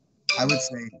 please. I would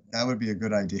say that would be a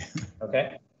good idea.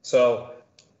 Okay, so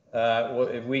well,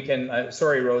 if we can,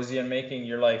 sorry, Rosie, I'm making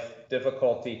your life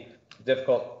difficult.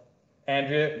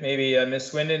 Andrea, maybe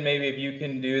Ms. Swindon, maybe if you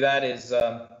can do that,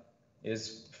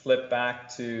 is flip back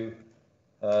to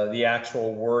the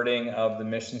actual wording of the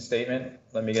mission statement.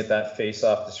 Let me get that face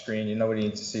off the screen. Nobody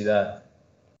needs to see that.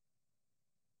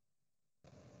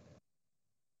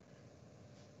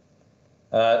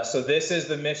 So this is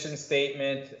the mission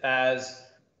statement as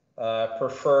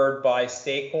preferred by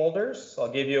stakeholders.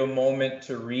 I'll give you a moment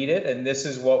to read it, and this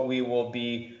is what we will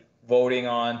be voting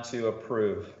on to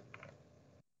approve.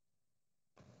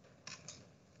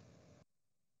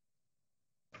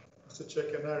 Mr. Chair,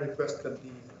 can I request that the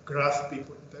graph be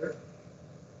put there?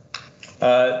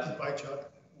 The pie chart.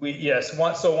 Yes,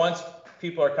 once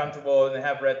people are comfortable and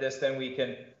have read this, then we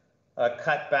can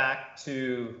cut back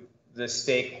to the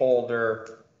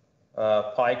stakeholder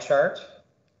pie chart.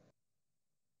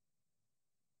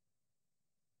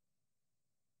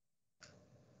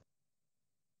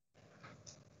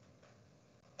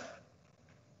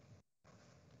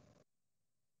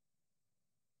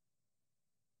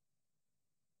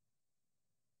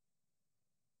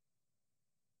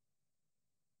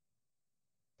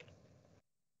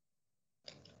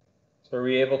 So are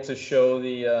we able to show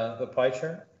the pie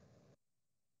chart?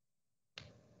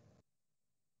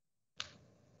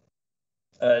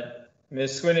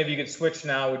 Ms. Swin, if you could switch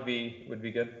now, would be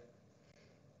good.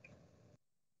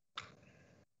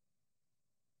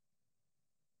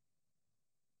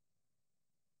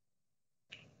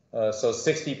 So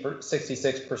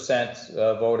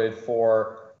 66% voted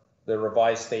for the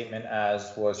revised statement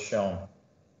as was shown.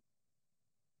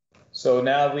 So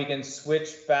now we can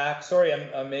switch back. Sorry,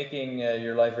 I'm making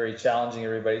your life very challenging,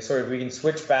 everybody. Sorry, if we can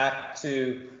switch back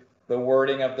to the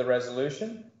wording of the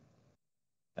resolution,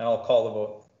 and I'll call the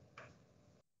vote.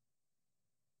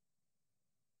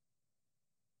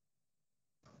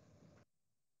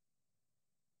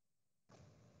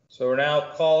 So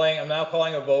I'm now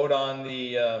calling a vote on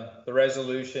the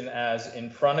resolution as in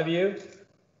front of you.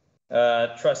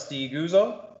 Trustee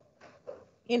Guzzo.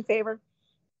 In favor.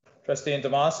 Trustee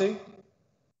Intomasi.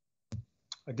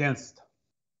 Against.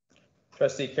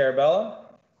 Trustee Carabella.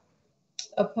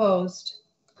 Opposed.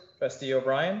 Trustee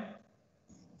O'Brien.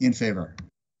 In favor.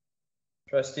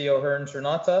 Trustee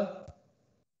O'Hearn-Ternata.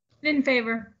 In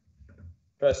favor.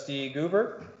 Trustee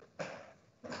Goober.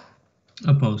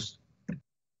 Opposed.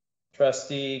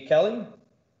 Trustee Kelly.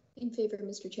 In favor,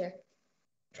 Mr. Chair.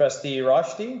 Trustee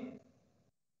Roshdi.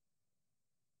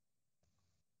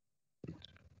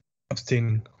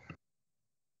 Abstain.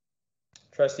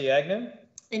 Trustee Agnew.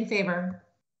 In favor.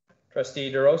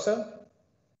 Trustee DeRosa.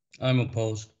 I'm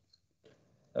opposed.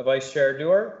 Vice Chair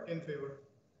Dewar. In favor.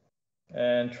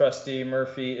 And Trustee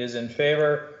Murphy is in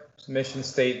favor. Submission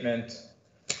statement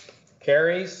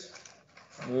carries.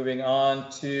 Moving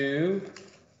on to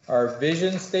our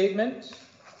vision statement.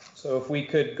 So if we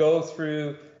could go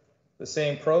through the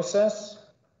same process.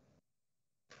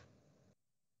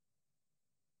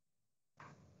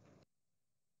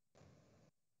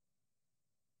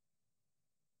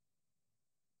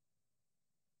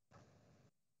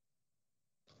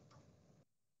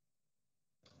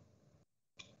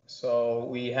 So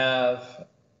we have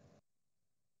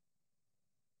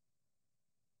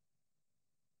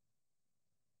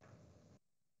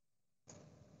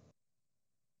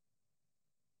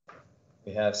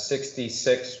We have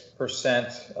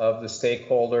 66% of the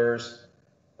stakeholders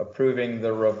approving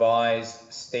the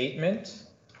revised statement.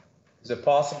 Is it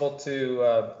possible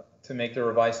to make the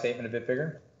revised statement a bit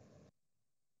bigger?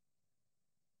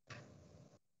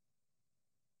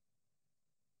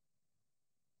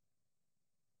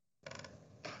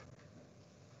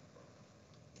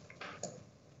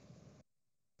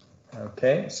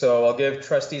 Okay, so I'll give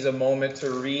trustees a moment to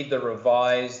read the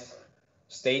revised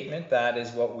statement. That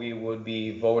is what we would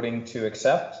be voting to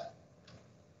accept.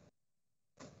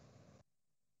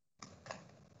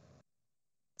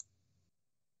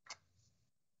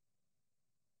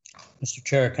 Mr.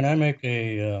 Chair, can I make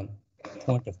a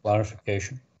point of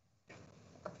clarification?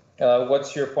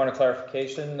 What's your point of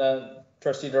clarification,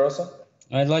 Trustee DeRosa?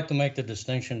 I'd like to make the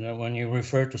distinction that when you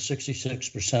refer to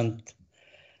 66%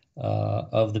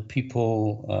 of the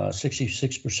people,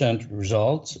 66%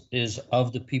 results is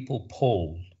of the people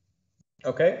polled.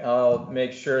 Okay, I'll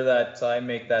make sure that I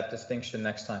make that distinction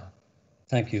next time.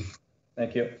 Thank you.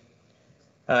 Thank you.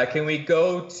 Can we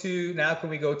go to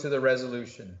the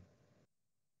resolution?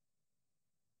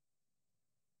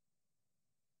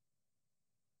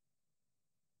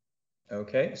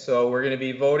 Okay, so we're going to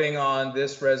be voting on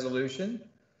this resolution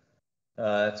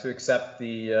to accept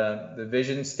the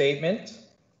vision statement.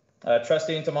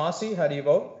 Trustee Intomasi, how do you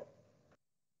vote?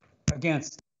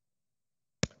 Against.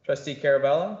 Trustee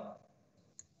Carabella?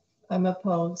 I'm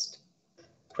opposed.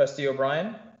 Trustee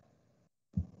O'Brien?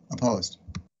 Opposed.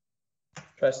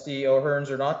 Trustee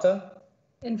O'Hearn-Ternata?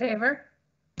 In favor.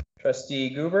 Trustee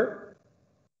Goober?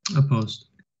 Opposed.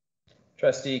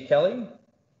 Trustee Kelly?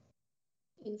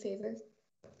 In favor.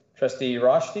 Trustee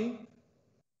Roshdi?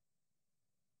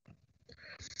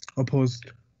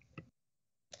 Opposed.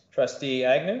 Trustee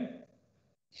Agnew?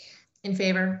 In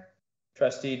favor.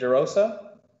 Trustee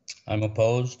DeRosa? I'm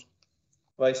opposed.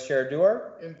 Vice Chair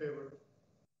Duarte? In favor.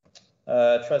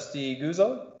 Trustee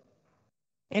Guzzo?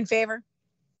 In favor.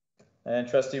 And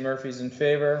Trustee Murphy's in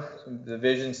favor. The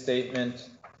vision statement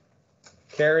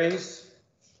carries.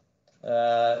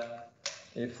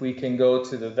 If we can go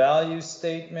to the value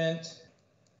statement.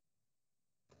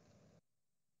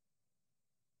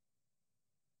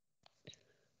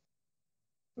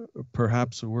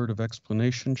 Perhaps a word of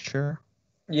explanation, Chair?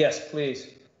 Yes, please.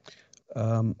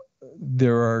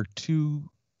 There are two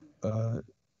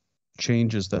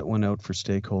changes that went out for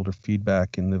stakeholder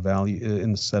feedback in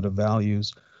the set of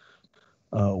values.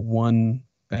 One,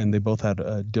 and they both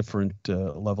had different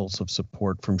levels of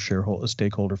support from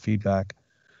stakeholder feedback.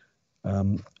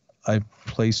 I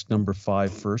placed number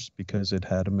 5 first because it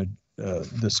had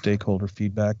the stakeholder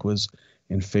feedback was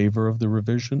in favor of the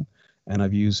revision,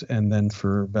 and then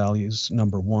for values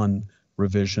number 1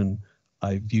 revision,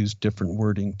 I've used different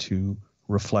wording to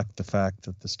reflect the fact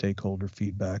that the stakeholder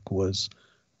feedback was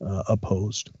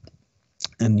opposed.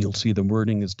 And you'll see the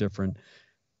wording is different.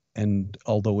 And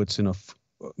although it's in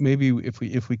maybe if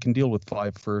we can deal with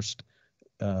 5 first,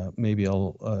 maybe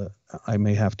I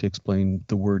may have to explain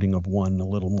the wording of 1 a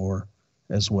little more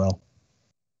as well.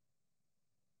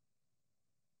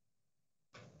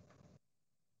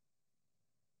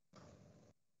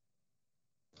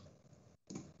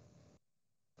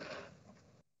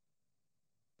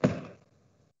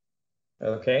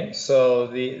 Okay, so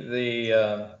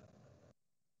the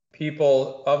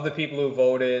people who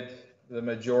voted, the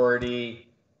majority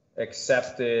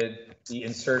accepted the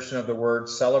insertion of the word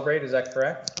celebrate. Is that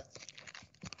correct?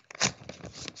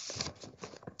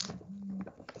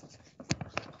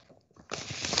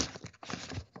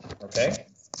 Okay.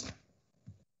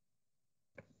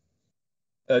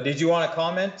 Did you want to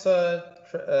comment,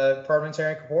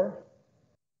 Parliamentarian Kapoor?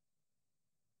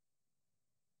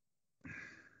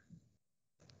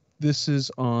 This is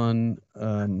on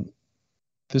the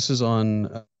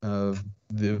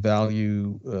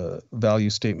value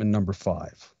statement number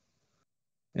 5,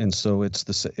 and so it's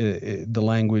the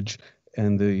language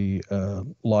and the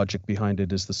logic behind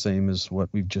it is the same as what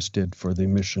we just did for the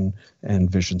mission and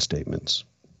vision statements.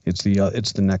 It's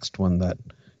the next one that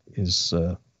is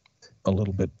a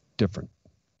little bit different.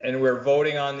 And we're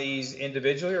voting on these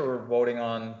individually, or we're voting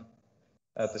on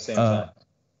at the same time?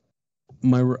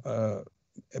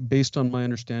 Based on my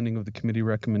understanding of the committee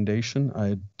recommendation,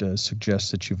 I'd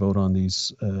suggest that you vote on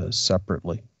these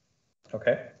separately.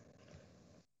 Okay.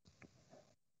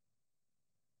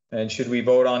 And should we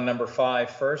vote on number 5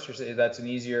 first, or say that's an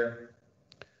easier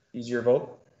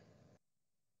vote?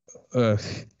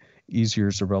 Easier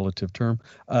is a relative term.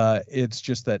 It's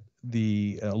just that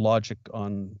the logic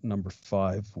on number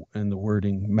 5 and the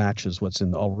wording matches what's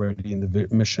already in the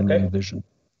mission and the vision.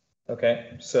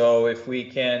 Okay, so if we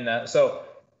can, so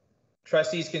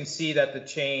trustees can see that the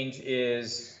change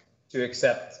is to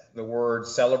accept the word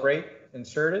celebrate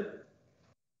inserted.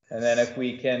 And then if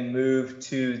we can move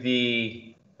to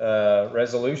the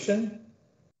resolution.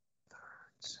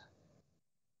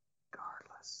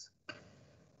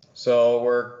 So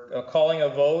we're calling a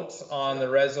vote on the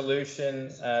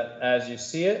resolution as you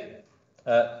see it.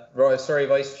 Sorry,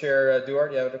 Vice Chair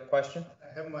Duarte, you have a question?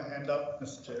 I have my hand up,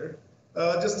 Mr. Chair.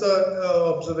 Just an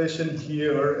observation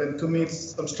here, and to me,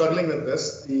 I'm struggling with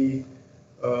this. The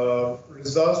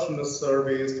results from the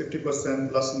survey is 50%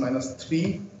 plus minus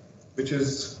 3, which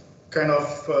is kind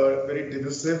of very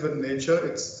divisive in nature.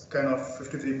 It's kind of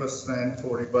 53%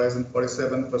 for revised and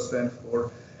 47%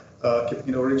 for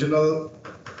keeping it original.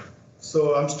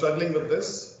 So I'm struggling with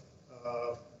this.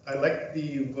 I like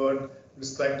the word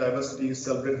respect diversity,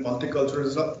 celebrate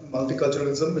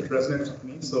multiculturalism, which resonates with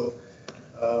me. So.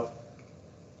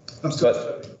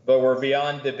 But we're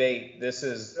beyond debate.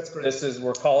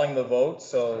 We're calling the vote.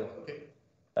 So,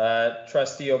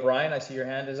 Trustee O'Brien, I see your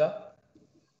hand is up.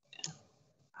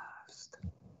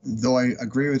 Though I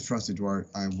agree with Trustee Duarte,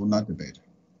 I will not debate.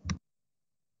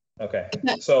 Okay,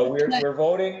 so we're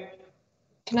voting.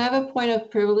 Can I have a point of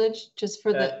privilege just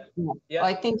for the? Yeah.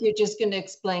 I think you're just going to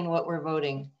explain what we're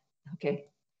voting. Okay.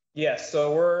 Yes.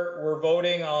 So we're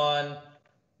voting on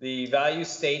the value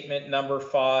statement number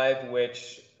 5,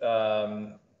 which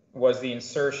was the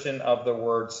insertion of the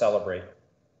word celebrate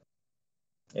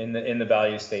in the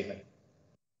value statement.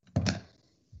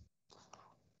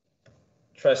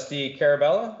 Trustee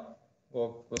Carabella,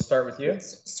 we'll start with you.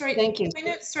 Sorry, thank you.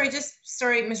 Sorry,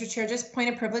 Mr. Chair, just point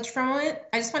of privilege for a moment.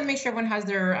 I just want to make sure everyone has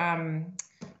their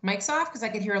mics off because I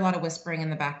could hear a lot of whispering in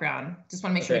the background. Just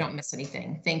want to make sure we don't miss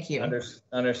anything. Thank you.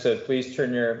 Understood. Please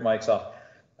turn your mics off.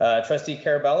 Trustee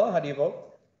Carabella, how do you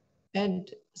vote? And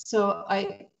so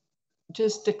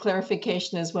just a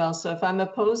clarification as well. So if I'm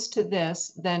opposed to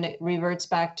this, then it reverts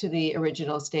back to the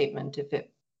original statement if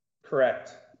it.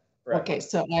 Correct. Correct. Okay,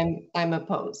 so I'm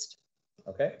opposed.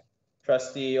 Okay.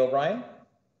 Trustee O'Brien?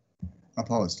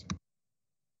 Opposed.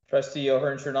 Trustee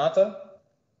O'Hearn-Chernata?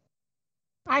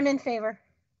 I'm in favor.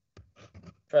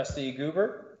 Trustee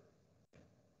Goober?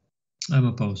 I'm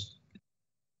opposed.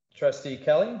 Trustee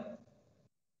Kelly?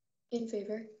 In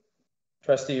favor.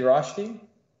 Trustee Roshdi?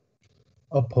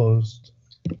 Opposed.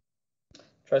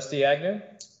 Trustee Agnew?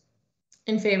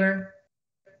 In favor.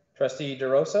 Trustee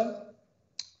DeRosa?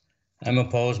 I'm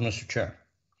opposed, Mr. Chair.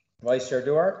 Vice Chair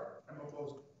Duarte? I'm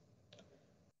opposed.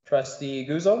 Trustee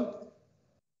Guzzo?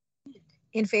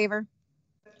 In favor.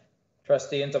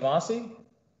 Trustee Intomasi?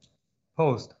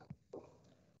 Opposed.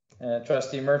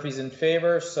 Trustee Murphy's in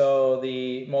favor, so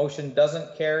the motion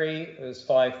doesn't carry. It was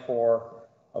 5-4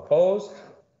 opposed.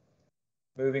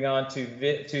 Moving on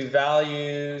to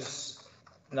values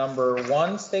number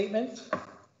 1 statement.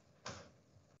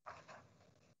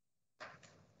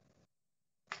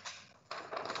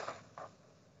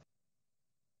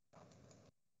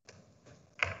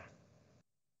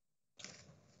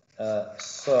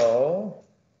 So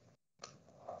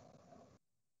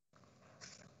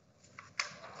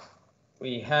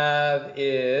we have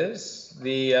is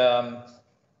the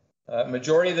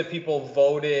majority of the people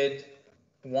voted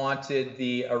wanted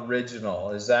the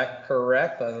original. Is that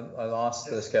correct? I lost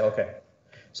the scale. Okay.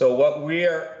 So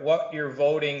what you're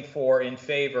voting for in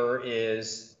favor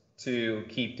is to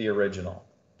keep the original.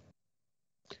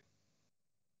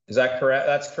 Is that correct?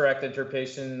 That's correct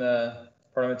interpretation,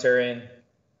 parliamentarian?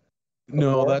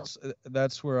 No,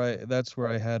 that's where I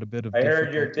had a bit of. I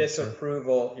heard your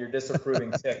disapproval, your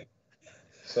disapproving tick.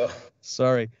 So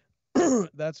sorry,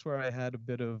 that's where I had a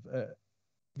bit of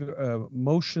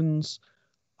motions.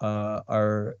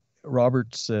 Are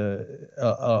Roberts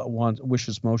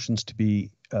wishes motions to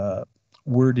be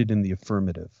worded in the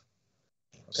affirmative.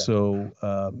 Okay. So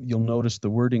you'll notice the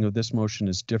wording of this motion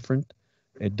is different.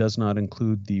 It does not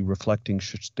include the reflecting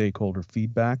stakeholder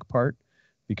feedback part,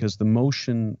 because the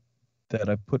motion that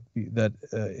I've put that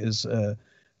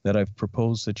I've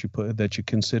proposed that you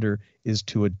consider is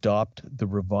to adopt the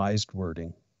revised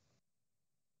wording.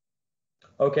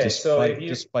 Okay,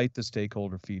 despite the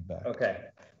stakeholder feedback. Okay,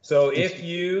 so if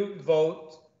you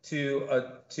vote to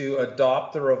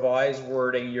adopt the revised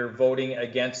wording, you're voting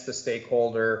against the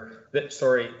stakeholder.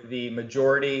 The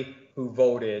majority who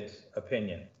voted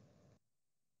opinion.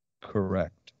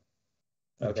 Correct.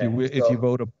 Okay, if you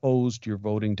vote opposed, you're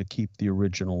voting to keep the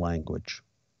original language.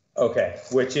 Okay,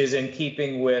 which is in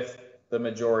keeping with the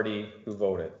majority who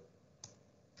voted.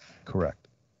 Correct.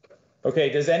 Okay,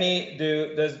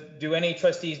 do any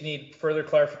trustees need further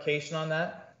clarification on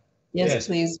that? Yes,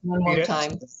 please, one more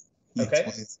time.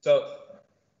 Okay,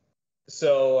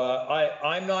 so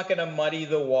I'm not going to muddy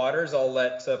the waters. I'll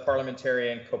let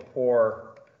parliamentarian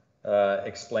Kapoor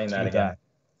explain that again.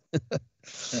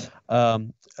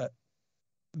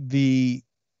 The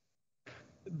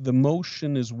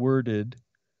motion is worded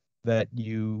that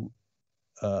you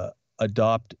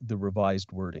adopt the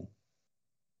revised wording.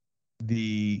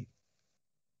 The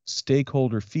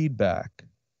stakeholder feedback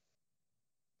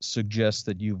suggests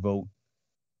that you vote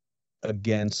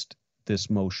against this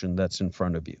motion that's in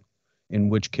front of you, in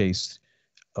which case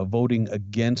voting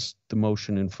against the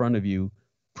motion in front of you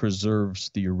preserves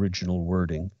the original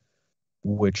wording,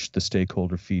 which the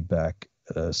stakeholder feedback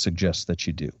suggests that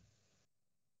you do.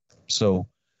 So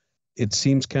it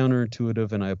seems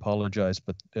counterintuitive, and I apologize,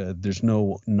 but there's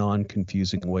no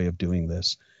non-confusing way of doing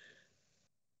this.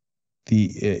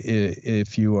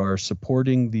 If you are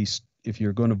supporting if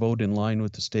you're going to vote in line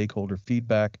with the stakeholder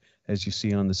feedback, as you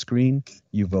see on the screen,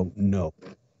 you vote no.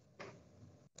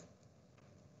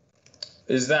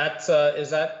 Is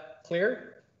that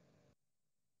clear?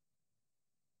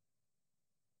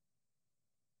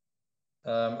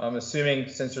 I'm assuming,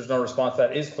 since there's no response,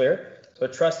 that is clear. So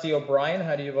Trustee O'Brien,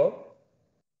 how do you vote?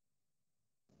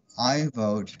 I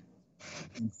vote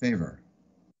in favor.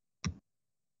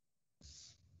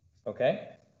 Okay.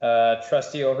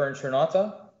 Trustee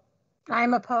O'Hearn-Chernata?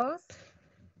 I'm opposed.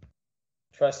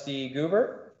 Trustee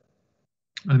Goober?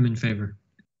 I'm in favor.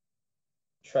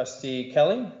 Trustee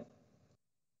Kelly?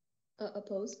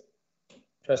 Opposed.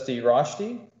 Trustee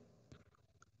Roshdi?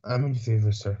 I'm in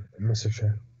favor, sir, Mr.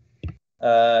 Chair.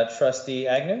 Trustee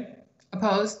Agnew?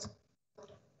 Opposed.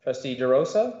 Trustee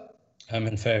DeRosa? I'm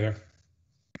in favor.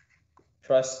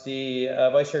 Trustee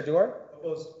Vice Chair Duarte?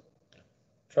 Opposed.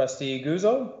 Trustee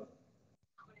Guzzo?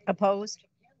 Opposed.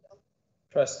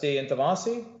 Trustee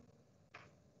Intomasi?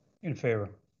 In favor.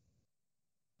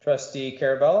 Trustee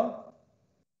Carabella?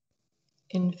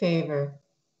 In favor.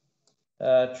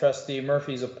 Trustee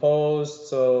Murphy's opposed,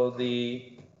 so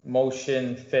the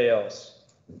motion fails.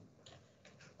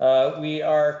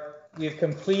 We've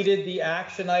completed the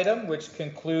action item, which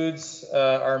concludes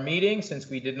our meeting since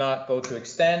we did not go to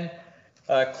extend.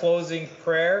 Closing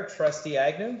prayer, Trustee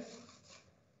Agnew.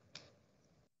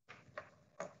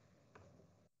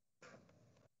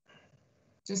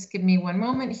 Just give me one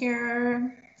moment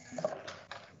here.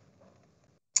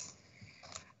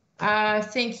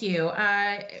 Thank you.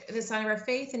 The sign of our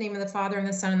faith, in the name of the Father, and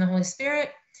the Son, and the Holy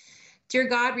Spirit. Dear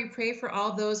God, we pray for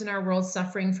all those in our world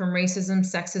suffering from racism,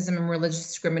 sexism, and religious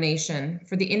discrimination,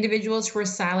 for the individuals who are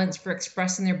silenced for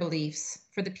expressing their beliefs,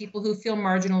 for the people who feel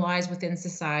marginalized within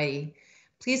society.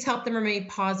 Please help them remain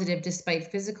positive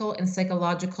despite physical and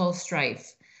psychological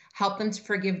strife. Help them to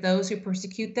forgive those who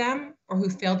persecute them or who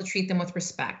fail to treat them with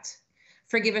respect.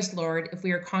 Forgive us, Lord, if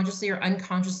we are consciously or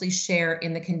unconsciously share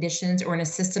in the conditions or in a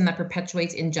system that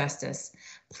perpetuates injustice.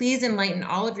 Please enlighten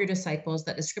all of your disciples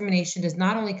that discrimination does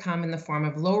not only come in the form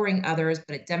of lowering others,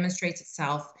 but it demonstrates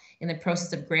itself in the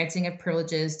process of granting of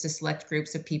privileges to select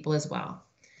groups of people as well.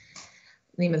 In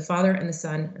the name of the Father, and the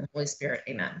Son, and the Holy Spirit.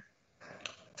 Amen.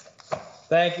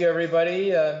 Thank you, everybody.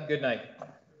 Good night.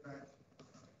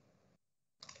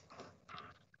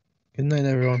 Good night,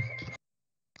 everyone.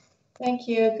 Thank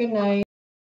you. Good night.